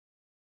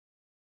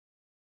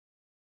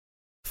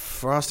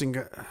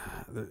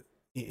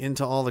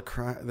into all the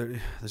crack.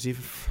 There's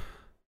even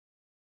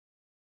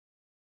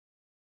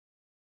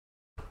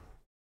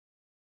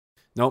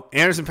Nope.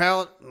 Anderson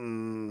Pallet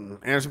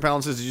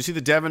says, did you see the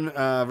Devin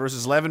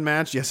versus Levin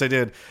match? Yes, I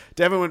did.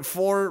 Devin went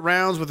 4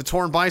 rounds with a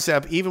torn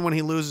bicep. Even when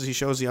he loses, he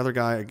shows the other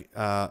guy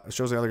up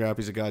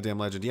he's a goddamn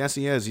legend. Yes,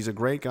 he is. He's a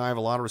great guy. I have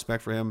a lot of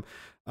respect for him.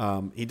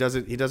 He does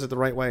it the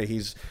right way.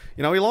 He's,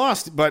 he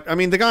lost, but I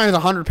mean, the guy has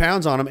 100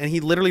 pounds on him, and he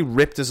literally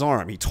ripped his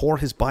arm. He tore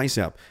his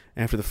bicep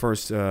after the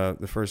first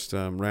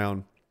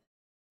round.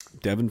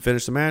 Devin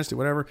finished the match, did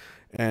whatever.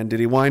 And did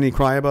he whine and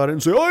cry about it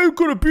and say, I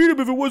could have beat him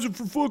if it wasn't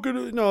for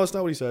fucking... No, that's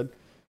not what he said.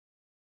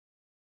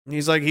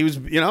 He's like, he was,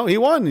 he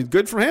won.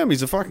 Good for him.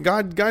 He's a fucking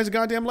god. Guy's a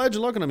goddamn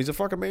legend. Look at him. He's a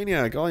fucking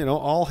maniac. Oh,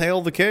 all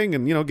hail the king,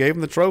 and, gave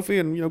him the trophy,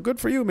 and, good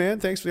for you, man.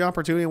 Thanks for the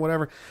opportunity and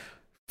whatever.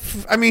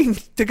 I mean,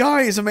 the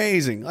guy is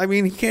amazing. I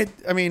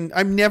mean,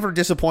 I'm never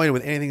disappointed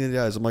with anything that he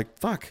does. I'm like,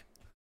 fuck.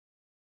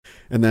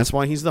 And that's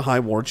why he's the High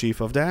War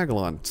Chief of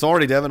Dagalon.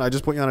 Sorry, Devin, I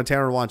just put you on a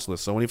terror watch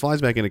list. So when he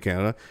flies back into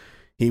Canada,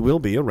 he will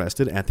be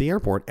arrested at the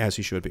airport, as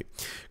he should be.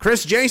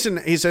 Chris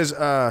Jason, he says,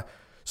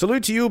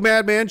 salute to you,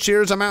 Madman.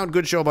 Cheers. I'm out.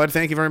 Good show, bud.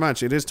 Thank you very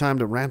much. It is time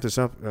to wrap this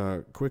up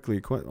quickly.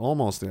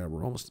 Almost there.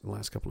 We're almost in the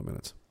last couple of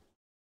minutes.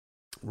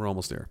 We're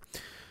almost there.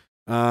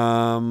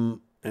 And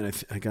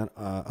I got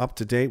up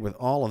to date with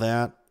all of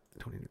that.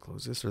 I don't need to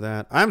close this or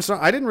that. I'm sorry.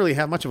 I didn't really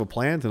have much of a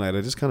plan tonight.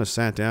 I just kind of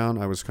sat down.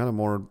 I was kind of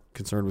more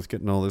concerned with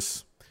getting all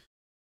this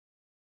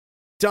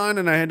done,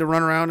 and I had to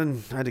run around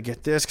and I had to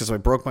get this because I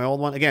broke my old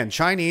one. Again,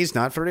 Chinese,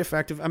 not very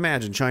effective.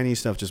 Imagine Chinese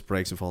stuff just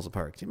breaks and falls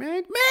apart.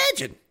 Imagine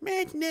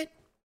it.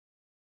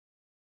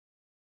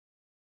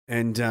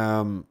 And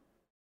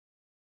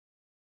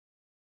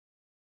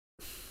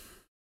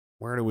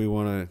where do we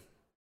want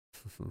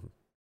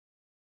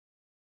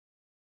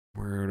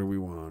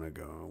to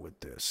go with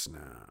this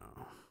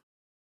now?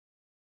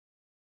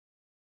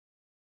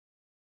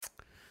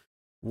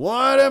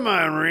 What am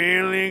I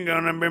really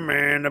gonna be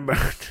mad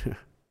about?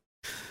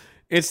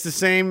 It's the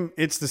same.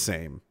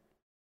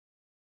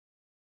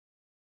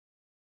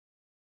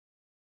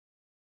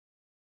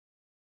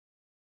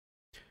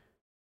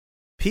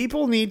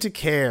 People need to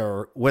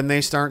care when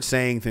they start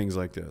saying things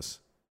like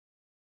this.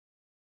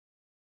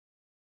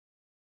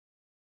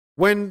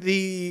 When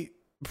the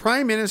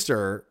Prime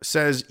Minister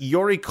says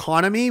your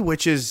economy,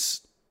 which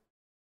is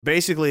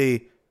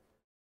basically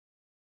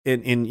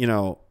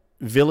in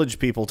village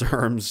people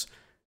terms,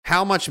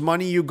 how much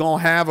money you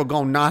gonna have or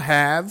gonna not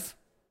have,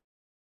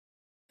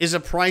 is a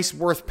price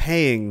worth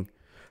paying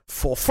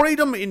for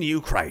freedom in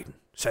Ukraine,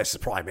 says the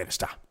Prime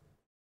Minister.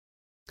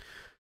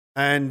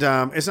 And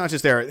it's not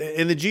just there.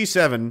 In the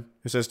G7,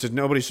 it says, to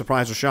nobody's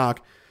surprise or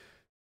shock,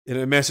 in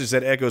a message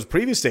that echoes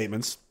previous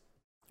statements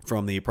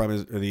from the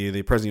President of the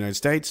United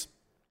States,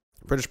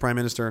 British Prime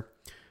Minister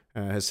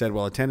has said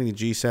while attending the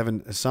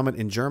G7 summit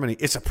in Germany,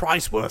 it's a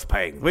price worth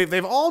paying.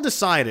 They've all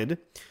decided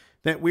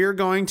that we're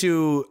going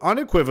to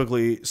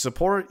unequivocally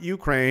support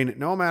Ukraine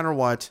no matter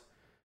what.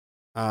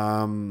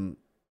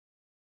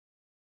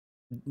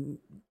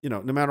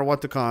 No matter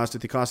what the cost,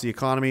 at the cost of the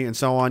economy and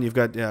so on. You've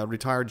got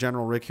retired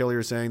General Rick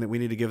Hillier saying that we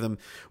should give them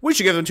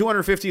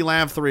 250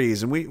 LAV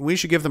 3s, and we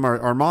should give them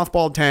our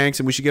mothballed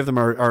tanks, and we should give them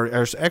our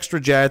extra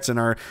jets and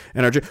our.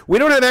 We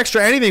don't have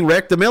extra anything,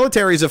 Rick. The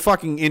military is a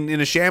fucking in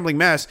a shambling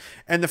mess,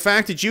 and the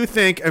fact that you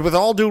think, with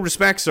all due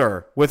respect,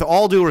 sir, with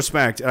all due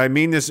respect, and I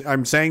mean this,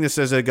 I'm saying this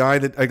as a guy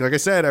that, like I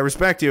said, I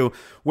respect you.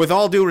 With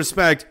all due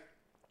respect,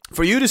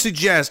 for you to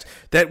suggest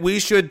that we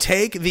should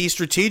take the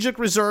strategic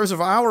reserves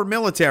of our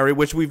military,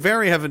 which we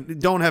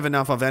don't have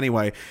enough of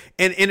anyway,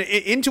 and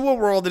into a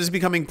world that is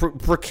becoming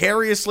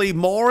precariously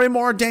more and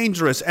more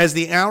dangerous as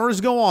the hours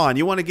go on.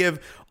 You want to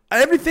give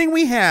everything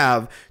we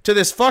have to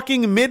this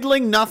fucking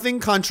middling nothing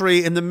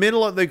country in the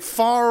middle of the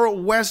far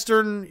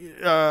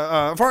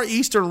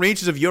eastern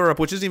reaches of Europe,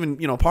 which isn't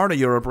even part of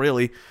Europe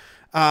really.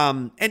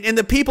 And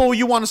the people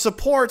you want to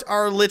support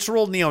are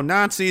literal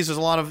neo-Nazis. There's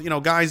a lot of,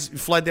 guys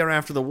fled there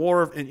after the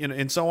war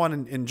and so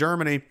on in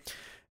Germany.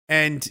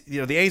 And,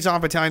 the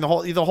Azov battalion,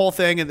 the whole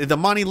thing, and the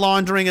money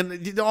laundering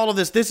and all of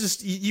this. This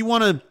is, you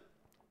want to...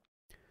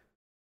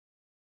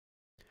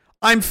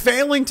 I'm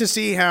failing to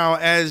see how,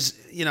 as,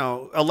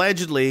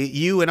 allegedly,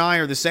 you and I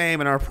are the same,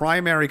 and our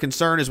primary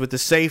concern is with the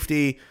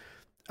safety,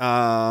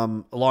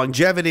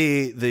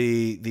 longevity,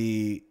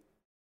 the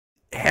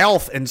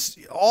health, and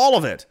all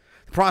of it.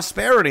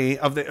 Prosperity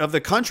of the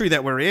country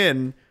that we're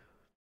in.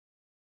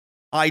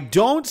 I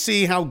don't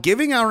see how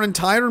giving our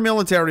entire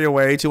military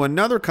away to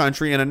another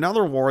country in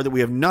another war that we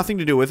have nothing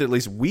to do with, at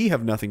least we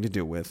have nothing to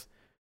do with.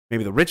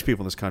 Maybe the rich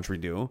people in this country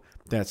do.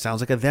 That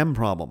sounds like a them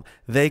problem.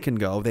 They can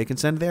go. They can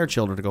send their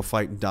children to go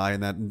fight and die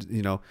in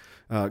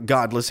that,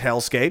 godless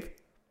hellscape.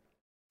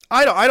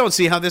 I don't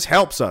see how this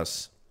helps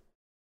us.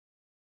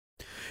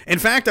 In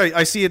fact,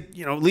 I see it,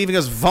 leaving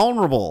us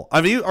vulnerable.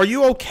 I mean, are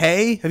you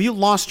okay? Have you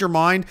lost your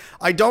mind?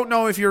 I don't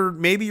know if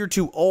maybe you're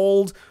too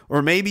old,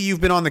 or maybe you've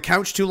been on the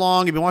couch too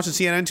long, you've been watching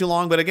CNN too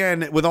long, but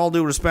again, with all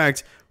due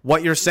respect,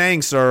 what you're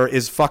saying, sir,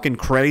 is fucking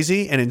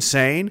crazy and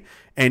insane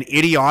and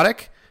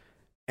idiotic,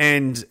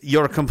 and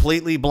you're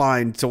completely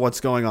blind to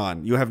what's going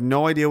on. You have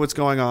no idea what's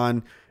going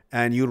on,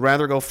 and you'd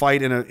rather go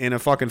fight in a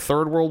fucking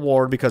third world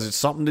war because it's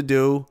something to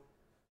do.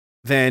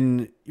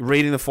 than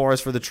raiding the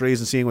forest for the trees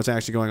and seeing what's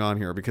actually going on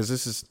here, because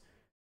this is...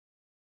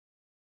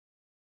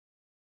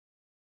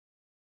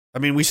 I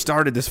mean, we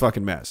started this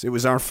fucking mess. It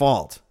was our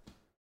fault.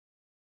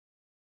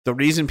 The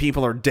reason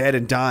people are dead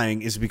and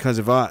dying is because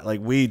of us. Like,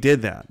 we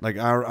did that. Like,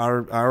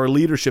 our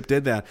leadership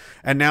did that.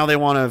 And now they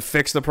want to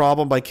fix the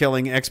problem by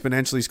killing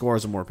exponentially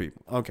scores of more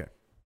people. Okay.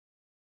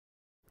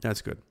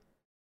 That's good.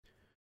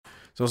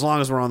 So as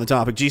long as we're on the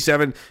topic,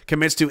 G7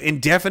 commits to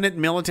indefinite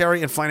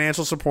military and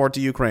financial support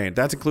to Ukraine.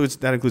 That includes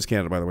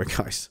Canada, by the way,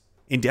 guys.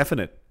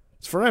 Indefinite.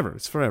 It's forever.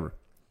 It's forever.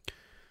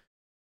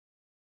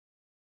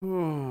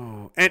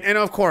 Ooh. And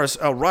of course,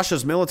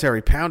 Russia's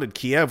military pounded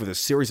Kiev with a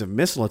series of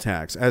missile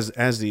attacks as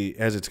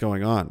it's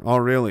going on. Oh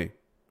really?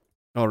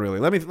 Oh really?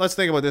 Let's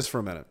think about this for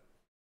a minute.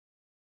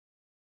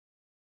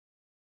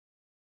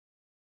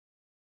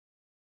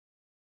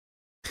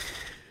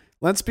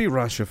 Let's be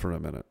Russia for a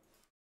minute.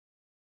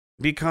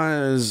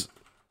 Because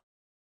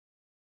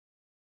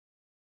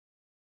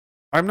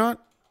I'm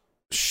not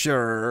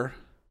sure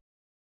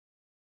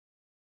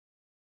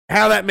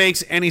how that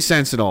makes any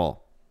sense at all.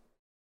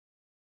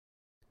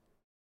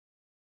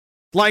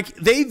 Like,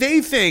 they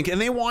think, and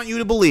they want you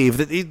to believe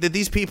that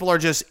these people are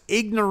just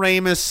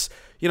ignoramus,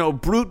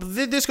 brute.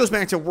 This goes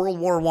back to World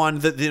War I,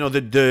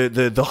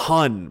 the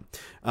Hun,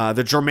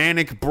 the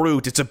Germanic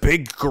brute. It's a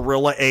big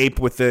gorilla ape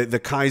with the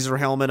Kaiser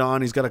helmet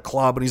on. He's got a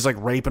club, and he's, like,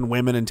 raping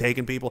women and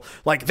taking people.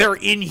 Like, they're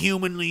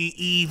inhumanly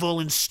evil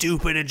and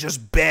stupid and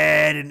just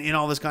bad and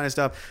all this kind of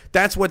stuff.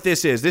 That's what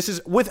this is. This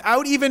is,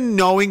 without even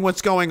knowing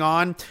what's going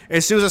on,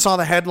 as soon as I saw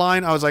the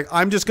headline, I was like,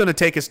 I'm just going to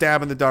take a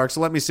stab in the dark.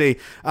 So let me see.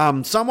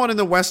 Someone in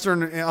the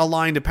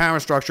Western-aligned power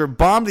structure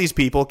bombed these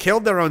people,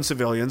 killed their own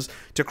civilians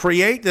to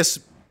create this...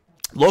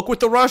 Look what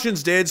the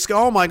Russians did.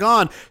 Oh, my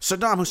God.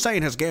 Saddam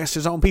Hussein has gassed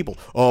his own people.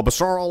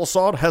 Bashar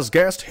al-Assad has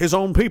gassed his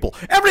own people.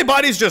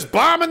 Everybody's just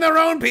bombing their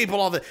own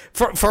people.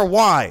 For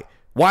why?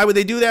 Why would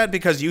they do that?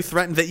 Because you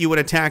threatened that you would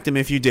attack them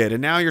if you did.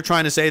 And now you're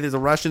trying to say that the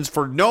Russians,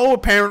 for no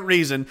apparent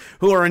reason,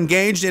 who are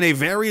engaged in a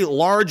very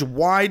large,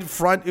 wide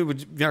front,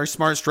 very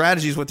smart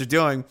strategy is what they're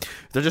doing.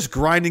 They're just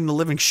grinding the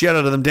living shit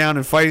out of them down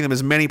and fighting them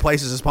as many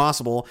places as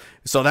possible.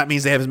 So that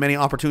means they have as many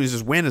opportunities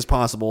to win as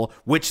possible,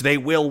 which they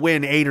will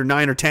win 8 or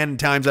 9 or 10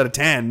 times out of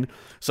 10.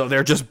 So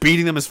they're just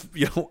beating them as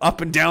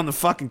up and down the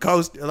fucking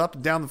coast, up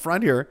and down the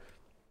front here.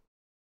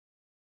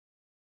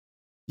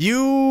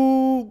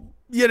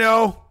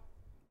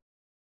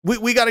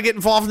 We got to get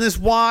involved in this.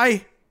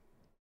 Why?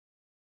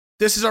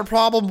 This is our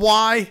problem.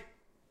 Why?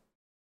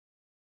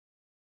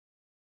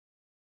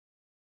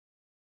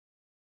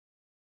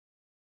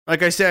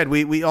 Like I said,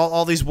 we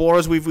all these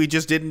wars we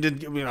just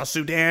didn't.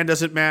 Sudan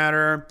doesn't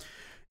matter.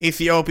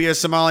 Ethiopia,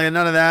 Somalia,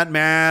 none of that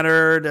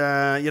mattered.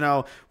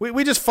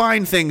 We just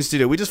find things to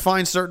do. We just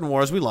find certain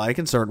wars we like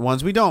and certain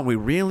ones we don't. We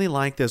really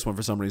like this one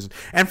for some reason.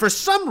 And for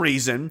some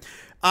reason,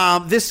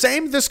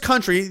 this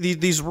country,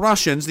 these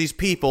Russians, these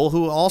people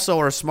who also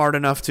are smart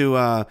enough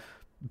to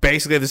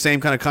basically have the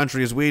same kind of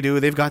country as we do.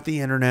 They've got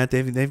the internet.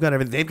 They've got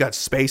everything. They've got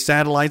space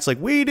satellites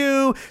like we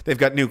do. They've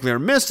got nuclear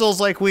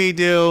missiles like we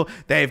do.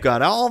 They've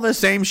got all the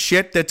same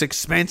shit that's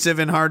expensive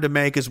and hard to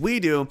make as we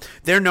do.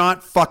 They're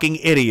not fucking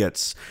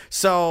idiots.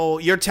 So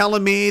you're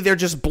telling me they're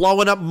just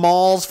blowing up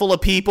malls full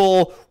of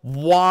people?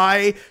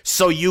 Why?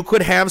 So you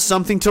could have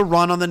something to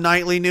run on the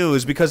nightly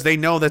news because they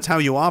know that's how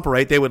you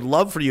operate. They would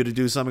love for you to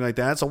do something like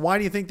that. So why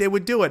do you think they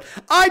would do it?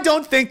 I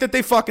don't think that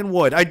they fucking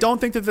would. I don't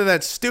think that they're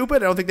that stupid.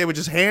 I don't think they would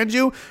just hand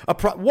you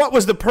what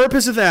was the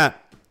purpose of that?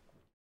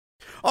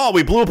 Oh,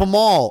 we blew up a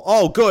mall.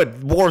 Oh,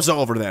 good. War's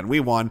over then. We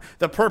won.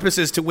 The purpose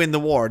is to win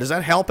the war. Does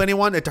that help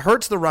anyone? It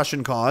hurts the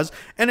Russian cause,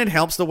 and it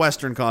helps the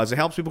Western cause. It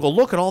helps people go,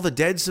 look at all the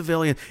dead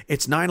civilians.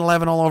 It's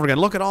 9/11 all over again.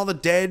 Look at all the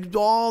dead,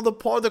 all the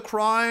poor, the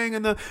crying,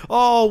 and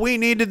we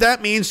needed.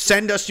 That means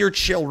send us your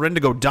children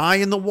to go die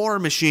in the war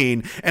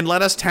machine, and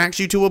let us tax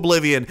you to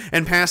oblivion,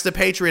 and pass the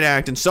Patriot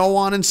Act, and so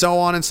on, and so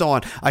on, and so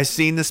on. I've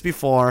seen this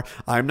before.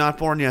 I'm not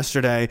born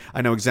yesterday.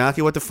 I know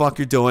exactly what the fuck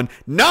you're doing.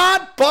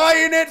 Not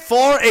buying it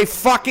for a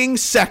fucking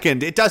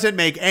second. It doesn't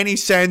make any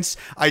sense.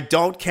 I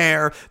don't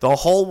care. The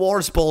whole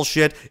war's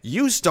bullshit.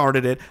 You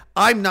started it.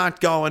 I'm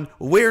not going.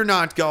 We're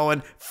not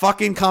going.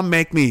 Fucking come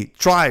make me.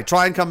 Try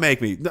and come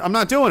make me. I'm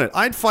not doing it.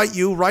 I'd fight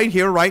you right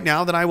here, right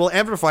now, than I will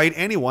ever fight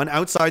anyone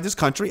outside this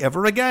country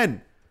ever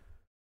again.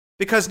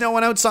 Because no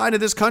one outside of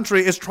this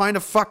country is trying to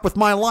fuck with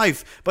my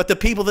life. But the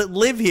people that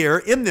live here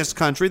in this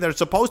country that are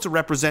supposed to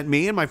represent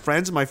me and my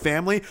friends and my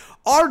family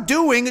are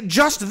doing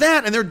just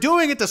that. And they're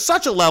doing it to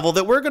such a level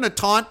that we're going to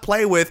taunt,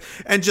 play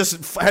with, and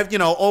just have,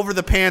 over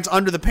the pants,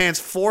 under the pants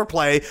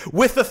foreplay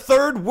with the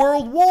Third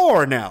World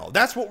War now.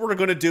 That's what we're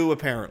going to do,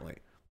 apparently.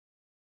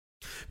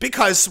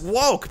 Because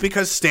woke,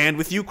 because stand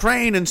with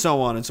Ukraine and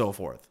so on and so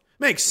forth.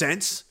 Makes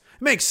sense.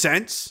 Makes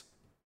sense.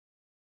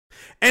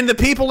 And the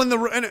people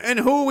and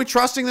who are we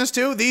trusting this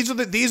to? These are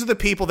the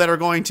people that are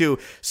going to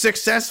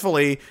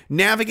successfully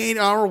navigate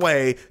our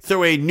way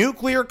through a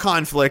nuclear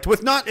conflict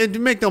with and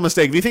make no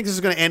mistake, if you think this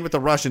is going to end with the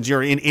Russians,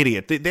 you're an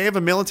idiot. They have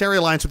a military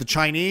alliance with the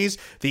Chinese,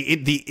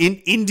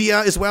 India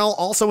as well,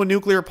 also a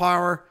nuclear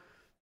power.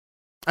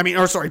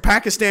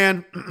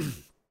 Pakistan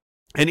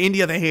and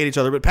India, they hate each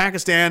other, but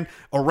Pakistan,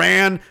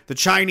 Iran, the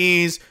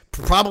Chinese,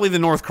 probably the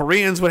North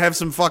Koreans would have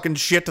some fucking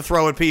shit to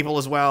throw at people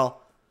as well.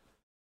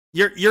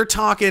 You're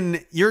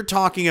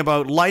talking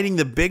about lighting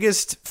the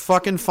biggest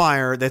fucking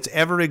fire that's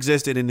ever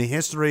existed in the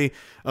history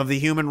of the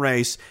human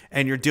race,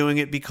 and you're doing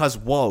it because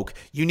woke.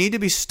 You need to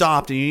be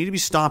stopped, and you need to be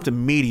stopped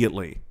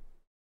immediately.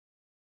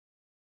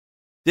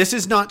 This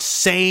is not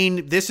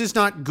sane. This is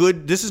not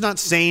good. This is not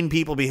sane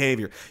people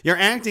behavior. You're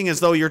acting as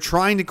though you're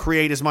trying to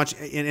create as much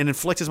and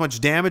inflict as much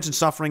damage and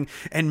suffering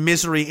and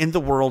misery in the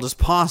world as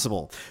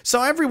possible.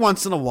 So every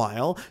once in a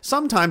while,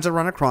 sometimes I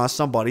run across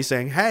somebody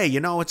saying, hey,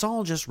 it's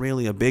all just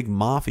really a big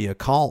mafia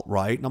cult,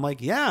 right? And I'm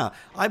like, yeah,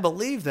 I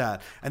believe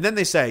that. And then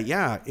they say,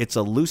 yeah, it's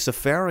a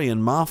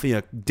Luciferian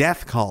mafia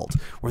death cult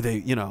where they,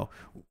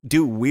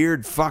 do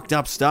weird, fucked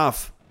up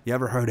stuff. You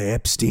ever heard of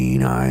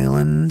Epstein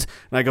Island?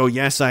 And I go,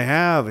 yes, I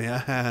have.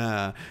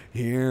 Yeah,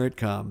 here it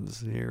comes.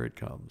 Here it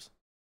comes.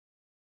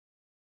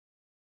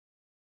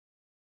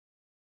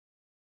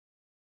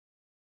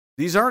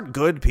 These aren't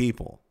good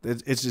people.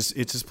 It's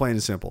just plain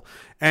and simple.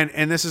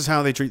 And this is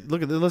how they treat.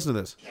 Listen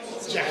to this.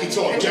 Jackie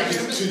talk.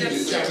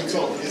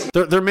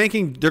 They're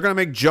going to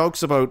make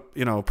jokes about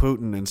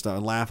Putin and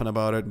stuff, laughing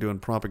about it and doing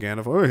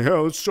propaganda. Oh yeah,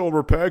 let's show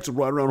our pecs and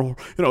ride around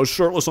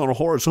shirtless on a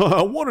horse.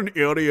 What an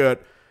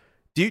idiot.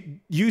 Do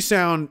you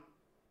sound,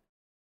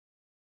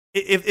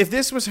 if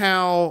this was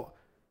how,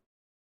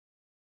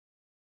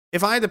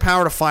 if I had the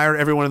power to fire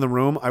everyone in the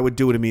room, I would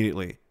do it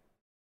immediately.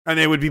 And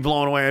they would be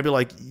blown away. I'd be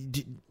like,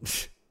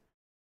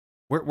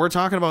 we're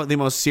talking about the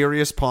most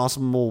serious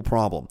possible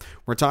problem.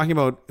 We're talking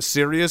about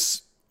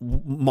serious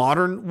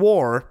modern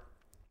war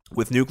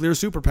with nuclear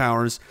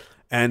superpowers,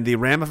 and the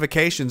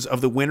ramifications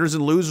of the winners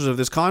and losers of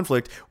this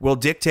conflict will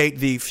dictate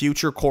the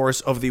future course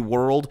of the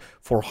world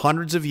for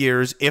hundreds of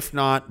years, if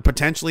not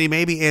potentially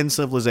maybe in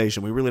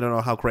civilization. We really don't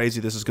know how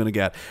crazy this is going to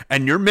get.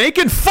 And you're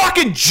making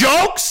fucking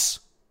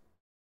jokes?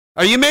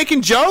 Are you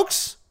making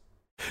jokes?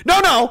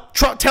 No.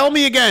 Tell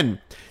me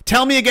again.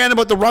 Tell me again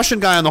about the Russian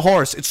guy on the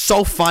horse. It's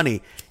so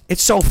funny.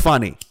 It's so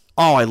funny.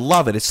 Oh, I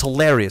love it. It's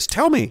hilarious.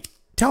 Tell me,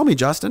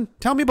 Justin.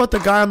 Tell me about the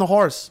guy on the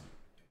horse.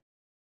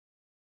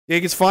 You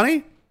think it's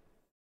funny?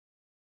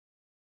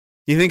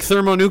 You think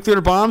thermonuclear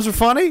bombs are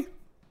funny?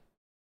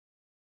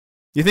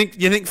 You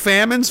think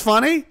famine's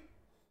funny?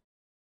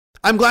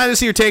 I'm glad to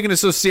see you're taking it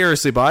so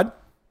seriously, bud.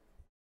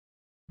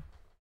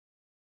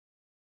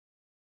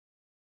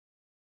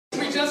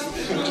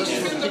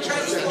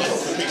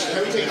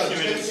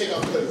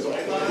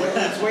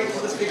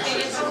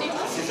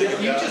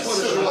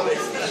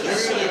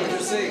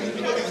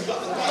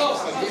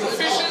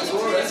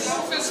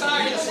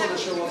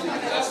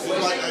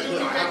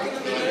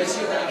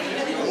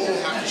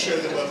 Show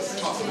them a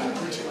tough and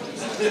brutal.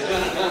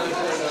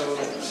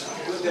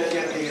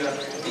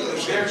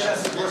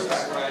 Bare-chested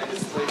horseback ride.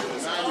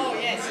 Oh,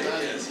 yes.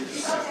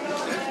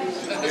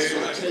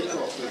 Take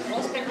off.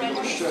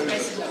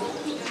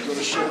 Got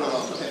to show that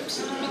off.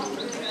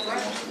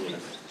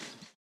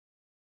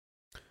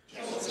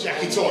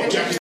 Jackie talk.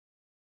 Jackie.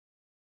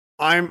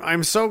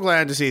 I'm so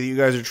glad to see that you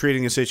guys are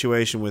treating the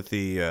situation with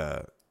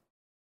the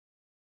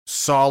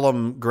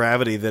solemn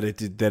gravity that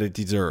it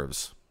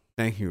deserves.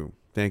 Thank you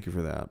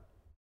for that.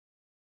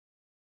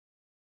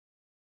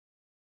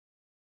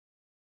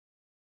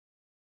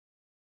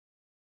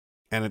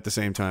 And at the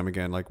same time,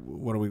 again, like,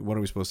 what are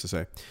we supposed to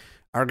say?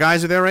 Our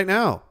guys are there right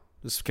now.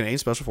 This is Canadian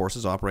Special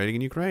Forces operating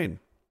in Ukraine.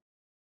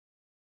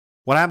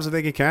 What happens if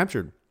they get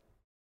captured?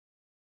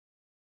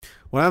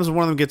 What happens if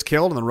one of them gets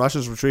killed and the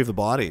Russians retrieve the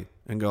body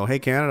and go, hey,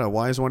 Canada,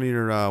 why is one of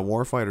your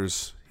war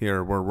fighters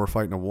here? We're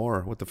fighting a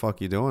war. What the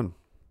fuck are you doing?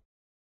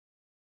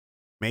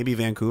 Maybe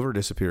Vancouver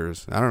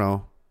disappears. I don't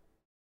know.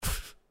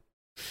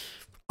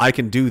 I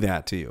can do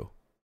that to you.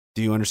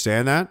 Do you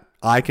understand that?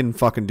 I can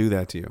fucking do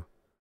that to you.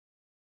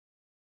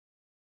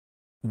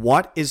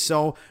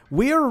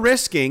 We are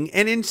risking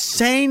an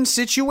insane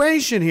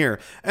situation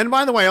here. And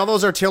by the way, all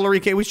those artillery,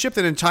 we shipped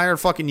an entire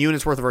fucking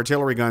unit's worth of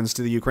artillery guns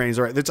to the Ukrainians.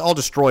 It's all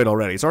destroyed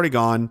already. It's already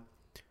gone.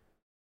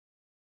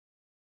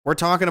 We're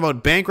talking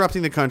about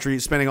bankrupting the country,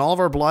 spending all of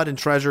our blood and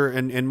treasure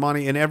and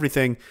money and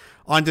everything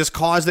on this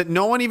cause that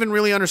no one even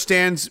really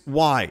understands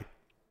why.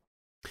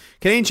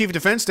 Canadian Chief of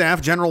Defense Staff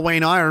General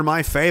Wayne Iron,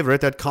 my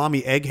favorite, that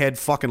commie egghead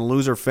fucking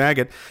loser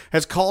faggot,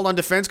 has called on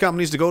defense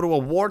companies to go to a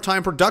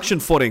wartime production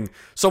footing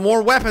so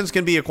more weapons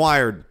can be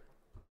acquired.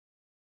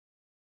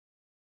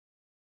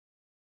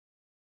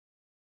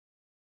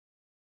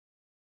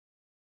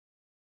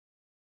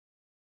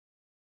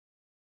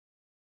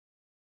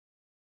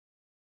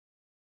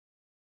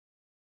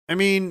 I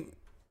mean,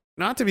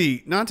 not to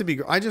be,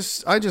 I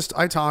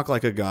talk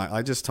like a guy.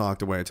 I just talk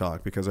the way I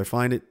talk because I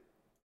find it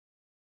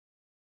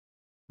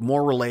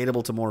more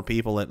relatable to more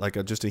people at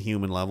like just a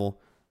human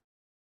level.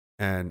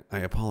 And I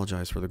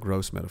apologize for the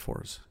gross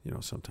metaphors,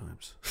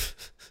 sometimes.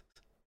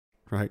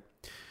 Right?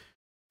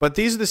 But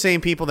these are the same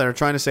people that are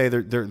trying to say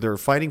they're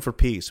fighting for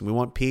peace. And we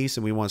want peace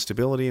and we want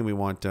stability and we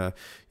want,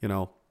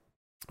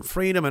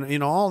 freedom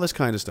and, all this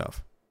kind of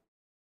stuff.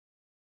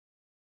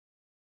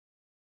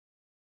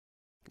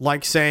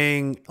 like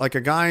saying, like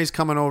a guy's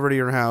coming over to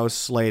your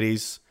house,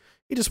 ladies.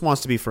 He just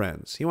wants to be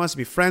friends. He wants to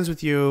be friends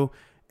with you,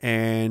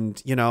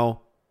 and, you know,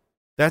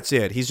 that's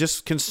it. He's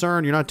just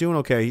concerned you're not doing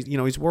okay. You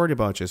know, he's worried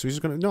about you. So he's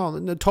just going to,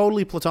 no,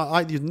 totally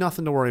platonic. There's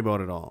nothing to worry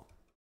about at all.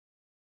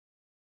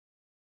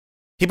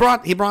 He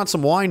brought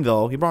some wine,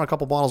 though. He brought a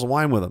couple bottles of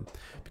wine with him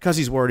because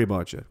he's worried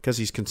about you, because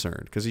he's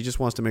concerned, because he just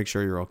wants to make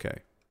sure you're okay.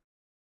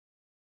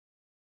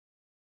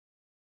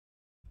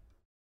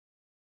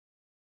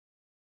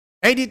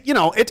 And you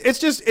know, it's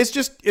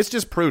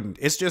just prudent.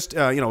 It's just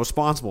you know,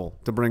 responsible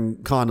to bring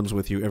condoms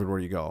with you everywhere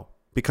you go,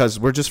 because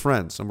we're just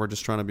friends and we're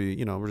just trying to be,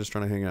 you know, we're just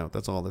trying to hang out.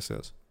 That's all this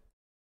is.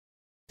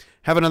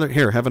 Have another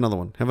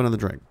one. Have another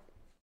drink.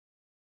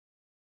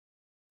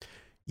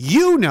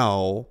 You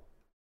know,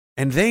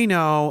 and they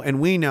know,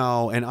 and we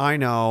know, and I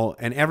know,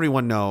 and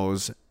everyone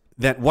knows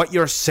that what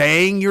you're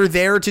saying you're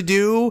there to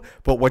do,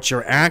 but what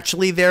you're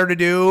actually there to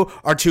do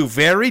are two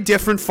very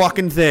different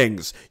fucking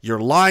things.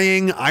 You're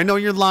lying. I know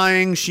you're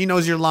lying. She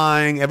knows you're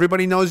lying.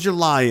 Everybody knows you're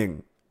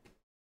lying.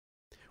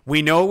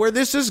 We know where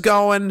this is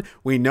going.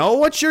 We know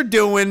what you're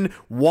doing.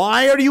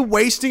 Why are you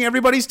wasting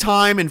everybody's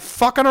time and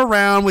fucking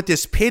around with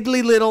this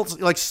piddly little...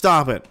 Like,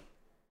 stop it.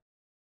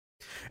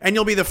 And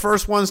you'll be the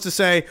first ones to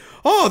say,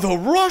 oh, the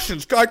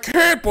Russians, I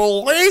can't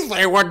believe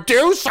they would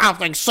do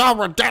something so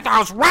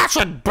ridiculous. Those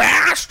Russian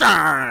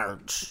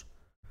bastards.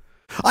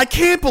 I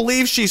can't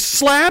believe she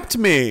slapped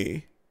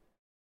me.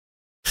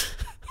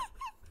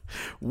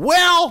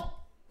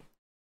 Well,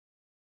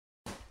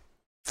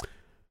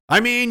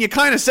 I mean, you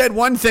kind of said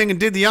one thing and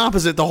did the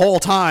opposite the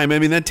whole time. I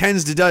mean, that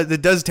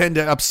does tend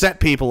to upset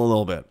people a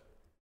little bit.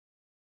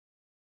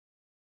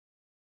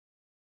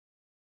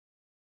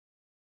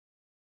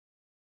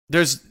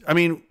 There's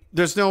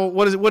no,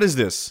 what is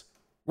this?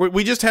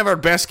 We just have our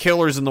best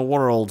killers in the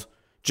world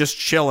just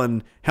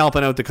chilling,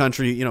 helping out the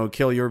country, you know,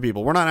 kill your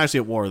people. We're not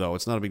actually at war, though.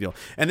 It's not a big deal.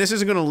 And this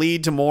isn't going to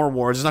lead to more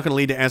wars. It's not going to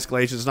lead to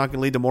escalation. It's not going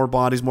to lead to more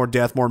bodies, more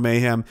death, more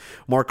mayhem,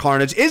 more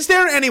carnage. Is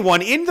there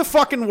anyone in the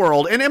fucking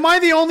world, and am I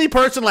the only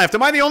person left?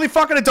 Am I the only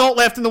fucking adult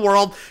left in the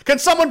world? Can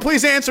someone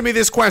please answer me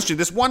this question,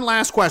 this one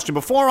last question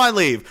before I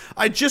leave?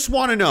 I just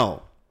want to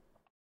know.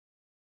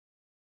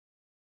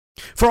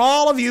 For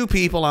all of you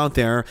people out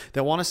there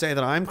that want to say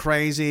that I'm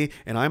crazy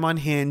and I'm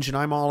unhinged and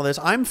I'm all of this,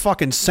 I'm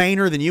fucking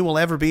saner than you will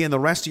ever be in the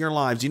rest of your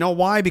lives. You know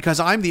why? Because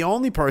I'm the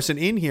only person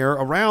in here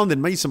around in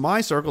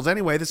my circles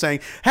anyway that's saying,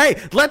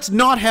 hey, let's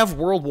not have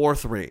World War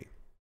III.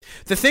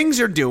 The things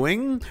you're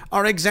doing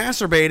are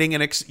exacerbating,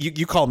 and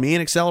you call me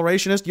an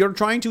accelerationist? You're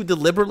trying to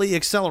deliberately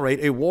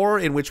accelerate a war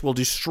in which will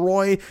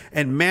destroy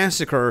and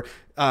massacre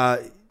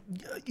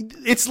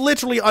it's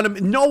literally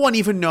no one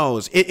even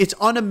knows. It's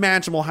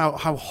unimaginable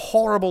how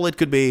horrible it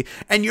could be,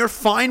 and you're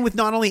fine with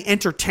not only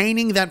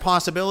entertaining that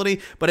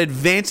possibility but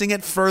advancing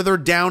it further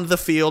down the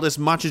field as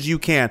much as you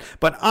can.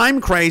 But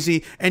I'm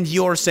crazy and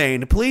you're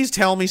sane. Please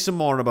tell me some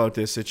more about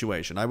this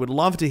situation. I would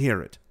love to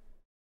hear it.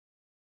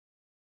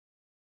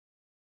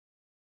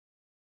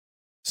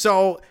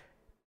 So,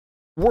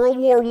 World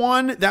War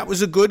I, that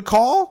was a good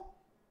call.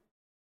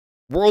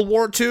 World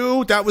War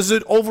II, that was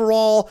it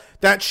overall,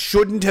 that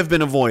shouldn't have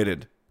been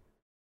avoided.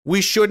 We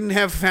shouldn't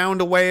have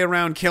found a way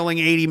around killing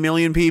 80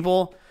 million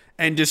people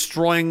and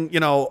destroying, you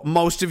know,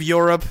 most of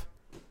Europe.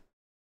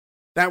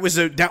 That was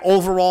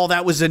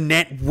a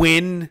net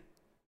win.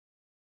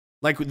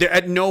 Like,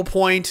 at no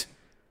point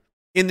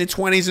in the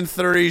 20s and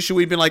 30s should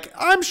we be like,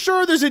 I'm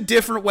sure there's a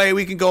different way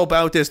we can go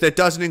about this that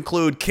doesn't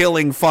include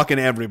killing fucking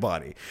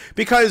everybody.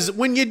 Because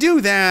when you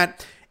do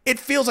that, it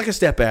feels like a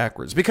step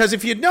backwards. Because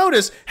if you'd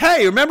notice,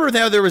 hey, remember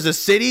how there was a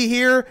city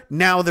here?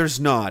 Now there's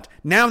not.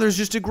 Now there's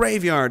just a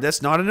graveyard.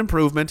 That's not an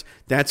improvement.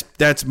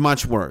 That's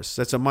much worse.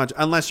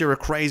 Unless you're a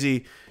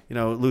crazy, you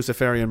know,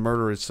 Luciferian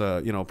murderous,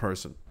 you know,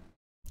 person.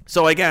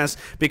 So I guess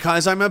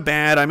because I'm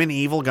an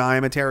evil guy,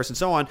 I'm a terrorist, and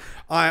so on.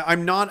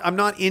 I'm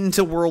not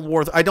into World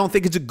War. I don't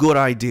think it's a good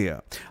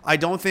idea. I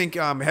don't think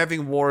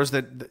having wars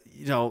that,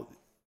 you know,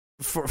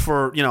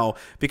 for you know,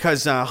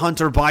 because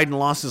Hunter Biden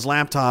lost his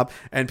laptop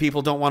and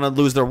people don't want to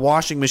lose their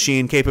washing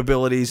machine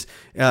capabilities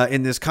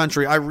in this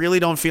country. I really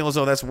don't feel as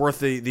though that's worth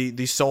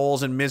the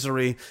souls and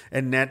misery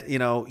and net, you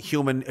know,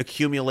 human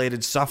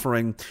accumulated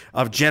suffering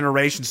of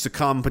generations to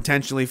come,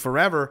 potentially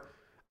forever.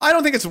 I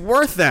don't think it's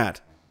worth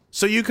that.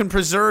 So you can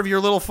preserve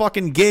your little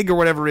fucking gig or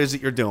whatever it is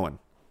that you're doing.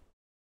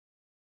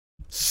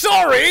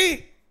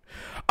 Sorry,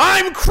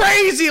 I'm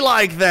crazy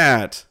like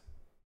that.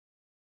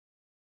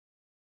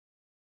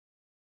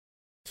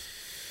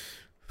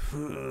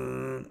 Wife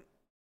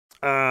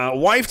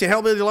to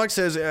Hellbilly Deluxe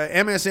says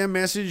MSM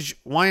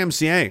message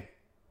YMCA.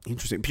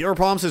 Interesting. Pure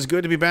Palm says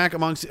good to be back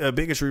amongst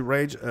bigotry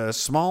rage. A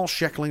small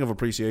sheckling of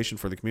appreciation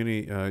for the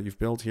community you've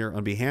built here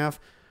on behalf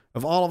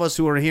of all of us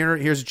who are here.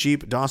 Here's a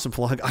cheap Dawson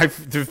plug.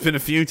 There've been a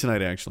few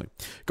tonight, actually.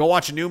 Go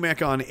watch a new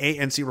mech on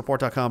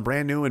ancreport.com.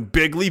 Brand new and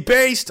bigly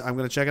based. I'm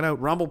going to check it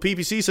out. Rumble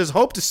PPC says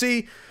hope to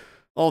see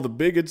all the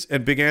bigots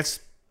and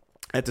bigettes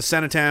at the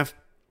Cenotaph.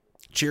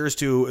 Cheers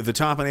to the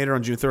Topinator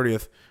on June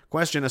 30th.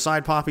 Question,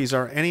 aside poppies,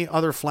 are any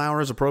other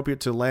flowers appropriate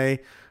to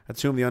lay at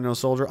the Tomb of the Unknown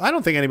Soldier? I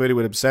don't think anybody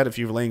would be upset if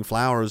you're laying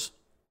flowers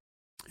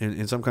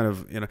in some kind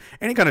of,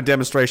 any kind of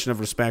demonstration of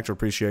respect or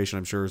appreciation,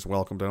 I'm sure is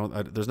welcomed.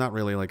 There's not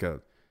really like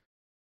a,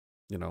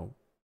 if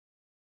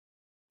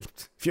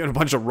you had a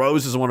bunch of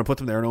roses and want to put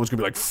them there, no one's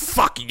gonna be like,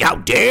 "Fuck you, how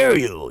dare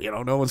you?"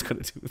 No one's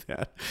gonna do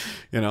that.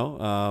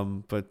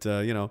 But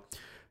the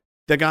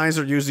guys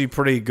are usually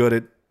pretty good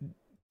at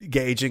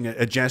gauging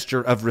a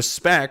gesture of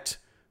respect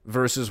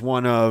versus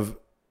one of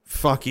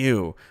 "fuck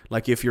you."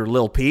 Like if you're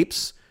Lil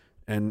Peeps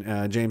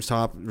and James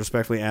Top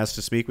respectfully asks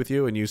to speak with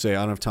you, and you say,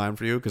 "I don't have time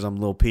for you because I'm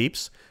Lil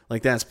Peeps,"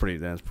 like that's pretty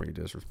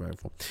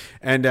disrespectful.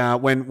 And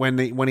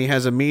when he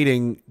has a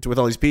meeting with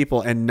all these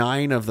people, and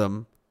 9 of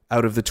them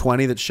out of the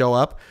 20 that show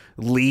up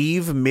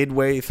leave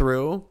midway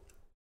through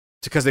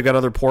because they've got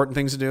other important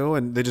things to do,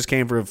 and they just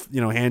came for a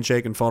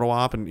handshake and photo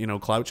op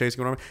and clout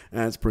chasing, whatever.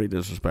 That's pretty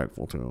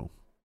disrespectful too.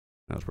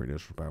 That's pretty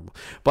disrespectful.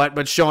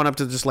 But showing up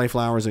to just lay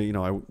flowers, I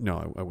wouldn't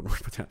worry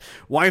about that.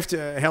 Wife to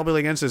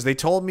Hellbilly again says, they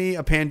told me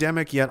a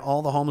pandemic, yet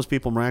all the homeless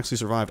people miraculously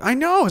survived. I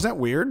know. Is that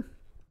weird?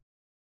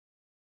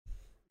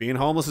 Being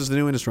homeless is the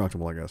new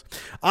indestructible, I guess.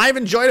 I've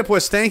enjoyed it,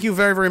 Puss. Thank you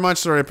very, very much,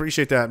 sir. I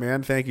appreciate that,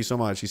 man. Thank you so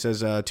much. He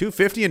says,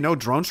 $250 and no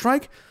drone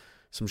strike?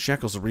 Some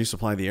shekels to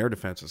resupply the air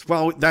defenses.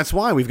 Well, that's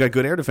why we've got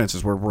good air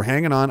defenses. We're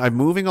hanging on. I'm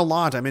moving a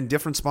lot. I'm in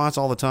different spots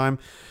all the time.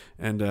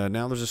 And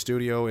now there's a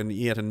studio in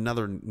yet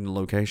another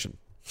location,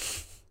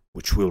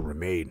 which will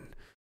remain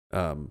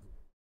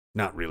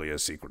not really a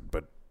secret,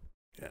 but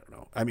I don't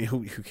know. I mean,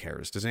 who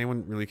cares? Does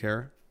anyone really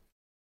care?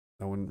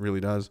 No one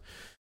really does.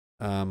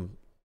 But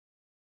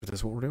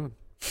that's what we're doing.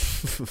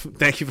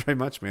 Thank you very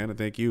much, man. And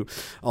thank you,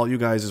 all you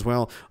guys as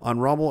well, on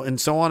Rumble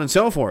and so on and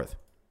so forth.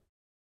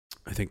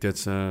 I think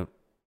that's it.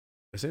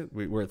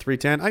 We're at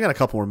 3:10. I got a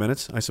couple more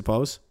minutes, I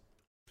suppose.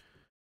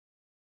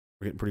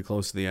 We're getting pretty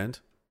close to the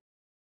end.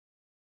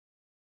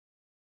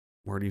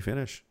 Where do you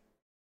finish?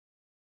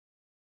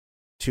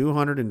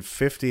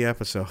 250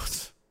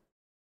 episodes.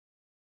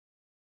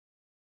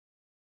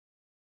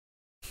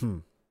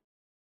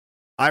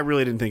 I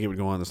really didn't think it would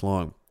go on this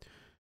long.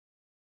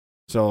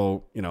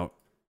 So,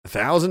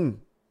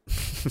 1,000,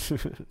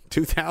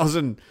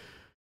 2,000.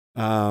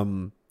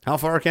 How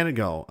far can it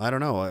go? I don't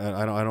know.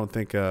 I don't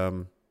think. I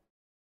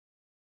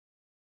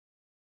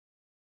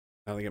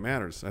don't think it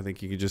matters. I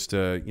think you could just,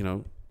 live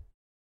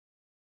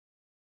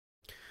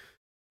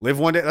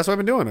one day. That's what I've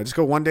been doing. I just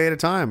go one day at a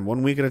time,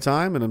 1 week at a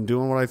time, and I'm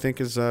doing what I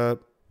think is what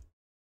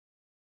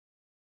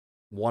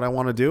I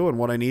want to do and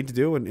what I need to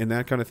do and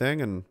that kind of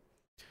thing. And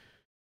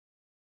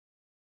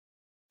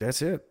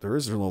that's it. There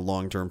is no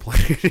long-term plan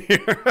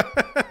here.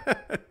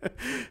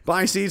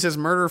 Buy Seed says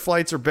murder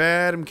flights are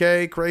bad.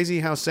 MK,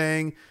 crazy how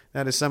saying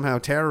that is somehow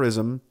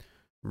terrorism.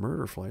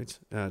 Murder flights.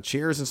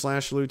 Cheers and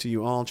slash salute to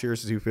you all.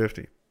 Cheers to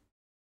 250.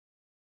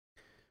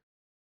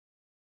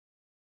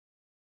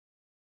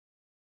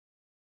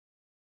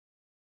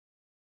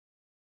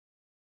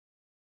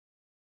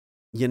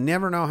 You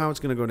never know how it's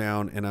going to go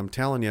down, and I'm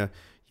telling you,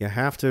 you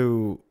have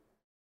to.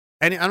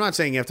 And I'm not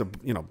saying you have to,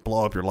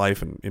 blow up your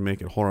life and make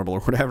it horrible or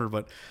whatever,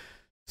 but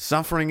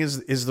suffering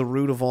is the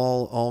root of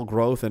all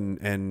growth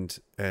and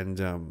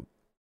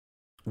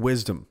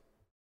wisdom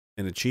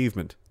and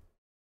achievement.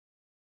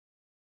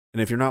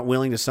 And if you're not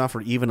willing to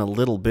suffer even a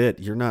little bit,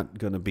 you're not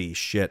going to be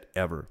shit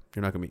ever.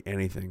 You're not going to be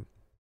anything.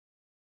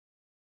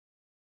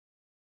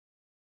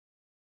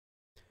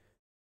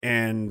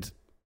 And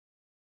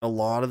a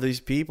lot of these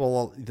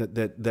people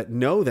that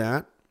know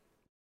that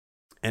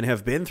and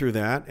have been through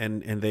that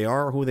and they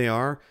are who they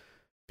are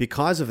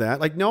because of that.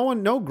 Like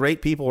no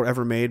great people were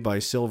ever made by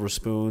silver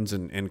spoons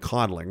and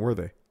coddling, were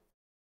they?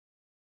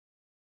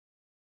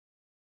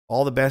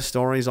 All the best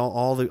stories,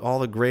 all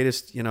the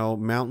greatest,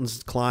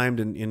 mountains climbed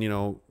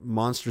and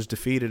monsters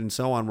defeated and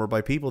so on were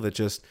by people that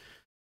just,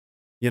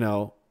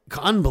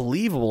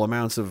 unbelievable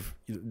amounts of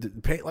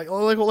pay.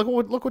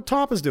 Look what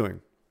Top is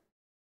doing.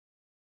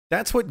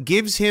 That's what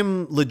gives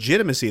him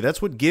legitimacy.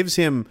 That's what gives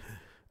him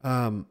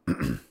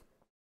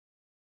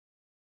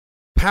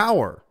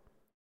power.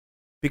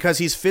 Because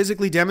he's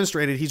physically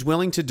demonstrated he's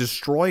willing to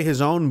destroy his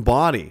own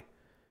body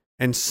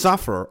and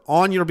suffer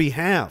on your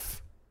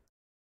behalf.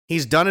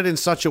 He's done it in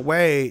such a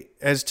way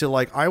as to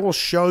I will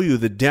show you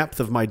the depth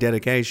of my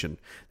dedication.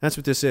 That's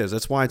what this is.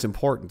 That's why it's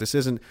important. This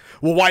isn't,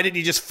 well, why didn't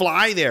he just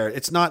fly there?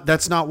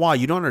 That's not why.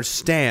 You don't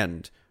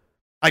understand.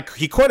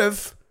 He could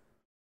have.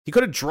 He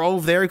could have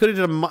drove there. He could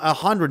have done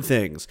 100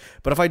 things.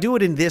 But if I do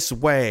it in this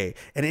way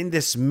and in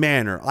this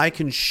manner, I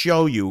can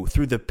show you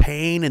through the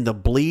pain and the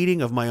bleeding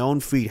of my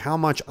own feet how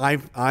much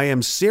I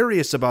am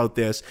serious about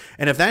this.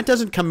 And if that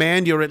doesn't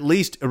command your at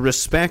least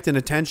respect and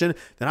attention,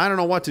 then I don't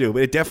know what to do.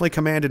 But it definitely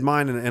commanded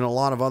mine and a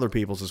lot of other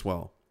people's as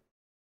well.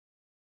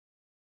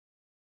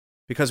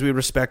 because we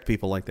respect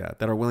people like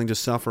that are willing to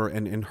suffer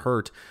and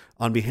hurt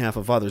on behalf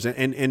of others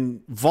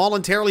and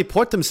voluntarily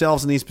put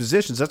themselves in these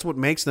positions. That's what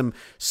makes them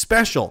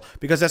special,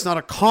 because that's not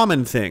a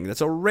common thing.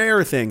 That's a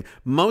rare thing.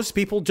 Most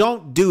people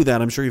don't do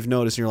that. I'm sure you've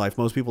noticed in your life.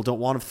 Most people don't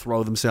want to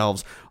throw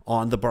themselves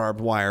on the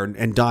barbed wire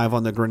and dive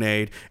on the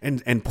grenade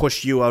and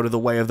push you out of the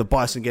way of the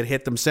bus and get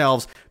hit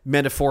themselves,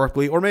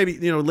 metaphorically or maybe,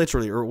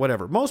 literally or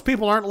whatever. Most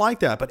people aren't like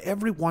that, but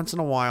every once in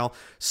a while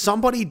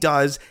somebody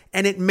does,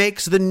 and it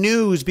makes the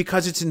news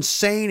because it's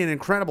insane and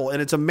incredible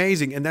and it's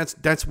amazing, and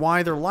that's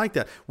why they're like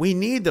that. We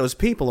need those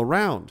people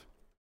around.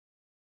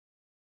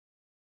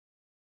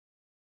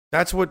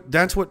 That's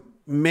what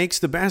makes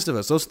the best of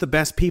us. Those are the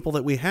best people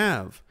that we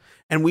have,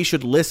 and we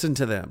should listen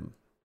to them.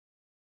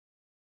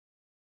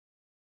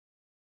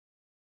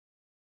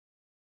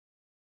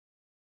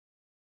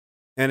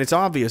 And it's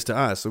obvious to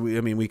us.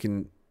 We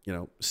can,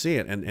 see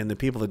it. And the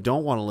people that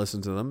don't want to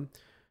listen to them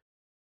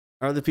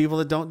are the people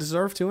that don't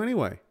deserve to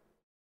anyway.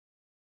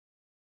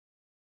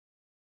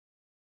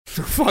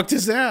 The fuck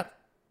is that?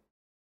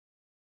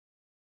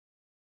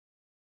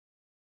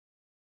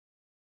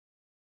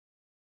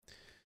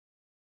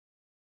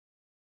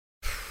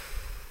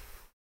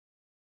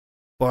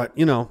 But,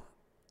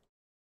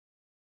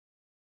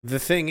 the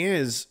thing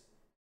is,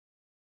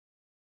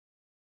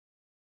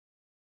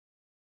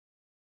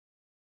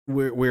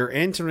 we're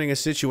entering a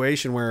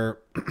situation where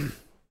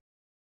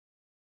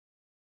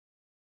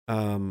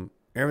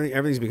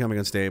everything's becoming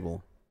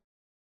unstable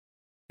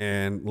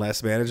and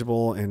less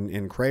manageable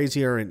and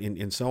crazier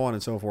and so on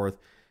and so forth.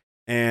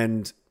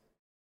 And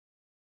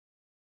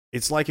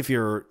it's like if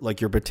your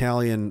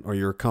battalion or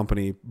your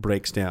company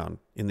breaks down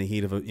in the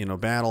heat of a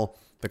battle.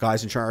 The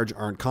guys in charge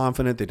aren't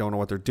confident. They don't know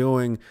what they're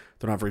doing.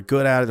 They're not very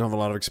good at it. They don't have a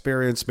lot of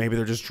experience. Maybe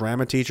they're just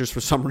drama teachers for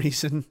some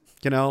reason,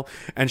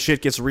 and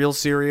shit gets real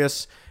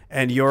serious.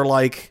 And you're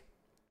like,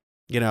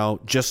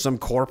 just some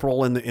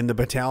corporal in the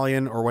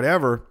battalion or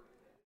whatever.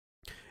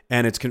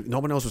 And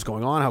nobody knows what's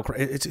going on.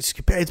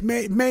 It's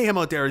mayhem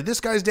out there.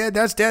 This guy's dead.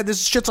 That's dead.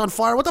 This shit's on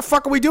fire. What the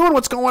fuck are we doing?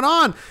 What's going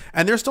on?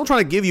 And they're still trying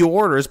to give you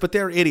orders, but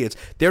they're idiots.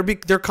 There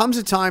comes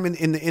a time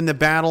in the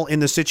battle, in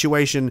the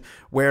situation,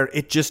 where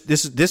this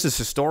is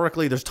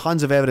historically, there's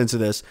tons of evidence of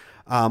this.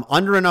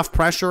 Under enough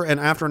pressure and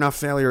after enough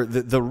failure,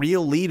 the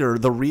real leader,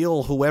 the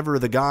real whoever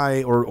the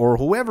guy or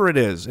whoever it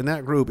is in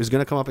that group is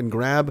going to come up and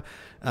grab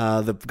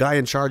the guy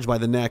in charge by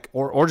the neck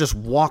or just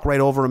walk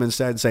right over him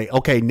instead and say,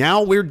 okay,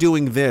 now we're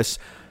doing this.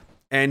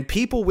 And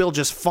people will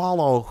just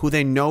follow who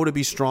they know to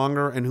be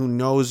stronger and who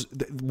knows.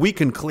 We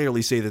can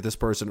clearly see that this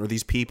person or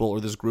these people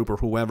or this group or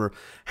whoever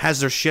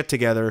has their shit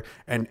together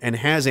and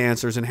has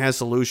answers and has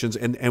solutions.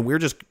 And we're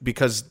just,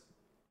 because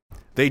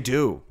they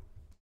do.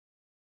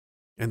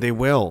 And they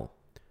will.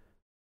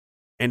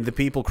 And the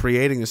people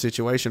creating the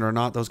situation are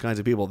not those kinds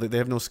of people. They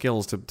have no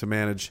skills to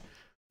manage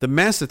the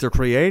mess that they're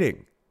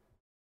creating.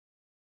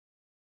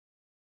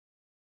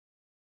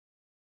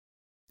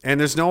 And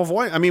there's no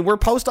avoid. We're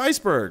post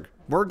iceberg.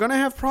 We're going to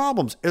have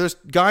problems. There's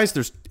gas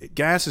is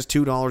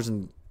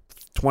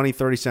 $2.20,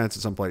 30 cents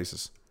in some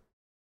places.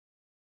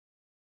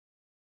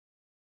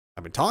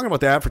 I've been talking about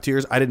that for 2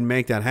 years. I didn't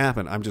make that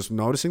happen. I'm just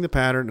noticing the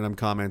pattern and I'm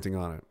commenting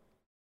on it.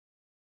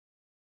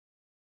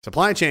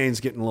 Supply chain's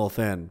getting a little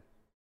thin.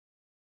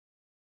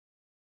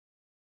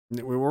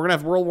 We're going to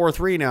have World War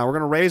III now. We're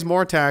going to raise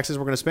more taxes.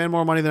 We're going to spend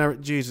more money than ever.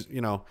 Jesus,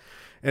 and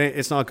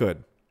it's not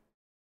good.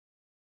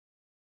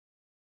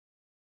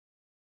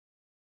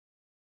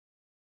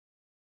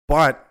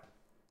 But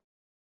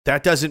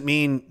that doesn't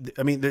mean,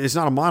 it's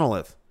not a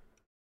monolith.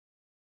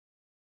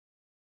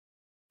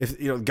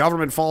 If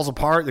government falls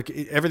apart,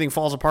 everything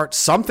falls apart,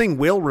 something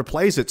will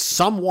replace it.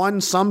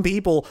 Some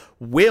people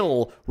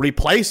will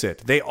replace it.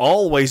 They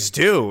always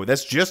do.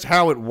 That's just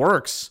how it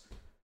works.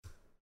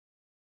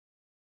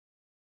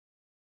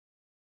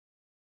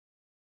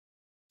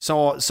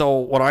 So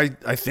what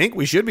I think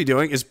we should be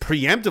doing is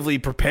preemptively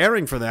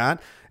preparing for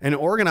that and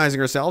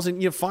organizing ourselves.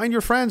 And find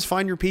your friends,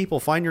 find your people,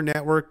 find your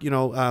network.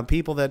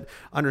 People that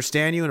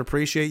understand you and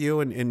appreciate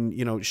you,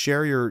 and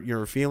share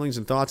your feelings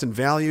and thoughts and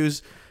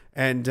values.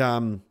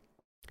 And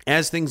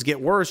as things get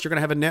worse, you're going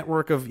to have a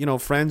network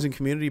of friends and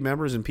community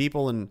members and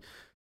people, and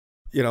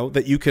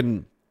that you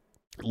can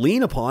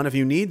lean upon if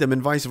you need them,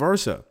 and vice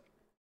versa.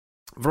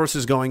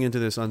 Versus going into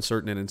this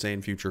uncertain and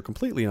insane future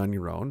completely on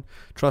your own,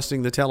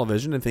 trusting the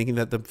television and thinking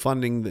that the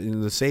funding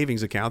in the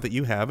savings account that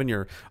you have in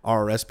your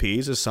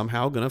RRSPs is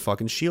somehow going to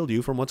fucking shield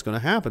you from what's going to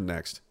happen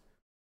next.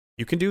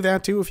 You can do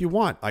that too if you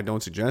want. I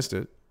don't suggest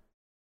it.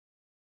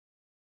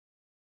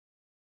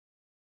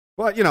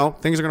 But,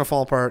 things are going to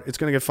fall apart. It's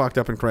going to get fucked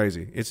up and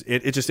crazy.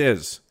 It just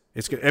is.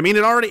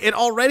 It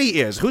already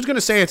is. Who's going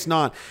to say it's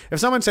not? If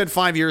someone said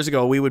 5 years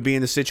ago we would be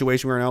in the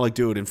situation we're now, like,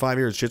 dude, in 5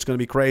 years shit's going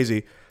to be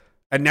crazy.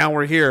 And now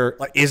we're here.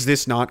 Like, is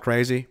this not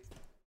crazy?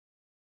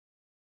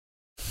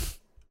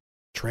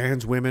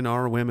 Trans women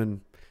are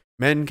women.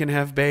 Men can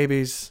have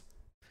babies.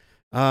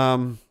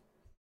 Let's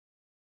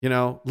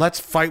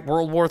fight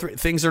World War III.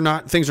 Things are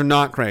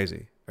not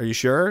crazy. Are you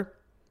sure?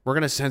 We're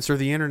going to censor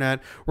the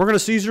internet. We're going to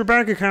seize your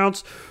bank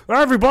accounts.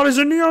 Everybody's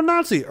a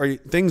neo-Nazi.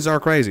 Things are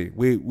crazy.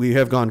 We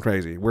have gone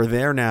crazy. We're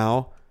there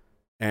now,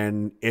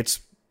 and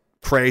it's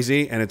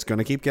crazy, and it's going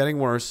to keep getting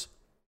worse.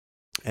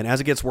 And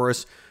as it gets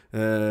worse,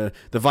 the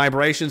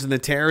vibrations and the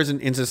terrors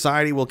in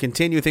society will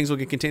continue. Things will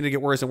continue to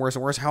get worse and worse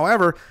and worse.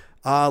 However,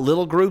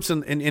 little groups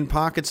in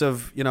pockets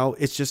of,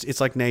 it's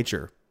like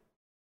nature.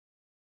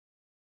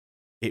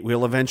 It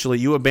will eventually,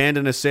 you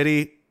abandon a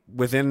city,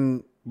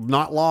 within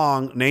not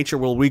long, nature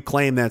will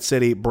reclaim that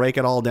city, break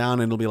it all down,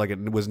 and it'll be like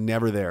it was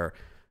never there.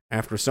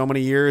 After so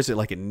many years,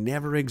 it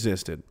never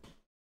existed.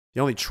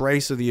 The only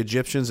trace of the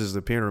Egyptians is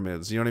the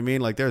pyramids. You know what I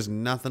mean? Like, there's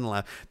nothing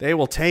left. They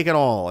will take it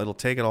all. It'll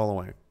take it all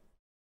away.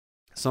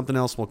 Something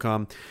else will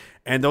come.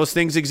 And those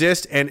things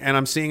exist, and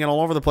I'm seeing it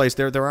all over the place.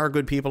 There are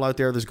good people out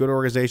there. There's good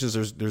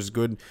organizations. There's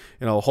good,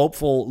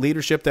 hopeful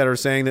leadership that are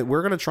saying that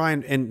we're going to try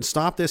and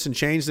stop this and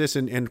change this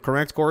and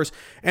correct course.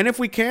 And if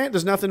we can't,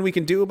 there's nothing we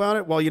can do about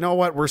it. Well, you know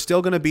what? We're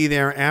still going to be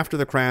there after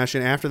the crash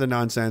and after the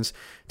nonsense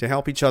to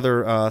help each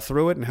other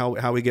through it, and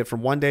how we get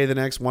from one day to the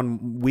next,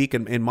 1 week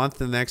and month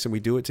to the next, and we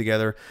do it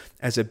together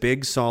as a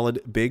big,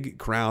 solid, big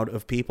crowd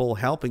of people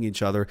helping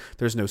each other.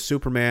 There's no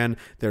Superman.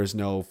 There's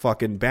no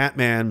fucking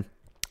Batman.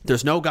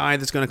 There's no guy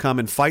that's going to come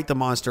and fight the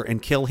monster and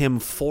kill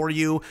him for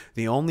you.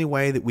 The only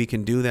way that we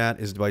can do that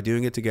is by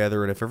doing it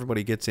together. And if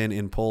everybody gets in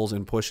and pulls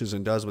and pushes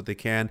and does what they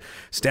can,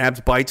 stabs,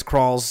 bites,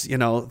 crawls,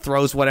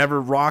 throws whatever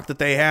rock that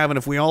they have. And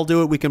if we all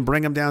do it, we can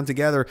bring them down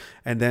together.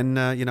 And then,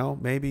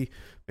 maybe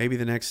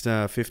the next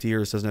 50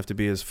 years doesn't have to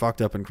be as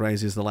fucked up and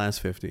crazy as the last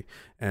 50.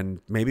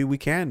 And maybe we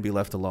can be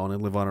left alone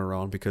and live on our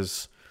own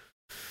because,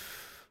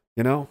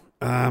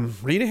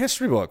 read a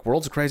history book.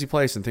 World's a crazy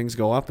place, and things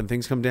go up and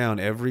things come down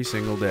every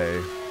single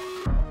day.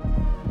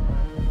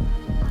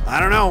 I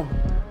don't know.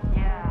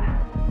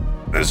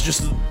 That's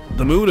just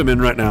the mood I'm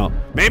in right now.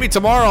 Maybe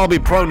tomorrow I'll be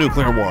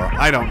pro-nuclear war.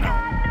 I don't know.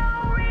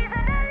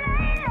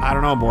 I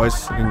don't know,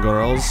 boys and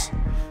girls.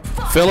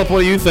 Philip,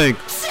 what do you think?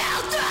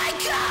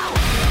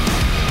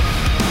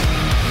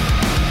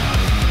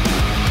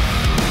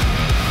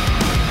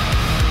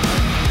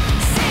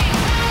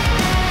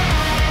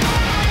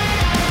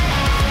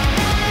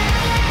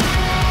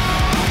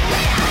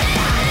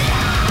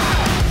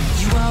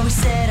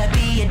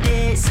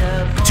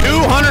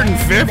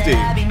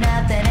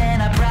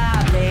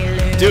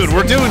 $250. Dude,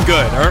 we're doing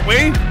good, aren't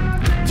we?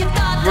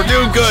 We're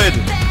doing good.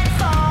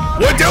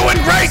 We're doing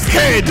great,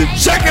 kid.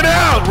 Check it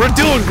out. We're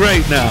doing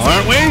great now,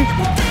 aren't we?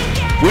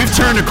 We've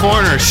turned a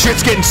corner.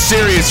 Shit's getting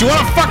serious. You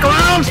want to fuck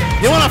around?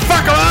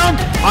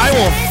 I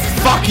will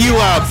fuck you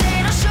up.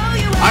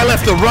 I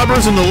left the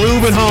rubbers and the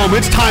lube at home.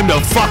 It's time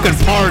to fucking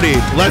party.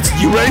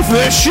 You ready for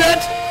this shit?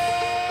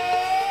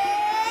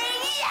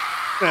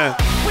 Yeah.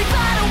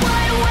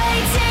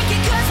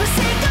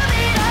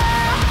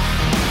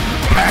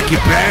 Pack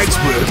your bags,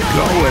 we're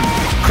going.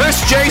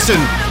 Chris Jason,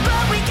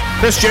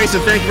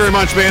 thank you very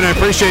much, man. I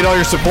appreciate all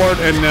your support,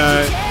 and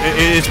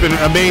it's been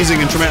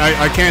amazing and tremendous.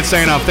 I can't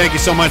say enough. Thank you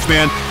so much,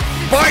 man.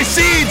 Buy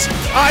seeds.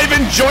 I've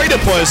enjoyed a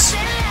puss.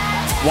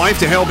 Wife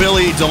to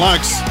Hellbilly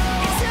Deluxe.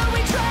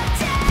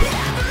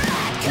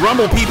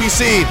 Rumble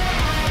PPC.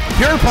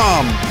 Pure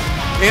Palm.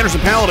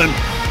 Anderson Paladin.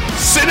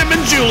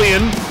 Cinnamon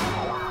Julian.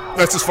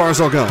 That's as far as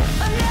I'll go.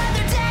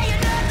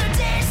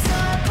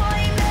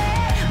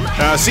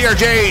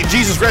 CRJ,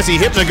 Jesus Gressi,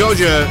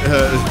 Hypnagogia,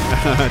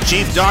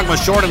 Chief Dogma,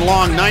 Short and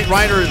Long, Knight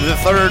Rider, the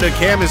Third,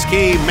 Camus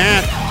Key,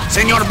 Matt,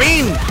 Senor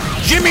Bean,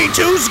 Jimmy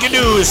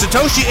Tooskadoo,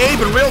 Satoshi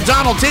Abe, and Real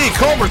Donald T,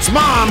 Colbert's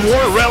Mom,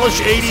 War Relish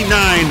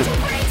 89,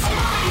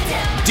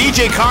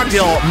 DJ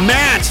Cocktail,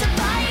 Matt,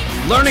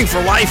 Learning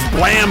for Life,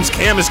 Blams,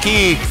 Camus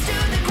Key,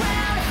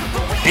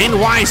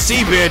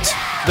 NYC Bit,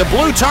 the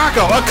Blue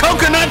Taco, a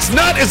coconut's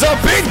nut is a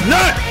big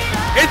nut!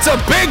 It's a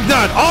big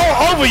nut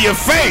all over your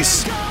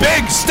face.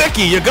 Big,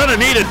 sticky. You're going to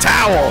need a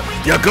towel.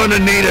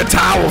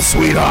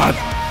 Sweetheart.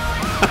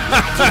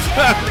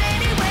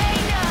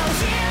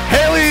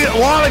 Haley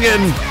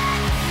Lonigan.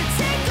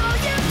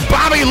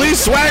 Bobby Lee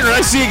Swagger.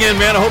 I see you again,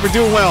 man. I hope you're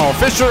doing well.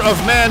 Fisher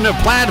of Men.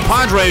 Plaid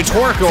Padre.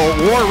 Torkel.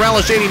 War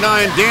Relish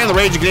 89. Dan the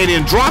Raging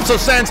Canadian. Drops of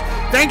Sense.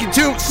 Thank you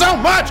too so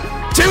much.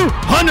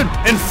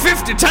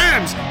 250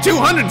 times.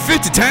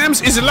 250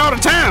 times is a lot of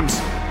times.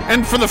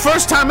 And for the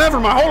first time ever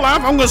in my whole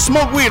life, I'm going to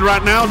smoke weed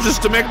right now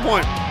just to make a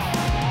point.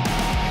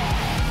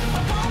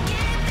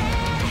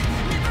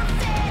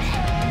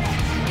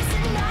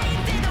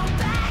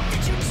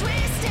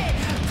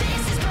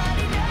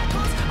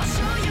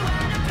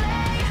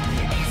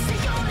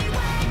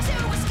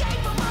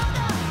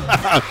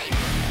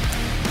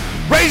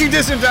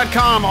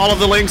 RagingDissident.com, all of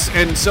the links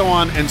and so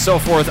on and so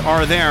forth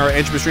are there.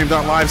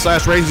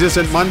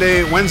 HBStream.live/RagingDissident,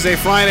 Monday, Wednesday,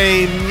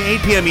 Friday,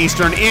 8 p.m.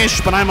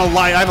 Eastern-ish, but I have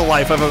a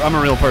life. I'm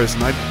a real person.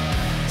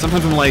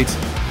 Sometimes I'm late.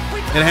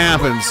 It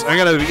happens. I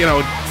gotta,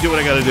 do what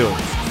I gotta do.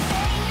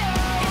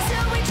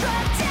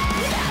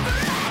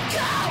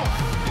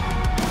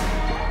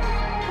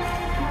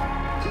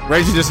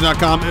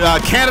 RagingDissident.com,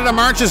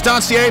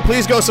 CanadaMarches.ca.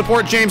 Please go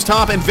support James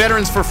Topp and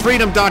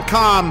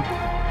VeteransForFreedom.com.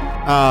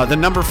 The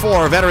number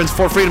 4,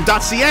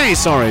 veteransforfreedom.ca.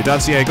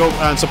 .ca. Go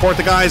and support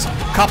the guys.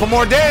 Couple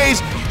more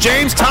days.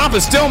 James Topp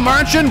is still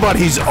marching, but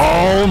he's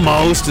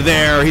almost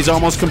there. He's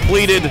almost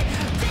completed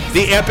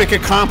the epic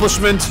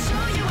accomplishment.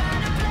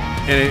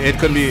 And it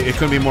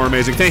couldn't be more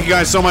amazing. Thank you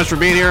guys so much for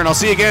being here, and I'll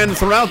see you again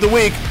throughout the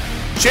week.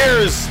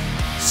 Cheers.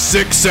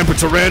 Sic Semper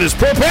Tyrannis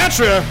Pro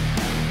Patria.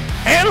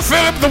 And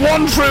Philip the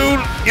one true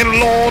in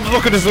Lord.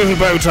 Look at his little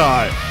bow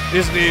tie.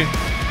 Isn't he?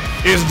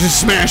 Isn't he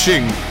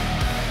smashing?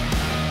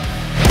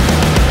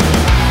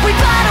 We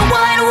bought a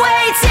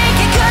one-way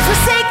ticket 'cause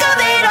we're sick of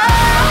it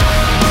all.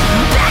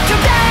 Back to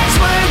bags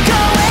we're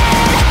going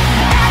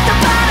at the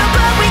bottom,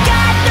 but we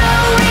got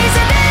no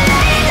reason to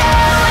lay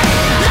low.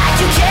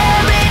 Like you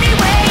care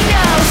anyway,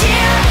 no.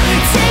 Here,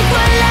 take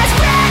one last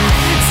breath,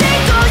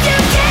 take all you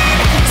can,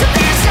 so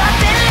there's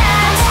nothing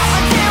left.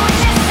 Until we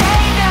just say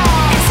no,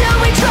 until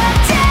we drop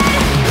dead.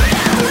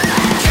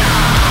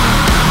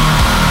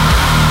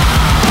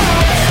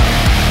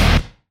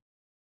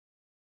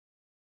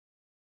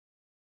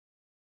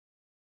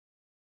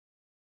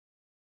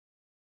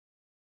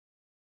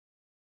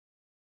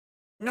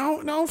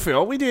 No,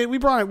 Phil. We did. We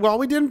brought it. Well,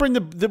 we didn't bring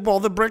the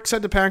bricks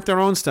had to pack their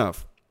own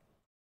stuff.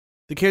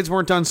 The kids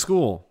weren't done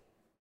school.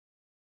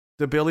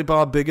 The Billy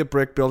Bob Bigot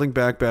brick building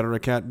back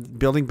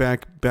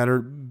better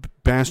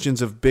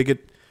bastions of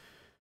bigot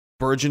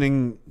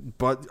burgeoning.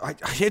 But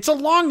it's a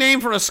long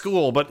name for a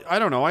school. But I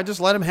don't know. I just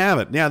let them have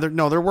it. Yeah,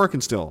 they're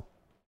working still.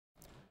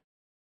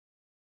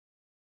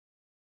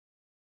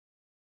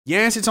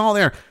 Yes, it's all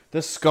there.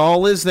 The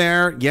skull is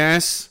there.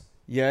 Yes,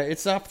 yeah,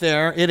 it's up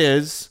there. It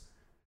is.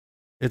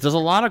 There's a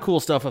lot of cool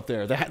stuff up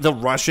there. The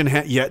Russian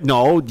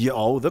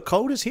the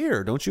code is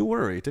here. Don't you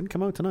worry. It didn't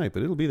come out tonight,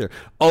 but it'll be there.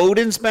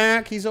 Odin's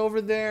back. He's over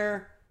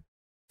there.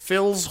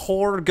 Phil's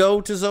Horde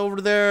Goat is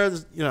over there.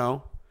 It's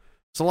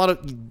a lot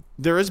of...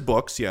 There is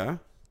books, yeah.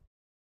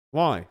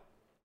 Why?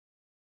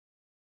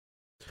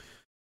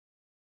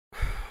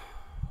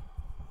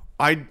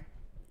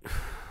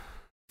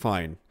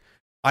 Fine.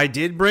 I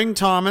did bring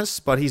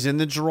Thomas, but he's in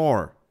the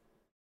drawer.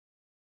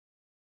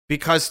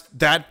 Because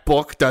that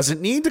book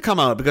doesn't need to come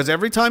out. Because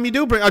every time you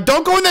do bring...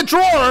 don't go in that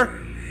drawer!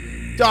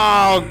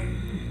 Oh,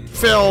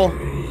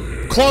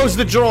 Phil. Close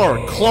the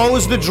drawer.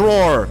 Close the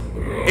drawer.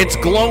 It's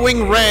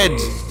glowing red.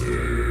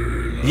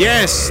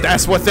 Yes,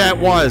 that's what that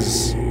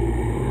was.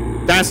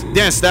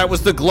 That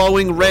was the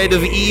glowing red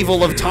of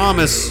evil of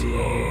Thomas.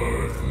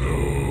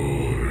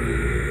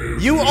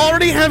 You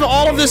already have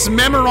all of this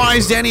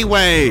memorized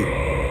anyway.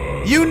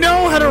 You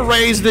know how to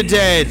raise the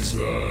dead.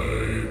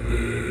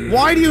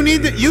 Why do you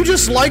need that? You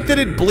just like that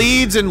it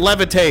bleeds and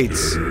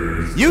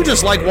levitates. You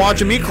just like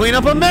watching me clean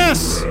up a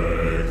mess.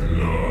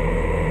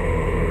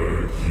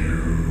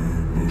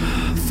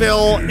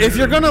 Phil, if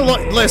you're gonna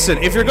listen,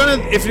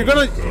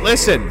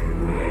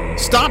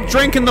 stop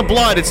drinking the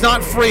blood. It's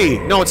not free.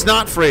 No, it's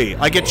not free.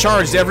 I get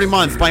charged every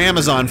month by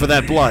Amazon for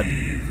that blood.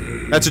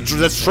 That's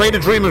straight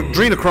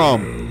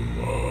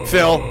adrenochrome.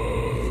 Phil,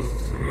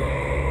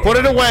 put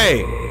it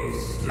away.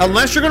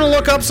 Unless you're gonna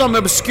look up some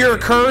obscure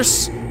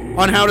curse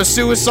on how to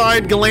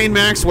suicide Ghislaine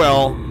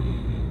Maxwell,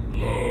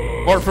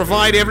 or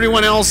provide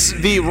everyone else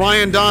the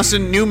Ryan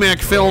Dawson Numek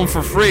film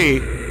for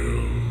free.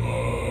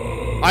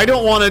 I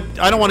don't want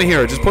to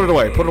hear it. Just put it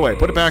away. Put it away.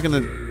 Put it back in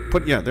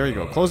the. Yeah, there you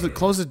go. Close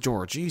the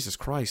drawer. Jesus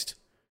Christ.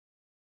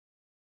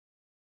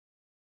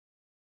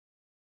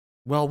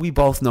 Well, we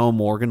both know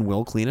Morgan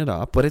will clean it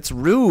up, but it's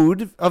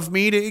rude of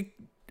me to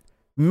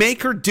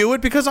make her do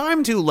it because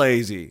I'm too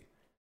lazy.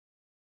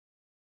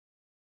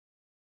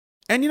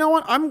 And you know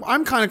what?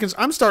 I'm starting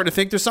to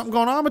think there's something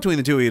going on between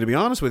the two of you, to be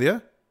honest with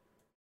you.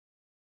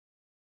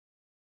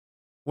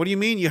 What do you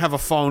mean you have a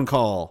phone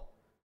call?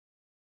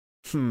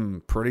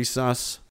 Pretty sus.